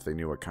back if they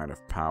knew what kind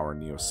of power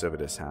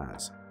Neocivitas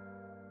has.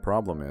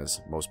 Problem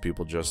is, most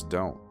people just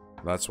don't.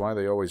 That's why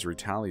they always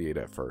retaliate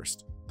at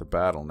first. The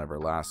battle never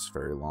lasts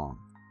very long."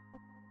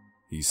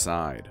 He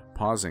sighed,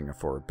 pausing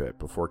for a bit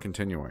before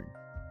continuing.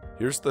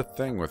 "Here's the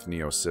thing with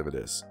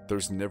Neocivitas.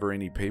 There's never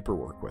any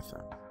paperwork with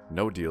them.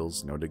 No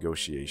deals, no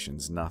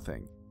negotiations,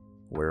 nothing.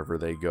 Wherever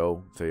they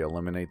go, they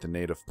eliminate the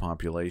native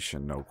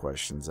population, no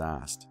questions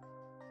asked.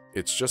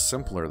 It's just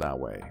simpler that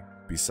way.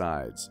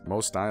 Besides,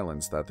 most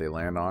islands that they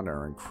land on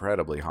are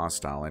incredibly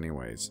hostile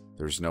anyways.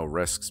 There's no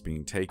risks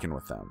being taken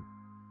with them."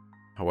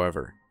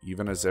 However,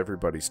 even as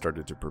everybody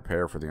started to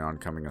prepare for the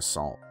oncoming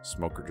assault,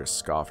 Smoker just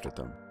scoffed at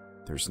them.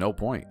 "There's no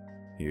point,"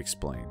 he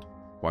explained.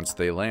 "Once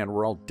they land,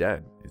 we're all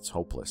dead. It's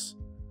hopeless."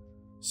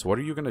 "So what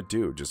are you gonna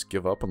do, just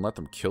give up and let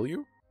them kill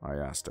you?" I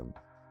asked him.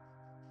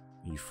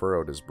 He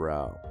furrowed his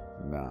brow.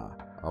 "Nah,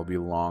 I'll be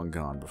long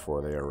gone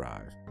before they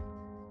arrive.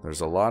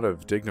 There's a lot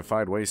of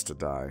dignified ways to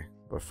die,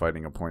 but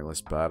fighting a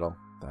pointless battle,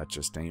 that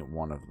just ain't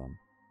one of them.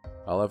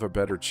 I'll have a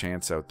better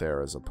chance out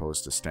there as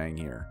opposed to staying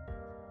here."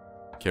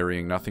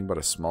 Carrying nothing but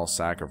a small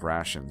sack of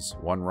rations,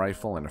 one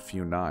rifle, and a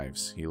few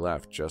knives, he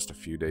left just a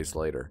few days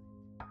later.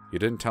 He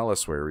didn't tell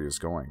us where he was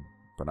going,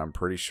 but I'm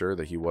pretty sure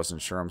that he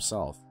wasn't sure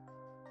himself.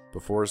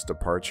 Before his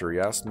departure, he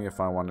asked me if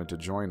I wanted to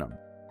join him.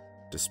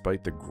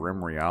 Despite the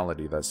grim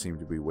reality that seemed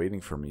to be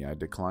waiting for me, I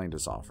declined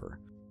his offer.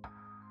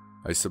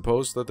 I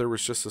suppose that there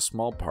was just a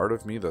small part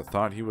of me that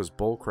thought he was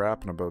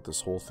bullcrapping about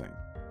this whole thing.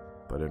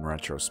 But in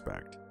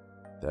retrospect,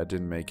 that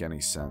didn't make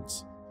any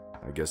sense.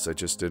 I guess I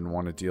just didn't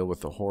want to deal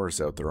with the horrors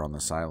out there on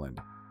this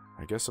island.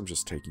 I guess I'm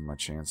just taking my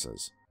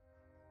chances.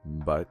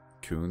 But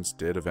Coons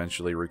did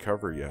eventually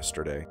recover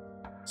yesterday,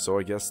 so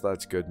I guess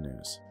that's good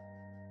news.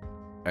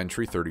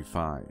 Entry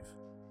 35.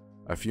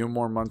 A few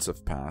more months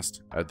have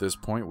passed. At this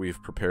point,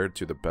 we've prepared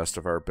to the best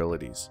of our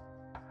abilities.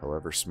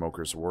 However,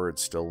 Smoker's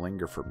words still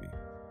linger for me.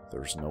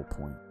 There's no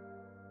point.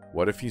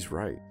 What if he's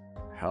right?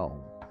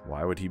 Hell,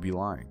 why would he be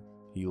lying?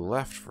 He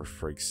left, for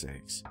frig's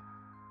sakes.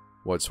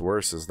 What's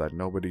worse is that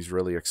nobody's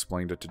really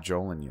explained it to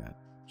Jolene yet.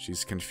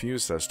 She's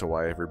confused as to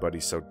why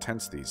everybody's so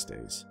tense these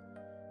days.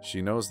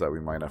 She knows that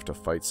we might have to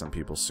fight some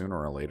people sooner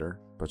or later,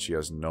 but she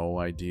has no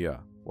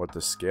idea what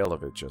the scale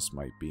of it just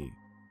might be.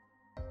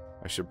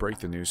 I should break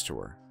the news to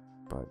her,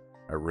 but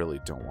I really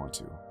don't want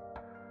to.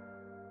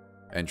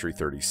 Entry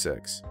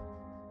 36.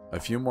 A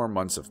few more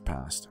months have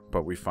passed,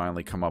 but we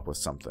finally come up with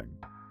something.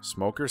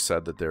 Smoker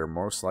said that they're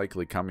most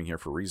likely coming here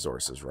for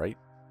resources, right?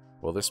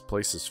 Well, this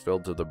place is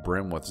filled to the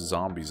brim with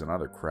zombies and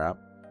other crap.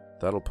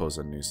 That'll pose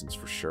a nuisance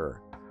for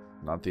sure.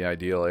 Not the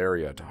ideal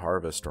area to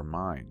harvest or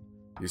mine.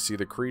 You see,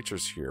 the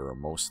creatures here are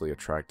mostly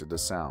attracted to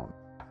sound.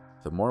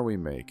 The more we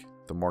make,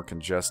 the more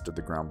congested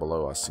the ground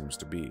below us seems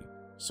to be.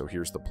 So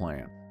here's the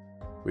plan.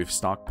 We've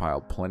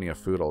stockpiled plenty of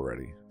food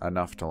already,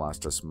 enough to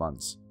last us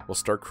months. We'll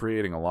start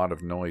creating a lot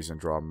of noise and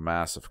draw a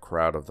massive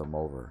crowd of them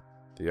over.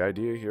 The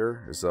idea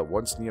here is that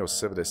once Neo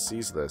Civitas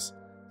sees this,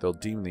 they'll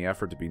deem the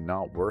effort to be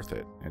not worth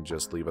it and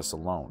just leave us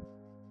alone.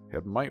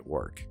 It might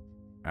work.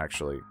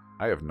 Actually,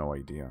 I have no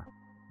idea.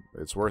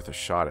 It's worth a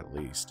shot at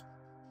least.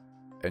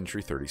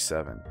 Entry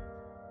 37.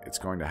 It's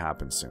going to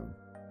happen soon.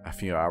 A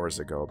few hours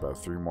ago,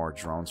 about 3 more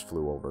drones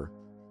flew over.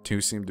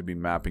 2 seemed to be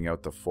mapping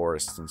out the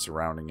forests and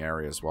surrounding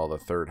areas while the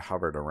 3rd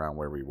hovered around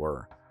where we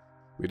were.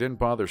 We didn't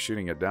bother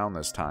shooting it down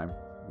this time.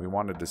 We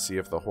wanted to see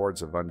if the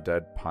hordes of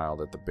undead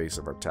piled at the base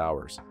of our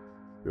towers.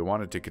 We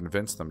wanted to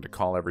convince them to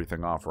call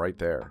everything off right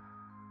there.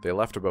 They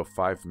left about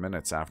 5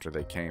 minutes after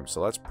they came,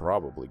 so that's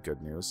probably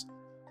good news.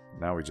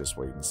 Now we just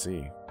wait and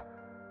see.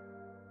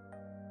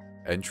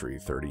 Entry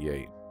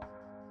 38.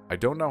 I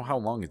don't know how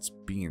long it's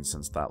been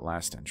since that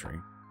last entry.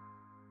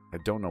 I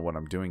don't know what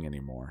I'm doing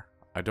anymore.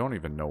 I don't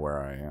even know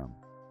where I am.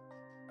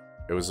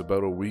 It was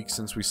about a week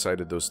since we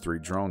sighted those 3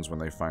 drones when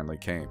they finally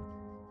came.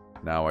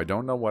 Now, I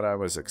don't know what I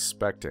was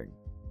expecting.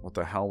 What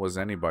the hell was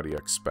anybody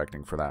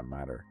expecting for that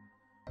matter?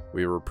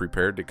 We were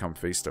prepared to come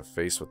face to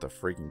face with the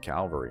freaking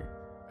cavalry.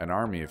 An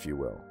army, if you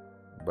will.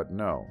 But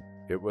no,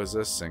 it was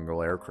a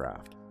single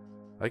aircraft.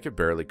 I could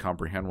barely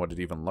comprehend what it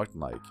even looked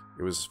like.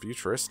 It was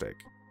futuristic,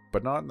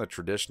 but not in the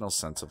traditional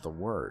sense of the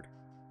word.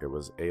 It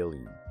was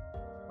alien,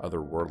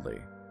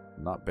 otherworldly,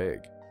 not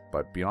big,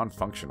 but beyond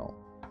functional.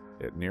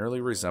 It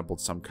nearly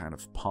resembled some kind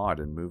of pod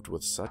and moved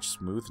with such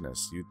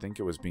smoothness you'd think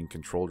it was being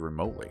controlled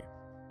remotely.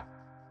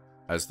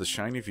 As the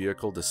shiny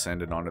vehicle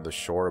descended onto the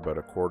shore about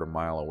a quarter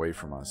mile away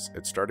from us,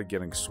 it started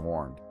getting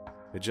swarmed.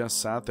 It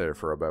just sat there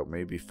for about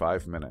maybe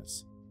 5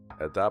 minutes.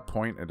 At that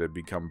point, it had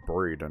become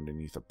buried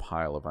underneath a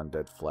pile of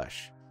undead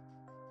flesh.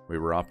 We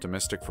were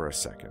optimistic for a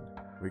second.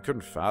 We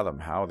couldn't fathom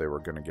how they were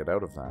going to get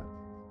out of that.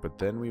 But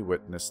then we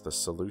witnessed the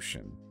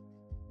solution.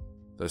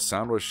 The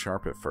sound was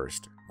sharp at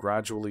first,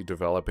 gradually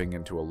developing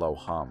into a low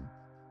hum.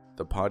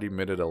 The pod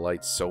emitted a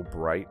light so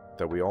bright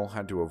that we all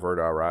had to avert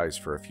our eyes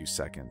for a few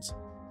seconds.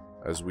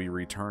 As we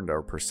returned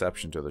our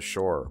perception to the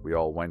shore, we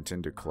all went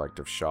into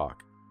collective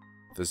shock.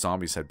 The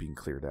zombies had been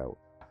cleared out.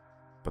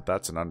 But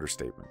that's an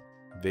understatement.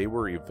 They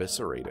were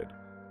eviscerated.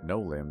 No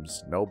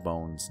limbs, no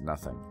bones,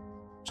 nothing.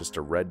 Just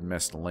a red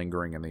mist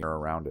lingering in the air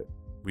around it.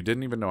 We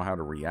didn't even know how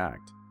to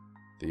react.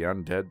 The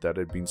undead that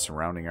had been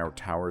surrounding our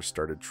towers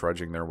started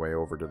trudging their way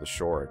over to the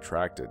shore,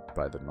 attracted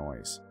by the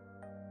noise.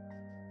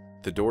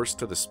 The doors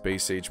to the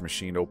space-age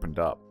machine opened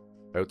up.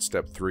 Out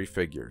stepped 3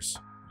 figures.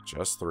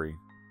 Just 3.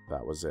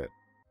 That was it.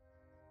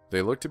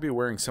 They looked to be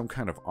wearing some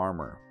kind of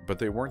armor, but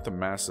they weren't the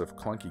massive,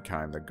 clunky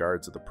kind the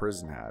guards at the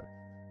prison had.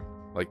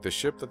 Like the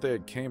ship that they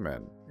had came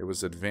in, it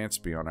was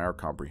advanced beyond our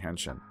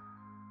comprehension.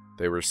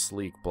 They were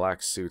sleek,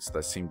 black suits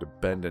that seemed to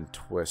bend and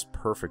twist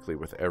perfectly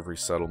with every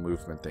subtle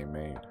movement they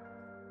made.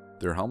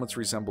 Their helmets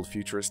resembled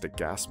futuristic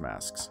gas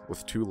masks,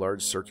 with 2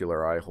 large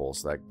circular eye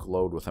holes that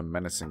glowed with a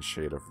menacing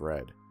shade of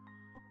red.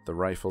 The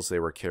rifles they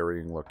were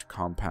carrying looked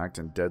compact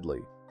and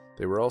deadly.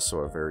 They were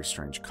also a very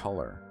strange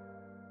color.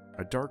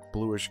 A dark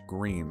bluish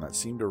green that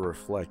seemed to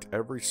reflect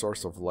every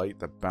source of light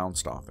that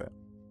bounced off it.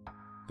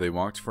 They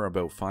walked for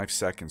about 5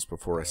 seconds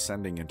before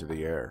ascending into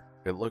the air.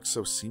 It looked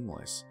so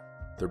seamless.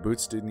 Their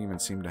boots didn't even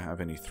seem to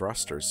have any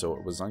thrusters, so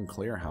it was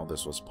unclear how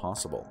this was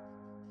possible.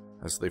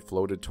 As they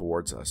floated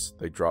towards us,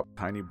 they dropped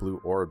tiny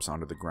blue orbs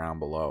onto the ground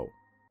below.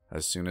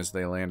 As soon as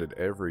they landed,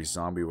 every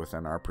zombie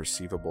within our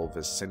perceivable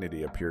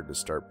vicinity appeared to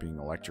start being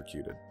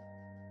electrocuted.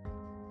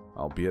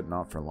 Albeit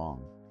not for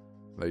long.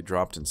 They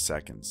dropped in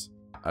seconds.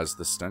 As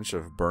the stench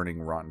of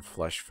burning rotten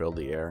flesh filled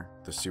the air,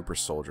 the super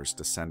soldiers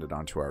descended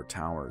onto our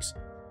towers.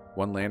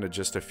 One landed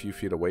just a few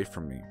feet away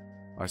from me.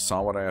 I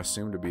saw what I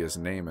assumed to be his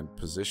name and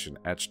position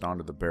etched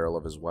onto the barrel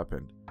of his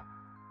weapon.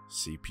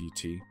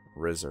 CPT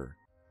Rizzer.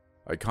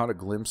 I caught a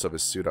glimpse of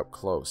his suit up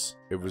close.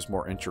 It was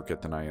more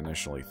intricate than I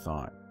initially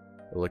thought.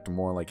 It looked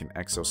more like an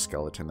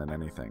exoskeleton than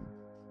anything.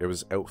 It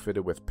was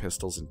outfitted with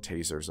pistols and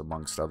tasers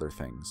amongst other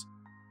things.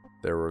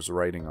 There was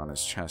writing on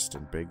his chest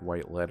in big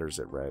white letters.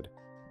 It read,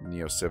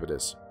 Neo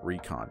Civitas,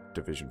 Recon,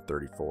 Division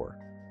 34.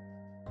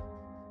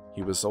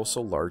 He was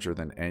also larger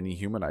than any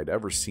human I'd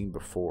ever seen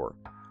before,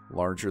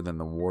 larger than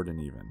the warden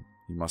even.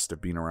 He must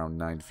have been around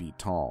 9 feet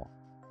tall.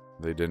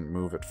 They didn't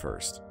move at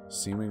first,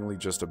 seemingly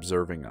just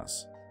observing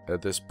us.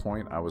 At this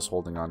point, I was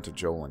holding on to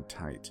Jolin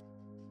tight.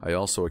 I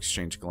also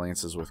exchanged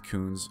glances with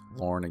Coons,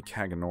 Lauren, and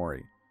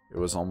Kaganori. It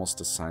was almost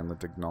a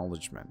silent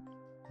acknowledgement.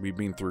 We'd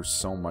been through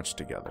so much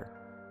together.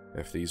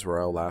 If these were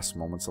our last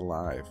moments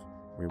alive,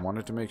 we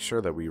wanted to make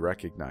sure that we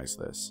recognized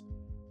this.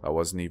 I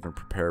wasn't even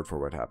prepared for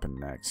what happened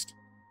next.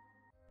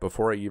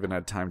 Before I even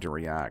had time to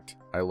react,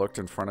 I looked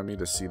in front of me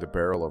to see the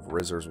barrel of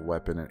Rizzer's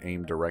weapon and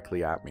aimed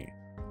directly at me,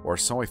 or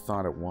so I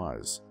thought it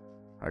was.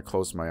 I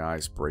closed my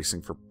eyes,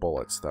 bracing for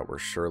bullets that were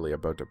surely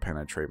about to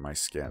penetrate my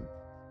skin.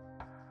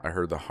 I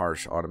heard the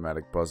harsh,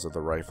 automatic buzz of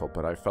the rifle,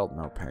 but I felt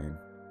no pain.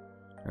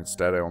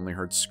 Instead, I only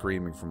heard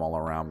screaming from all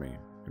around me,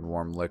 and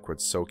warm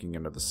liquid soaking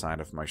into the side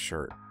of my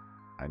shirt.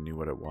 I knew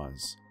what it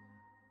was.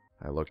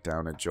 I looked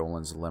down at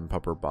Jolin's limp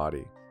upper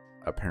body.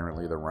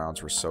 Apparently, the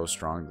rounds were so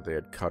strong that they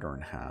had cut her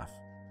in half.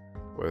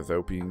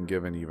 Without being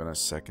given even a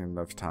second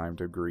of time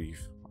to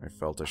grieve, I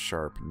felt a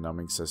sharp,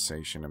 numbing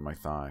sensation in my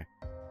thigh.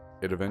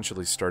 It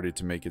eventually started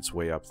to make its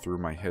way up through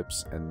my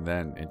hips and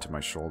then into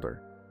my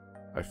shoulder.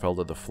 I fell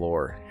to the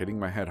floor, hitting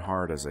my head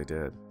hard as I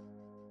did.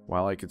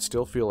 While I could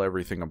still feel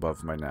everything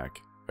above my neck,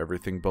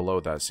 everything below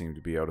that seemed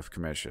to be out of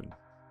commission.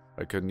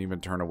 I couldn't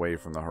even turn away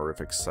from the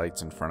horrific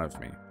sights in front of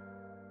me.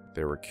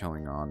 They were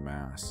killing en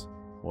masse.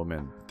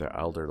 Women, the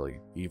elderly,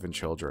 even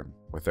children,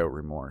 without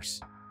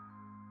remorse.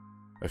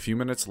 A few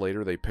minutes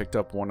later, they picked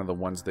up one of the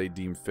ones they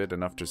deemed fit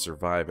enough to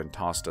survive and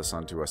tossed us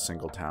onto a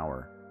single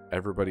tower.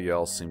 Everybody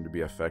else seemed to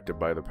be affected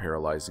by the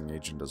paralyzing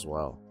agent as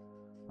well.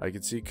 I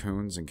could see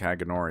Coons and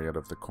Kaganori out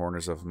of the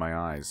corners of my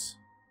eyes,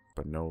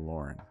 but no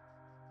Lauren.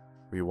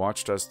 We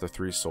watched as the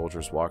 3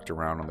 soldiers walked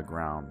around on the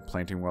ground,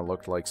 planting what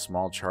looked like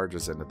small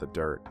charges into the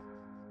dirt.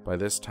 By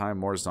this time,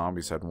 more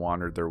zombies had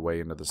wandered their way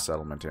into the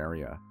settlement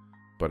area,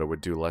 but it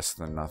would do less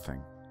than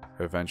nothing.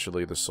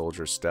 Eventually, the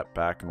soldiers stepped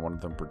back and one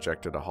of them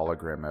projected a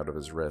hologram out of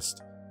his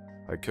wrist.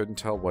 I couldn't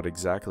tell what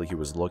exactly he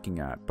was looking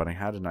at, but I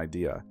had an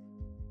idea.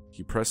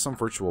 He pressed some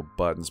virtual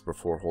buttons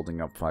before holding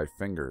up 5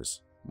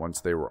 fingers.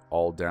 Once they were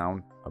all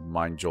down, a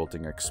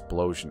mind-jolting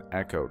explosion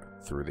echoed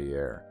through the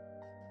air.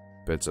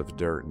 Bits of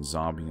dirt and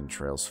zombie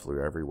entrails flew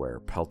everywhere,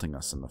 pelting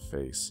us in the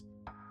face.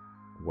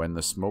 When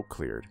the smoke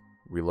cleared,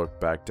 we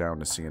looked back down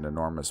to see an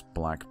enormous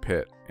black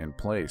pit in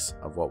place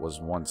of what was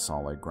once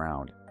solid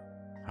ground.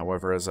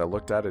 However, as I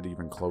looked at it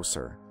even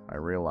closer, I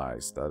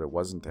realized that it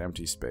wasn't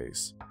empty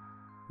space.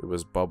 It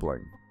was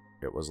bubbling.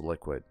 It was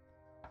liquid.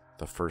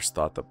 The first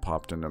thought that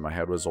popped into my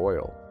head was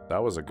oil.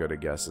 That was as good a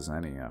guess as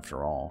any,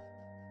 after all.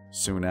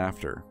 Soon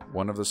after,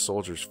 one of the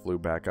soldiers flew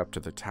back up to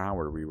the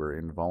tower we were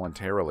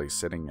involuntarily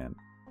sitting in.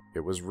 It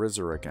was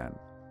Rizzer again.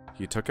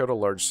 He took out a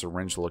large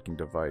syringe-looking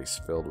device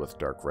filled with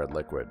dark red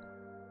liquid.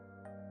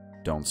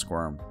 "Don't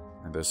squirm,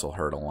 and this'll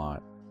hurt a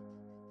lot."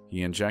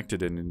 He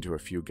injected it into a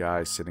few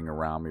guys sitting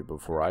around me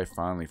before I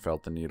finally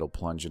felt the needle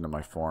plunge into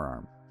my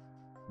forearm.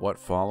 What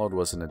followed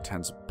was an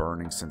intense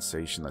burning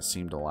sensation that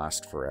seemed to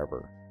last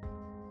forever.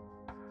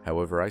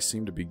 However, I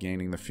seemed to be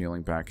gaining the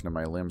feeling back into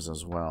my limbs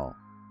as well.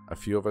 A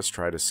few of us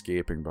tried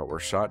escaping but were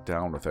shot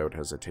down without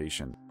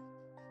hesitation.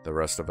 The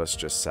rest of us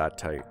just sat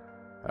tight.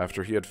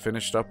 After he had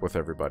finished up with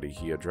everybody,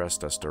 he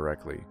addressed us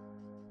directly.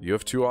 "You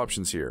have 2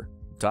 options here.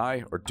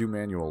 Die or do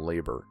manual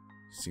labor.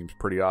 Seems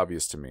pretty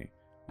obvious to me.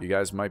 You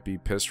guys might be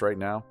pissed right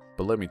now,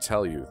 but let me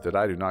tell you that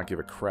I do not give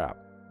a crap.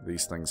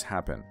 These things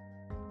happen."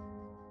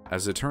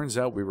 As it turns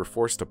out, we were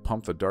forced to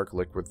pump the dark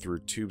liquid through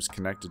tubes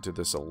connected to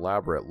this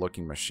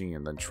elaborate-looking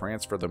machine, then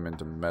transfer them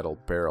into metal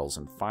barrels,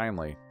 and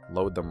finally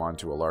load them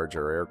onto a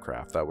larger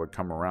aircraft that would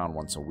come around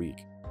once a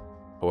week.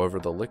 However,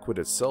 the liquid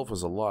itself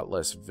was a lot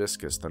less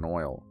viscous than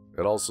oil.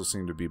 It also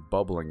seemed to be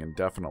bubbling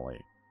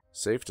indefinitely.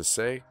 Safe to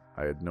say,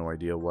 I had no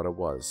idea what it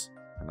was,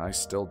 and I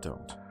still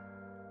don't.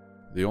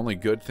 The only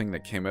good thing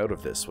that came out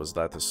of this was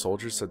that the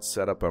soldiers had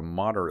set up a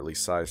moderately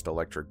sized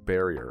electric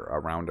barrier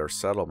around our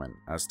settlement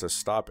as to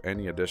stop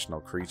any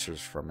additional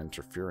creatures from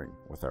interfering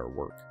with our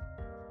work.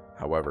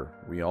 However,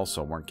 we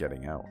also weren't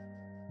getting out.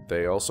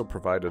 They also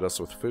provided us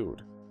with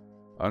food.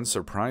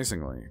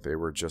 Unsurprisingly, they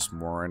were just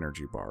more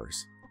energy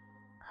bars.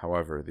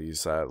 However,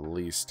 these at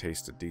least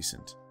tasted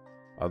decent.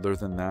 Other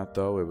than that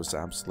though, it was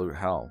absolute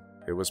hell.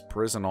 It was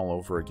prison all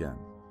over again.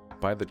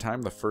 By the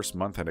time the first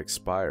month had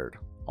expired,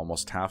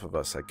 almost half of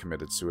us had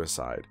committed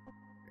suicide.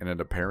 In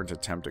an apparent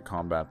attempt to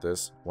combat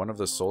this, one of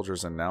the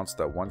soldiers announced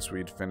that once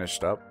we'd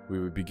finished up, we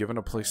would be given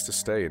a place to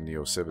stay in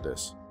Neo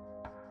Civitas.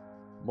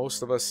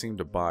 Most of us seemed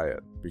to buy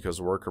it,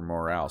 because worker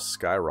morale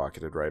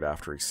skyrocketed right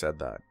after he said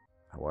that.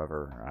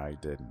 However, I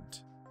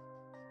didn't.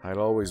 I'd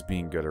always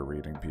been good at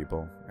reading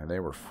people, and they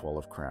were full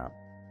of crap.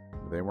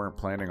 They weren't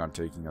planning on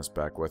taking us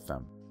back with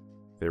them.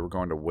 They were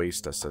going to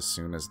waste us as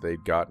soon as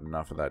they'd got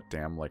enough of that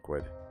damn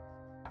liquid.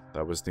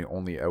 That was the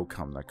only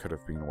outcome that could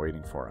have been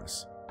waiting for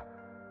us.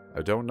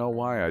 I don't know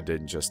why I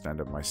didn't just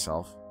end it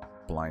myself.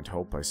 Blind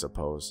hope, I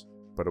suppose.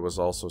 But it was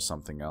also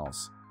something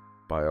else.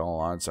 By all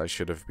odds, I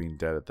should have been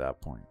dead at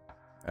that point.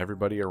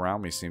 Everybody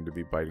around me seemed to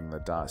be biting the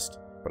dust,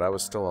 but I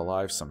was still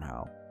alive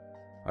somehow.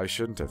 I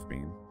shouldn't have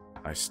been.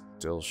 I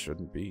still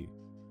shouldn't be.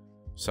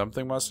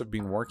 Something must have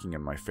been working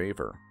in my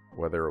favor.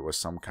 Whether it was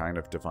some kind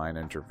of divine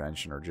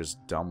intervention or just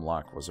dumb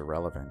luck was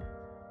irrelevant.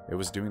 It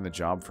was doing the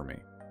job for me.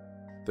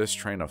 This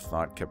train of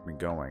thought kept me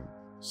going.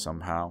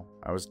 Somehow,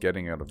 I was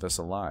getting out of this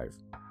alive.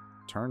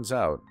 Turns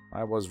out,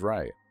 I was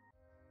right.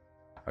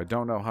 I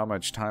don't know how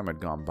much time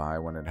had gone by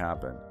when it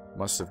happened.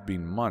 Must have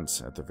been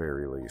months at the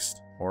very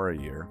least, or a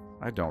year.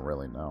 I don't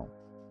really know.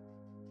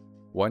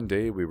 One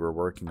day we were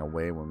working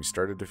away when we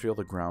started to feel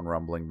the ground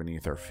rumbling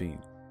beneath our feet.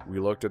 We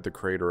looked at the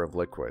crater of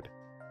liquid.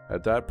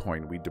 At that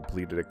point, we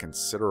depleted a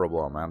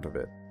considerable amount of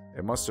it.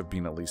 It must have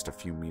been at least a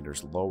few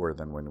meters lower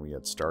than when we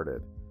had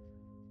started.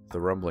 The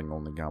rumbling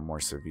only got more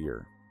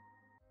severe.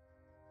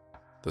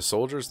 The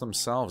soldiers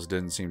themselves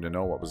didn't seem to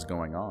know what was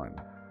going on.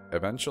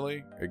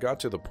 Eventually, it got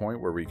to the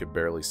point where we could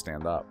barely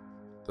stand up.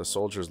 The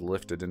soldiers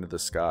lifted into the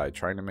sky,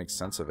 trying to make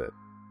sense of it.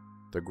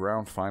 The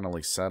ground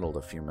finally settled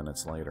a few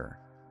minutes later.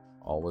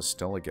 All was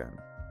still again.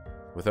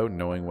 Without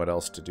knowing what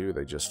else to do,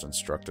 they just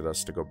instructed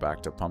us to go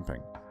back to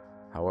pumping.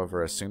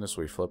 However, as soon as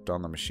we flipped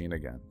on the machine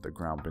again, the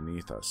ground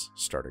beneath us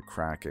started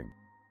cracking.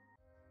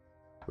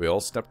 We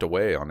all stepped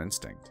away on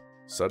instinct.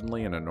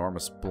 Suddenly, an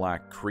enormous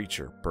black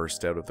creature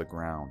burst out of the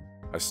ground.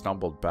 I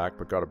stumbled back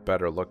but got a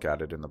better look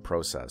at it in the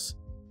process.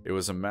 It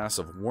was a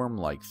massive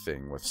worm-like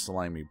thing with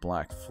slimy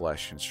black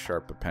flesh and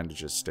sharp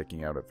appendages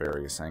sticking out at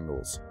various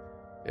angles.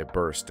 It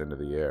burst into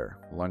the air,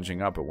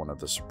 lunging up at one of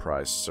the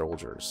surprised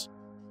soldiers.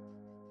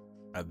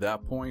 At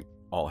that point,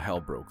 all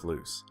hell broke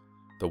loose.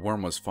 The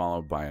worm was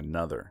followed by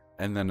another,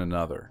 and then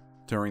another.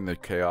 During the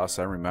chaos,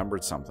 I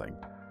remembered something.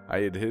 I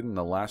had hidden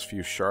the last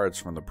few shards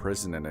from the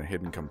prison in a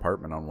hidden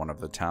compartment on one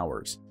of the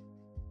towers.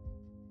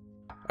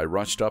 I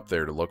rushed up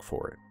there to look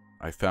for it.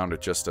 I found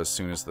it just as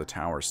soon as the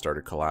tower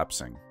started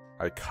collapsing.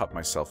 I cut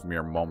myself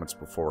mere moments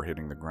before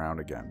hitting the ground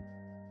again.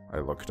 I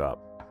looked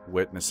up,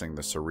 witnessing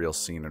the surreal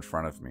scene in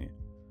front of me.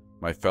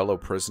 My fellow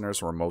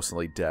prisoners were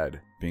mostly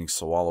dead, being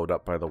swallowed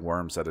up by the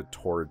worms at a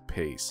torrid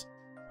pace.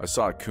 I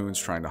saw coons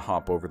trying to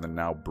hop over the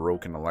now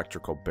broken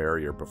electrical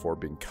barrier before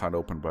being cut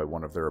open by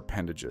one of their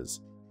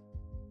appendages.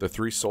 The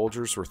 3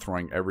 soldiers were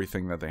throwing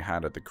everything that they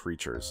had at the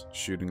creatures,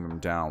 shooting them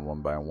down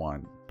one by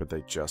one, but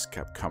they just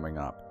kept coming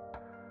up.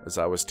 As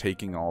I was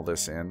taking all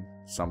this in,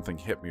 something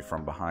hit me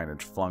from behind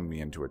and flung me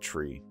into a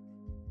tree.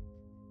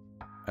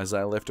 As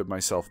I lifted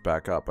myself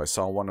back up, I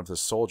saw one of the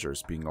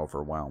soldiers being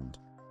overwhelmed.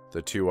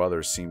 The 2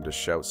 others seemed to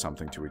shout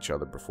something to each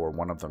other before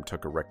one of them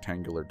took a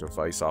rectangular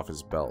device off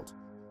his belt.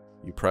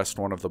 He pressed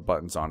one of the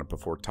buttons on it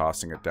before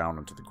tossing it down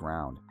onto the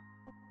ground.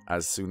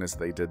 As soon as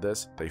they did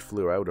this, they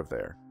flew out of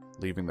there,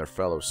 leaving their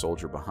fellow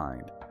soldier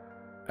behind.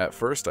 At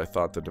first, I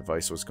thought the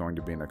device was going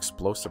to be an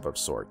explosive of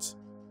sorts.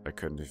 I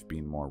couldn't have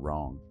been more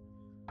wrong.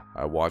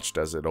 I watched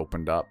as it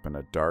opened up and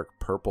a dark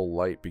purple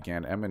light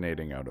began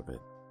emanating out of it.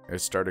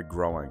 It started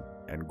growing,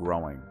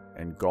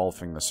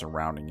 engulfing the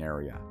surrounding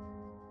area.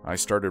 I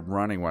started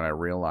running when I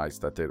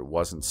realized that it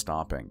wasn't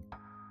stopping.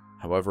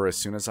 However, as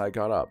soon as I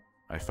got up,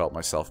 I felt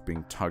myself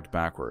being tugged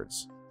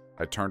backwards.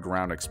 I turned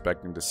around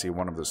expecting to see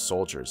one of the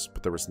soldiers,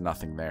 but there was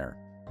nothing there,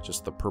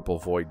 just the purple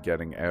void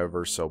getting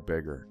ever so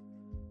bigger.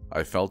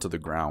 I fell to the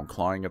ground,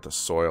 clawing at the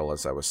soil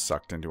as I was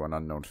sucked into an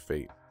unknown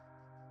fate.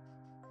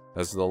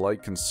 As the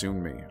light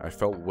consumed me, I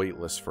felt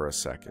weightless for a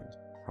second.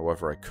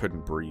 However, I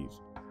couldn't breathe.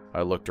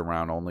 I looked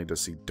around only to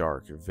see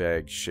dark,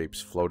 vague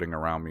shapes floating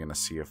around me in a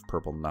sea of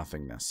purple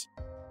nothingness.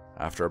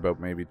 After about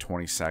maybe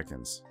 20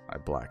 seconds, I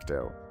blacked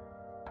out.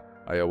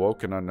 I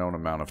awoke an unknown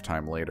amount of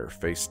time later,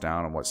 face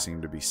down on what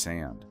seemed to be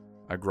sand.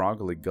 I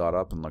groggily got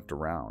up and looked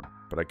around,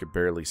 but I could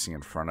barely see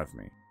in front of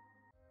me.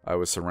 I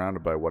was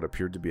surrounded by what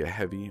appeared to be a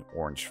heavy,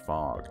 orange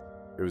fog.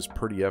 It was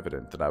pretty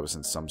evident that I was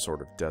in some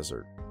sort of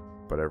desert,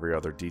 but every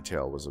other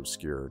detail was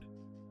obscured.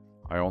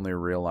 I only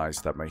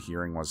realized that my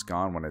hearing was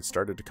gone when it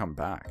started to come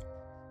back.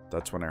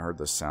 That's when I heard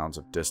the sounds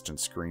of distant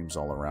screams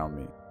all around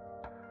me.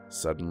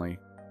 Suddenly,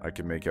 I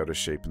could make out a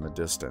shape in the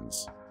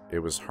distance. It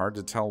was hard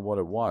to tell what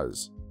it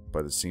was,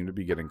 but it seemed to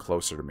be getting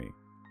closer to me.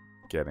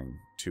 Getting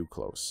too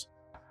close.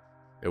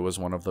 It was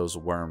one of those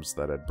worms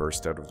that had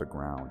burst out of the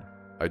ground.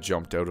 I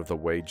jumped out of the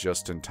way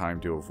just in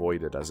time to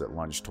avoid it as it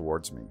lunged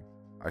towards me.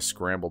 I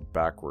scrambled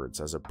backwards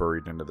as it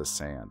buried into the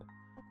sand.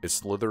 It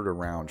slithered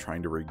around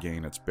trying to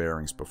regain its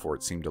bearings before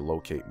it seemed to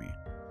locate me.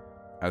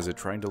 As it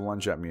tried to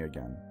lunge at me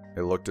again,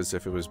 it looked as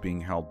if it was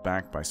being held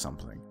back by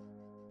something.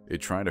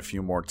 It tried a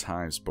few more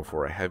times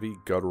before a heavy,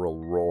 guttural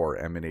roar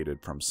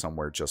emanated from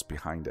somewhere just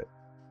behind it.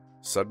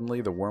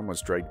 Suddenly, the worm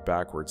was dragged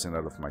backwards and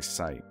out of my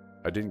sight.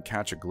 I didn't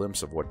catch a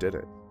glimpse of what did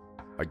it.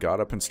 I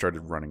got up and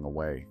started running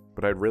away,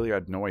 but I really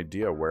had no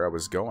idea where I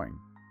was going.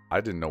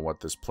 I didn't know what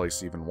this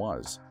place even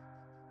was.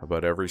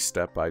 About every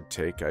step I'd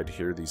take, I'd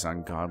hear these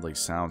ungodly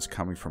sounds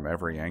coming from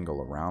every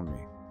angle around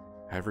me.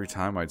 Every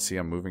time I'd see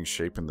a moving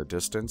shape in the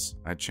distance,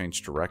 I'd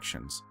change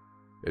directions.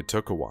 It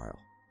took a while,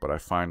 but I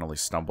finally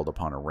stumbled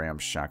upon a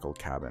ramshackle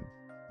cabin.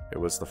 It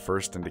was the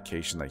first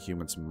indication that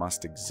humans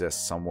must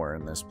exist somewhere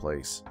in this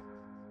place.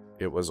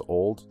 It was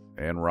old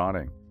and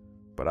rotting,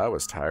 but I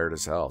was tired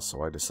as hell,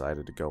 so I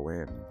decided to go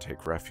in and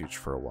take refuge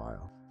for a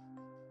while.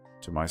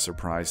 To my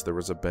surprise, there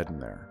was a bed in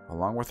there,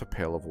 along with a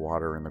pail of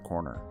water in the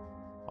corner.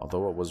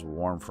 Although it was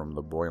warm from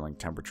the boiling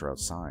temperature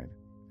outside,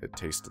 it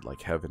tasted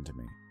like heaven to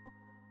me.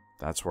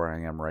 That's where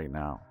I am right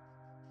now.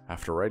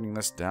 After writing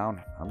this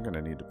down, I'm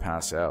gonna need to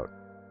pass out.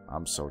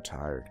 I'm so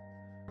tired.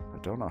 I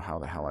don't know how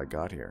the hell I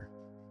got here.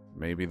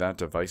 Maybe that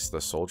device the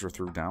soldier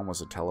threw down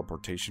was a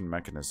teleportation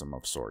mechanism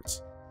of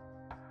sorts.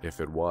 If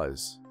it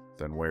was,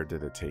 then where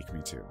did it take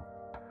me to?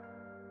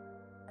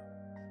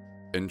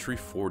 Entry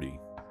 40.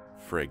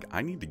 Frig,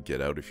 I need to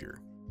get out of here.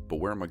 But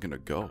where am I gonna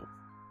go?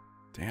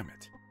 Damn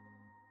it.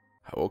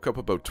 I woke up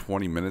about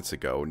 20 minutes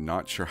ago,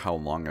 not sure how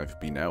long I've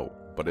been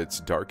out, but it's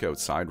dark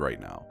outside right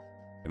now.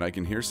 And I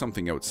can hear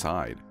something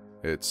outside.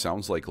 It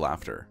sounds like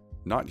laughter.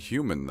 Not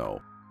human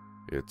though.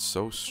 It's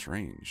so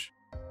strange.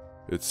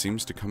 It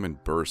seems to come in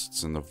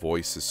bursts and the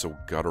voice is so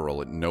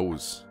guttural it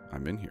knows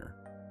I'm in here.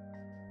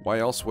 Why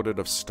else would it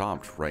have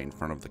stopped right in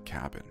front of the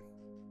cabin?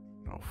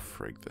 Oh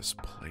frig, this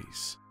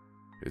place.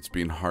 It's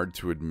been hard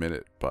to admit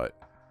it,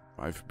 but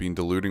I've been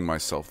deluding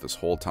myself this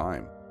whole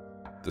time.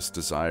 This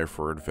desire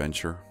for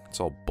adventure, it's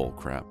all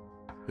bullcrap.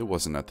 It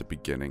wasn't at the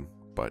beginning,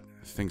 but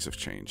things have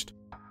changed.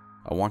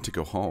 I want to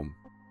go home,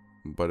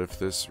 but if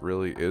this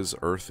really is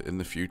Earth in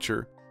the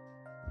future,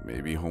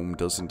 maybe home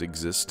doesn't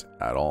exist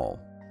at all.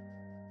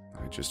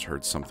 I just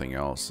heard something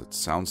else. It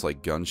sounds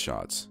like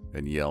gunshots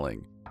and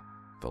yelling.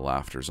 The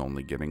laughter's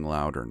only getting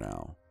louder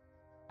now.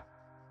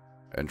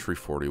 Entry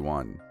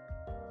 41.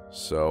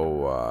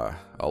 So,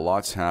 a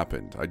lot's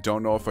happened. I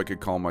don't know if I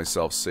could call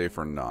myself safe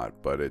or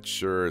not, but it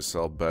sure is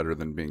hell better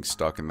than being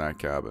stuck in that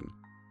cabin.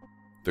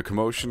 The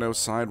commotion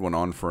outside went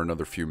on for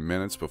another few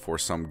minutes before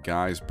some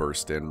guys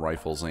burst in,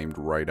 rifles aimed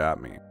right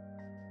at me.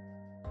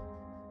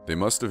 They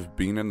must have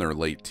been in their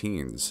late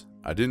teens.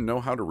 I didn't know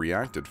how to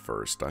react at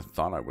first. I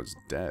thought I was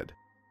dead.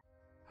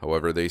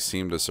 However, they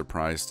seemed as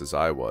surprised as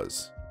I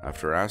was.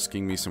 After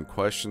asking me some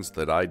questions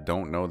that I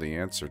don't know the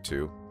answer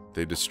to,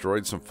 they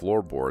destroyed some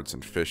floorboards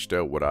and fished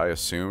out what I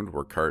assumed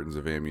were cartons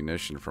of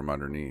ammunition from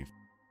underneath.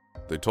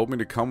 They told me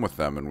to come with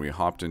them and we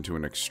hopped into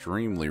an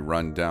extremely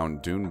run-down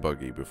dune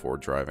buggy before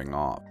driving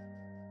off.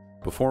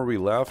 Before we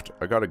left,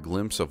 I got a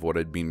glimpse of what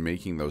had been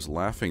making those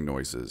laughing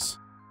noises.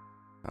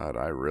 God,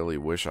 I really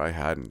wish I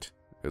hadn't.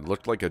 It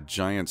looked like a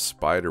giant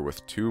spider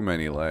with too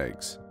many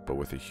legs, but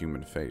with a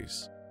human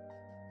face.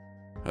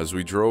 As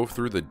we drove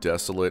through the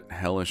desolate,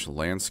 hellish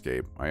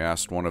landscape, I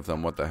asked one of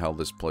them what the hell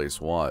this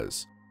place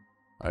was.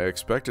 I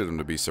expected him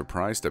to be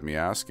surprised at me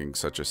asking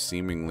such a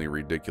seemingly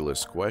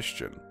ridiculous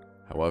question.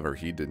 However,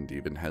 he didn't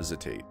even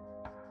hesitate.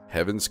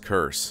 Heaven's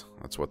Curse,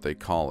 that's what they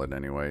call it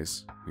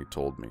anyways, he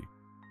told me.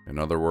 In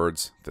other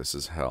words, this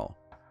is hell.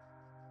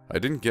 I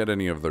didn't get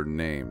any of their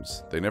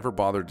names. They never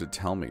bothered to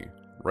tell me.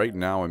 Right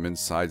now I'm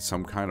inside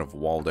some kind of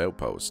walled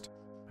outpost.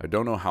 I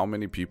don't know how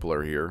many people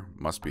are here,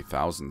 must be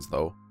thousands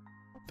though.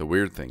 The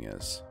weird thing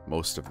is,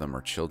 most of them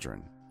are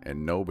children,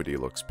 and nobody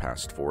looks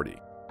past 40.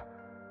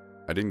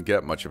 I didn't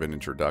get much of an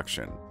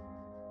introduction.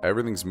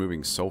 Everything's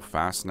moving so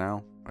fast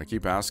now, I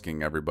keep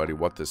asking everybody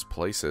what this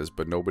place is,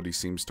 but nobody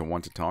seems to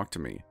want to talk to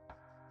me.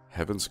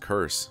 Heaven's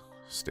Curse,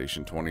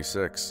 Station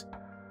 26.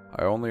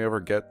 I only ever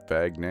get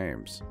vague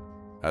names.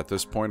 At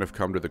this point I've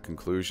come to the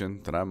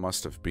conclusion that I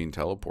must have been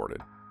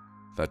teleported.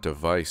 That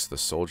device the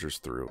soldiers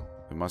threw,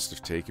 it must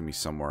have taken me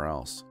somewhere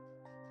else.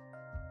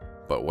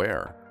 But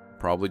where?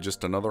 Probably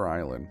just another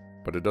island,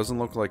 but it doesn't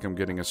look like I'm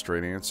getting a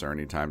straight answer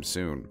anytime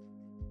soon.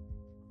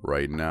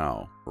 Right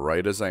now,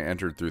 right as I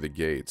entered through the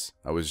gates,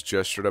 I was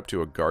gestured up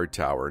to a guard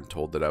tower and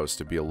told that I was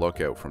to be a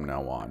lookout from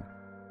now on.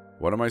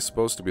 What am I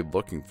supposed to be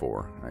looking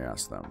for? I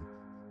asked them.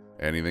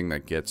 Anything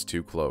that gets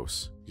too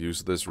close.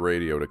 Use this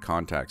radio to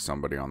contact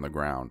somebody on the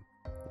ground.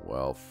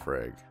 Well,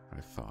 frig,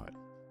 I thought.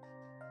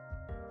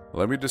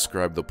 Let me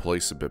describe the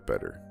place a bit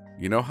better.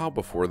 You know how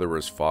before there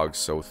was fog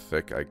so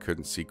thick I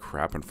couldn't see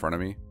crap in front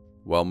of me?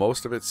 Well,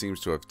 most of it seems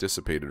to have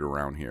dissipated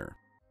around here.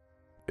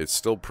 It's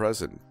still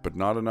present, but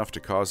not enough to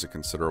cause a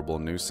considerable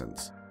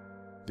nuisance.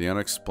 The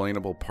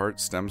unexplainable part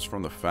stems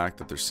from the fact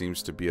that there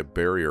seems to be a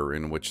barrier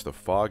in which the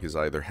fog is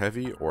either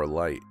heavy or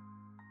light.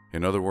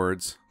 In other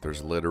words,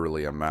 there's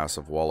literally a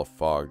massive wall of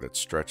fog that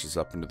stretches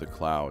up into the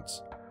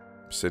clouds,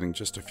 sitting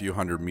just a few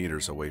hundred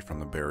meters away from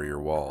the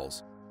barrier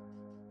walls.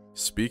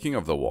 Speaking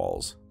of the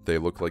walls, they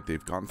look like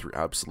they've gone through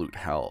absolute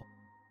hell.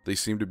 They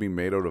seem to be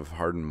made out of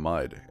hardened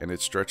mud, and it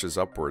stretches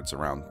upwards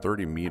around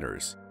 30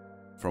 meters.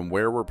 From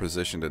where we're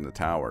positioned in the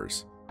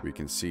towers, we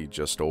can see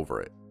just over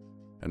it,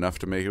 enough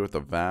to make it with a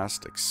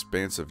vast,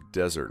 expansive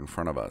desert in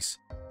front of us.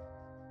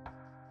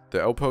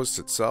 The outpost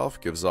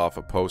itself gives off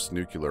a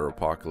post-nuclear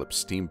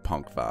apocalypse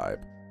steampunk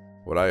vibe.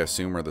 What I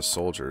assume are the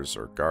soldiers,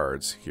 or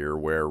guards, here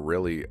wear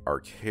really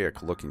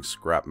archaic-looking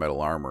scrap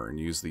metal armor and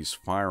use these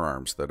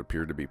firearms that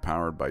appear to be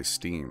powered by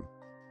steam.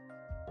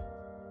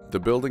 The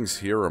buildings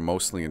here are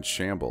mostly in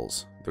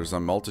shambles. There's a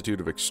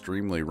multitude of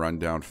extremely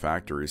run-down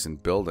factories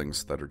and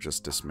buildings that are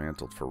just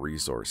dismantled for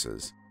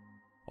resources.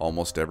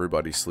 Almost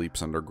everybody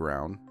sleeps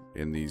underground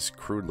in these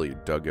crudely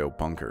dug-out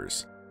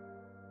bunkers.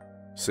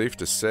 Safe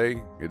to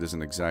say, it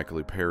isn't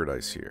exactly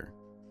paradise here.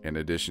 In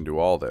addition to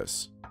all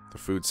this, the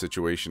food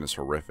situation is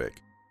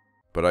horrific.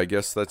 But I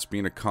guess that's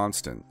been a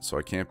constant, so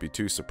I can't be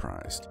too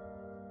surprised.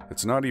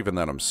 It's not even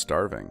that I'm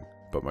starving,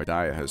 but my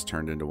diet has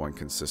turned into one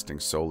consisting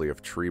solely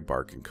of tree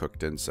bark and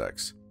cooked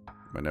insects.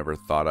 I never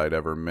thought I'd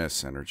ever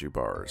miss energy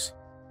bars.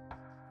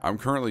 I'm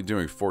currently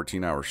doing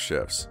 14-hour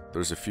shifts.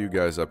 There's a few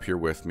guys up here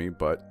with me,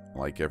 but,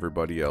 like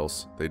everybody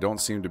else, they don't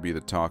seem to be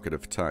the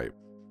talkative type.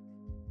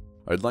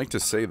 I'd like to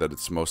say that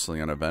it's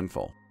mostly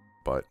uneventful,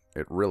 but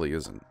it really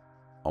isn't.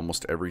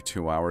 Almost every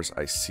 2 hours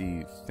I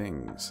see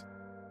things.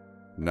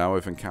 Now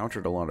I've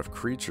encountered a lot of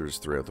creatures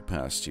throughout the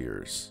past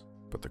years,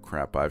 but the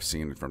crap I've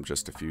seen from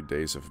just a few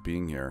days of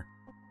being here,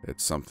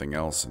 it's something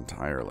else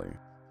entirely.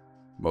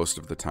 Most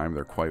of the time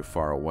they're quite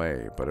far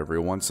away, but every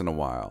once in a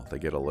while they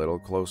get a little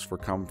close for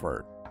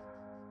comfort.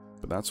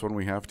 But that's when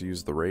we have to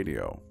use the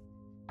radio.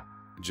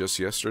 Just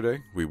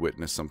yesterday, we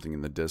witnessed something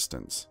in the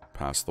distance,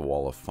 past the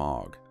wall of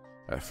fog.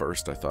 At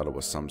first I thought it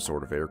was some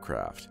sort of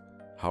aircraft.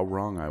 How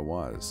wrong I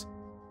was.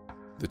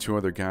 The two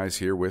other guys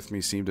here with me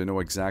seemed to know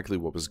exactly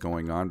what was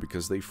going on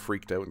because they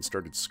freaked out and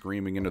started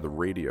screaming into the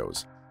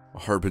radios.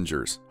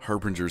 Harbingers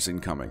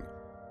incoming.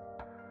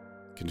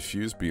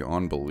 Confused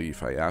beyond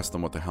belief, I asked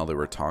them what the hell they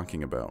were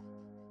talking about.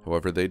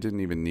 However, they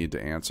didn't even need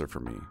to answer for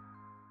me.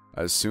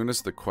 As soon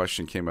as the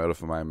question came out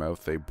of my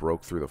mouth, they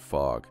broke through the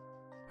fog.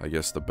 I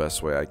guess the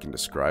best way I can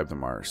describe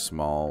them are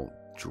small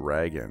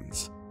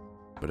dragons.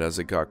 But as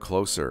it got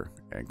closer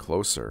and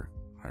closer,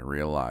 I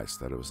realized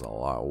that it was a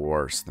lot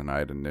worse than I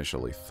had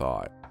initially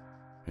thought.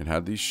 It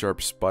had these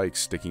sharp spikes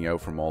sticking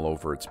out from all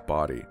over its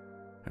body,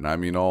 and I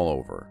mean all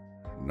over.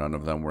 None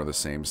of them were the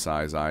same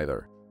size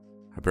either.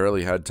 I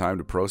barely had time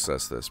to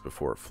process this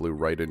before it flew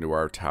right into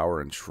our tower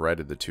and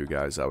shredded the two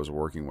guys I was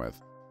working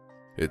with.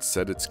 It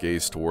set its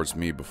gaze towards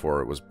me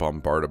before it was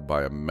bombarded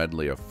by a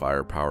medley of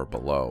firepower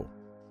below.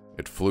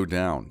 It flew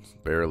down,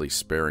 barely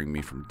sparing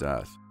me from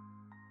death.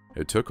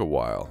 It took a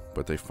while,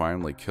 but they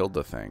finally killed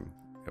the thing.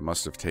 It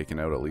must have taken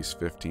out at least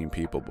 15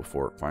 people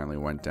before it finally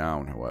went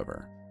down,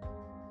 however.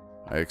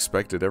 I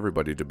expected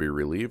everybody to be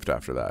relieved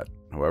after that.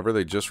 However,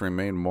 they just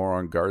remained more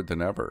on guard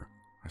than ever.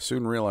 I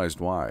soon realized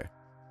why.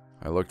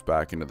 I looked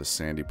back into the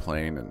sandy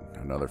plain and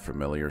another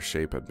familiar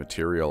shape had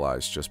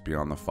materialized just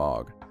beyond the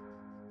fog.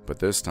 But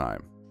this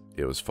time,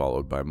 it was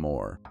followed by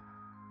more.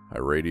 I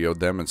radioed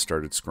them and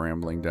started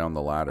scrambling down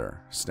the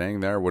ladder.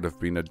 Staying there would have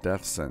been a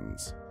death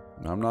sentence.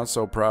 I'm not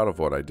so proud of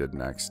what I did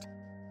next.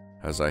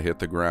 As I hit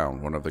the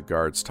ground, one of the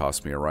guards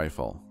tossed me a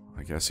rifle.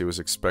 I guess he was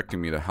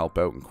expecting me to help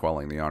out in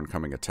quelling the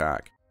oncoming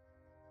attack.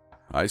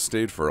 I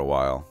stayed for a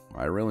while,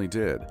 I really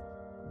did.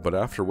 But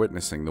after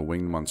witnessing the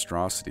winged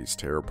monstrosities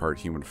tear apart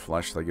human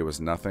flesh like it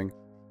was nothing,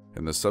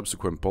 and the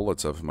subsequent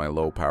bullets of my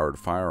low-powered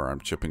firearm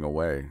chipping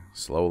away,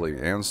 slowly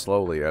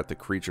at the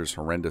creature's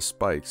horrendous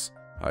spikes,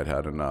 I'd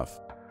had enough.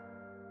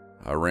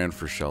 I ran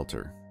for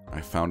shelter. I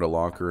found a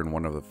locker in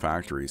one of the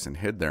factories and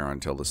hid there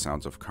until the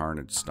sounds of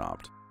carnage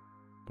stopped.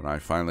 When I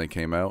finally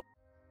came out,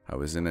 I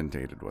was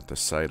inundated with the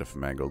sight of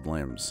mangled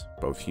limbs,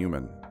 both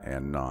human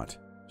and not,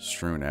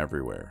 strewn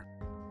everywhere.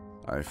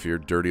 I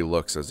feared dirty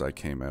looks as I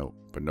came out,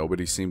 but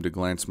nobody seemed to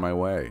glance my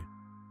way.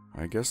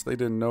 I guess they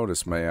didn't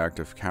notice my act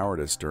of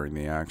cowardice during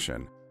the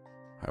action.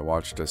 I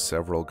watched as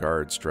several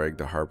guards dragged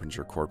the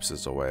Harbinger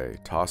corpses away,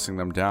 tossing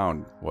them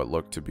down what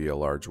looked to be a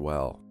large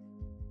well.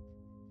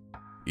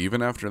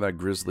 Even after that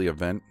grisly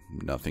event,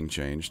 nothing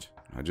changed.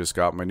 I just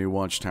got my new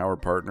watchtower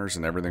partners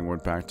and everything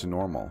went back to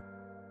normal.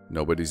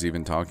 Nobody's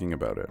even talking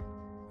about it.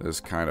 This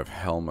kind of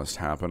hell must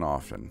happen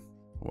often.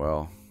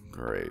 Well,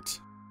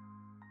 great.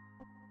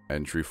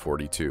 Entry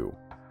 42.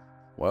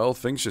 Well,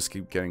 things just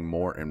keep getting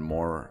more and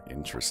more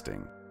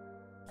interesting.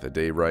 The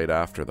day right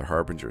after the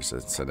Harbinger's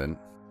incident,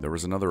 there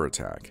was another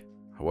attack.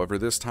 However,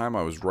 this time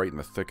I was right in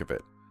the thick of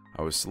it.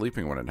 I was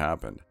sleeping when it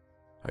happened.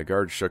 A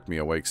guard shook me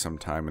awake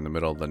sometime in the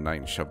middle of the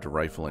night and shoved a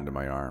rifle into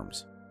my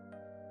arms.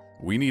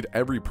 "We need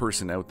every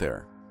person out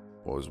there,"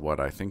 was what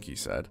I think he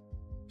said.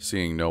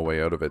 Seeing no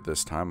way out of it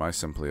this time, I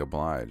simply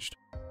obliged.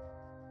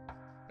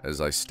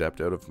 As I stepped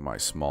out of my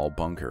small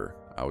bunker,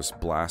 I was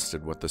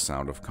blasted with the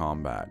sound of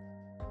combat.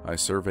 I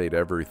surveyed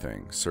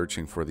everything,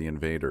 searching for the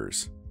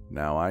invaders.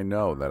 Now I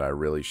know that I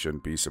really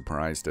shouldn't be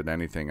surprised at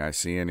anything I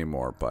see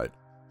anymore, but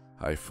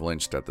I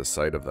flinched at the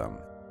sight of them.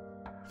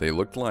 They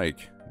looked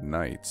like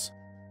knights.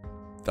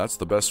 That's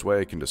the best way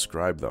I can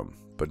describe them,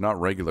 but not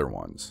regular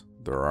ones.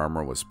 Their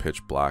armor was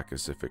pitch black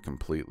as if it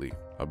completely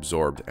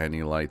absorbed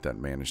any light that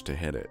managed to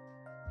hit it.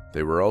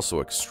 They were also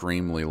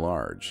extremely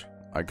large.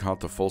 I caught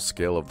the full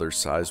scale of their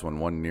size when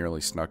one nearly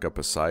snuck up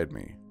beside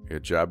me.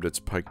 It jabbed its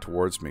pike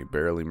towards me,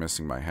 barely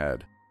missing my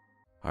head.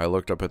 I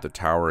looked up at the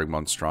towering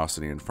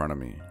monstrosity in front of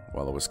me.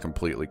 While it was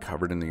completely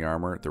covered in the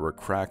armor, there were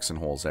cracks and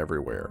holes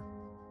everywhere.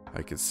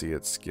 I could see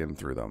its skin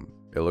through them.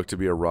 It looked to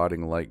be a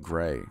rotting light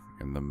gray,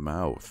 and the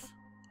mouth.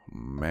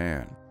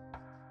 Man.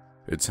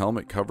 Its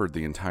helmet covered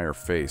the entire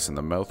face, and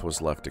the mouth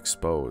was left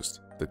exposed.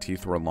 The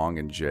teeth were long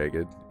and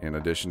jagged, in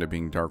addition to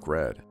being dark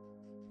red.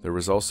 There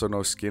was also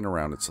no skin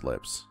around its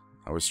lips.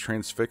 I was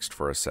transfixed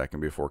for a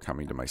second before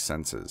coming to my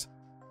senses.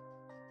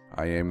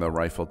 I aimed the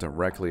rifle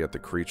directly at the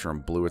creature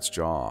and blew its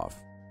jaw off.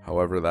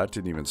 However, that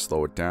didn't even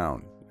slow it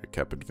down. It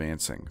kept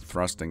advancing,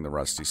 thrusting the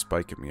rusty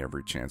spike at me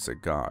every chance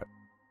it got.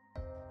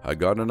 I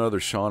got another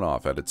shot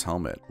off at its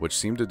helmet, which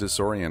seemed to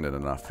disorient it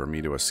enough for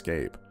me to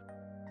escape.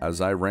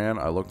 As I ran,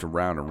 I looked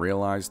around and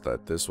realized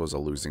that this was a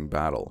losing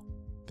battle.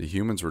 The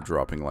humans were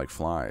dropping like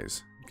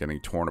flies, getting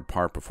torn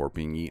apart before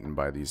being eaten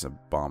by these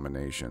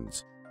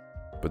abominations.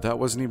 But that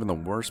wasn't even the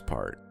worst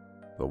part.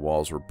 The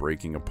walls were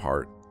breaking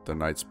apart, the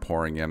knights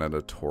pouring in at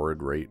a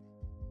torrid rate.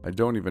 I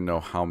don't even know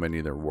how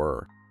many there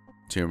were.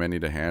 Too many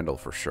to handle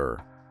for sure.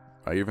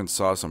 I even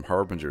saw some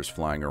harbingers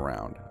flying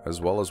around,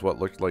 as well as what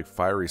looked like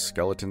fiery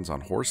skeletons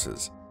on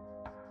horses.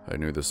 I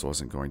knew this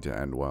wasn't going to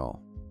end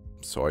well,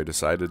 so I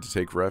decided to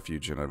take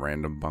refuge in a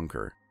random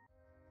bunker.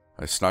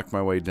 I snuck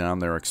my way down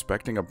there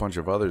expecting a bunch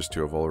of others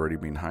to have already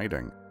been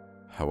hiding.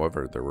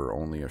 However, there were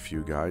only a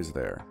few guys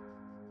there.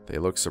 They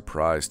looked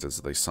surprised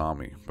as they saw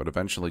me, but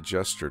eventually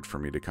gestured for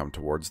me to come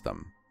towards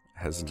them.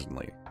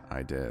 Hesitantly,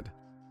 I did.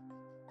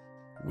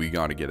 "We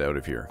gotta get out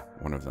of here,"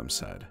 one of them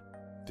said.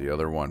 The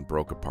other one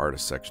broke apart a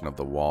section of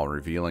the wall,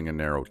 revealing a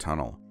narrow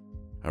tunnel.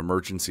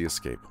 "Emergency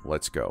escape,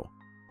 let's go."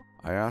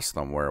 I asked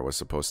them where it was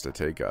supposed to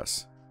take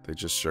us. They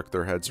just shook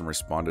their heads and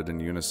responded in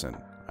unison,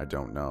 "I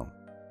don't know."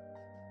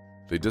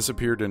 They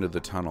disappeared into the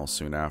tunnel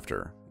soon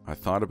after. I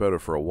thought about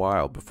it for a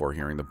while before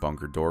hearing the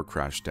bunker door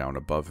crash down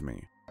above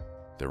me.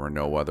 There were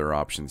no other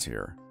options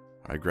here.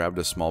 I grabbed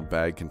a small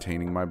bag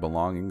containing my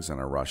belongings and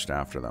I rushed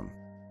after them.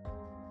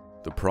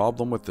 The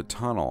problem with the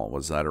tunnel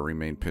was that it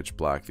remained pitch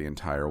black the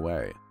entire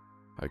way.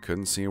 I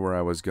couldn't see where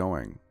I was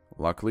going.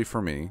 Luckily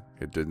for me,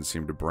 it didn't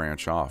seem to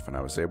branch off and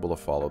I was able to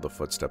follow the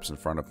footsteps in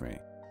front of me.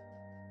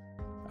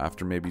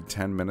 After maybe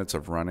 10 minutes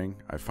of running,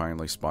 I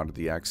finally spotted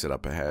the exit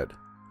up ahead.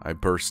 I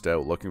burst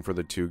out looking for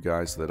the two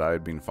guys that I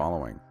had been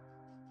following.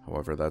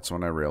 However, that's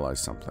when I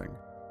realized something.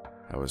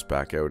 I was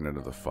back out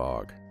into the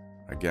fog.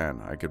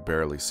 Again, I could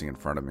barely see in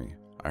front of me.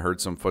 I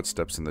heard some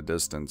footsteps in the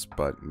distance,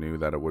 but knew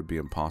that it would be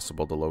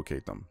impossible to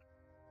locate them.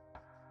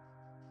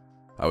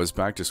 I was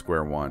back to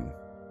square one.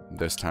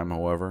 This time,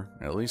 however,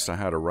 at least I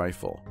had a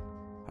rifle.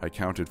 I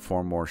counted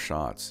 4 more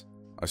shots.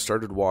 I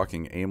started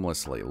walking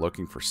aimlessly,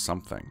 looking for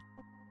something.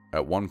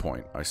 At one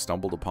point, I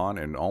stumbled upon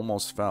and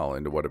almost fell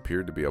into what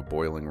appeared to be a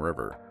boiling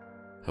river.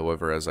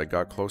 However, as I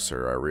got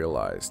closer, I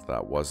realized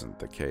that wasn't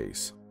the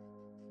case.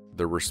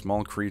 There were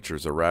small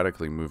creatures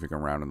erratically moving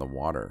around in the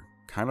water,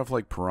 kind of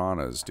like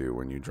piranhas do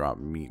when you drop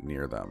meat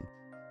near them.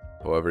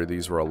 However,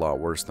 these were a lot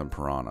worse than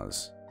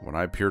piranhas. When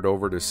I peered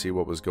over to see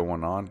what was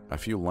going on, a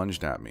few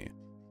lunged at me.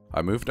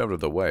 I moved out of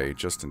the way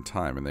just in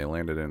time and they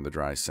landed in the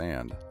dry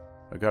sand.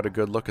 I got a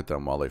good look at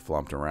them while they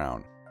flomped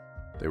around.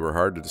 They were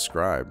hard to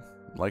describe,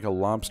 like a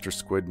lobster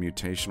squid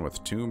mutation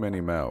with too many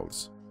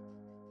mouths.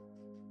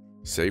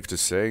 Safe to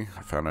say,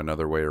 I found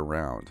another way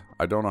around.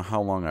 I don't know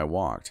how long I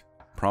walked,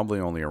 probably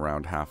only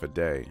around half a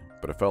day,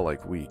 but it felt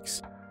like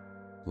weeks.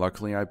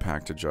 Luckily, I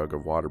packed a jug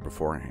of water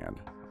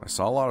beforehand. I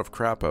saw a lot of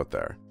crap out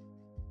there.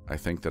 I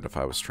think that if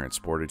I was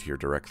transported here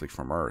directly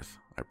from Earth,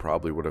 I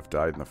probably would have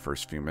died in the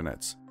first few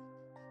minutes.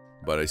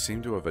 But I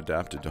seem to have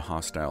adapted to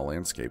hostile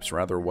landscapes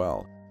rather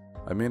well.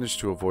 I managed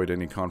to avoid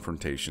any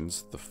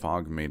confrontations, the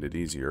fog made it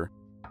easier.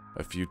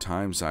 A few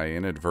times I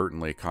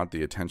inadvertently caught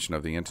the attention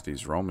of the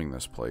entities roaming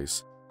this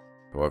place.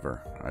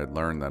 However, I had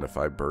learned that if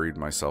I buried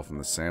myself in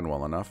the sand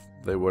well enough,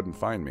 they wouldn't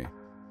find me.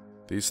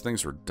 These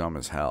things were dumb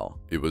as hell.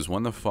 It was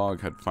when the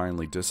fog had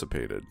finally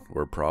dissipated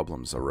where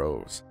problems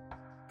arose.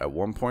 At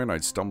one point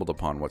I'd stumbled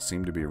upon what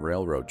seemed to be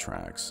railroad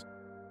tracks.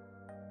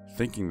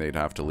 Thinking they'd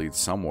have to lead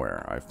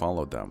somewhere, I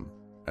followed them.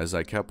 As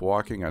I kept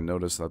walking, I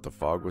noticed that the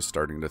fog was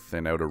starting to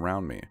thin out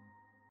around me.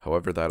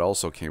 However, that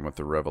also came with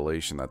the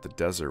revelation that the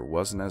desert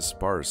wasn't as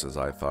sparse as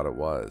I thought it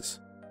was.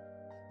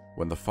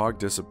 When the fog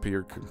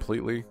disappeared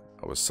completely,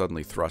 I was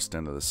suddenly thrust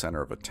into the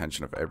center of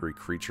attention of every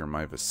creature in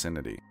my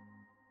vicinity.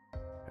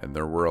 And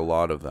there were a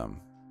lot of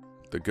them.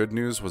 The good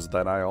news was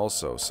that I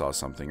also saw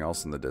something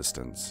else in the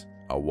distance,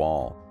 a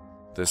wall.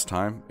 This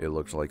time, it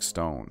looked like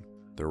stone.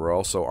 There were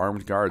also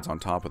armed guards on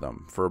top of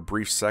them. For a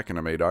brief second,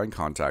 I made eye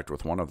contact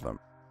with one of them.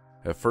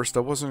 At first, I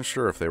wasn't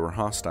sure if they were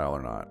hostile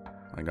or not.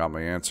 I got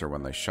my answer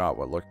when they shot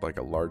what looked like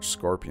a large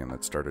scorpion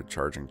that started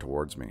charging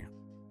towards me.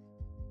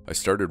 I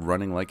started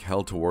running like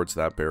hell towards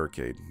that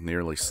barricade,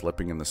 nearly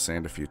slipping in the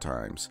sand a few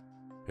times.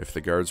 If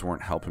the guards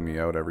weren't helping me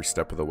out every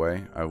step of the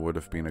way, I would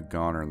have been a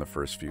goner in the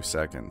first few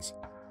seconds.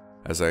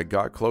 As I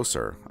got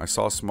closer, I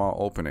saw a small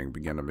opening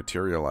begin to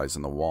materialize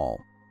in the wall.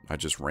 I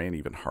just ran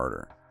even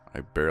harder.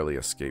 I barely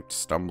escaped,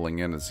 stumbling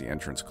in as the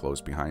entrance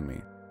closed behind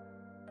me.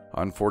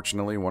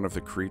 Unfortunately, one of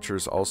the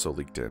creatures also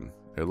leaked in.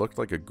 It looked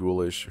like a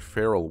ghoulish,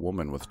 feral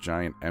woman with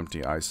giant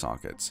empty eye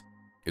sockets.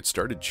 It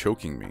started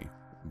choking me,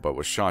 but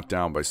was shot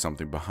down by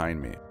something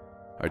behind me.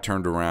 I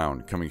turned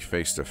around, coming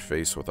face to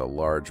face with a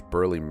large,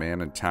 burly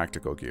man in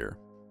tactical gear.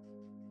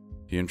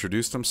 He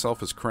introduced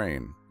himself as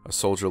Crane, a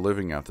soldier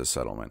living at the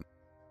settlement.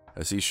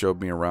 As he showed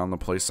me around the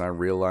place, I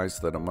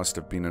realized that it must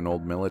have been an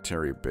old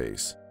military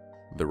base.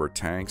 There were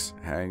tanks,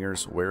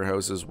 hangars,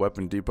 warehouses,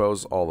 weapon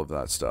depots, all of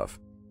that stuff.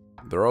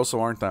 There also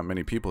aren't that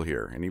many people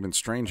here, and even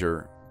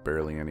stranger,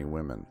 barely any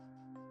women.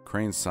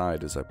 Crane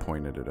sighed as I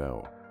pointed it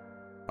out.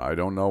 I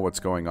don't know what's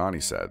going on, he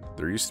said.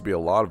 There used to be a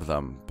lot of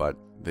them, but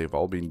they've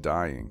all been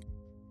dying.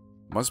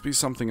 Must be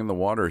something in the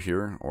water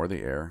here, or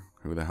the air.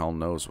 Who the hell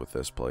knows with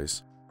this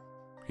place?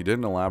 He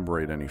didn't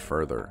elaborate any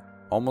further,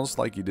 almost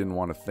like he didn't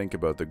want to think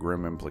about the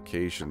grim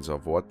implications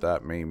of what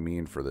that may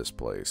mean for this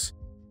place.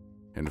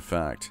 In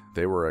fact,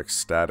 they were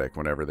ecstatic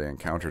whenever they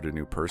encountered a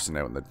new person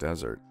out in the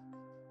desert.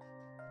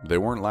 They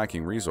weren't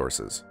lacking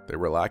resources, they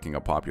were lacking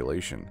a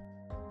population.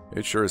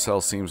 It sure as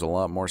hell seems a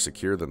lot more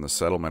secure than the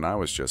settlement I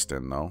was just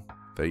in, though.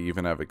 They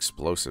even have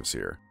explosives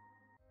here.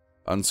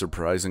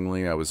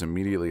 Unsurprisingly, I was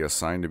immediately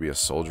assigned to be a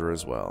soldier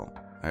as well.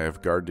 I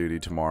have guard duty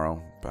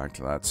tomorrow, back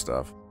to that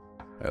stuff.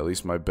 At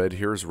least my bed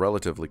here is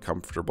relatively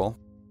comfortable.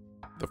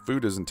 The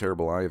food isn't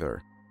terrible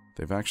either.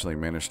 They've actually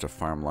managed to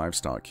farm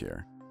livestock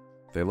here.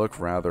 They look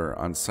rather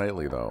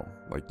unsightly though,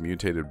 like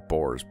mutated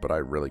boars, but I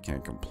really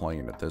can't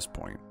complain at this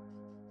point.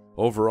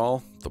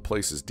 Overall, the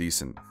place is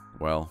decent.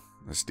 Well,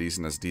 as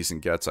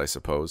decent gets, I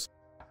suppose.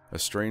 A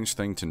strange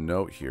thing to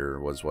note here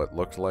was what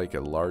looked like a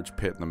large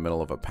pit in the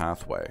middle of a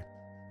pathway.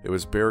 It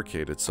was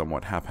barricaded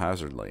somewhat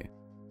haphazardly.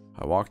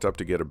 I walked up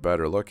to get a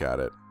better look at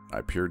it.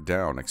 I peered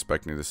down,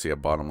 expecting to see a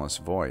bottomless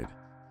void.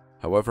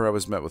 However, I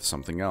was met with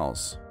something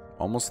else,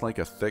 almost like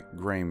a thick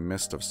gray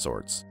mist of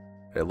sorts.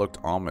 It looked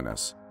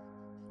ominous.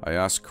 I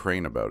asked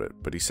Crane about it,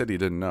 but he said he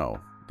didn't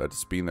know, that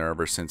it's been there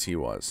ever since he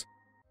was.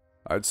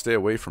 I'd stay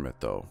away from it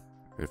though,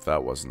 if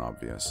that wasn't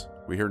obvious.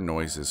 We hear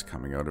noises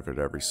coming out of it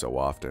every so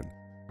often.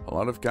 A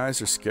lot of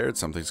guys are scared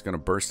something's gonna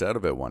burst out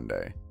of it one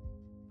day.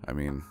 I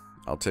mean,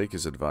 I'll take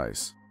his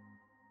advice.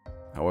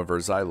 However,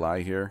 as I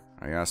lie here,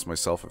 I ask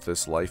myself if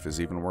this life is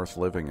even worth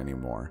living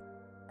anymore.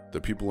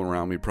 The people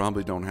around me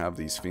probably don't have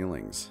these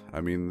feelings.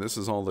 I mean, this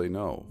is all they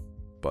know.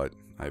 But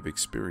I've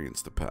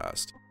experienced the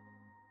past.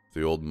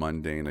 The old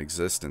mundane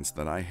existence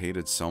that I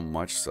hated so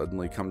much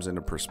suddenly comes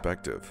into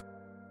perspective.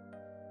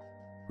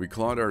 We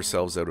clawed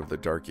ourselves out of the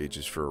Dark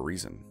Ages for a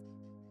reason.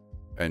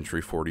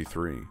 Entry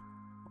 43.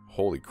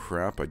 Holy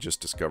crap, I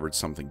just discovered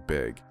something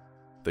big.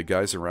 The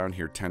guys around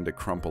here tend to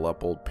crumple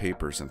up old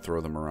papers and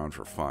throw them around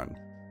for fun.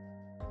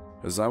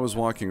 As I was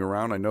walking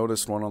around, I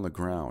noticed one on the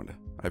ground.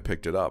 I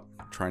picked it up,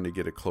 trying to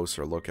get a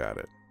closer look at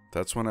it.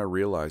 That's when I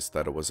realized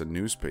that it was a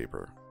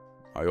newspaper.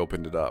 I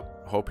opened it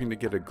up, hoping to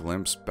get a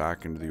glimpse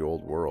back into the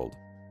old world.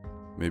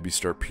 Maybe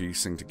start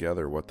piecing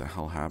together what the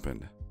hell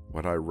happened.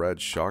 What I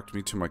read shocked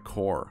me to my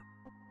core.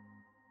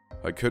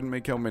 I couldn't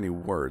make out many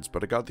words,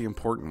 but I got the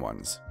important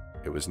ones.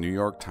 It was New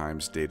York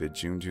Times dated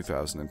June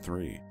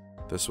 2003.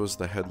 This was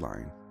the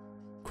headline.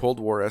 Cold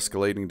War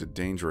escalating to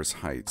dangerous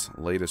heights.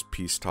 Latest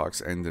peace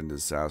talks end in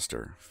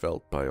disaster,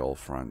 felt by all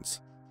fronts.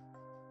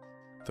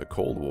 The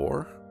Cold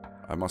War?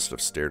 I must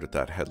have stared at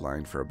that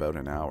headline for about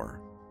an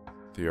hour.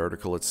 The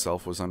article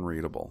itself was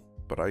unreadable,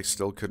 but I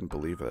still couldn't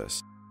believe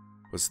this.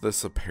 Was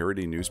this a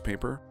parody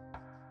newspaper?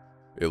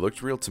 It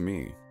looked real to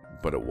me,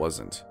 but it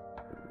wasn't.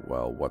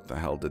 Well, what the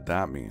hell did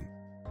that mean?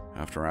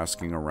 After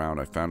asking around,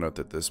 I found out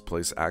that this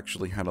place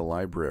actually had a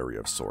library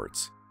of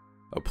sorts.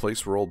 A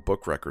place where old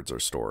book records are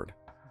stored.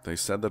 They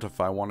said that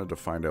if I wanted to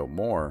find out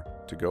more,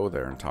 to go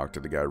there and talk to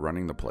the guy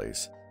running the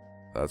place.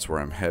 That's where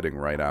I'm heading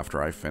right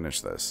after I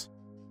finish this.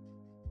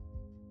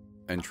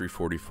 Entry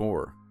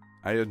 44.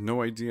 I had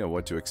no idea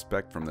what to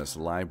expect from this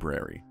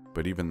library,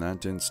 but even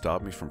that didn't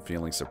stop me from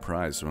feeling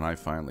surprised when I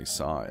finally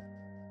saw it.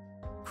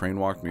 Crane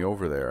walked me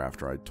over there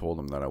after I told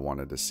him that I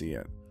wanted to see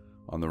it.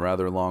 On the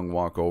rather long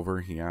walk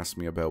over, he asked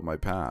me about my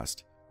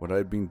past, what I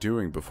had been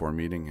doing before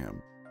meeting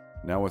him.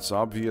 Now it's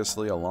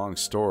obviously a long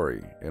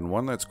story, and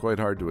one that's quite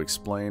hard to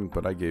explain,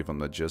 but I gave him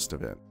the gist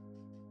of it.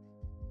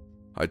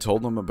 I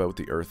told him about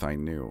the Earth I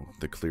knew,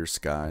 the clear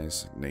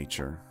skies,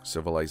 nature,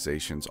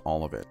 civilizations,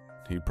 all of it.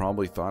 He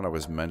probably thought I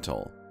was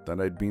mental, that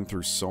I'd been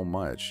through so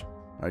much.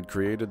 I'd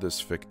created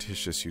this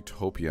fictitious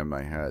utopia in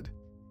my head.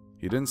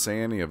 He didn't say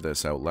any of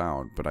this out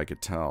loud, but I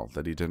could tell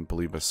that he didn't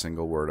believe a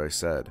single word I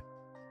said.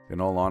 In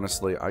all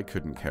honesty, I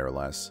couldn't care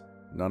less.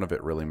 None of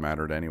it really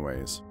mattered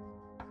anyways.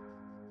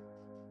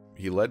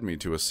 He led me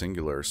to a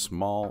singular,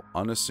 small,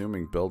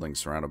 unassuming building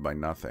surrounded by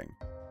nothing.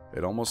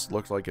 It almost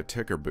looked like a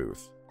ticker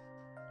booth.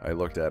 I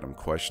looked at him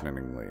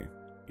questioningly.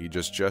 He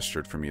just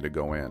gestured for me to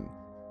go in.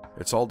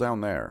 It's all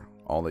down there,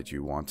 all that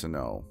you want to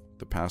know.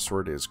 The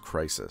password is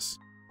crisis.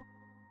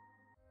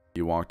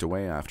 He walked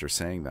away after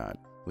saying that,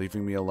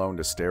 leaving me alone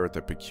to stare at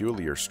the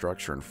peculiar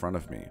structure in front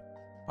of me.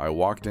 I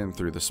walked in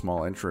through the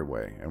small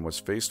entryway and was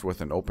faced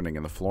with an opening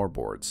in the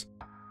floorboards.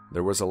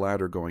 There was a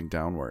ladder going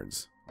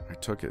downwards. I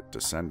took it,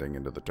 descending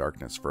into the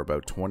darkness for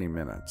about 20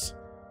 minutes.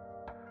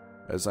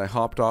 As I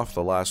hopped off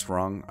the last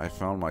rung, I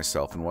found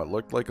myself in what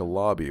looked like a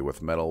lobby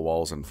with metal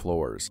walls and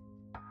floors.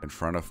 In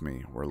front of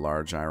me were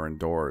large iron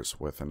doors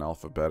with an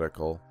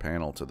alphabetical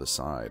panel to the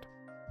side.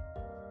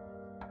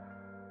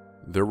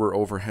 There were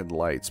overhead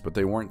lights, but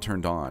they weren't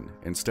turned on.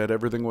 Instead,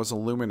 everything was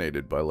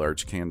illuminated by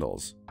large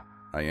candles.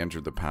 I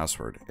entered the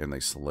password, and they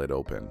slid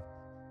open.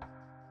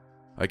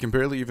 I can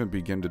barely even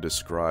begin to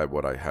describe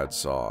what I had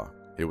saw.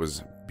 It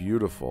was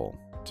beautiful,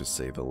 to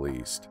say the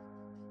least.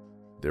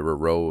 There were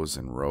rows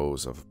and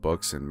rows of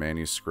books and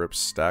manuscripts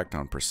stacked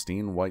on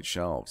pristine white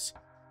shelves.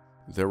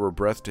 There were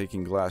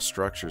breathtaking glass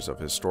structures of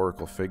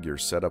historical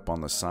figures set up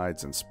on the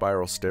sides and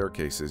spiral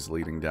staircases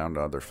leading down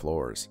to other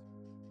floors.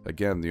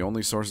 Again, the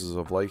only sources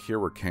of light here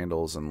were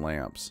candles and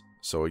lamps,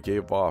 so it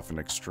gave off an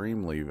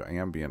extremely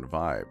ambient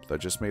vibe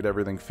that just made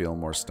everything feel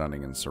more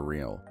stunning and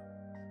surreal.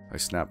 I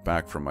snapped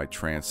back from my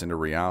trance into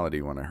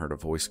reality when I heard a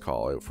voice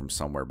call out from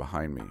somewhere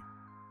behind me.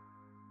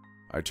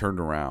 I turned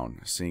around,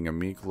 seeing a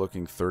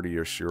meek-looking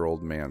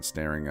 30-ish-year-old man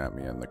staring at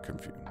me in the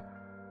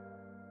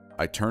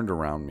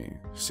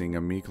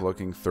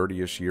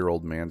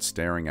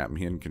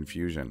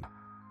confusion.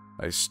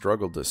 I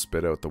struggled to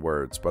spit out the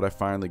words, but I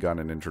finally got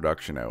an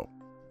introduction out.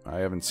 "I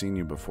haven't seen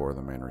you before,"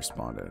 the man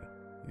responded.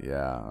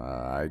 "Yeah,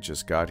 I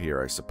just got here,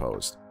 I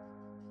suppose."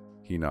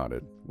 He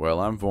nodded.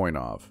 "Well, I'm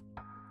Voinov."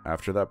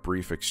 After that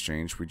brief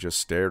exchange, we just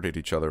stared at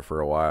each other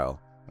for a while.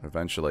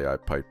 Eventually, I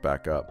piped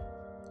back up.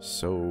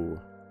 "So,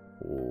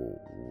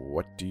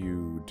 what do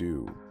you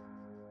do?"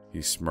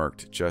 He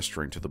smirked,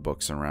 gesturing to the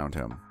books around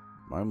him.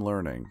 "I'm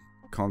learning,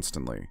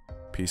 constantly,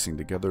 piecing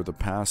together the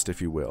past,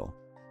 if you will."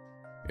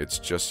 "It's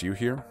just you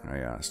here?" I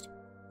asked.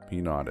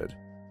 He nodded.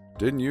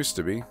 "Didn't used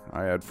to be.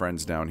 I had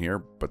friends down here,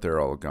 but they're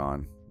all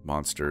gone.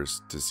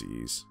 Monsters,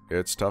 disease.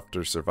 It's tough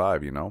to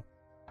survive, you know?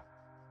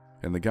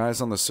 And the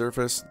guys on the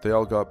surface, they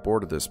all got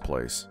bored of this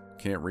place.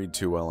 Can't read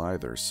too well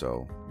either,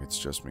 so it's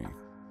just me."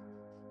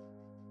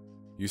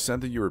 "You said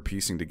that you were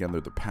piecing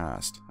together the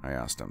past," I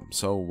asked him.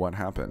 "So what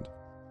happened?"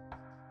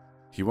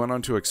 He went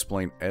on to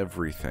explain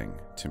everything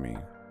to me.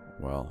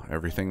 Well,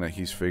 everything that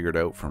he's figured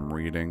out from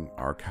reading,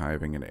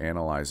 archiving, and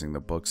analyzing the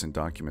books and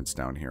documents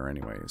down here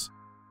anyways.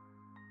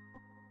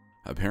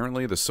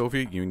 Apparently, the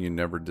Soviet Union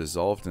never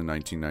dissolved in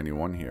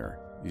 1991 here.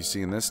 You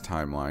see, in this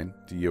timeline,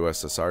 the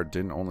USSR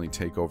didn't only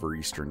take over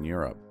Eastern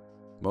Europe.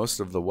 Most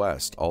of the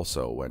West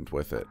also went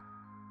with it.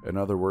 In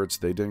other words,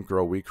 they didn't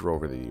grow weaker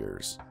over the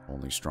years,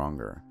 only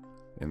stronger.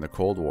 In the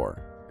Cold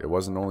War, it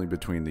wasn't only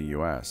between the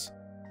US.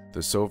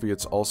 The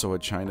Soviets also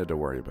had China to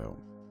worry about.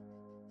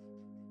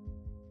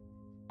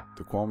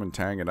 The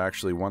Kuomintang had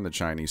actually won the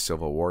Chinese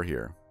Civil War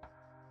here.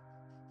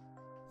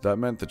 That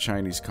meant the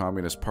Chinese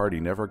Communist Party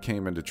never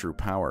came into true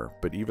power,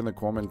 but even the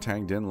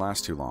Kuomintang didn't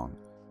last too long.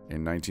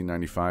 In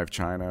 1995,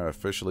 China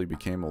officially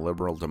became a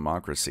liberal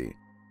democracy,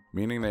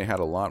 meaning they had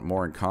a lot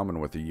more in common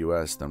with the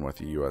US than with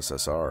the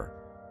USSR.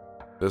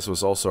 This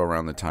was also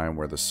around the time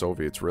where the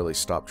Soviets really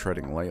stopped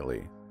treading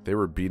lightly. They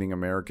were beating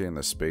America in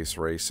the space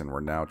race and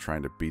were now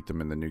trying to beat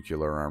them in the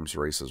nuclear arms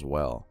race as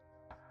well.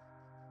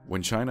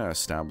 When China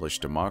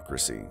established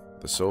democracy,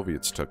 the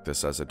Soviets took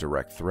this as a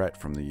direct threat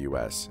from the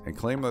US and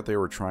claimed that they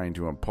were trying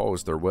to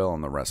impose their will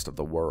on the rest of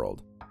the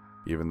world.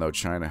 Even though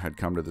China had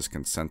come to this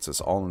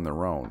consensus all on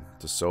their own,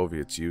 the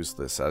Soviets used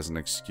this as an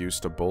excuse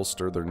to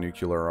bolster their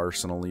nuclear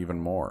arsenal even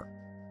more.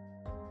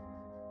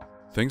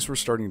 Things were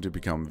starting to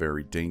become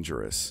very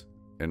dangerous.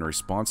 In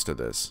response to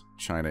this,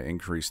 China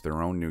increased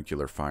their own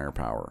nuclear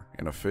firepower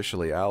and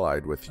officially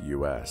allied with the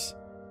US.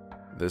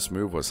 This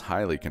move was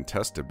highly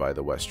contested by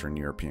the Western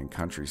European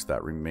countries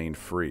that remained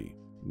free,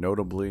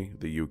 notably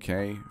the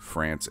UK,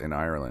 France, and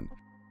Ireland.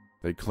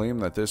 They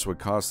claimed that this would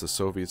cause the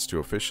Soviets to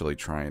officially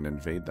try and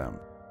invade them.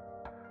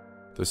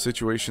 The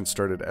situation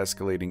started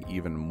escalating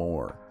even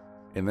more.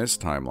 In this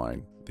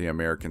timeline, the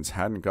Americans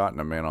hadn't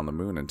gotten a man on the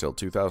moon until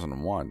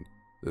 2001.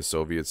 The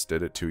Soviets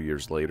did it 2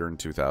 years later in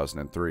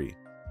 2003.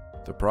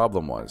 The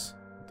problem was,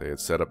 they had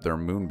set up their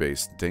moon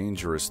base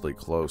dangerously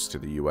close to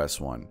the US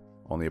one,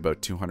 only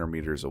about 200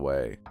 meters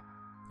away.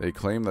 They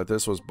claimed that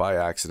this was by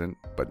accident,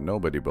 but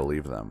nobody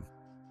believed them.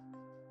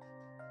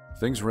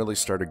 Things really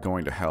started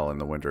going to hell in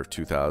the winter of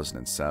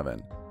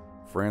 2007.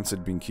 France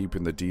had been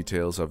keeping the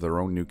details of their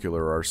own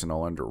nuclear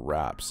arsenal under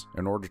wraps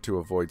in order to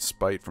avoid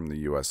spite from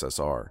the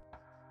USSR.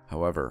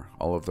 However,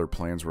 all of their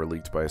plans were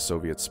leaked by a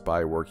Soviet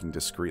spy working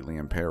discreetly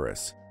in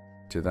Paris.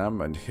 To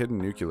them, a hidden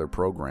nuclear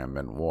program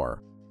meant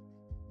war.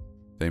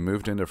 They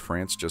moved into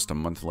France just a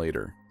month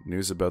later.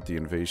 News about the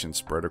invasion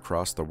spread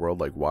across the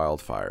world like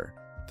wildfire.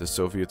 The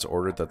Soviets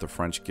ordered that the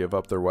French give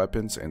up their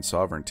weapons and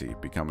sovereignty,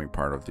 becoming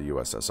part of the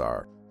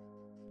USSR.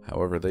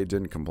 However, they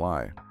didn't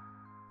comply.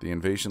 The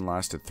invasion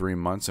lasted 3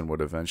 months and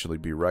would eventually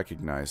be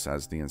recognized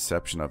as the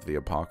inception of the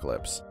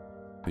apocalypse.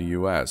 The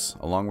US,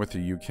 along with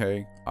the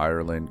UK,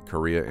 Ireland,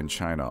 Korea, and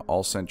China,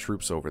 all sent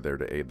troops over there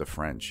to aid the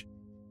French.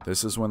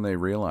 This is when they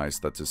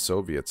realized that the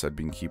Soviets had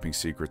been keeping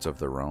secrets of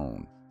their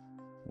own.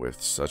 With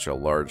such a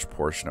large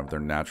portion of their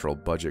natural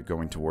budget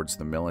going towards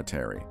the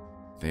military,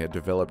 they had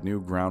developed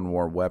new ground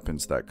war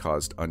weapons that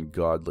caused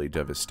ungodly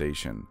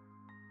devastation.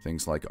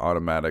 Things like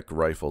automatic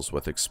rifles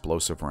with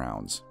explosive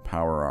rounds,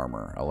 power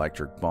armor,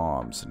 electric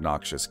bombs,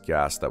 noxious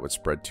gas that would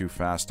spread too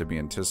fast to be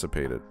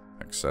anticipated,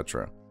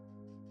 etc.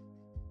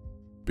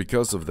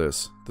 Because of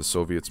this, the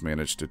Soviets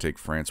managed to take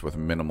France with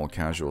minimal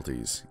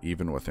casualties,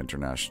 even with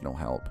international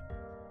help.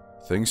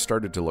 Things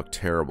started to look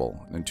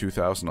terrible. In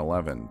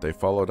 2011, they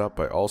followed up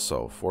by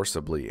also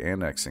forcibly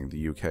annexing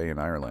the UK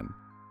and Ireland.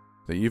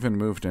 They even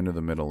moved into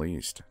the Middle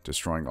East,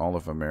 destroying all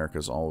of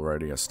America's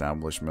already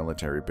established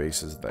military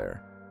bases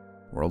there.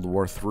 World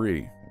War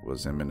III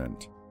was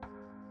imminent.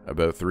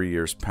 About 3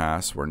 years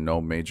pass where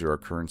no major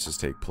occurrences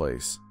take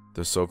place.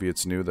 The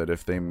Soviets knew that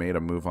if they made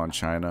a move on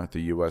China,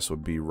 the US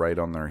would be right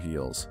on their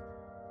heels.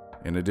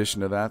 In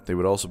addition to that, they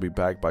would also be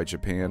backed by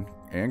Japan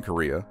and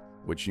Korea,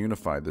 which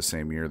unified the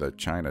same year that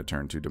China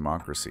turned to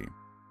democracy.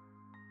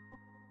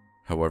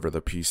 However,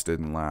 the peace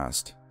didn't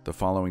last. The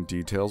following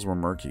details were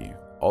murky.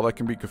 All that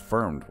can be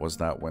confirmed was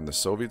that when the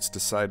Soviets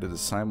decided to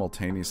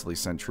simultaneously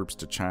send troops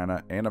to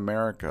China and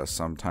America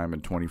sometime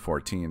in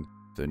 2014,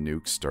 the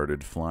nukes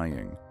started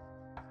flying.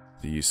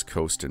 The East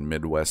Coast and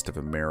Midwest of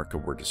America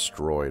were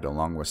destroyed,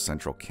 along with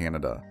central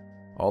Canada.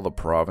 All the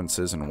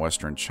provinces in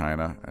western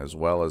China, as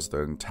well as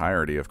the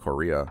entirety of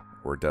Korea,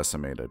 were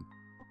decimated.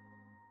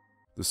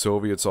 The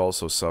Soviets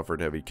also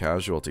suffered heavy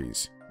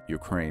casualties.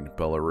 Ukraine,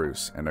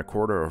 Belarus, and a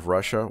quarter of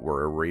Russia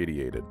were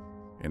irradiated.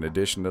 In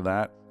addition to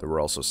that, there were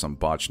also some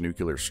botched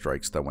nuclear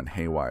strikes that went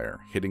haywire,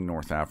 hitting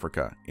North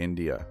Africa,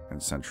 India,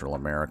 and Central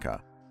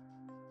America.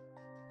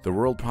 The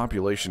world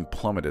population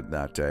plummeted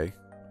that day,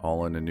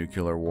 all in a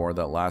nuclear war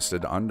that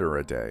lasted under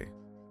a day.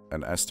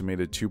 An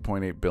estimated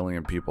 2.8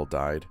 billion people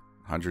died,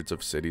 hundreds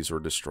of cities were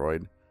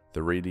destroyed,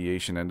 the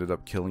radiation ended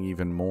up killing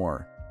even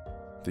more.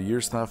 The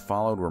years that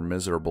followed were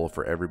miserable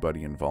for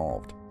everybody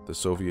involved. The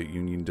Soviet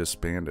Union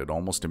disbanded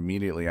almost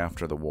immediately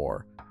after the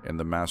war, and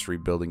the mass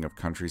rebuilding of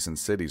countries and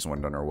cities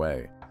went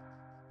underway.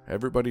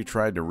 Everybody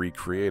tried to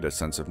recreate a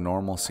sense of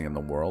normalcy in the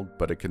world,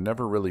 but it could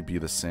never really be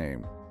the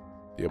same.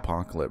 The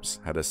apocalypse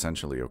had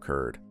essentially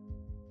occurred.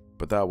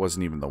 But that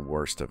wasn't even the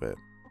worst of it.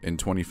 In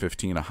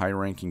 2015, a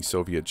high-ranking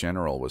Soviet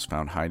general was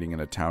found hiding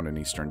in a town in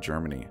eastern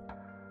Germany.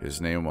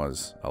 His name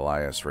was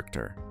Elias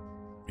Richter.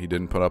 He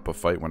didn't put up a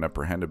fight when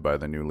apprehended by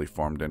the newly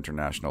formed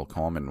International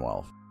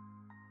Commonwealth.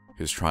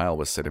 His trial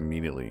was set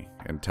immediately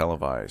and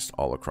televised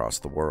all across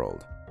the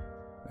world.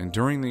 And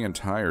during the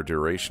entire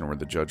duration where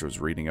the judge was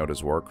reading out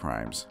his war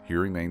crimes, he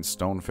remained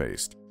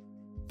stone-faced.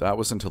 That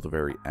was until the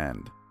very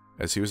end.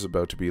 As he was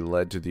about to be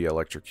led to the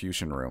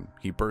electrocution room,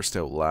 he burst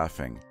out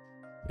laughing.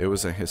 It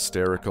was a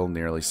hysterical,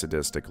 nearly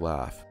sadistic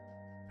laugh.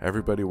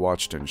 Everybody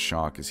watched in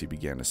shock as he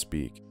began to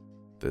speak.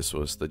 This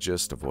was the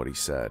gist of what he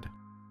said.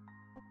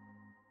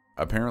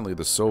 Apparently,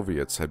 the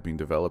Soviets had been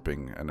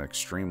developing an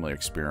extremely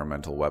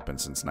experimental weapon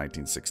since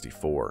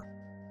 1964.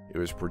 It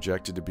was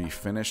projected to be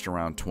finished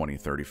around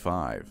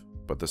 2035,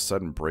 but the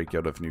sudden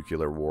breakout of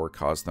nuclear war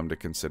caused them to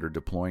consider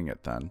deploying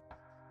it then.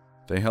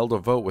 They held a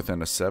vote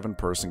within a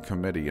 7-person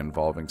committee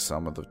involving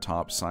some of the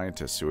top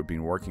scientists who had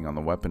been working on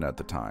the weapon at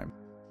the time.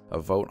 A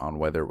vote on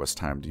whether it was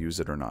time to use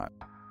it or not.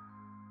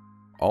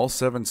 All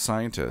 7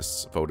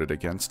 scientists voted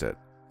against it.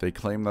 They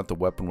claimed that the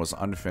weapon was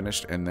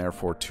unfinished and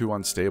therefore too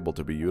unstable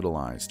to be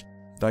utilized.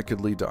 That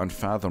could lead to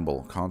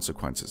unfathomable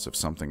consequences if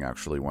something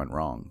actually went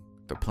wrong.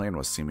 The plan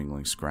was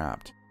seemingly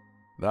scrapped.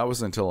 That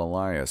was until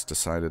Elias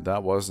decided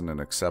that wasn't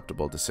an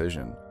acceptable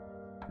decision.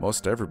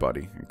 Most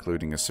everybody,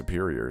 including his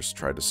superiors,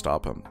 tried to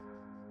stop him.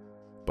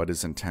 But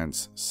his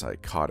intense,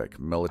 psychotic,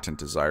 militant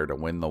desire to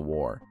win the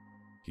war,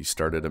 he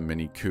started a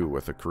mini coup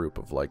with a group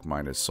of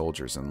like-minded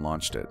soldiers and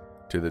launched it,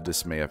 to the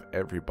dismay of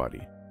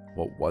everybody.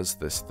 What was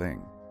this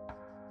thing?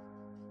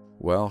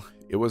 Well,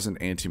 it was an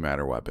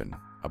antimatter weapon,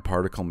 a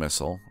particle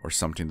missile, or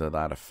something to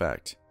that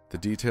effect. The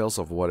details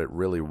of what it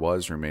really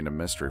was remain a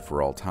mystery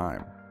for all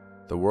time.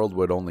 The world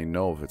would only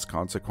know of its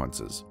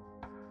consequences.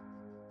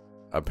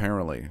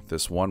 Apparently,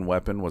 this one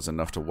weapon was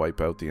enough to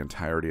wipe out the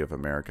entirety of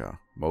America,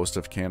 most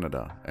of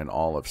Canada, and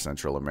all of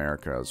Central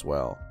America as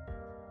well.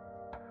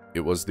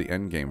 It was the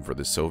endgame for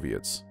the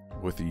Soviets.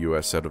 With the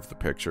US out of the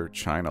picture,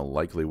 China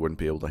likely wouldn't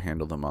be able to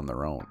handle them on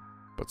their own.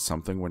 But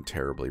something went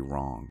terribly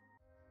wrong.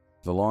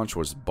 The launch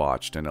was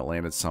botched and it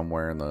landed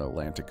somewhere in the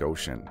Atlantic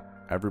Ocean.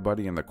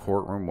 Everybody in the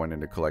courtroom went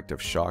into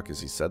collective shock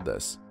as he said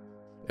this.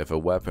 If a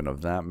weapon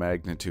of that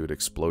magnitude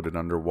exploded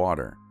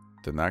underwater,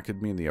 then that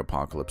could mean the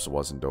apocalypse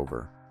wasn't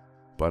over.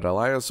 But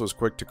Elias was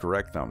quick to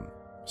correct them.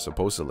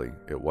 Supposedly,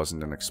 it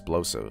wasn't an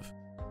explosive.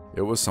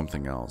 It was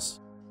something else.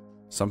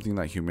 Something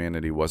that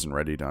humanity wasn't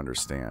ready to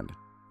understand.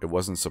 It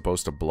wasn't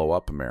supposed to blow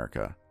up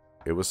America.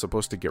 It was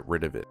supposed to get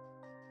rid of it.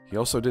 He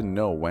also didn't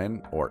know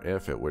when or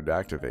if it would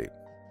activate.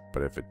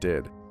 But if it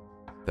did,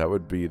 that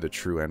would be the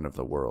true end of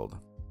the world.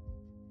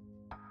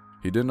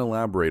 He didn't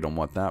elaborate on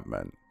what that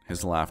meant.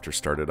 His laughter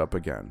started up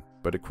again,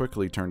 but it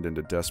quickly turned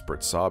into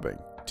desperate sobbing.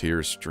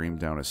 Tears streamed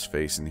down his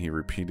face and he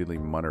repeatedly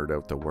muttered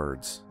out the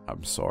words,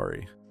 "I'm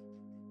sorry."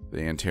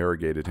 They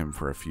interrogated him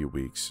for a few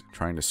weeks,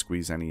 trying to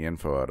squeeze any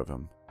info out of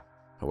him.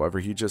 However,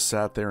 he just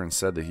sat there and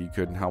said that he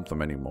couldn't help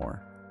them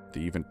anymore.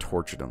 They even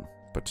tortured him,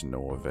 but to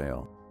no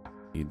avail.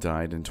 He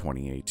died in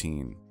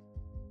 2018.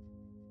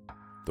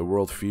 The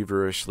world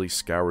feverishly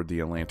scoured the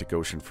Atlantic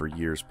Ocean for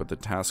years, but the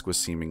task was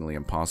seemingly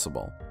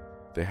impossible.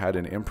 They had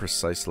an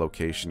imprecise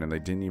location and they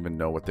didn't even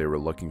know what they were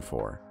looking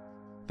for.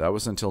 That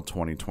was until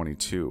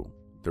 2022.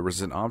 There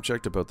was an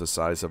object about the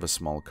size of a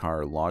small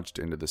car lodged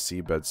into the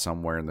seabed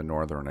somewhere in the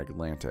northern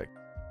Atlantic.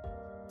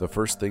 The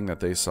first thing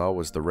that they saw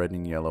was the red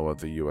and yellow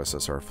of the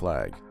USSR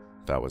flag.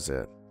 that was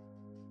it.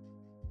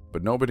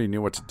 But nobody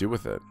knew what to do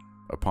with it.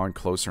 Upon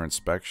closer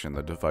inspection,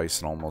 the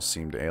device almost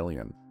seemed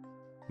alien.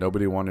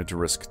 Nobody wanted to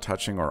risk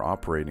touching or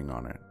operating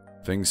on it.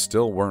 Things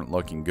still weren't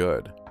looking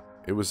good.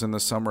 It was in the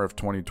summer of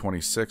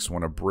 2026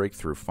 when a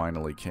breakthrough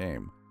finally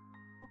came.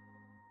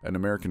 An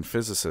American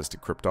physicist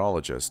and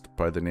cryptologist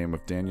by the name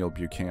of Daniel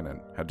Buchanan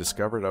had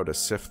discovered how to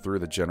sift through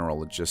the general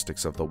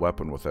logistics of the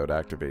weapon without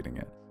activating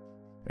it.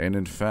 And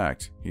in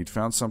fact, he'd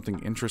found something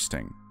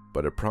interesting,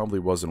 but it probably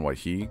wasn't what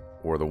he,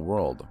 or the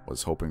world,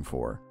 was hoping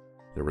for.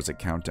 There was a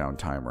countdown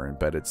timer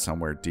embedded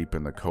somewhere deep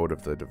in the code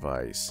of the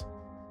device.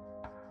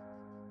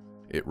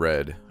 It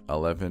read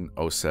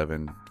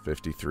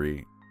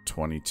 11:07:53,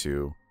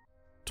 22,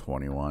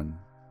 21,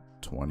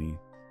 20,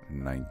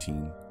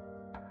 19.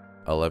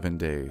 11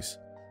 days.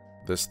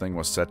 This thing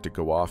was set to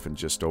go off in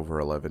just over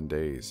 11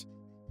 days.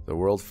 The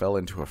world fell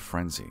into a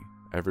frenzy.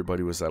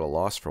 Everybody was at a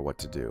loss for what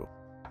to do.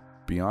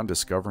 Beyond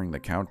discovering the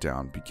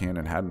countdown,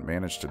 Buchanan hadn't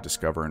managed to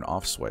discover an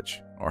off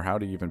switch, or how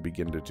to even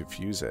begin to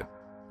defuse it.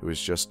 It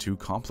was just too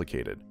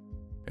complicated.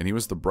 And he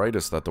was the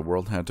brightest that the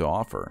world had to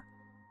offer.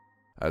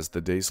 As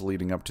the days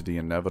leading up to the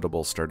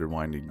inevitable started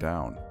winding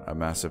down, a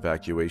mass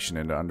evacuation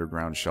into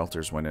underground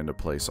shelters went into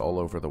place all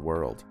over the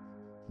world.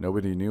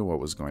 Nobody knew what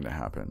was going to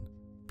happen.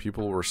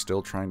 People were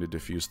still trying to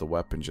defuse the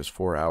weapon just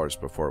 4 hours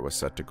before it was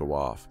set to go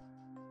off,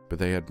 but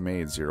they had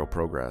made zero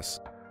progress.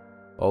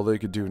 All they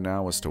could do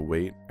now was to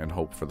wait and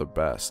hope for the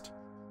best.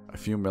 A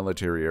few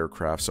military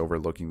aircrafts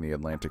overlooking the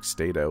Atlantic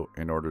stayed out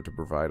in order to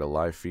provide a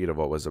live feed of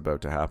what was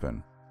about to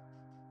happen.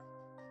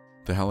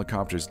 The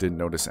helicopters didn't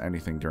notice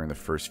anything during the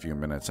first few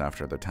minutes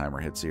after the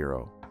timer hit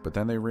zero, but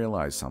then they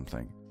realized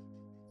something.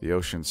 The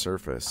ocean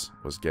surface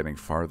was getting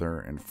farther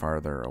and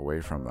farther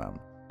away from them.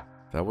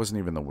 That wasn't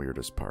even the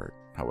weirdest part,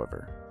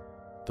 however.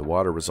 The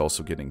water was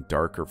also getting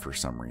darker for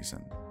some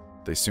reason.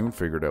 They soon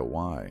figured out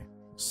why.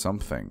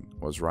 Something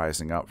was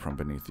rising up from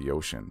beneath the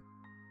ocean.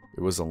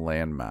 It was a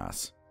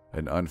landmass,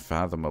 an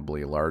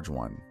unfathomably large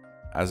one.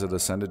 As it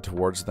ascended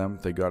towards them,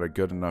 they got a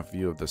good enough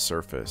view of the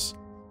surface.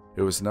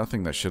 It was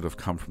nothing that should have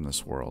come from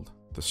this world.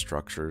 The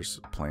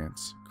structures,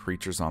 plants,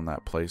 creatures on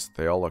that place,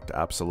 they all looked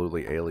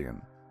absolutely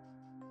alien.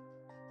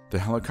 The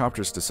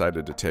helicopters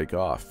decided to take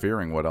off,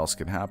 fearing what else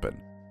could happen,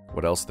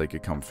 what else they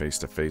could come face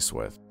to face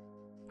with.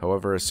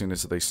 However, as soon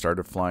as they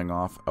started flying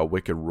off, a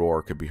wicked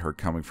roar could be heard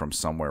coming from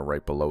somewhere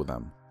right below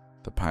them.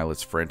 The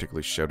pilots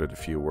frantically shouted a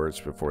few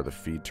words before the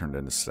feed turned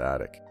into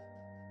static.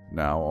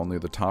 Now, only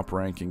the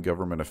top-ranking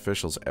government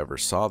officials ever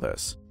saw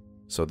this,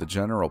 so the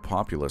general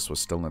populace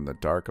was still in the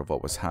dark of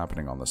what was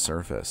happening on the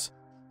surface.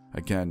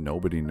 Again,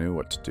 nobody knew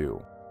what to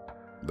do.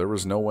 There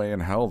was no way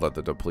in hell that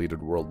the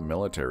depleted world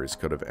militaries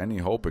could have any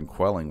hope in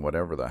quelling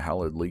whatever the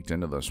hell had leaked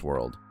into this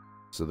world,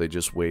 so they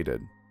just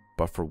waited.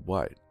 But for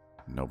what?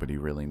 Nobody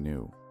really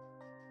knew.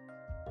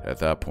 At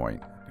that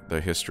point, the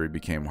history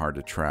became hard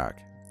to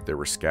track. There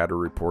were scattered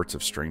reports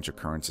of strange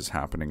occurrences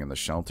happening in the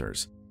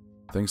shelters.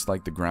 Things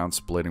like the ground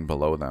splitting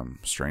below them,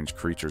 strange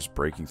creatures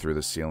breaking through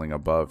the ceiling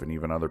above, and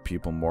even other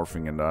people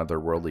morphing into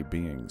otherworldly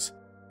beings.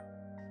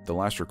 The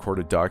last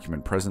recorded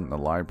document present in the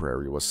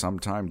library was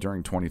sometime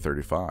during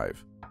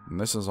 2035, and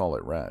this is all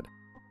it read.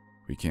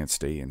 We can't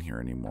stay in here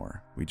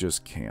anymore. We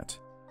just can't.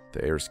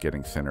 The air's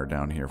getting thinner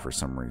down here for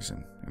some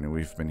reason, and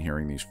we've been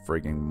hearing these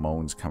frigging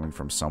moans coming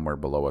from somewhere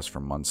below us for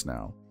months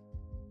now.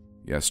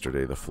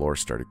 Yesterday, the floor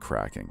started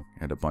cracking,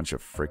 and a bunch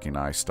of freaking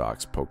eye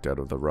stalks poked out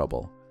of the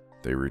rubble.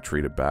 They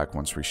retreated back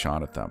once we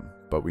shot at them,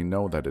 but we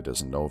know that it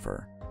isn't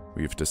over.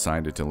 We've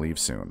decided to leave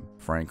soon.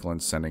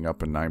 Franklin's sending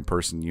up a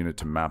 9-person unit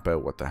to map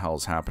out what the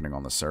hell's happening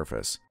on the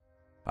surface.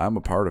 I'm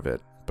a part of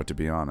it, but to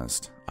be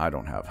honest, I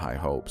don't have high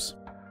hopes.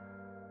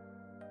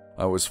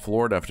 I was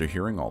floored after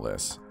hearing all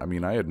this. I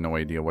mean, I had no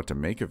idea what to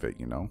make of it,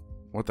 you know?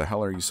 What the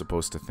hell are you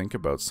supposed to think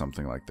about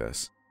something like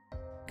this?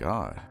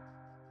 God.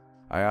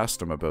 I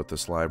asked him about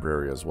this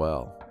library as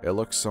well. It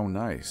looks so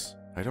nice.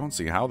 I don't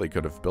see how they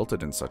could have built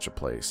it in such a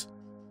place.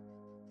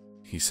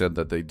 He said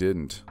that they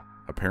didn't.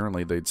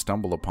 Apparently they'd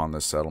stumbled upon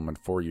this settlement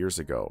 4 years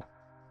ago.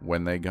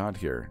 When they got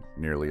here,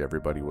 nearly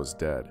everybody was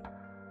dead.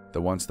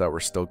 The ones that were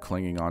still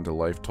clinging on to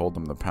life told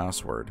them the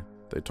password.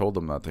 They told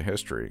them that the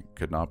history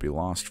could not be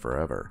lost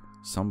forever.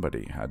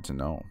 Somebody had to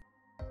know.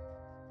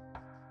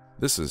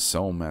 This is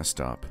so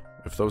messed up.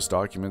 If those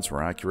documents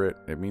were accurate,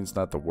 it means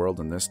that the world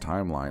in this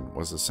timeline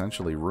was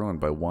essentially ruined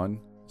by one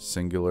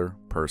singular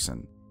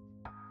person.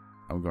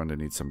 I'm going to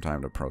need some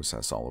time to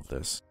process all of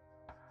this.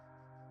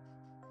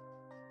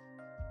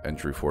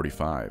 Entry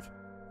 45.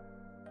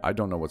 I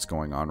don't know what's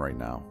going on right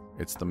now.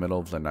 It's the middle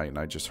of the night and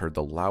I just heard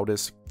the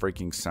loudest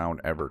freaking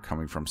sound ever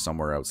coming from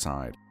somewhere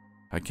outside.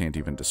 I can't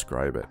even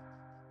describe it.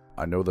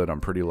 I know that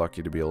I'm pretty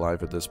lucky to be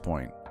alive at this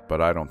point,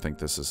 but I don't think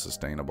this is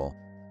sustainable.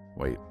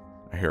 Wait,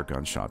 I hear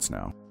gunshots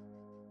now.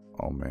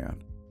 Oh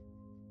man.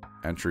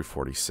 Entry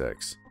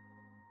 46.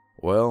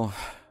 Well,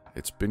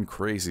 it's been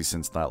crazy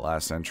since that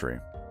last entry.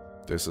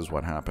 This is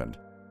what happened.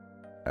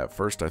 At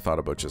first I thought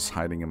about just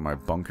hiding in my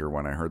bunker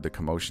when I heard the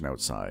commotion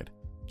outside.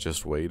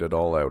 Just wait it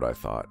all out, I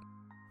thought.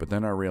 But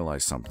then I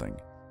realized something.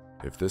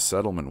 If this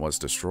settlement was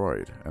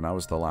destroyed, and I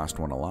was the last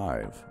one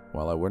alive,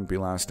 well, I wouldn't be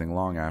lasting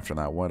long after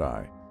that, would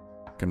I?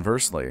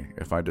 Conversely,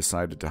 if I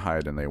decided to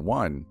hide and they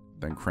won,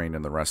 then Crane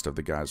and the rest of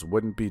the guys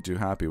wouldn't be too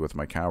happy with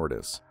my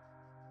cowardice.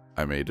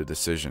 I made a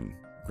decision,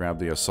 grabbed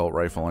the assault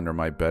rifle under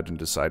my bed and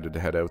decided to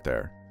head out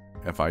there.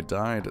 If I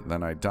died,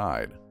 then I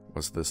died.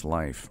 Was this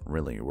life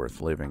really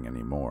worth living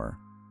anymore?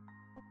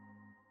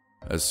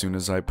 As soon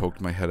as I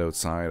poked my head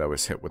outside, I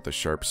was hit with the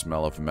sharp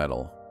smell of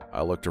metal.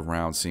 I looked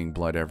around, seeing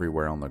blood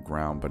everywhere on the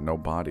ground, but no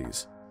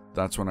bodies.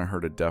 That's when I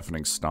heard a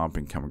deafening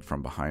stomping coming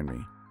from behind me.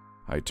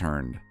 I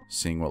turned,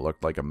 seeing what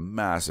looked like a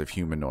massive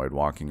humanoid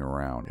walking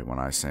around. And when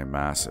I say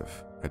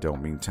massive, I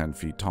don't mean 10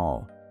 feet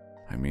tall.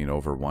 I mean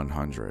over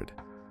 100.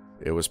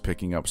 It was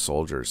picking up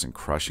soldiers and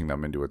crushing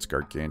them into its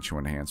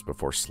gargantuan hands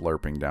before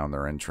slurping down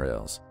their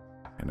entrails.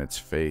 And its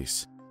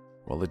face,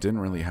 well, it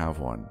didn't really have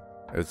one.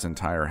 Its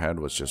entire head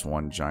was just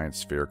one giant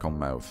spherical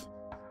mouth.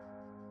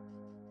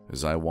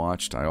 As I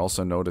watched, I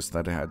also noticed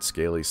that it had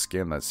scaly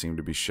skin that seemed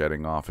to be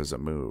shedding off as it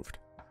moved.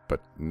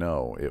 But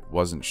no, it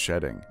wasn't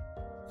shedding.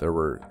 There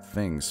were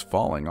things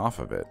falling off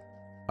of it.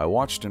 I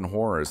watched in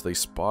horror as they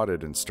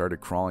spotted and started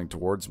crawling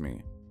towards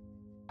me.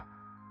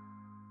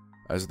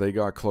 As they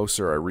got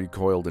closer, I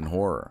recoiled in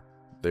horror.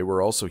 They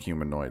were also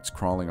humanoids,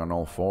 crawling on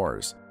all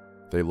fours.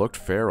 They looked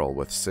feral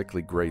with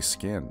sickly gray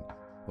skin,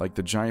 like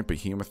the giant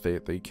behemoth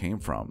they came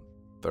from.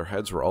 Their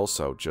heads were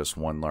also just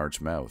one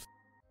large mouth.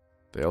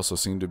 They also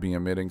seemed to be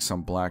emitting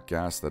some black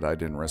gas that I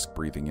didn't risk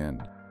breathing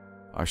in.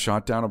 I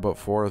shot down about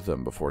 4 of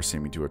them before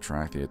seeming to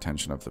attract the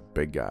attention of the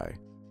big guy.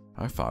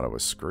 I thought I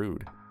was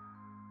screwed.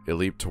 It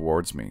leaped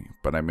towards me,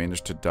 but I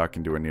managed to duck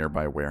into a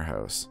nearby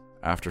warehouse.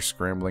 After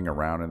scrambling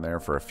around in there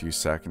for a few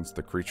seconds,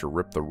 the creature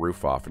ripped the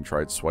roof off and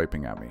tried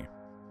swiping at me.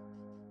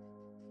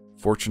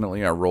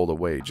 Fortunately, I rolled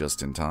away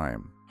just in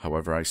time.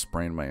 However, I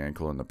sprained my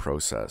ankle in the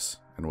process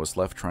and was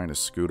left trying to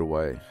scoot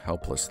away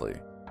helplessly.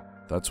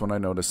 That's when I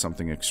noticed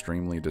something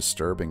extremely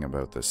disturbing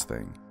about this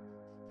thing.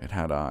 It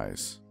had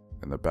eyes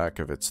in the back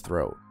of its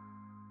throat.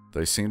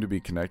 They seemed to be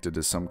connected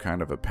to some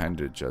kind of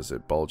appendage as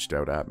it bulged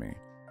out at me.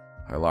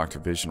 I locked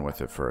vision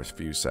with it for a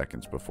few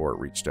seconds before it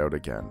reached out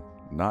again.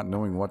 Not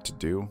knowing what to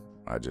do,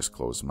 I just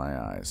closed my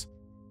eyes.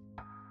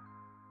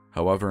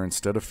 However,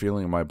 instead of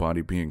feeling my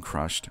body being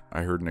crushed,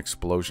 I heard an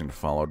explosion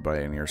followed by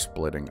an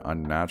ear-splitting,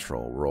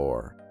 unnatural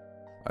roar.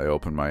 I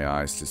opened my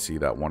eyes to see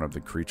that one of the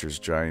creature's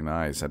giant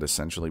eyes had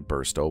essentially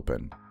burst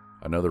open.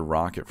 Another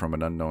rocket from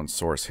an unknown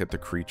source hit the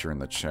creature in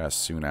the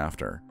chest soon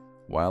after.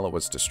 While it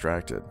was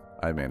distracted,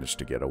 I managed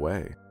to get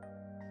away.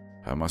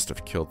 I must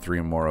have killed 3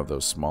 more of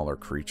those smaller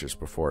creatures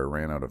before I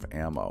ran out of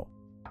ammo.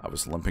 I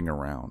was limping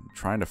around,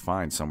 trying to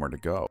find somewhere to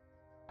go.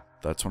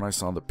 That's when I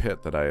saw the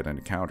pit that I had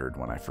encountered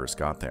when I first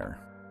got there.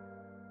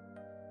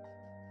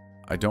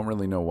 I don't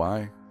really know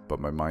why, but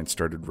my mind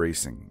started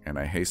racing and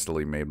I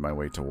hastily made my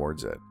way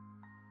towards it.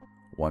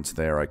 Once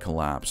there, I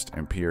collapsed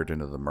and peered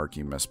into the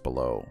murky mist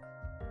below.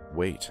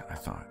 Wait, I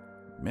thought,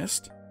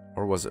 mist?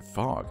 Or was it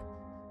fog?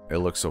 It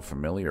looked so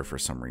familiar for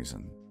some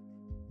reason.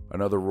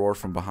 Another roar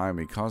from behind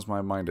me caused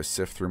my mind to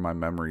sift through my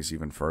memories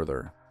even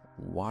further.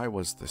 Why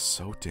was this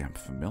so damn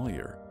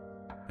familiar?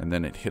 And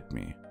then it hit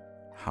me.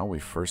 How we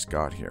first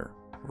got here.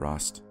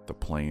 Rust, the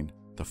plane,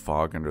 the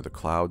fog under the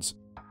clouds.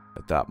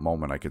 At that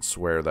moment, I could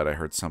swear that I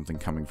heard something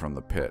coming from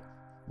the pit.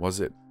 Was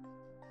it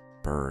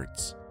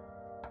birds?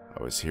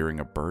 I was hearing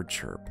a bird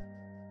chirp.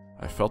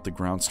 I felt the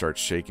ground start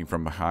shaking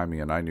from behind me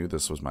and I knew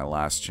this was my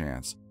last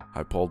chance.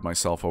 I pulled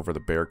myself over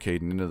the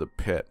barricade and into the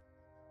pit.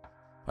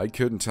 I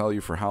couldn't tell you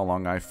for how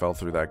long I fell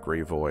through that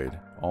gray void.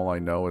 All I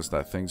know is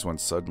that things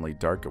went suddenly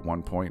dark at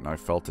one point and I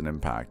felt an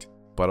impact.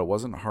 But it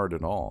wasn't hard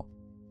at all.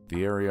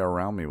 The area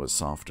around me was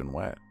soft and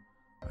wet.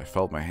 I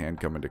felt my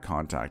hand come into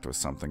contact with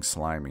something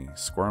slimy,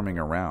 squirming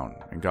around,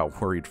 and got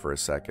worried for a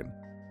second.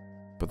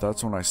 But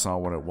that's when I saw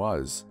what it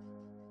was.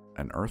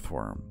 An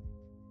earthworm.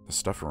 The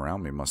stuff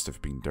around me must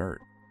have been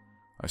dirt.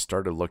 I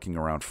started looking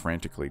around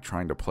frantically,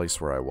 trying to place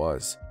where I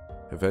was.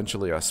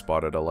 Eventually, I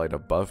spotted a light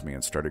above me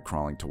and started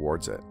crawling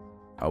towards it.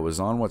 I was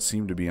on what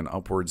seemed to be an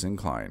upwards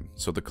incline,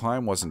 so the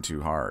climb wasn't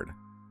too hard.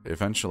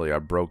 Eventually, I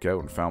broke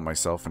out and found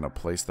myself in a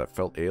place that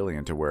felt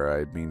alien to where I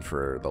had been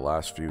for the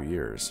last few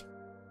years.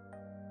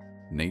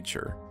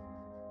 Nature.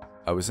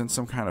 I was in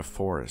some kind of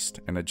forest,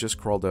 and had just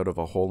crawled out of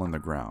a hole in the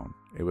ground.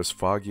 It was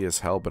foggy as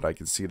hell, but I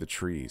could see the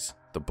trees,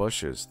 the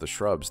bushes, the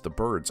shrubs, the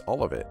birds,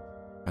 all of it.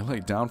 I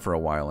laid down for a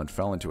while and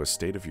fell into a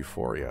state of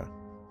euphoria.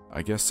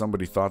 I guess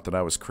somebody thought that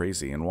I was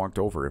crazy and walked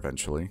over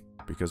eventually,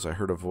 because I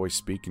heard a voice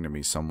speaking to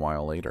me some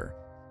while later.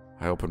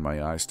 I opened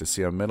my eyes to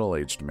see a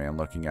middle-aged man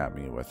looking at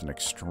me with an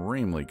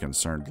extremely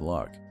concerned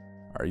look.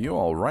 "Are you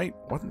alright?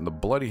 What in the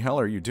bloody hell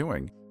are you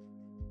doing?"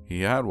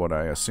 He had what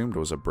I assumed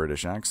was a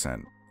British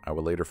accent. I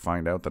would later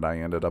find out that I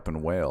ended up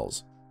in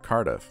Wales,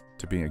 Cardiff,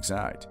 to be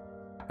exact.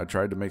 I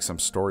tried to make some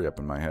story up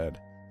in my head,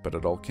 but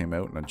it all came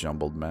out in a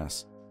jumbled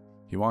mess.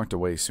 He walked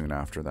away soon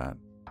after that.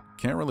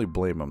 Can't really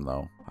blame him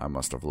though. I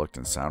must have looked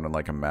and sounded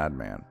like a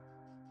madman.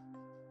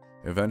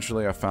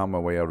 Eventually I found my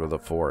way out of the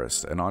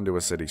forest and onto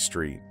a city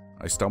street.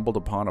 I stumbled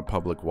upon a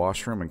public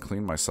washroom and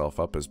cleaned myself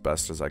up as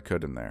best as I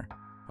could in there.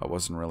 I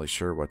wasn't really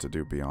sure what to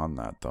do beyond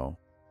that, though.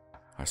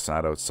 I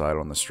sat outside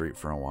on the street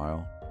for a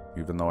while.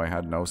 Even though I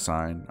had no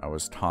sign, I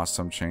was tossed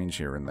some change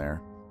here and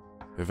there.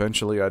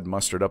 Eventually, I'd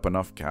mustered up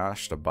enough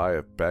cash to buy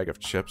a bag of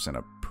chips and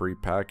a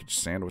pre-packaged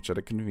sandwich at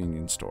a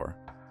convenience store.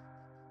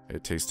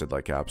 It tasted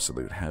like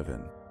absolute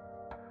heaven.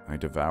 I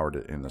devoured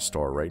it in the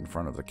store right in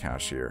front of the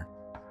cashier.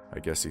 I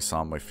guess he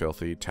saw my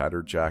filthy,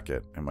 tattered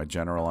jacket and my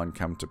general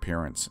unkempt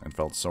appearance and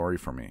felt sorry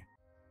for me.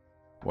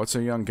 "What's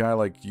a young guy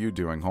like you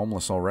doing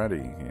homeless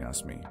already?" he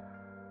asked me.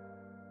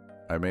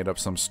 I made up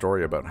some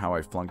story about how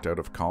I flunked out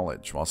of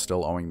college while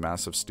still owing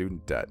massive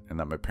student debt and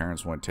that my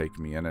parents wouldn't take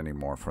me in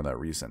anymore for that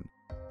reason.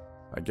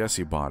 I guess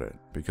he bought it,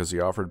 because he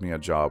offered me a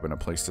job and a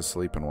place to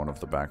sleep in one of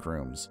the back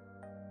rooms.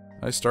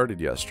 I started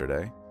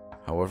yesterday.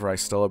 However, I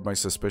still have my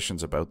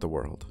suspicions about the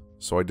world,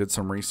 so I did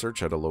some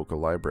research at a local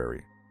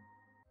library.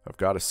 I've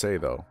got to say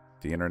though,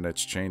 the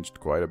internet's changed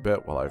quite a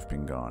bit while I've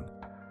been gone.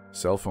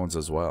 Cell phones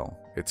as well.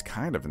 It's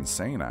kind of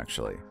insane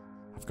actually.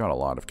 I've got a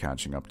lot of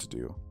catching up to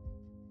do.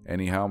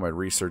 Anyhow, my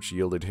research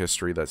yielded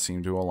history that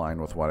seemed to align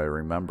with what I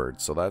remembered,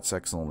 so that's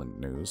excellent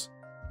news.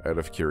 Out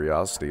of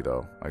curiosity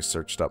though, I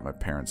searched up my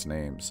parents'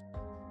 names.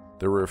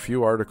 There were a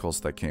few articles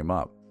that came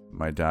up.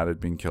 My dad had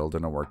been killed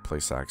in a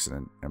workplace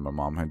accident, and my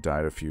mom had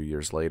died a few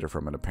years later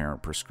from an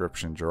apparent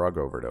prescription drug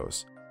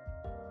overdose.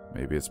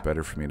 Maybe it's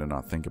better for me to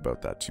not think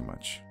about that too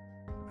much.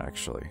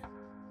 Actually,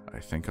 I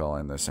think I'll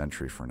end this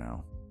entry for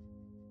now.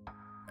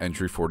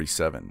 Entry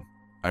 47.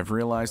 I've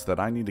realized that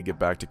I need to get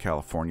back to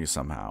California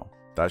somehow.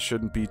 That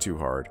shouldn't be too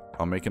hard.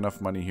 I'll make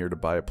enough money here to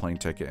buy a plane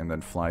ticket and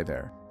then fly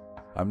there.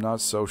 I'm not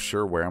so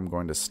sure where I'm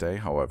going to stay,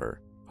 however.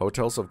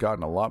 Hotels have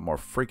gotten a lot more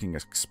freaking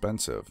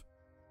expensive.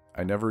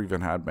 I never even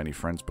had many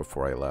friends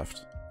before I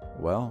left.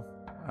 Well,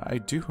 I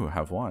do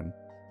have one.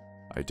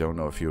 I don't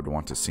know if he would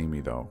want to see me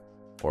though,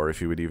 or if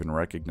he would even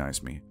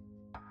recognize me,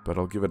 but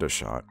I'll give it a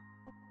shot.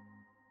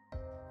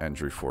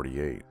 Entry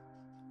 48.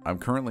 I'm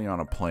currently on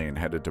a plane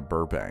headed to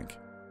Burbank.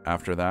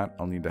 After that,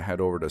 I'll need to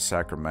head over to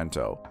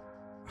Sacramento.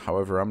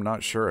 However, I'm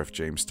not sure if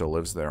James still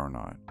lives there or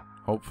not.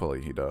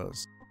 Hopefully he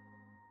does.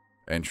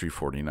 Entry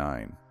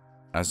 49.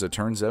 As it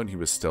turns out, he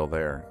was still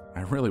there.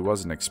 I really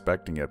wasn't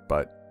expecting it,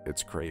 but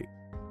it's great.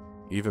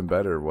 Even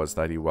better was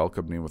that he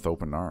welcomed me with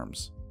open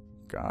arms.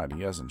 God,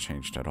 he hasn't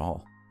changed at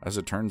all. As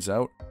it turns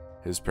out,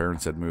 his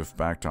parents had moved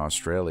back to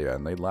Australia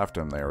and they left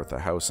him there with the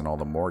house and all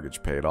the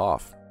mortgage paid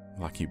off.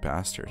 Lucky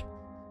bastard.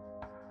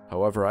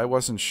 However, I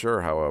wasn't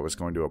sure how I was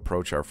going to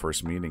approach our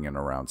first meeting in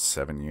around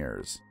 7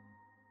 years.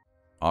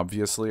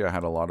 Obviously, I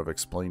had a lot of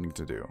explaining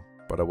to do,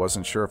 but I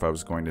wasn't sure if I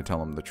was going to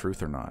tell him the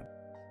truth or not.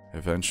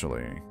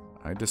 Eventually,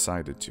 I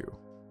decided to.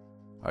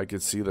 I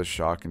could see the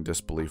shock and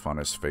disbelief on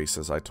his face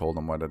as I told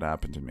him what had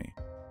happened to me.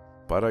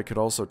 But I could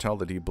also tell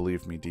that he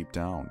believed me deep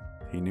down.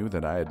 He knew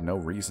that I had no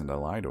reason to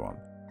lie to him.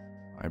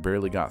 I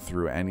barely got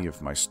through any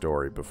of my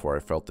story before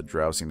I felt the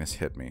drowsiness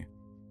hit me.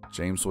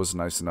 James was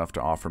nice enough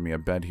to offer me a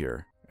bed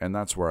here, and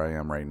that's where I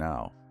am right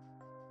now.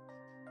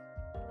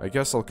 I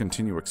guess I'll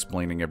continue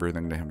explaining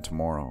everything to him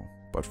tomorrow,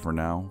 but for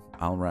now,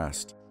 I'll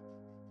rest.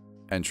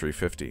 Entry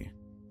 50.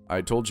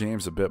 I told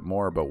James a bit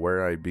more about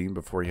where I'd been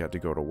before he had to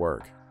go to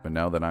work, but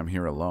now that I'm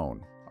here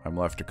alone, I'm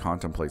left to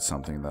contemplate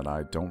something that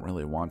I don't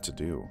really want to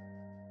do.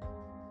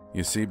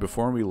 You see,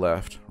 before we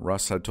left,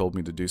 Russ had told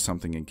me to do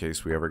something in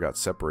case we ever got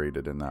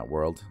separated in that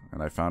world,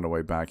 and I found a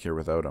way back here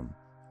without him.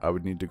 I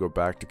would need to go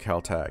back to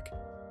Caltech.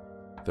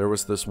 There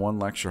was this one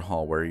lecture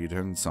hall where he'd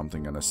hidden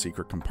something in a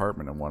secret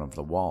compartment in one of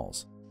the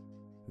walls.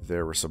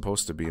 There were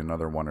supposed to be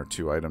another 1 or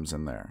 2 items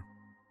in there.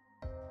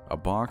 A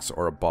box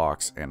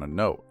and a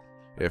note.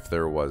 If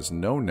there was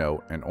no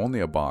note and only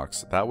a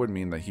box, that would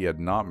mean that he had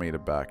not made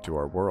it back to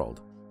our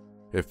world.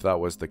 If that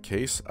was the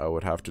case, I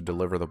would have to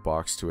deliver the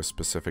box to a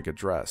specific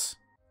address.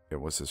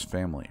 It was his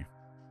family.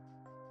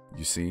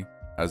 You see,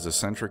 as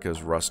eccentric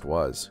as Rust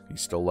was, he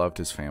still loved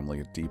his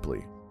family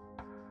deeply.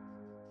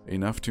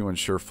 Enough to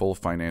ensure full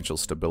financial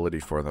stability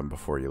for them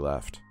before he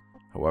left.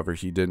 However,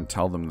 he didn't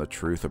tell them the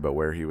truth about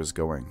where he was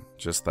going,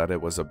 just that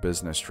it was a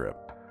business trip.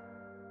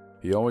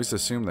 He always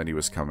assumed that he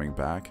was coming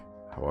back.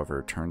 However,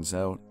 it turns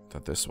out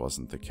that this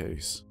wasn't the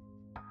case.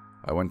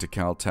 I went to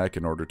Caltech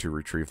in order to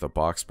retrieve the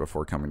box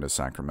before coming to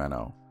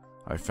Sacramento.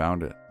 I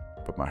found it,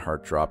 but my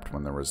heart dropped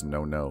when there was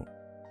no note.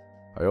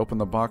 I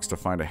opened the box to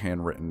find a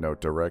handwritten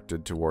note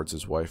directed towards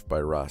his wife by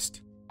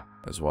Rust,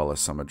 as well as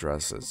some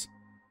addresses.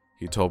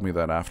 He told me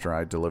that after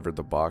I delivered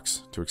the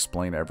box, to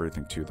explain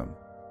everything to them,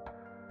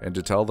 and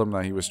to tell them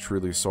that he was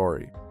truly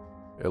sorry.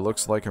 It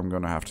looks like I'm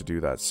going to have to do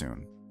that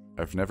soon.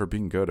 I've never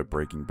been good at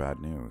breaking bad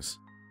news.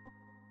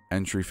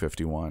 Entry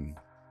 51.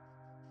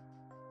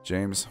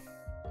 James,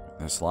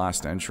 this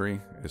last entry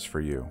is for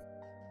you.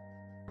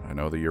 I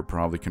know that you're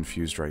probably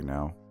confused right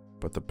now,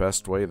 but the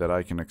best way that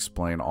I can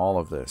explain all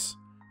of this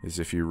is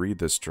if you read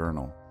this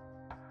journal.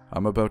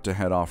 I'm about to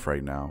head off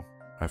right now.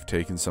 I've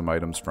taken some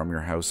items from your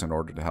house in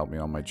order to help me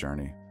on my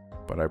journey,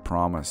 but I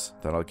promise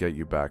that I'll get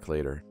you back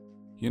later.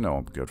 You know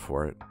I'm good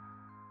for it.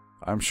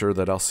 I'm sure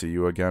that I'll see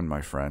you again,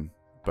 my friend,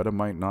 but it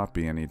might not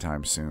be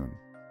anytime soon.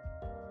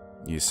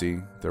 You see,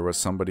 there was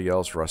somebody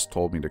else Rust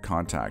told me to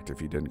contact if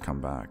he didn't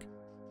come back.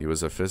 He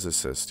was a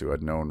physicist who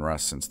had known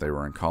Rust since they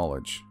were in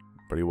college,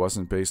 but he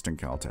wasn't based in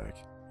Caltech.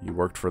 He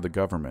worked for the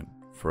government,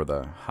 for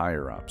the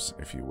higher-ups,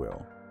 if you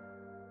will.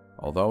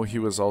 Although he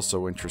was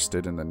also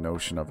interested in the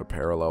notion of a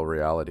parallel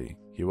reality,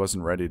 he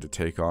wasn't ready to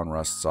take on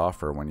Rust's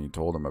offer when he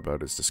told him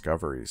about his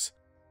discoveries.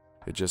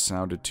 It just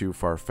sounded too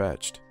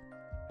far-fetched,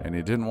 and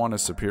he didn't want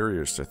his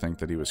superiors to think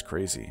that he was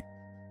crazy.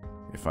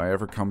 If I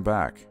ever come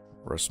back,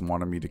 Rust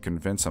wanted me to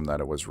convince him that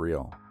it was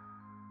real.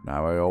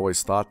 Now, I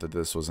always thought that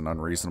this was an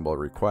unreasonable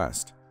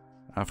request.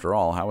 After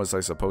all, how was I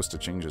supposed to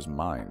change his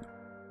mind?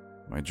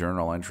 My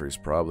journal entries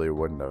probably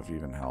wouldn't have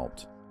even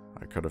helped.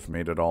 I could have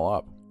made it all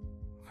up.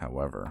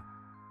 However,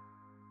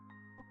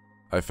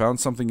 I found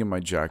something in my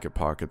jacket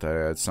pocket that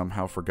I had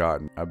somehow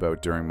forgotten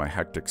about during my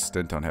hectic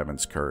stint on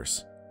Heaven's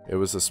Curse. It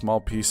was a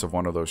small piece of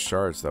one of those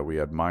shards that we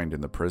had mined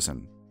in the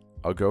prison.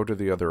 I'll go to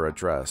the other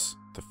address,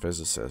 the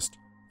physicist,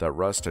 that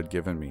Rust had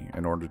given me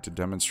in order to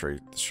demonstrate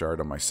the shard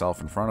on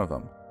myself in front of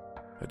him.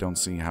 I don't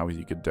see how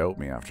he could doubt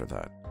me after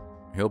that.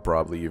 He'll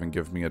probably even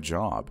give me a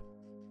job.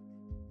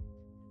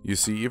 You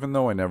see, even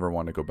though I never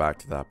want to go back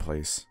to that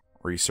place,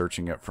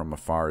 researching it from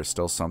afar is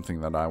still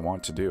something that I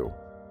want to do.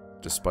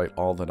 Despite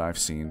all that I've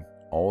seen,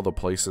 all the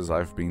places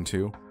I've been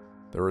to,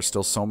 there are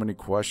still so many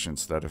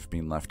questions that have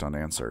been left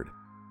unanswered.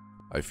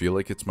 I feel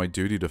like it's my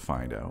duty to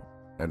find out,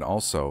 and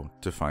also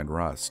to find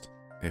Rust,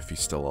 if he's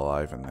still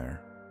alive in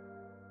there.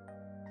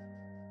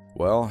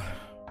 Well,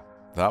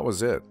 that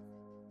was it.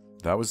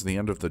 That was the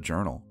end of the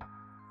journal.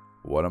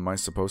 What am I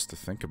supposed to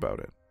think about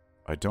it?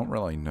 I don't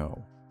really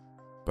know.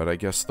 But I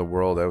guess the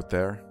world out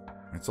there,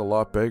 it's a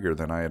lot bigger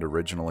than I had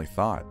originally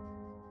thought.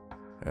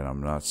 And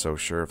I'm not so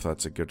sure if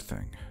that's a good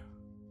thing.